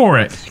dressed for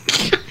it.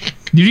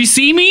 Did you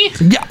see me?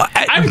 Yeah,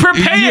 I'm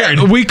prepared.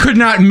 Yeah, we could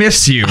not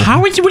miss you.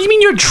 What do you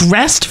mean you're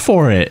dressed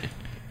for it?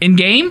 In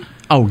game?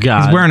 Oh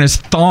God! He's wearing his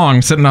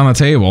thong, sitting on the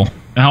table.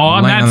 Oh,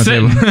 I'm not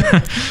sitting.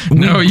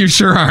 No, you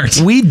sure aren't.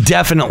 We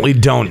definitely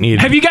don't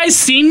need. Have you guys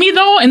seen me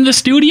though in the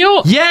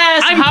studio?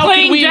 Yes. I'm how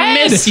playing can we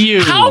dead. miss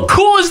you? How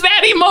cool is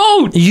that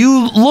emote?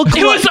 You look.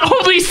 It was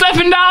only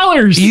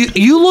 $7.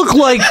 You look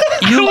like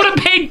I would have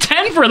paid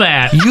 $10 for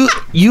that.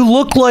 You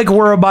look like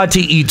we're about to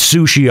eat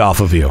sushi off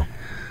of you.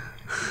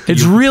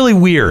 It's really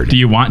weird. Do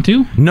you want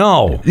to?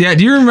 No. Yeah.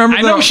 Do you remember?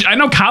 I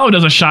know Kyle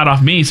does a shot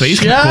off me, so he's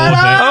cool with it.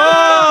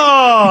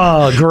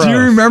 Oh, gross. Do you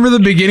remember the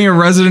beginning of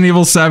Resident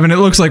Evil 7? It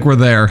looks like we're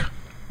there.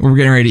 We're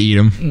getting ready to eat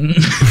them.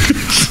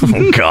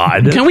 Oh,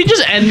 God. Can we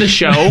just end the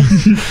show?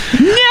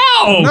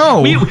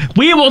 No.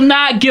 We will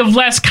not give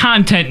less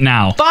content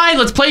now. Fine,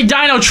 let's play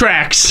Dino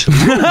Tracks.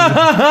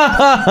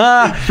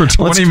 For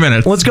 20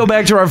 minutes. Let's go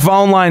back to our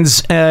phone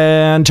lines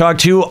and talk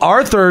to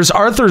Arthur's.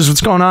 Arthur's,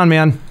 what's going on,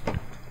 man?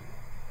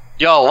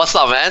 Yo, what's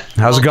up, man?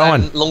 How's it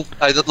going? Long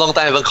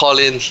time haven't called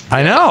in.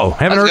 I know.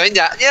 How's it going?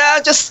 Yeah,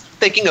 just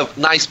taking a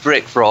nice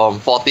break from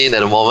 14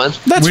 at the moment.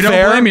 That's fair. We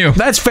don't blame you.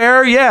 That's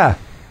fair, yeah.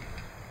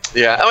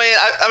 Yeah,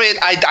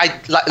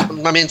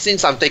 I mean,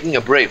 since I'm taking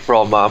a break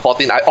from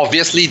 14, I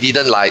obviously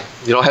didn't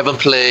haven't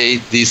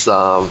played this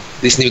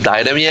new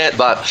Diadem yet.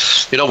 But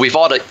with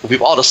all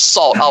the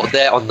salt out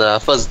there on the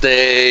first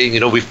day,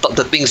 with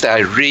the things that I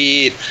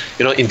read,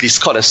 in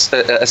Discord,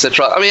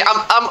 etc. I mean,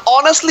 I'm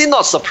honestly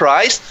not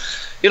surprised.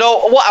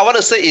 What I want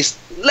to say is,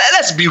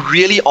 let's be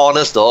really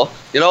honest though.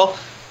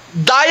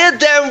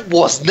 Diadem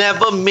was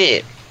never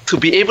made to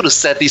be able to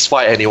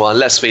satisfy anyone.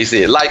 Let's face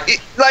it.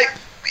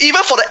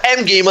 Even for the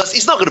end gamers,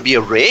 it's not going to be a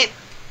raid.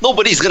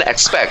 Nobody's going to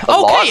expect a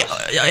lot.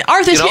 Okay,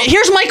 Arthur,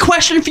 here's my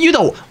question for you,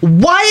 though.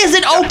 Why is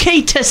it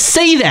okay to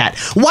say that?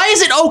 Why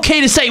is it okay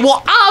to say,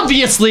 well,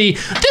 obviously,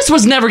 this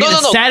was never going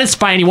to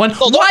satisfy anyone.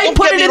 Why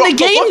put it in the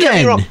game,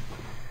 then?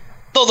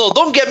 No,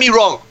 don't get me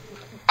wrong.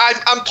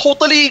 I'm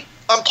totally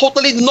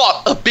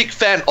not a big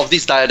fan of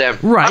this Diadem.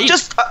 Right.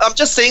 I'm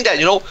just saying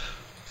that,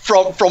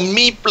 from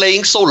me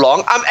playing so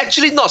long, I'm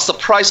actually not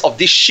surprised of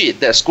this shit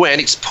that Square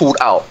Enix pulled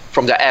out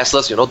from their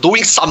asses,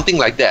 doing something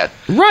like that.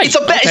 Right.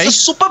 It's a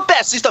super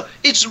bad system.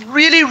 It's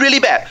really, really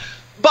bad.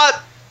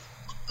 But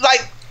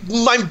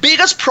my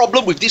biggest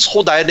problem with this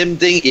whole Diadem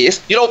thing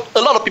is, a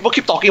lot of people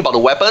keep talking about the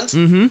weapons.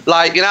 Mm-hmm.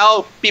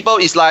 People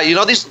is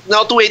this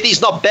 280 is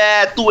not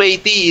bad,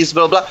 280 is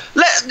blah blah.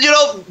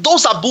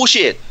 Those are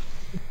bullshit.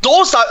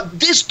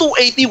 This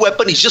 280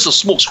 weapon is just a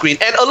smoke screen,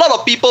 and a lot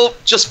of people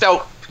just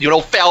fell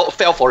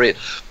for it.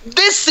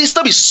 This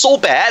system is so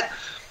bad,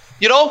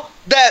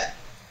 that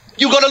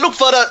you gotta look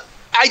further.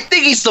 I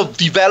think it's a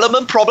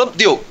development problem.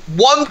 Dude,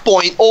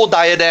 1.0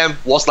 Diadem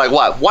was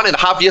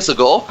 1.5 years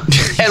ago,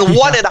 and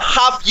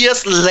 1.5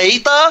 years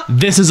later,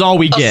 this is all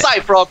we get.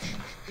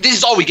 This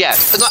is all we get.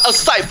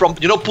 Aside from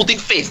putting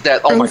Fate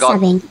that my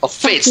god,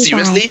 Fate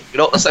seriously,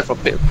 aside from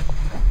Fate.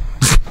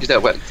 Is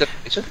that what?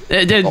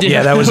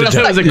 Yeah, that was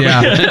a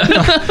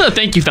yeah.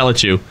 Thank you, fella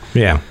Chew.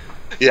 Yeah.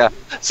 Yeah.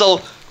 So,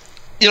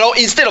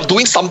 instead of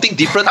doing something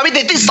different, I mean,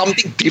 they did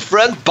something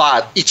different,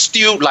 but it's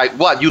still like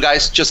what you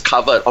guys just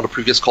covered on the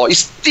previous call. It's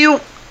still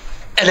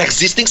an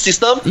existing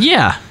system.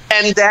 Yeah.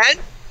 And then,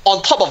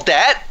 on top of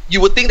that,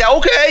 you would think that,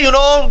 okay,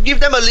 give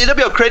them a little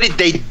bit of credit.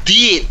 They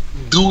did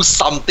do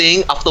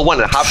something after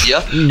 1.5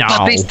 years. No.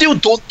 But they still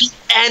don't do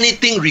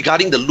anything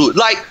regarding the loot.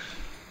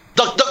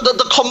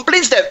 The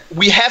complaints that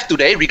we have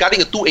today regarding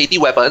the 280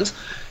 weapons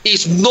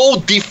is no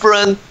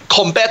different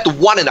compared to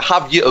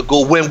 1.5 years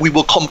ago when we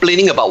were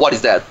complaining about what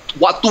is that?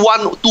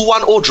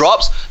 210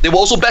 drops? They were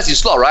also best in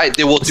slot, right?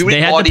 They were during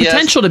They had the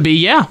potential to be,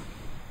 yeah.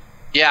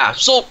 Yeah,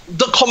 so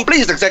the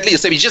complaint is exactly the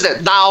same. It's just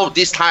that now,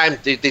 this time,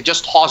 they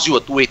just toss you a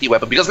 280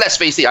 weapon. Because let's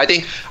face it, I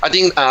think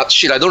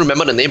I don't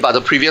remember the name, but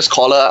the previous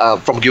caller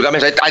from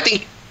Gilgamesh, I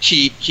think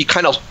he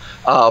kind of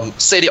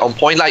said it on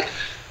point.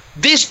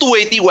 This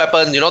 280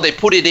 weapon, they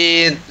put it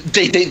in,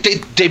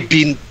 they've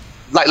been,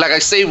 like I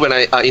say when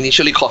I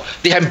initially called,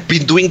 they have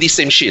been doing this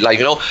same shit.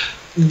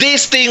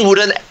 This thing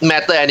wouldn't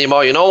matter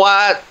anymore. You know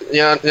what?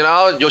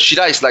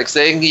 Yoshida is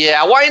saying,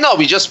 yeah, why not?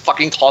 We just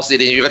fucking toss it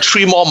in. You got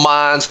 3 more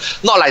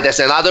months. Not like there's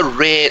another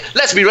raid.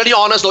 Let's be really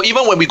honest though,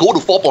 even when we go to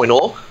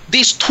 4.0,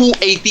 these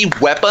 280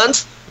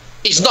 weapons,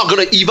 it's not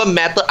gonna even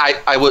matter.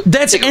 I would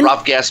take a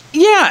rough guess.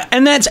 Yeah,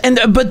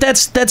 but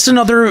that's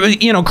another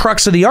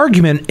crux of the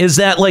argument is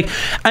that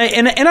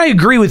I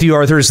agree with you,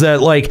 Arthur, is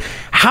that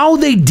how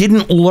they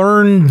didn't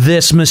learn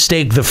this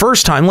mistake the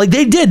first time.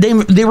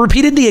 They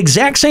repeated the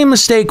exact same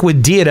mistake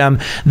with Diadem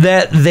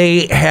that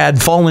they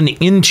had fallen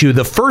into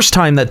the first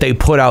time that they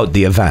put out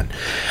the event,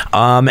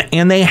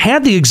 and they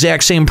had the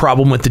exact same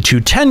problem with the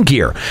 210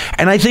 gear.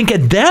 And I think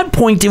at that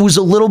point it was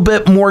a little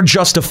bit more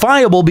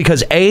justifiable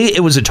because A,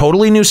 it was a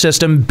totally new system.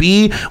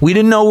 B, we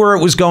didn't know where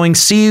it was going.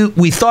 C,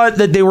 we thought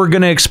that they were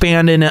going to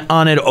expand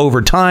on it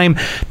over time.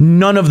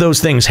 None of those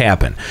things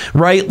happened,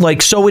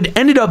 right? So it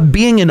ended up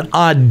being an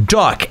odd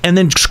duck. And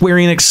then Square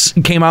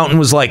Enix came out and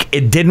was like,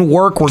 it didn't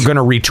work. We're going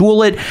to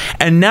retool it.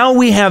 And now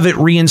we have it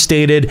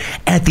reinstated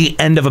at the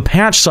end of a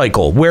patch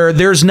cycle where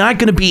there's not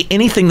going to be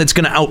anything that's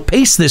going to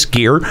outpace this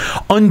gear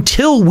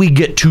until we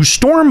get to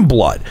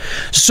Stormblood.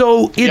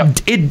 So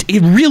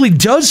it really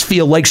does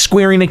feel like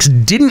Square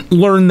Enix didn't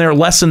learn their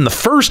lesson the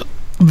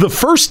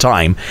first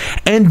time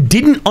and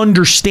didn't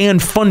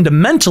understand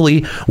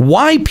fundamentally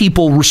why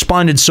people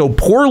responded so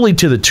poorly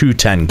to the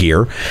 210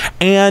 gear.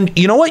 And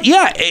you know what?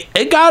 Yeah,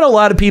 it got a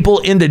lot of people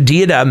into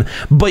Diadem,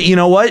 but you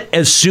know what?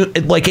 As soon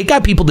it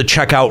got people to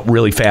check out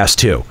really fast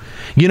too.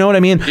 You know what I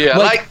mean? Yeah,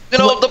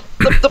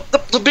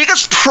 the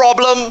biggest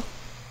problem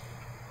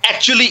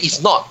actually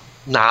is not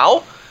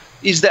now.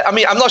 Is that, I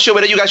mean, I'm not sure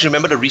whether you guys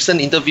remember the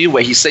recent interview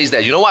where he says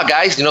that, you know what,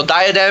 guys,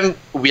 Diadem,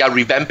 we are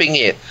revamping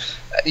it.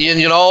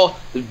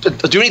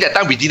 During that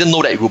time, we didn't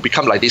know that it will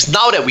become like this.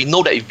 Now that we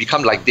know that it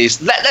become like this,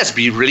 let's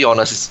be really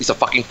honest, it's a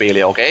fucking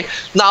failure, okay?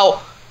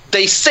 Now,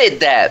 they said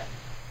that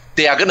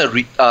they are gonna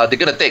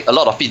take a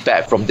lot of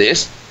feedback from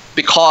this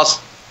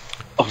because,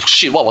 oh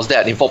shit, what was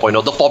that in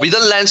 4.0? The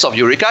Forbidden Lands of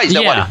Eureka, is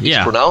that what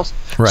it's pronounced?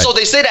 Right. So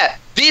they say that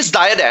this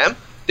Diadem,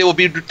 they will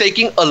be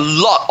taking a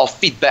lot of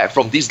feedback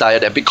from this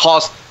Diadem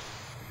because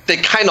they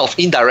kind of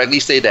indirectly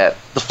say that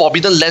the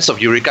Forbidden Lands of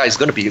Eureka is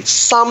going to be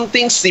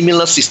something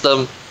similar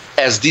system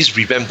as this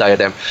revamped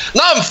Diadem.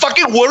 Now I'm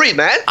fucking worried,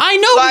 man. I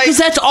know, because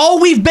that's all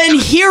we've been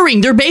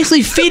hearing. They're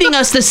basically feeding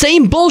us the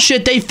same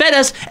bullshit they fed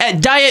us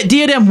at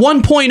Diadem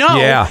 1.0.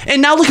 Yeah.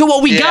 And now look at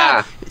what we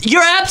got.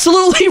 You're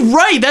absolutely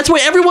right. That's why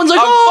everyone's like,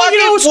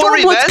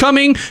 Stormblood's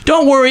coming.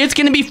 Don't worry, it's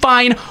going to be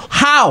fine.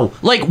 How?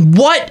 Like,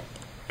 what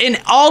in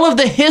all of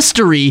the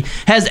history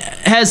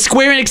has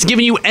Square Enix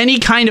given you any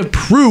kind of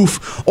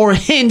proof or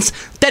hints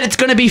that it's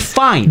going to be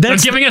fine? They're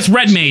giving us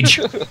Red Mage.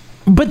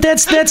 But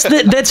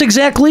that's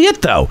exactly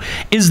it, though.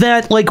 Is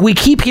that, like, we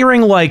keep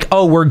hearing, like,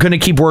 oh, we're going to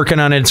keep working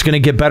on it. It's going to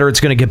get better.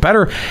 It's going to get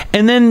better.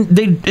 And then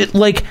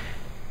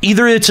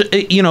either it's,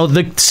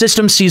 the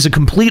system sees a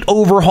complete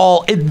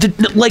overhaul.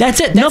 That's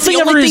it. That's nothing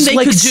the only ever thing is they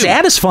like could do.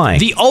 satisfying.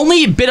 The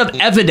only bit of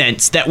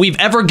evidence that we've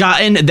ever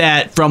gotten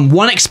that from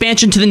one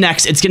expansion to the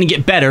next it's going to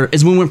get better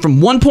is when we went from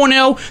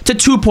 1.0 to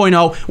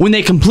 2.0 when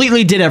they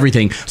completely did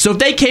everything. So if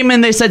they came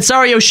in, they said,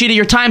 "Sorry, Yoshida,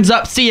 your time's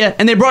up. See ya,"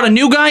 and they brought a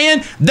new guy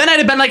in, then I'd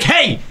have been like,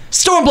 "Hey,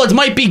 Stormbloods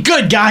might be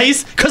good,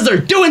 guys, because they're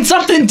doing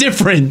something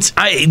different."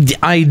 That's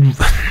a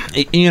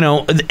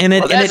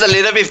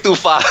little bit too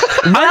far.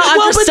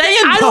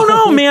 I don't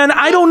know, man.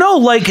 I don't know.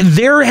 Like,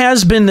 there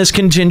has been this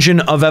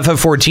contingent of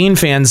FF14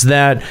 fans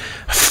that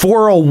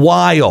for a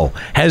while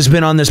has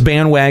been on this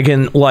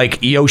bandwagon, like,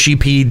 Yoshi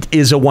P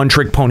is a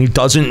one-trick pony,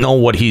 doesn't know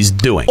what he's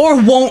doing.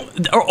 Or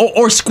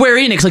Square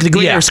Enix, like the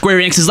leader of Square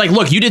Enix is like,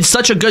 look, you did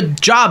such a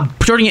good job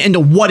turning it into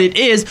what it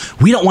is.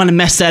 We don't want to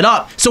mess that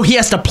up, so he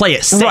has to play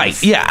it safe.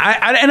 Right, yeah.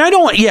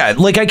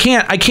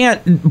 I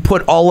can't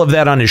put all of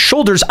that on his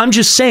shoulders. I'm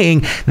just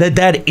saying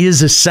that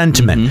is a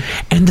sentiment.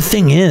 And the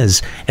thing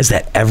is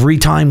that every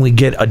time we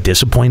get a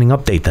disappointing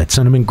update, that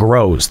sentiment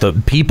grows. The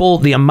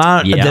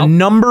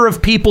number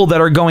of people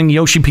that are going,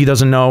 Yoshi P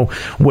doesn't know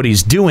what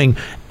he's doing,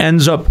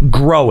 ends up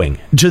growing.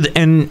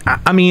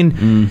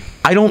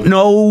 I don't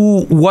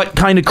know what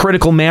kind of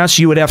critical mass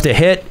you would have to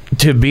hit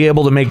to be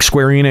able to make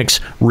Square Enix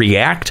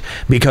react,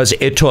 because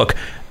it took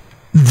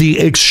the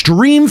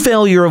extreme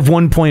failure of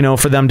 1.0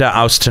 for them to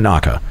oust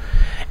Tanaka.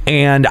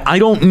 And I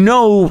don't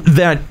know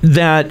that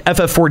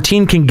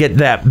FF14 can get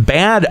that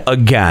bad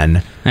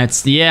again.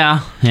 That's to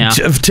have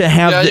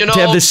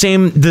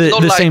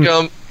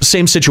the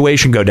same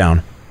situation go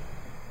down.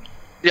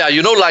 Yeah,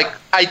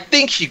 I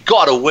think he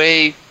got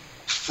away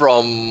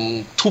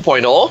from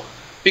 2.0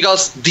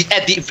 because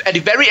at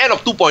the very end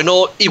of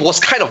 2.0 it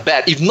was kind of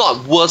bad, if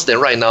not worse than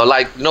right now.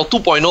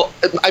 2.0,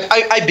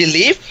 I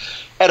believe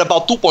at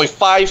about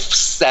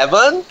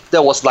 2.57,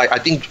 that was I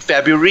think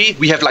February,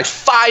 we have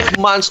 5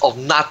 months of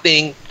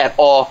nothing at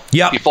all.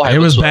 Yeah, before it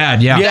was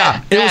bad.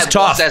 Yeah, it was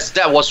tough.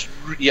 That was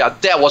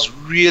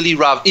really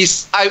rough.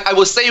 I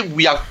would say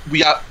we are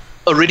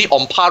already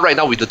on par right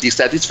now with the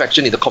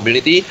dissatisfaction in the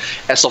community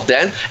as of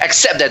then,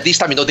 except that this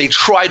time they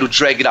try to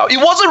drag it out. It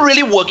wasn't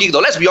really working though.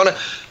 Let's be honest.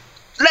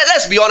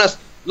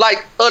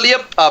 Like earlier,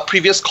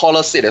 previous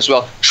caller said as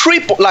well, he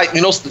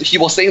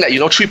was saying that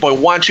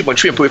 3.1,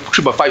 3.3, and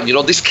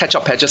 3.5, these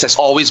catch-up patches has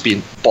always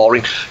been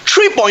boring.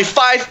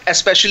 3.5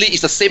 especially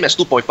is the same as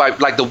 2.5,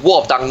 like the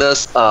War of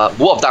Darkness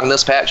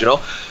patch.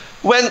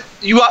 When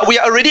we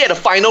are already at the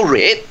final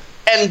rate,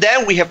 and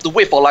then we have to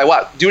wait for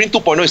during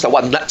 2.0 is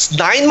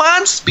 9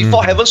 months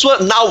before Heavensward.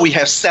 Now we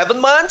have 7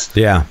 months.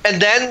 Yeah,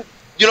 and then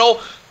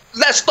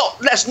let's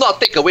not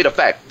take away the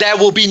fact there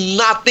will be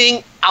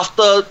nothing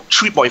after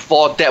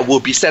 3.4 that will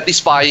be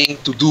satisfying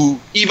to do,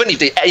 even if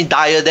they add in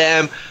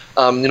Diadem,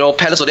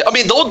 Palace of the... I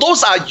mean,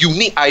 those are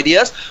unique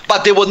ideas,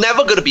 but they were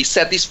never going to be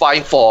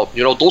satisfying for,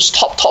 those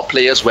top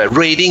players where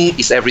raiding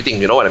is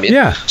everything, you know what I mean?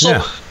 Yeah. So,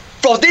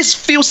 for this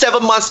few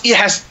 7 months, it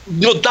has,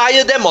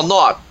 Diadem or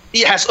not,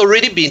 it has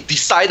already been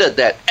decided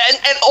that,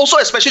 and also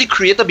especially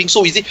Creator being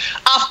so easy,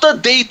 after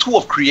day 2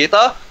 of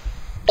Creator,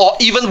 or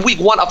even week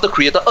 1 after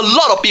Creator, a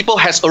lot of people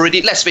has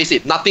already, let's face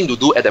it, nothing to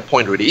do at that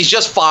point already. It's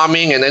just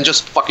farming and then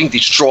just fucking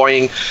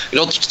destroying.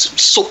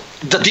 So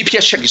the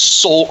DPS check is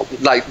so,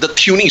 the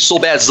tuning is so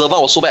bad, Zervan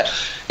was so bad.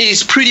 It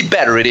is pretty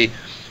bad already.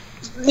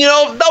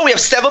 Now we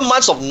have 7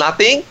 months of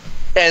nothing,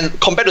 and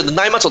compared to the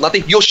 9 months of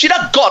nothing,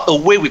 Yoshida got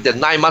away with the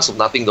 9 months of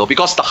nothing though,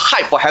 because the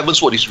hype for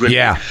Heavensward is really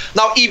big.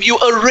 Now, if you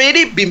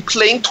already been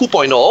playing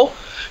 2.0,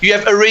 you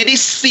have already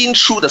seen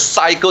through the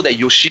cycle that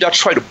Yoshida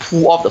tried to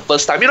pull off the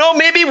first time.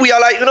 Maybe we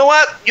are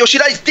what?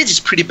 Yoshida, this is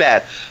pretty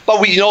bad.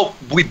 But we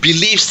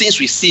believe since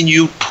we've seen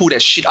you pull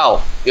that shit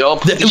out, pull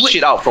this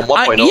shit out from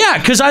 1.0. Yeah,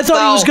 because I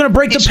thought he was going to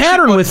break the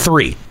pattern with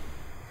 3.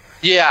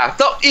 Yeah.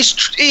 He's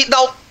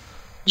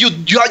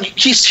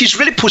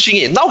really pushing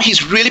it. Now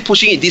he's really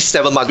pushing it this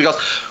 7 months because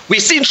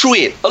we've seen through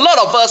it. A lot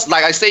of us,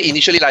 like I say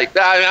initially, it's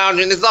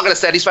not going to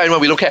satisfy anyone.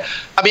 We don't care.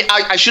 I mean,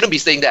 I shouldn't be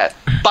saying that.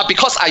 But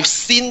because I've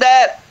seen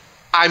that,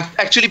 I'm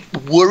actually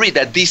worried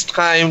that this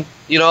time,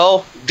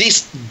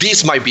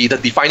 this might be the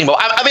defining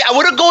moment. I mean, I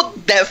wouldn't go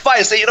that far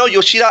and say,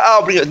 Yoshida,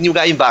 I'll bring a new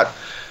guy in, but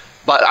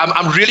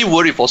I'm really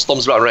worried for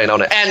Stormblood right now.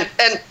 And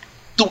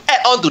to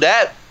add on to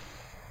that,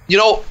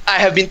 I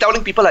have been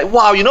telling people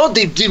wow,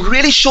 they've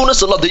really shown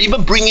us a lot. They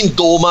even bring in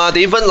Doma,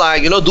 they even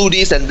do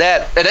this and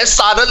that. And then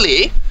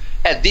suddenly,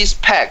 at this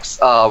PAX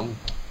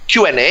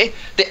Q and A,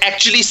 they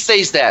actually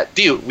says that,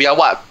 dude, we are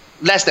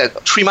less than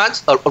 3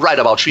 months, right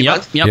about 3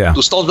 months to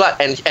Stormblood,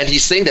 and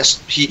he's saying that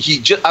he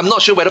just, I'm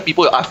not sure whether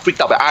people are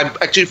freaked out, but I'm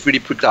actually really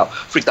freaked out.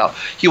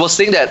 He was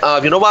saying that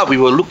you know what, we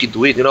will look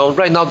into it. You know,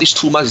 right now this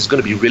 2 months is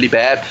going to be really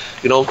bad.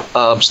 You know,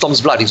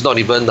 Stormblood is not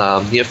even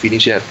near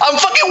finish yet. I'm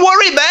fucking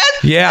worried, man.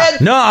 Yeah,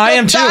 and no, I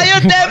am too.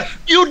 Diadem,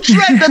 you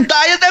dragged the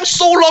Diadem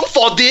so long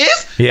for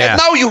this, and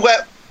now you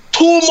have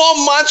 2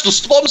 more months to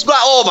Storm's Blood.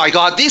 Oh my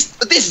god, this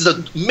is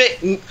a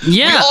make.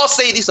 We all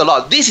say this a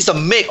lot. This is a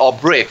make or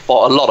break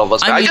for a lot of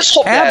us. I just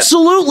hope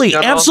absolutely,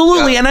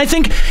 absolutely. And I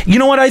think, you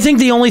know what? I think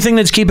the only thing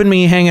that's keeping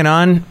me hanging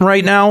on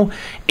right now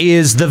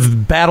is the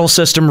battle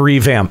system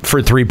revamp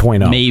for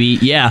 3.0. Maybe,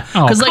 yeah.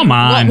 Oh, come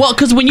on. Well,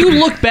 because when you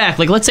look back,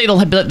 like let's say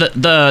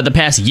the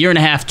past year and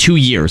a half, 2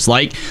 years,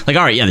 like all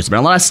right, yeah, there's been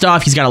a lot of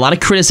stuff. He's got a lot of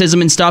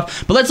criticism and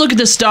stuff. But let's look at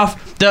this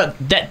stuff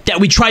that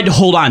we tried to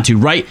hold on to,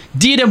 right?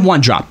 Diadem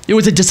 1 drop. It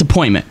was a disappointment.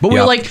 But we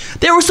were like,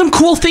 there were some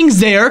cool things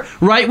there,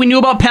 right? We knew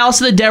about Palace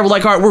of the Dead. We're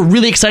like, all right, we're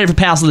really excited for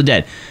Palace of the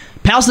Dead.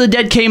 Palace of the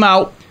Dead came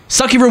out.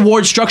 Sucky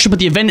reward structure, but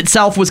the event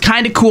itself was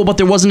kind of cool, but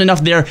there wasn't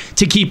enough there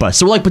to keep us.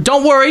 So we're like, but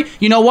don't worry,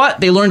 you know what?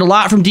 They learned a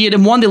lot from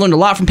Diadem 1, they learned a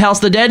lot from Palace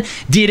of the Dead.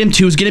 Diadem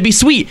 2 is going to be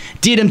sweet.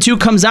 Diadem 2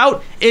 comes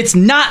out, it's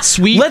not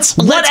sweet.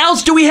 What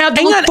else do we have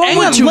to look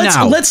forward to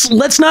now?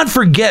 Let's not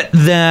forget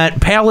that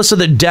Palace of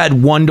the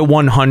Dead 1 to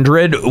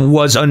 100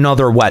 was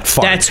another wet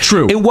fart. That's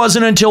true. It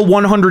wasn't until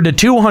 100 to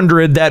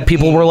 200 that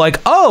people were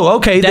like, oh,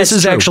 okay, this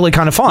is actually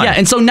kind of fun. Yeah,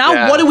 and so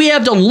now what do we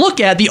have to look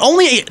at? The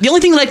only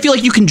thing that I feel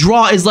like you can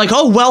draw is like,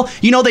 oh, well,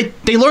 you know,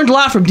 they learned a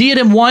lot from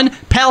Diadem 1,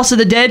 Palace of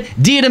the Dead,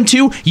 Diadem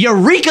 2.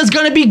 Eureka's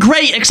going to be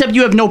great, except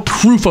you have no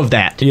proof of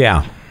that.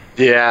 Yeah.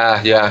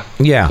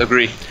 Yeah.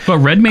 Agree. But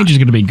Red Mage is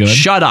going to be good.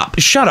 Shut up.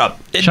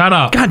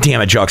 God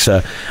damn it,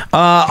 Juxta.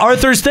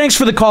 Arthurs, thanks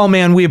for the call,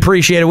 man. We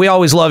appreciate it. We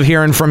always love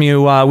hearing from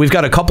you. We've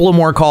got a couple of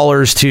more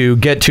callers to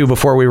get to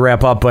before we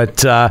wrap up.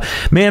 But,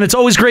 man, it's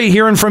always great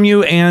hearing from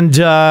you. And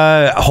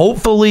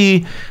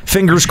hopefully,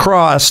 fingers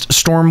crossed,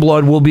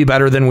 Stormblood will be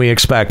better than we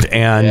expect.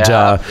 And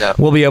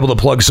we'll be able to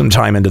plug some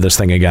time into this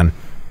thing again.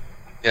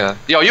 Yeah.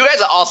 Yo, you guys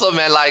are awesome,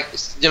 man. Like,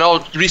 you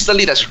know,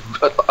 recently there's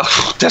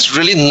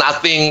really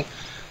nothing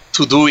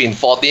to do in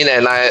 14,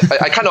 and I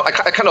kind of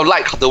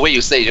like the way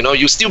you say, you know,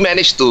 you still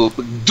manage to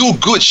do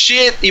good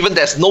shit even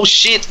there's no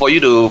shit for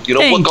you to, you know,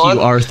 work on. Thank you,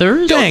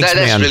 Arthur.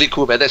 That's really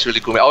cool, man. That's really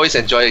cool, man. I always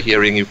enjoy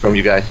hearing from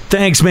you guys.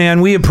 Thanks,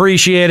 man. We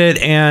appreciate it.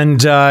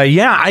 And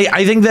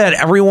I think that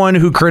everyone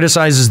who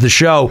criticizes the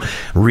show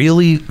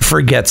really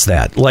forgets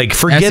that. Like,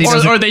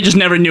 forgets, or they just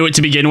never knew it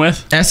to begin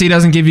with. SE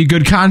doesn't give you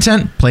good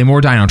content. Play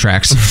more Dino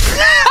Tracks.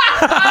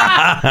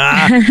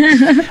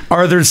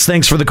 Arthurs,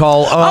 thanks for the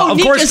call.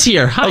 Of course, is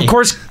here. Hi. Of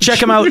course, check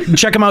him out.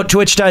 Check him out.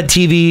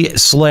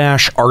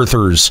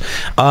 Twitch.tv/Arthurs.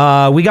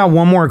 We got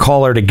one more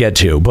caller to get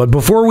to, but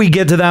before we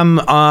get to them,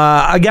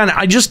 again,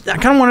 I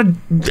kind of want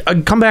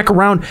to come back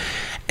around,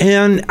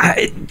 and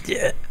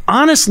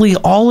honestly,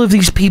 all of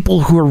these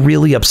people who are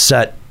really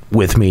upset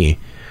with me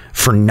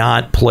for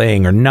not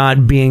playing or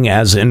not being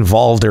as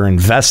involved or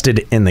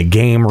invested in the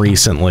game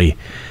recently.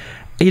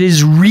 It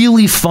is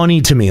really funny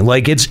to me.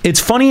 Like,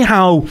 it's funny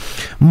how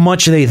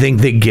much they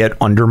think they get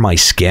under my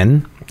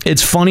skin.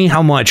 It's funny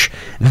how much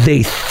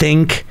they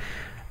think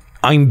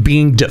I'm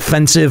being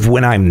defensive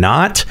when I'm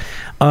not.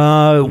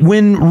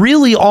 When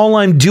really all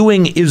I'm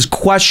doing is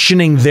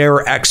questioning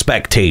their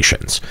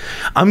expectations.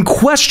 I'm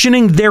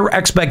questioning their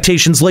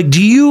expectations. Like,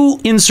 do you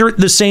insert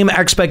the same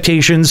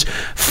expectations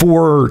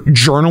for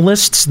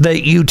journalists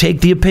that you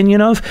take the opinion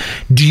of?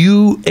 Do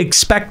you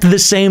expect the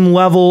same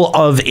level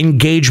of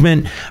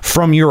engagement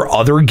from your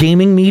other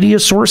gaming media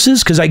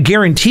sources? Because I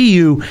guarantee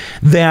you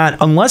that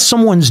unless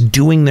someone's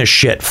doing this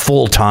shit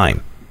full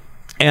time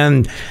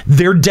and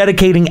they're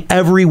dedicating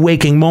every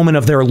waking moment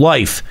of their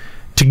life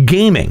to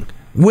gaming,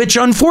 which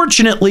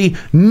unfortunately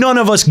none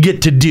of us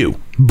get to do,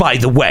 by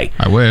the way.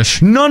 I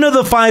wish. None of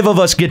the 5 of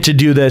us get to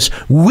do this.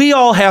 We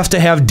all have to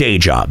have day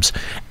jobs.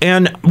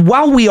 And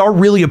while we are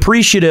really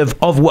appreciative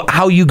of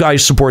how you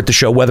guys support the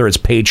show, whether it's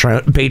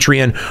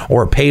Patreon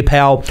or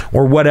PayPal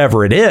or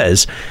whatever it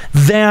is,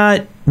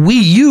 that we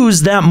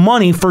use that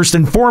money first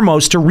and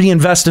foremost to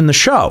reinvest in the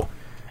show.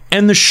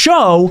 And the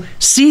show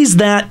sees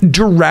that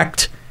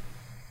direct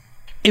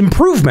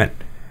improvement.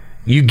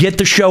 You get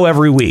the show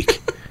every week.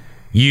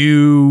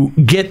 You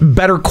get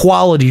better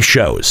quality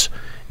shows.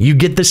 You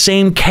get the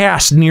same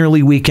cast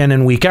nearly week in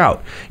and week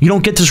out. You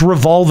don't get this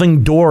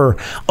revolving door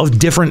of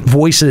different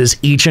voices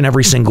each and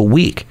every single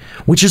week,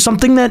 which is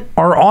something that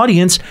our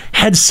audience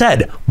had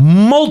said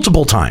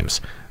multiple times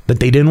that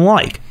they didn't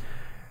like.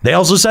 They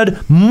also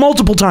said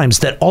multiple times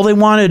that all they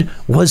wanted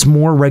was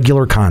more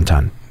regular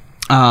content.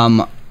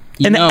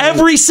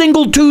 Every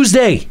single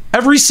Tuesday,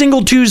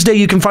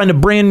 you can find a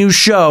brand new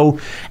show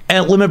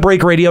at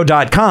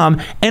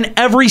limitbreakradio.com. And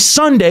every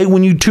Sunday,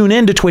 when you tune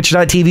in to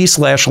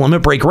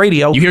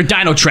twitch.tv/limitbreakradio, you hear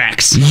Dino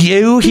Tracks.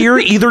 You hear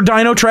either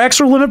Dino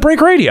Tracks or Limit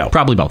Break Radio.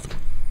 Probably both.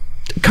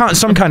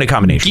 Some kind of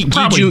combination.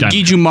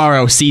 Giju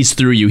Maro sees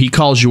through you. He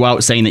calls you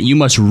out saying that you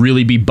must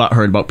really be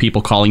butthurt about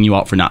people calling you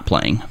out for not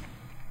playing.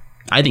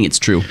 I think it's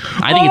true.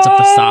 I think it's a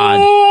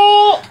facade.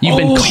 You've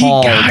been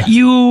called. He got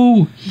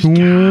you. He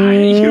got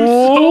you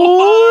so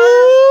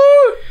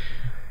hard.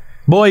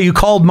 Boy, you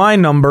called my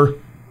number.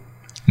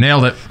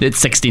 Nailed it. It's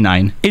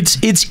 69.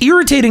 It's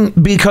irritating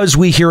because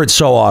we hear it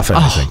so often,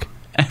 I think.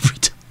 Every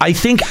time. I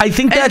think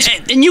that's...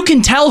 And you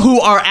can tell who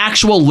our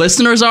actual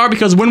listeners are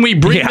because when we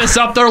bring this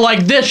up, they're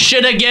like, this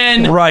shit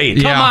again. Right.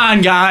 Come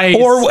on, guys.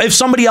 Or if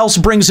somebody else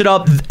brings it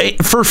up,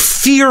 for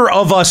fear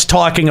of us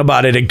talking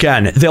about it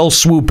again, they'll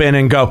swoop in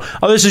and go,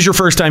 oh, this is your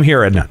first time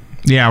hearing it.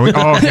 Yeah.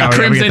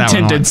 Crimson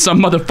Tinted. Some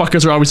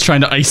motherfuckers are always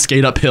trying to ice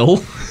skate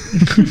uphill.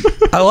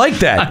 I like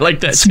that. I like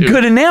that, It's too. a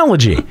good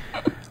analogy.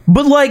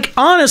 But, like,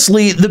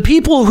 honestly, the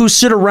people who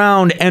sit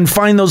around and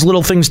find those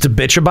little things to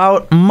bitch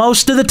about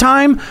most of the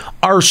time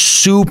are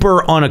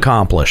super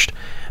unaccomplished.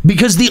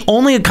 Because the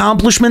only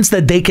accomplishments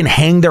that they can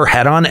hang their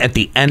head on at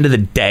the end of the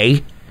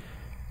day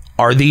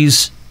are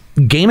these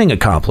gaming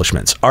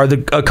accomplishments, are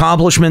the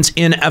accomplishments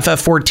in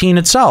FF14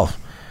 itself.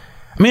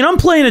 I mean, I'm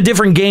playing a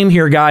different game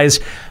here,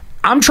 guys.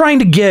 I'm trying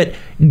to get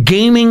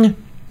gaming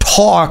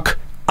talk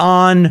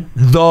on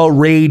the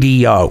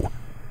radio.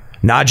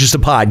 Not just a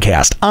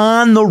podcast,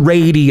 on the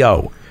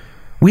radio.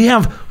 We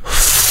have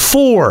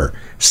 4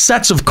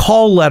 sets of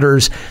call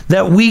letters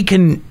that we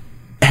can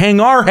hang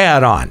our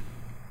hat on.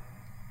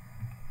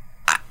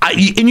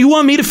 And you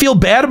want me to feel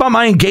bad about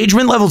my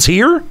engagement levels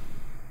here?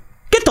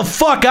 Get the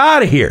fuck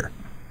out of here.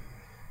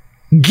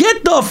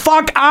 Get the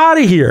fuck out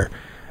of here.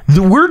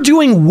 We're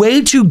doing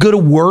way too good a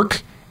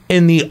work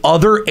in the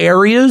other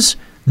areas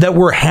that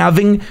we're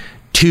having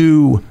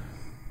to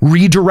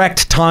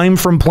redirect time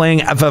from playing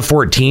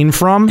FF14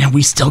 from. And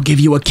we still give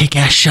you a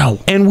kick-ass show.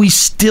 And we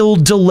still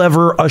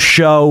deliver a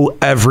show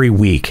every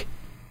week.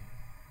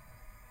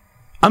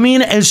 I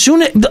mean, as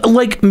soon as,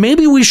 like,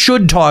 maybe we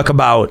should talk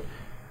about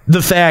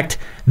the fact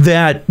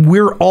that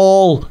we're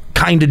all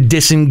kind of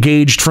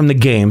disengaged from the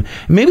game.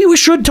 Maybe we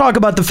should talk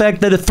about the fact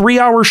that a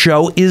 3-hour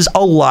show is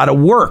a lot of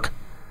work.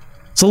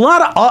 It's a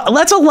lot of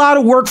that's a lot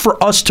of work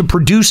for us to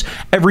produce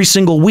every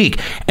single week.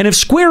 And if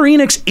Square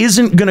Enix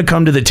isn't going to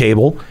come to the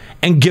table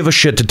and give a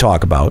shit to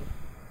talk about,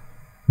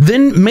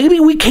 then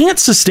maybe we can't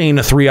sustain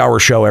a 3-hour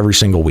show every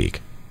single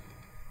week.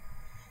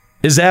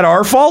 Is that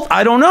our fault?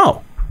 I don't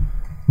know.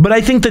 But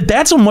I think that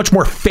that's a much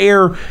more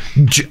fair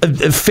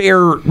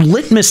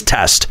litmus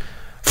test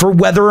for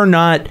whether or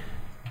not,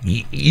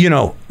 you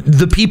know,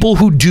 the people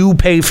who do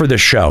pay for the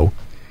show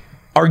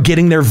are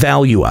getting their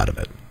value out of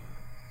it.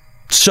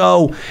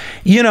 So,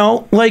 you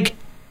know, like,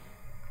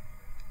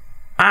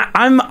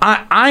 I'm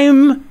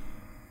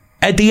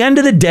at the end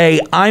of the day,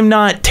 I'm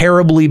not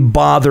terribly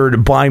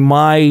bothered by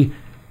my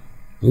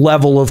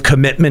level of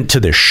commitment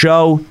to the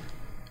show,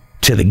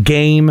 to the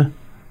game.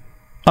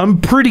 I'm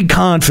pretty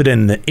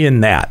confident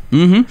in that.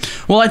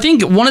 Mm-hmm. Well, I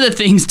think one of the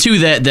things too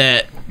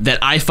that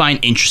I find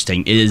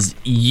interesting is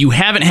you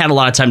haven't had a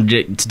lot of time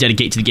to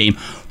dedicate to the game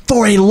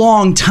for a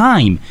long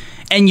time,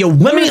 and you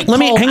let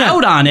me hang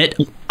out on it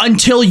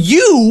until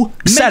you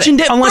mentioned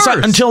it first.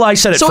 Until I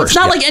said it so first. So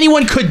it's not like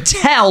anyone could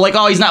tell, like,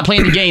 oh, he's not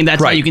playing the game.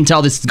 That's how you can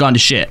tell this has gone to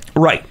shit.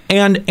 Right.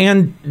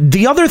 And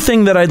the other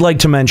thing that I'd like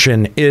to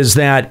mention is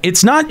that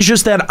it's not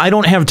just that I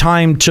don't have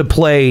time to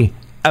play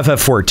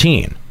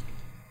FF14.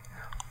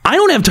 I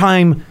don't have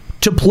time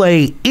to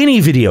play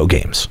any video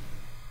games.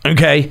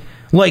 Okay?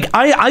 Like,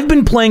 I've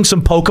been playing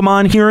some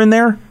Pokemon here and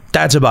there.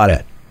 That's about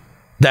it.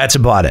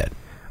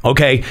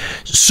 Okay?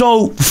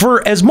 So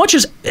for as much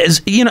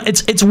as you know,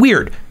 it's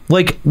weird.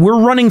 Like, we're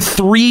running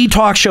 3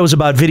 talk shows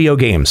about video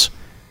games,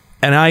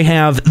 and I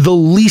have the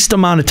least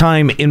amount of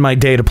time in my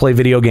day to play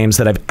video games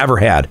that I've ever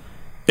had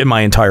in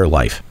my entire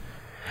life.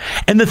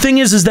 And the thing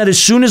is that as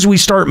soon as we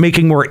start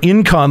making more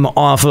income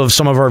off of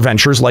some of our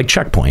ventures like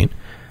Checkpoint,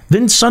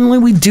 then suddenly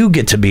we do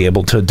get to be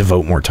able to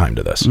devote more time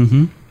to this.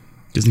 Mm-hmm.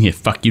 Doesn't he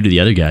fuck you to the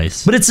other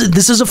guys? But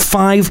this is a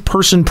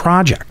 5-person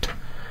project.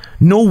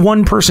 No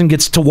one person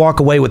gets to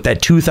walk away with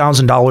that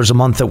 $2,000 a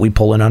month that we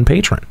pull in on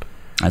Patreon.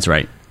 That's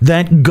right.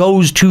 That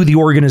goes to the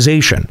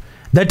organization.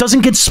 That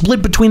doesn't get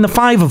split between the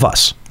 5 of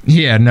us.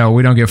 Yeah, no,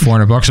 we don't get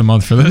 $400 a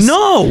month for this.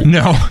 No. Hell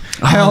no.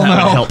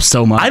 That would help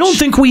so much. I don't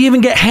think we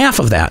even get half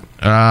of that.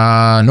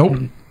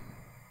 Nope.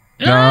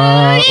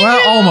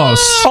 Well,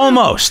 almost.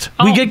 Almost.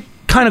 We get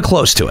kind of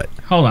close to it.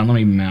 Hold on, let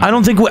me math. I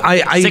don't think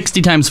I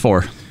 60 times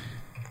 4.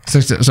 So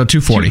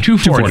 240.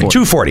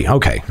 240.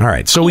 Okay. All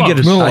right. So we get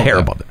a hair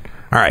above it.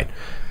 All right.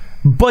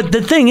 But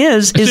the thing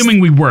is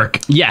assuming we work.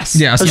 Yes.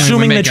 Yeah,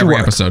 assuming that you work.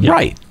 Episode.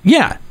 Right.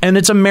 Yeah. And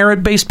it's a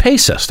merit-based pay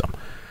system.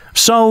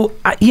 So,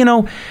 you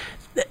know,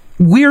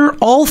 we're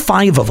all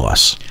 5 of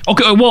us.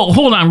 Okay, well,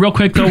 hold on real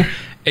quick, though.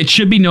 It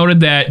should be noted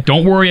that,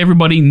 don't worry,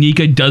 everybody,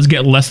 Nika does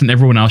get less than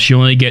everyone else. She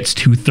only gets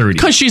 230.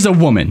 Because she's a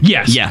woman.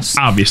 Yes.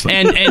 Obviously.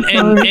 And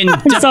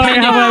sorry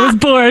how I was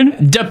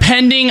born.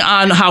 Depending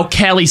on how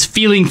Callie's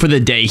feeling for the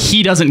day,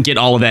 he doesn't get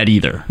all of that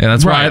either. Yeah,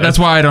 that's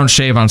why I don't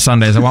shave on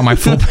Sundays. I want my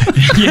full my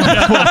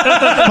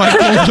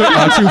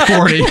full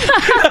 240.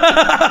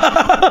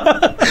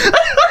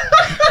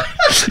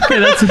 Yeah,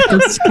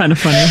 that's kind of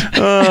funny.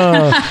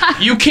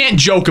 You can't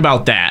joke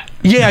about that.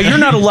 Yeah, you're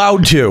not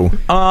allowed to.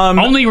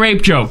 Only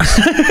rape jokes.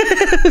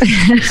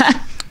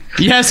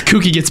 Yes,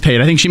 Kooky gets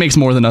paid. I think she makes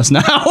more than us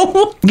now.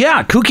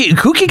 Yeah,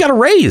 Kooky got a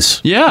raise.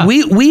 Yeah.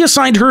 We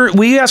assigned her,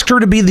 we asked her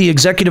to be the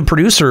executive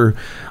producer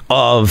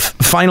of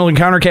Final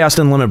Encountercast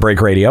and Limit Break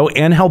Radio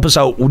and help us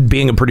out with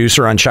being a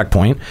producer on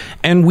Checkpoint.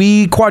 And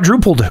we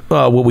quadrupled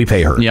what we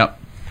pay her. Yep.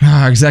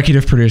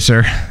 Executive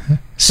producer.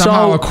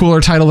 Somehow a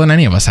cooler title than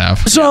any of us have.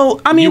 So,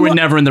 I mean... You were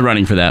never in the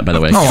running for that, by the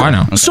way. Oh, I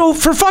know. Okay. So,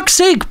 for fuck's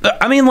sake,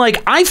 I mean,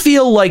 like, I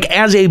feel like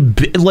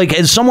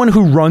as someone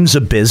who runs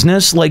a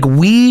business, like,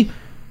 we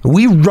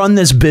run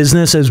this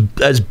business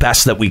as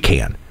best that we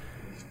can.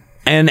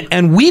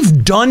 And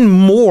we've done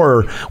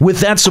more with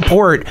that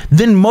support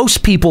than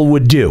most people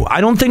would do. I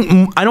don't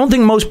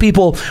think most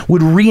people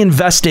would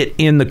reinvest it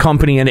in the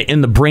company and in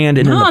the brand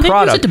and in the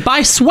product. They use it to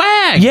buy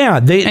swag. Yeah,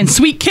 and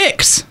sweet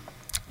kicks.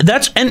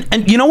 That's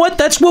and you know what?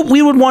 That's what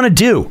we would want to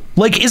do.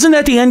 Like, isn't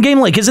that the end game?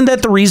 Like, isn't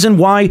that the reason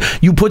why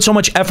you put so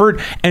much effort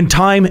and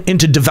time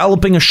into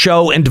developing a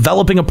show and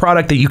developing a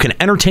product that you can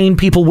entertain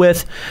people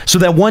with, so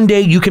that one day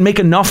you can make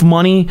enough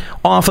money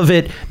off of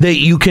it that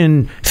you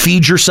can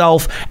feed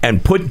yourself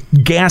and put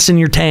gas in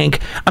your tank?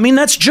 I mean,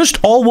 that's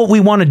just all what we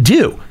want to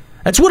do.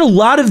 That's what a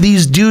lot of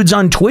these dudes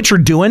on Twitch are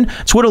doing.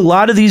 It's what a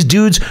lot of these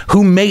dudes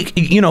who make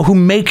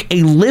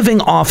a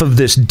living off of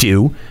this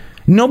do.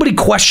 Nobody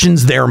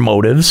questions their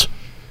motives.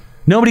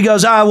 Nobody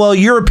goes, well,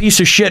 you're a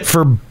piece of shit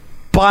for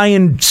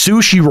buying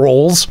sushi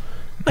rolls.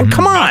 Like,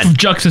 come on.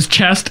 Jux's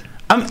chest.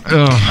 But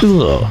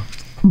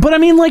I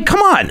mean, like, come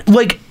on.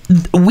 Like,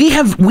 we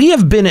have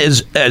been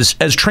as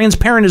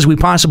transparent as we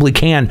possibly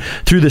can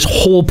through this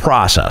whole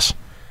process.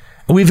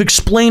 We've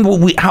explained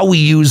how we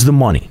use the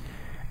money.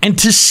 And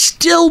to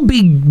still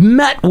be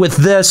met with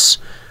this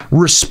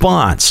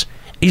response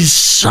is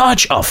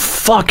such a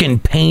fucking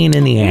pain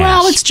in the ass.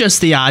 Well, it's just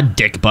the odd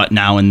dick butt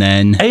now and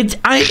then. It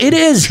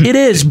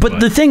is. But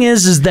the thing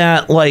is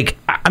that, like,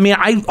 I mean,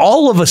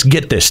 all of us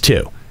get this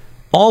too.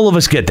 All of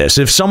us get this.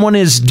 If someone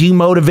is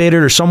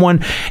demotivated or someone,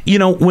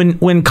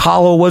 when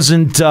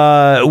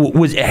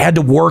Kahlo had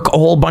to work a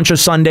whole bunch of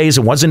Sundays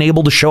and wasn't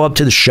able to show up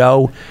to the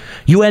show,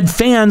 you had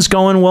fans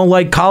going, well,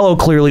 like, Kahlo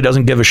clearly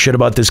doesn't give a shit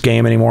about this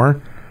game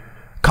anymore.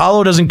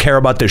 Kahlo doesn't care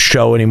about this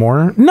show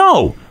anymore.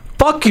 No,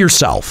 fuck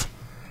yourself.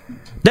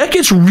 That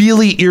gets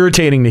really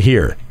irritating to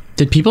hear.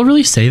 Did people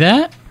really say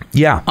that?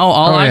 Yeah.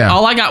 All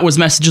I got was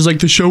messages like,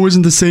 the show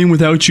isn't the same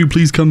without you,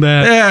 please come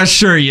back. Yeah,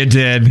 sure you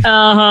did.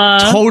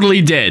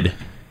 Totally did.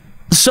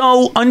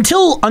 So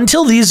until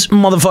these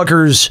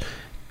motherfuckers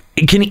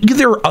can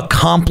either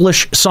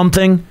accomplish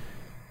something,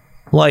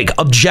 like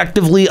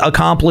objectively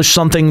accomplish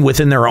something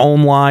within their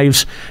own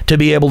lives, to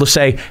be able to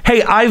say,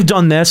 hey, I've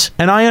done this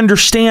and I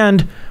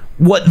understand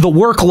what the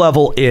work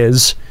level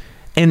is,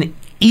 and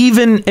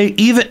even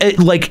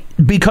like,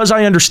 because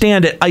I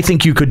understand it, I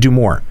think you could do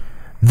more.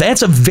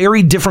 That's a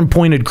very different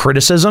pointed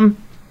criticism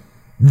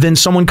than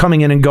someone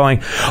coming in and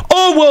going,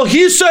 oh, well,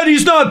 he said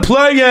he's not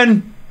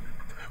playing.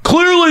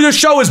 Clearly the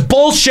show is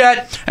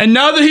bullshit. And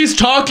now that he's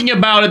talking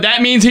about it,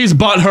 that means he's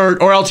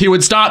butthurt, or else he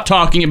would stop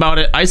talking about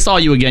it. I saw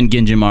you again,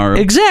 Ginjimaru.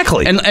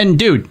 Exactly. And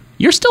dude,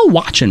 you're still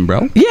watching,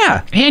 bro.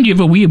 Yeah. And you have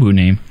a weeaboo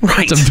name.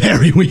 Right. It's a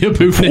very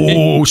weeaboo name.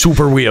 Oh,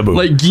 super weeaboo.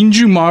 Like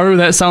Ginjimaru,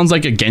 that sounds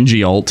like a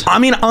Genji ult. I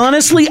mean,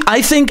 honestly,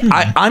 I think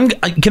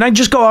can I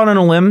just go out on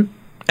a limb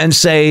and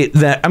say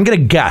that I'm going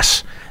to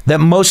guess that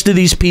most of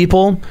these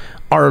people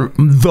are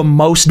the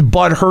most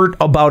butthurt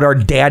about our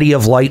Daddy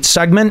of Light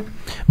segment,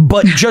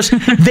 but just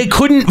they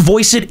couldn't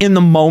voice it in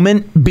the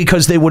moment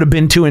because they would have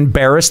been too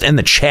embarrassed, and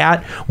the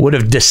chat would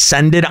have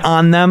descended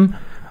on them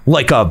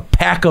like a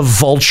pack of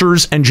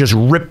vultures and just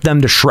ripped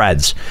them to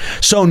shreds.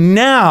 So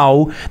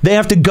now they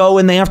have to go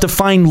and they have to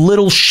find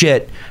little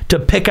shit to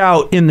pick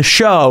out in the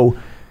show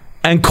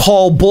and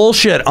call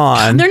bullshit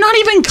on. They're not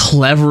even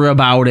clever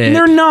about it.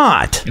 They're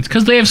not. It's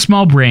because they have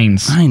small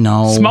brains. I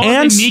know. Smaller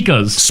than And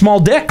Mika's. Small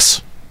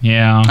dicks.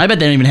 Yeah. I bet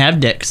they don't even have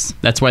dicks.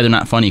 That's why they're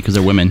not funny, because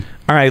they're women.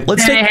 All right,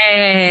 let's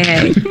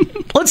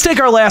take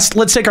our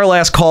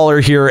last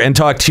caller here and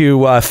talk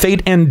to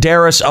Fate and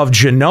Darius of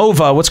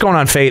Genova. What's going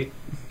on, Fate?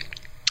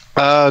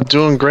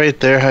 Doing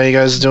great there. How you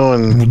guys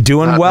doing?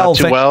 Doing well. Not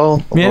too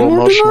well. A little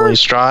emotionally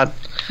distraught.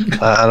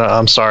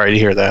 I'm sorry to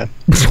hear that.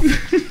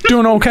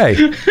 Doing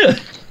okay.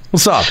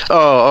 What's up?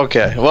 Oh,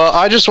 okay. Well,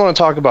 I just want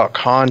to talk about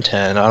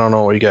content. I don't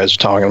know what you guys are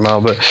talking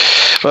about, but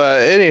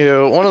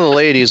anywho, one of the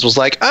ladies was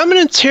like, I'm an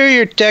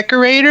interior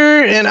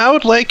decorator, and I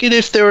would like it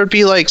if there would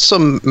be like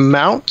some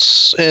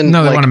mounts and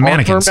no, they like wanted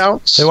mannequins.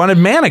 Mounts. They wanted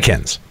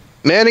mannequins.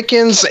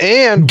 Mannequins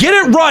and get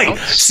it right.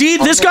 See,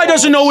 this guy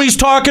doesn't know what he's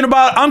talking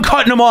about. I'm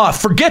cutting him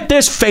off. Forget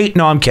this, Fate.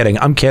 No, I'm kidding.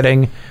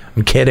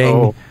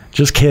 Oh.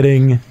 Just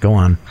kidding. Go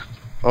on.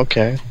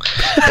 Okay.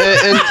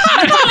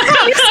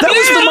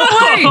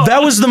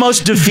 That was the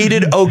most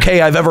defeated okay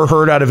I've ever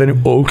heard out of any.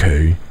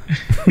 Okay.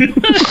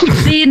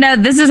 See, now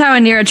this is how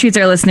Anira treats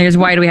our listeners.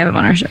 Why do we have him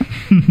on our show?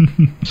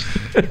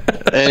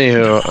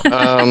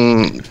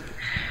 Anywho,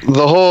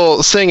 the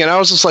whole thing, and I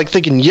was just like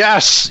thinking,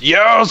 yes, get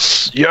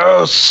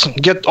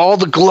all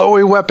the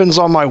glowy weapons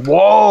on my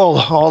wall,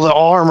 all the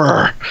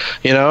armor,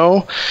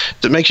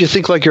 that makes you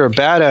think like you're a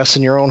badass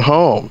in your own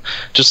home,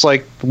 just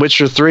like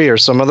Witcher 3 or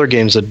some other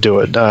games that do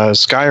it.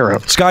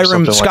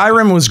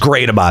 Skyrim was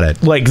great about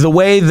it. Like the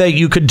way that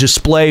you could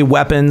display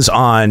weapons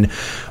on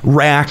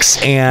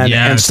racks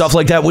and stuff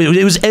like that.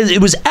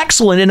 It was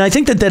excellent, and I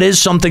think that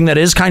is something that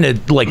is kind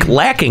of like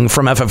lacking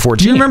from FF14.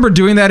 Do you remember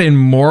doing that in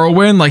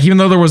Morrowind? Like even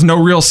though there was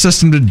no real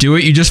system to do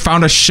it, you just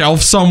found a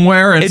shelf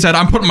somewhere and said,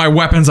 "I'm putting my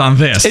weapons on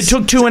this." It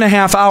took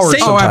 2.5 hours.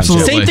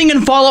 Absolutely. Same thing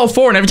in Fallout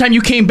 4, and every time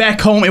you came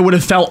back home, it would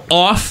have fell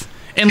off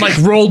and like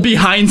rolled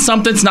behind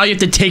something, so now you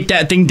have to take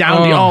that thing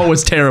down. It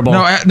was terrible.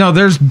 No,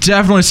 there's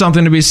definitely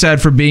something to be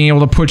said for being able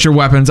to put your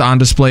weapons on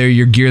display or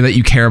your gear that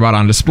you care about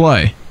on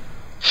display.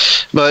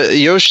 But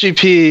Yosheep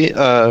P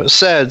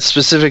said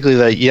specifically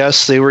that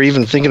yes, they were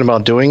even thinking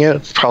about doing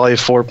it, probably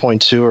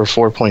 4.2 or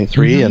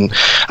 4.3, and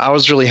I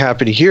was really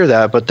happy to hear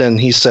that. But then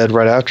he said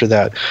right after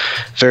that,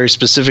 very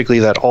specifically,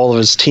 that all of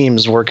his team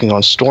is working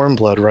on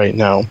Stormblood right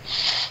now,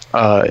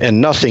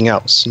 and nothing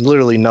else,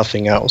 literally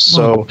nothing else.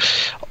 So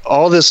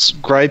all this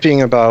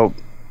griping about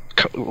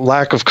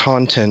lack of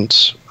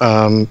content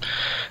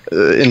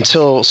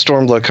until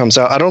Stormblood comes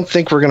out, I don't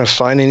think we're going to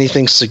find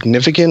anything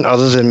significant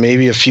other than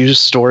maybe a few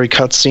story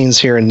cutscenes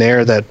here and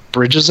there that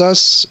bridges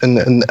us,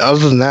 and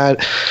other than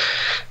that,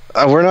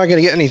 we're not going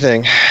to get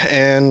anything.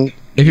 And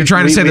if you're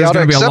trying to say there's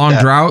going to be a long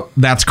drought,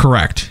 that's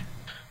correct.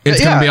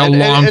 It's going to be a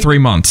long 3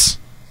 months.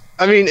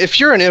 I mean, if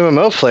you're an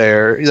MMO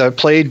player that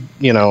played,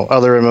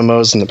 other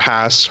MMOs in the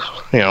past,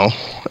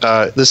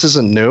 this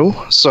isn't new.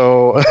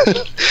 So,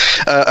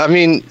 I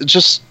mean,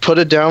 just put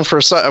it down for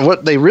a second.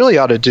 What they really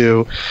ought to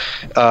do,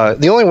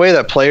 the only way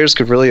that players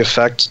could really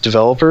affect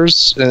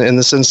developers in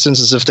this instance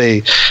is if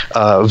they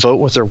vote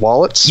with their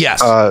wallets.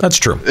 Yes, that's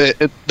true.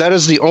 That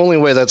is the only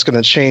way that's going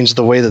to change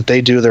the way that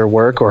they do their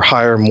work or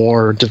hire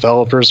more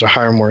developers or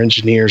hire more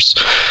engineers.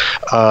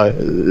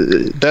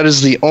 That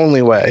is the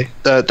only way.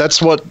 That's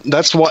what.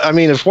 I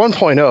mean, if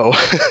 1.0,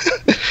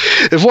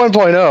 if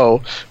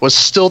 1.0 was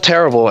still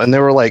terrible and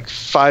there were like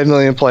 5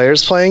 million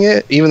players playing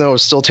it, even though it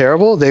was still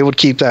terrible, they would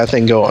keep that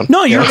thing going.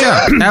 No, you're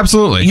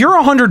absolutely. You're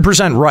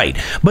 100% right.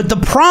 But the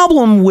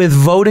problem with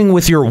voting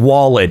with your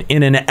wallet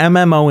in an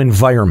MMO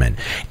environment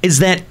is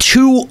that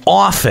too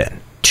often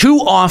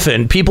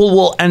people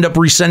will end up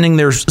rescinding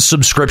their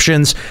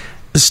subscriptions,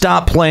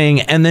 stop playing,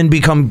 and then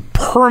become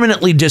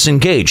permanently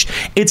disengaged.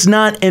 It's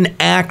not an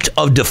act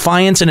of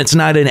defiance and it's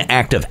not an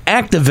act of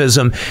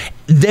activism.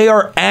 They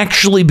are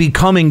actually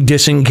becoming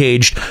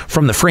disengaged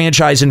from the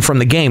franchise and from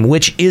the game,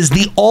 which is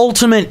the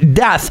ultimate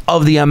death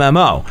of the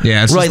MMO.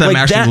 Yeah, it's just them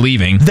actually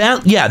leaving.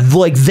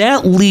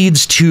 That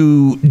leads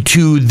to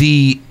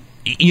the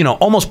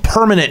almost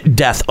permanent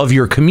death of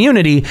your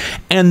community.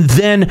 And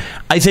then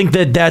I think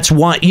that's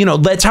why,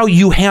 that's how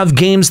you have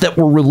games that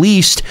were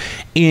released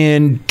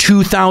in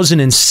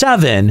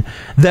 2007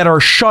 that are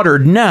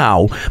shuttered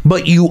now,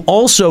 but you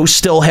also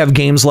still have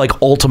games like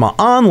Ultima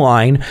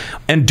Online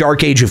and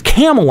Dark Age of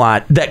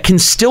Camelot that can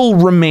still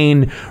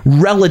remain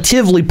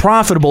relatively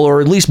profitable, or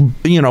at least,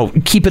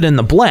 keep it in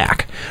the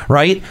black,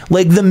 right?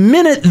 Like the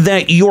minute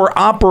that your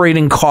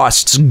operating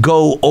costs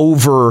go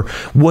over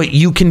what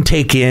you can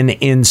take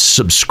in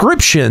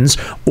subscriptions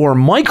or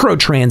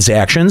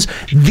microtransactions,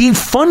 the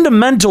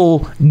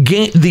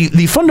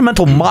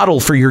fundamental model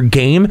for your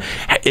game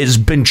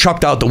has been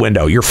chucked out the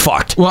window. You're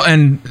fucked. Well,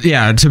 and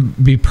yeah, to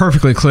be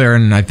perfectly clear,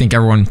 and I think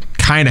everyone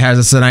kind of has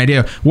this an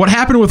idea, what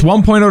happened with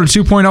 1.0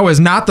 to 2.0 is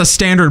not the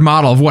standard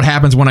model of what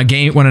happens when an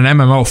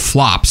MMO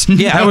flops.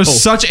 Yeah, that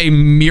was such a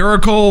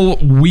miracle,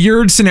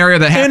 weird scenario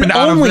that happened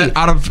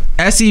out of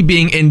SE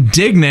being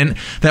indignant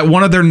that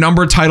one of their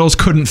numbered titles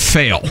couldn't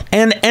fail.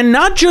 And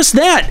not just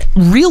that,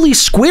 really,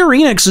 Square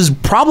Enix is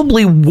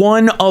probably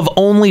one of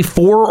only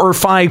 4 or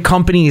 5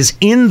 companies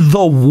in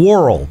the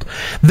world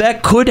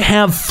that could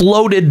have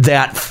floated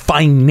that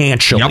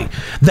financially. Yep.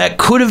 That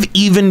could have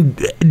even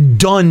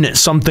done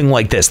something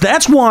like this.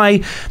 That's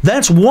why,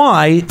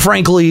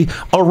 frankly,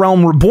 A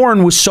Realm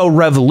Reborn was so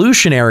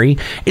revolutionary,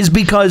 is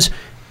because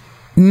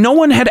no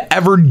one had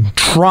ever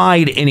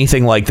tried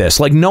anything like this.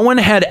 Like, no one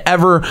had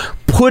ever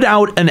put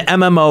out an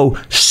MMO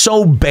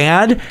so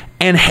bad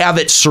and have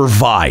it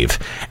survive.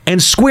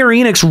 And Square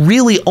Enix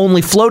really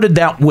only floated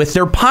that with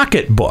their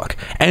pocketbook.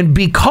 And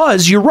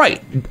because, you're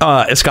right,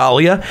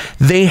 Escalia,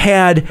 they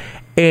had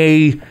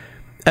a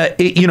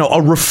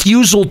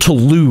refusal to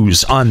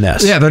lose on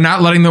this. Yeah, they're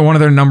not letting one of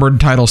their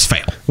numbered titles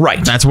fail.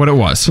 Right. That's what it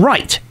was.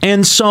 Right.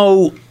 And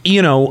so,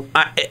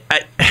 I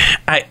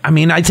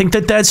mean, I think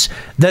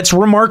that's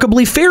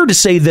remarkably fair to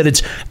say that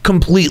it's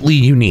completely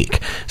unique.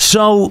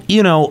 So,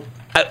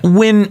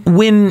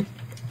 when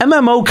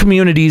MMO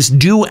communities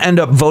do end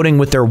up voting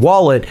with their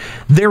wallet,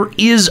 there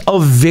is a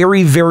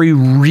very, very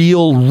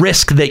real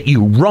risk that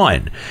you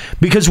run.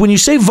 Because when you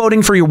say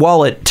voting for your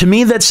wallet, to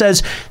me that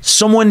says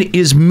someone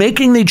is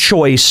making the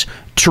choice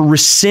to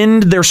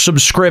rescind their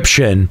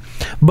subscription,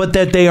 but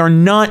that they are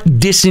not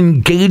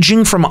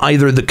disengaging from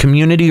either the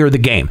community or the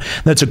game.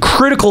 That's a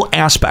critical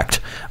aspect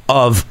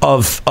of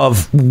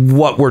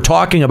what we're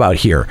talking about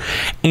here.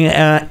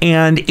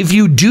 And if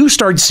you do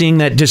start seeing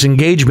that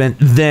disengagement,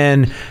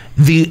 then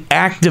the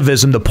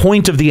activism, the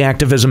point of the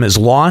activism is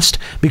lost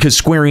because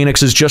Square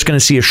Enix is just going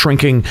to see a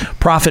shrinking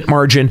profit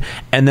margin,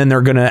 and then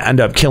they're going to end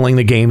up killing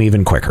the game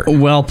even quicker.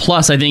 Well,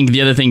 plus I think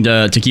the other thing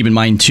to keep in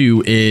mind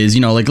too is,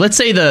 like let's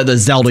say the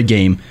Zelda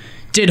game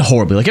did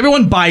horribly. Like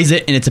everyone buys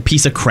it and it's a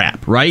piece of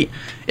crap, right?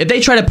 If they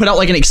try to put out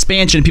like an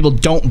expansion and people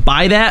don't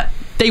buy that,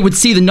 they would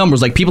see the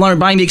numbers. Like people aren't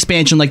buying the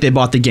expansion like they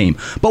bought the game.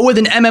 But with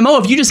an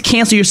MMO, if you just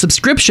cancel your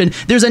subscription,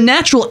 there's a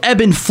natural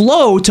ebb and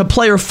flow to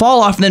player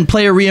fall off and then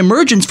player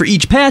reemergence for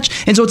each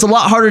patch. And so it's a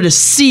lot harder to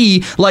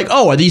see like,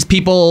 oh, are these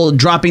people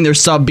dropping their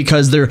sub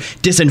because they're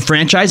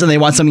disenfranchised and they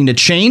want something to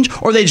change,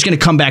 or are they just going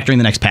to come back during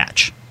the next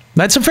patch?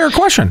 That's a fair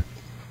question.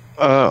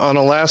 On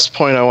a last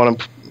point I want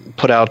to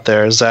put out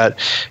there is that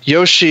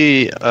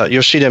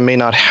Yoshida may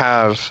not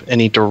have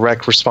any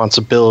direct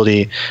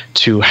responsibility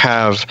to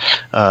have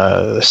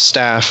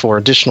staff or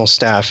additional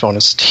staff on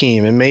his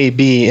team. It may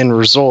be in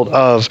result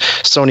of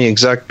Square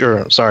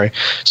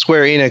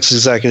Enix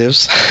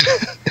executives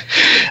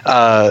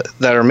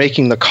that are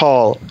making the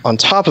call on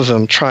top of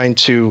him, trying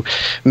to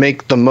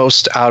make the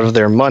most out of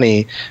their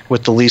money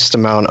with the least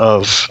amount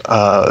of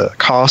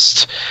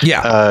cost.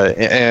 Yeah,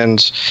 and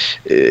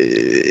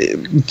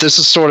this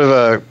is sort of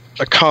a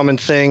common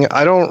thing.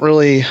 I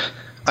really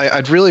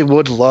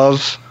would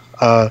love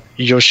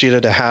Yoshida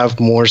to have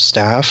more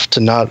staff, to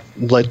not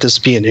let this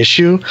be an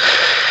issue.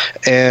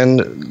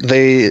 And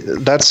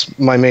that's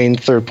my main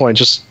third point.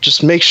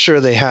 Just make sure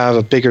they have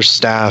a bigger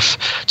staff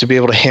to be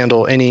able to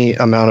handle any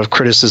amount of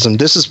criticism.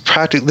 This is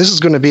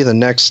going to be the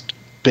next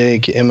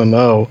big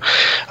MMO,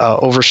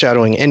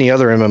 overshadowing any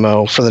other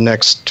MMO for the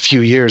next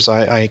few years,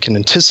 I can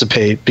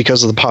anticipate,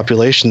 because of the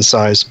population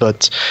size.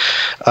 But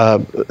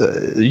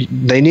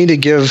they need to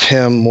give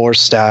him more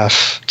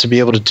staff to be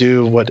able to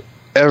do what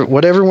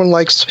everyone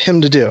likes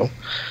him to do.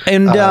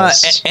 And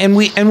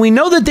we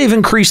know that they've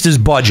increased his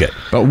budget,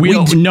 but we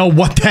don't know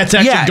what that's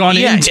actually gone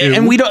into.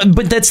 And we don't.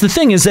 But that's the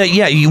thing, is that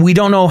we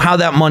don't know how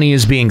that money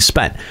is being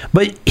spent.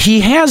 But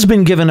he has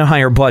been given a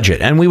higher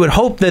budget, and we would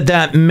hope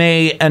that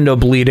may end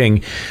up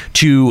leading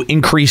to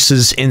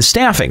increases in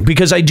staffing.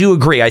 Because I do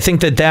agree. I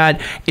think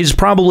that is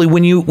probably,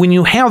 when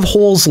you have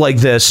holes like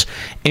this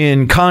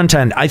in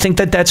content, I think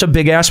that's a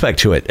big aspect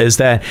to it, is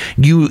that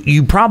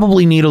you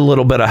probably need a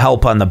little bit of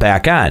help on the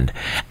back end.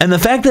 And the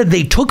fact that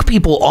they took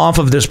people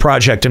off of this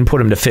project and put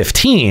them to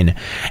 15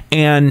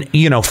 and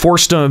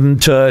forced them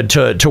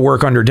to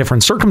work under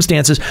different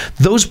circumstances,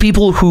 those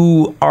people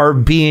who are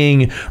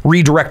being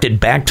redirected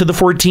back to the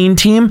 14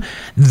 team,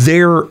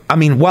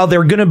 while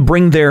they're going to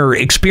bring their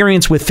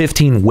experience with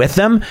 15 with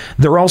them,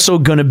 they're also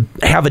going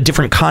to have a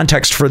different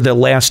context for the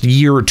last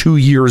year or 2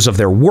 years of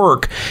their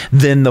work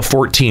than the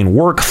 14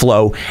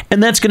 workflow,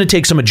 and that's going to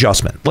take some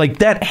adjustment. Like,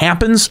 that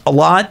happens a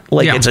lot.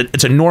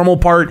 It's a normal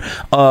part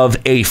of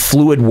a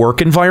fluid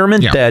work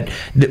environment that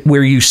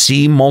where you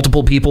see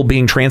multiple people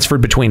being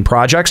transferred between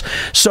projects.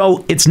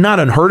 So it's not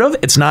unheard of,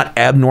 it's not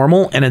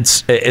abnormal, and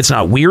it's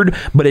not weird,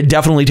 but it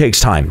definitely takes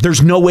time.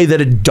 There's no way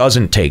that it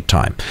doesn't take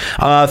time.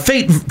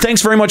 Fate,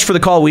 thanks very much for the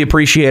call. We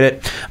appreciate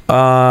it.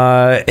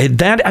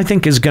 That, I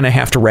think, is going to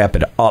have to wrap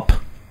it up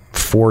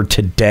for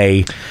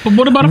today. But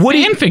what about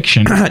fan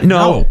fiction?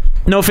 No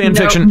fan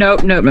fiction.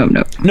 Nope.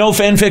 No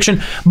fan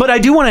fiction. But I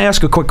do want to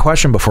ask a quick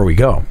question before we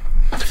go.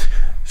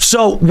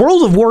 So,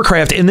 World of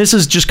Warcraft, and this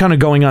is just kind of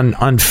going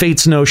on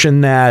Fate's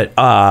notion that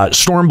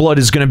Stormblood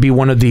is going to be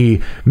one of the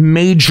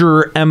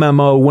major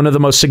MMO, one of the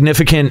most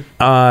significant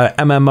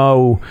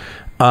MMO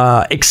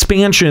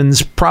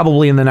expansions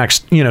probably in the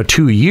next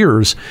 2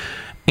 years.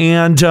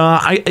 And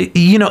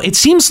it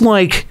seems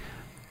like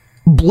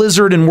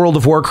Blizzard and World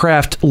of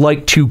Warcraft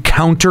like to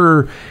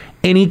counter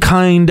any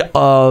kind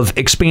of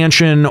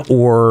expansion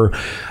or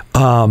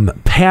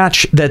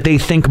patch that they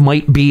think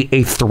might be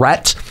a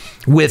threat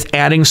with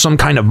adding some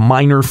kind of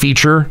minor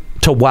feature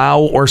to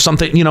WoW or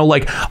something,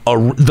 like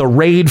the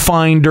raid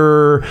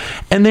finder.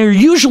 And they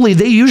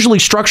usually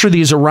structure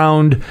these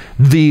around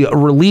the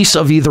release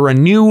of either a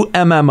new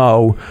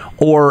MMO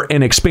or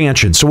an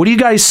expansion. So what do you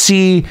guys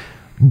see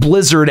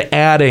Blizzard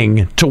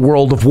adding to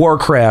World of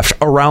Warcraft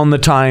around the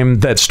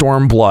time that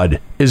Stormblood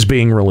is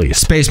being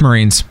released? Space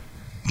Marines.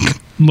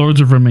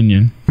 Lords of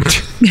Verminion.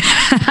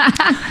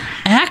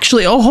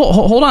 Actually,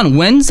 hold on.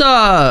 When's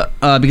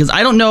because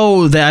I don't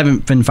know, that I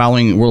haven't been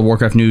following World of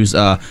Warcraft news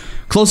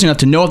close enough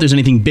to know if there's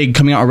anything big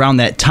coming out around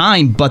that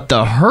time, but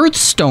the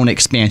Hearthstone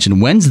expansion,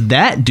 when's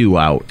that due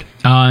out?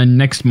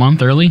 Next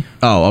month, early.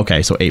 Oh,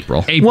 okay, so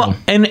April. Well,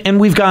 and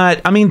we've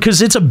got,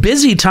 because it's a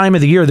busy time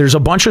of the year. There's a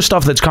bunch of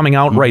stuff that's coming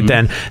out right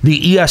then.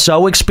 The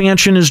ESO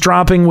expansion is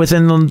dropping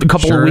within a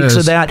couple of weeks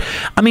of that.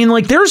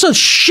 There's a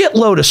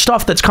shitload of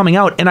stuff that's coming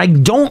out, and I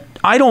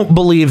don't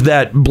believe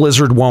that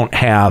Blizzard won't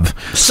have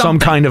some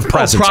kind of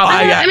presence.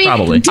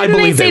 Probably. Didn't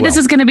they say this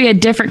is going to be a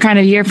different kind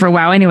of year for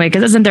WoW anyway?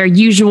 Because isn't their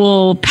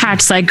usual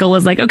patch cycle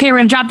is like, okay, we're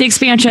going to drop the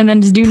expansion and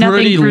then just do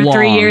nothing for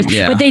 3 years.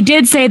 Yeah. But they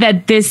did say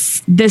that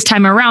this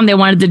time around they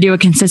wanted to do a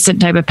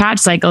consistent type of patch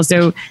cycle,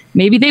 so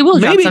maybe they will.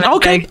 Maybe.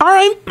 Okay. All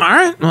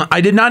right. Well,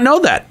 I did not know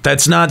that.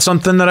 That's not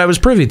something that I was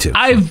privy to.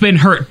 I've been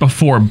hurt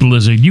before,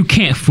 Blizzard. You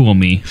can't fool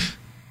me.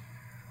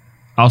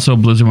 Also,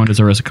 Blizzard, when does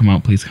Orisa come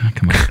out? Please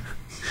come out.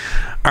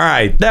 All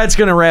right, that's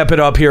going to wrap it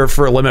up here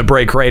for Limit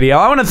Break Radio.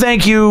 I want to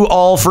thank you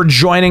all for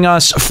joining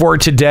us for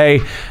today.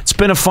 It's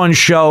been a fun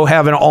show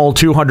having all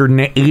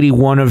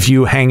 281 of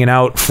you hanging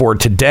out for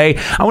today.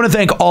 I want to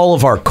thank all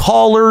of our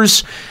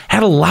callers.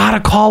 Had a lot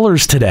of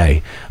callers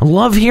today. I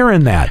love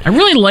hearing that. I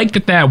really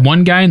liked that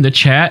one guy in the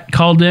chat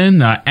called in,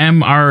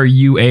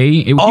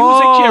 MRUA. He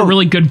was actually a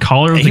really good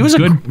caller. He was a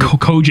good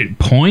cogent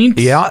point.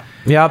 Yeah.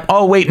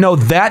 Oh, wait, no,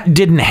 that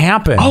didn't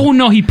happen. Oh,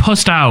 no, he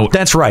pussed out.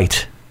 That's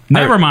right.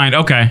 Never mind.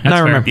 Okay. That's I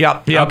remember.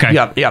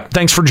 Yep.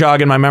 Thanks for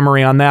jogging my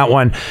memory on that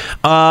one.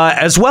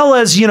 As well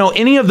as,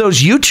 any of those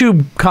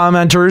YouTube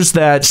commenters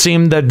that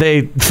seemed that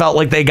they felt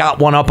like they got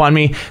one up on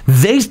me,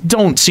 they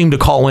don't seem to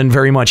call in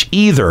very much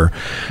either.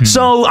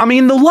 So,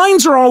 the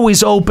lines are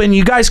always open.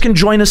 You guys can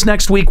join us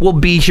next week. We'll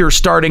be here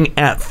starting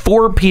at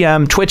 4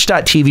 p.m.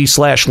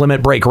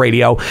 Twitch.tv/Limit Break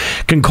Radio.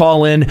 Can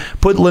call in,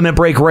 put Limit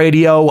Break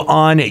Radio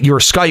on your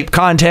Skype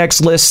contacts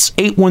lists,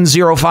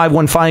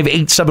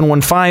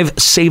 810-515-8715.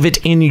 Save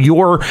it in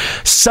your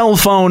cell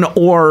phone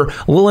or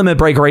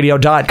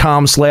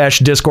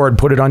limitbreakradio.com/Discord.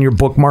 Put it on your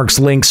bookmarks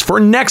links for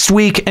next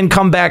week and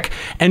come back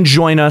and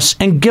join us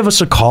and give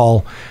us a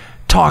call.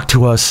 Talk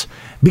to us,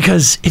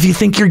 because if you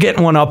think you're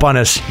getting one up on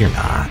us, you're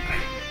not.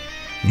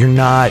 You're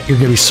not. You're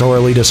going to be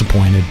sorely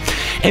disappointed.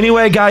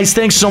 Anyway, guys,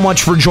 thanks so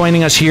much for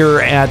joining us here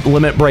at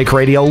Limit Break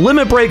Radio.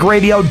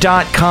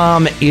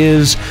 LimitBreakRadio.com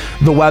is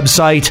the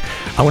website.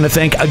 I want to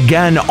thank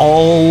again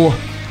all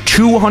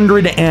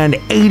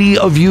 280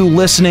 of you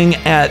listening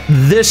at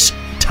this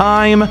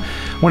time. I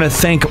want to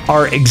thank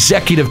our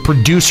executive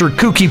producer,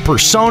 Kooky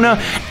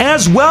Persona,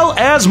 as well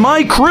as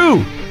my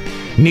crew,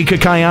 Nika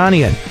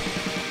Kayanian,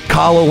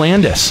 Kalo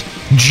Landis,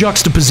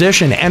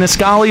 Juxtaposition, and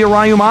Ascalia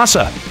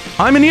Rayumasa.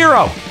 I'm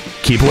Nero.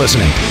 Keep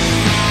listening.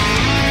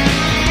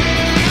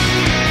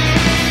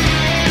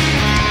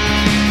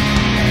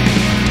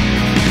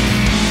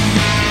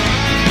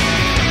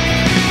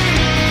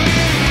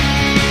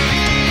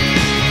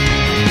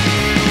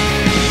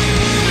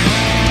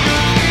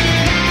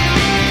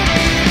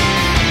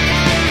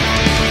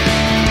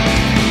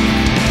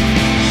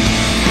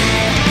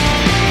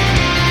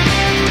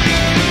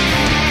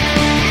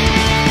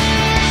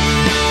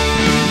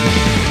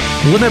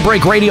 Limit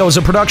Break Radio is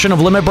a production of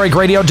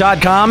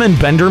LimitBreakRadio.com and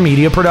Bender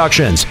Media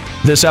Productions.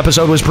 This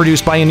episode was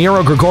produced by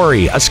Aniro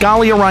Grigori,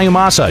 Ascalia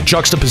Rayumasa,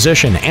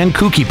 Juxtaposition, and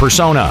Kooky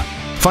Persona.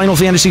 Final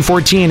Fantasy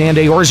XIV and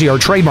Eorzea are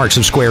trademarks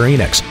of Square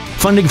Enix.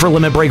 Funding for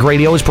Limit Break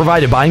Radio is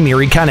provided by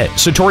Miri Kennett,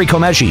 Satori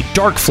Komeshi,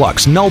 Dark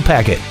Flux, Null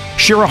Packet,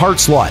 Shira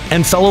Hartslot,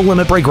 and fellow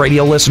Limit Break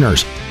Radio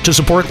listeners. To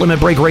support Limit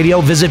Break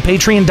Radio, visit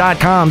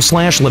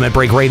patreon.com/Limit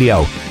Break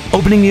Radio.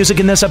 Opening music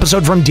in this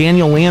episode from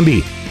Daniel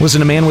Lambie. Listen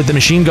to Man with the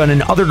Machine Gun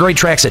and other great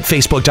tracks at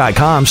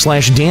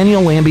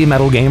facebook.com/Daniel Lambie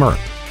Metal Gamer.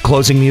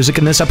 Closing music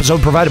in this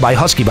episode provided by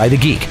Husky by the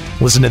Geek.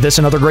 Listen to this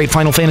and other great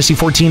Final Fantasy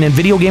XIV and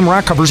video game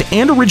rock covers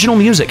and original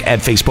music at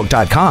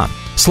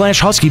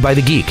facebook.com/Husky by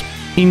the Geek.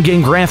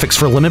 In-game graphics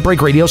for Limit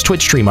Break Radio's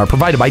Twitch stream are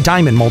provided by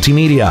Diamond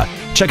Multimedia.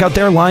 Check out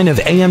their line of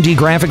AMD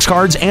graphics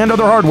cards and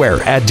other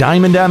hardware at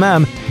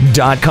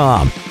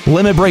diamondmm.com.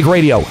 Limit Break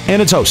Radio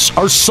and its hosts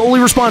are solely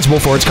responsible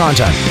for its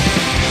content.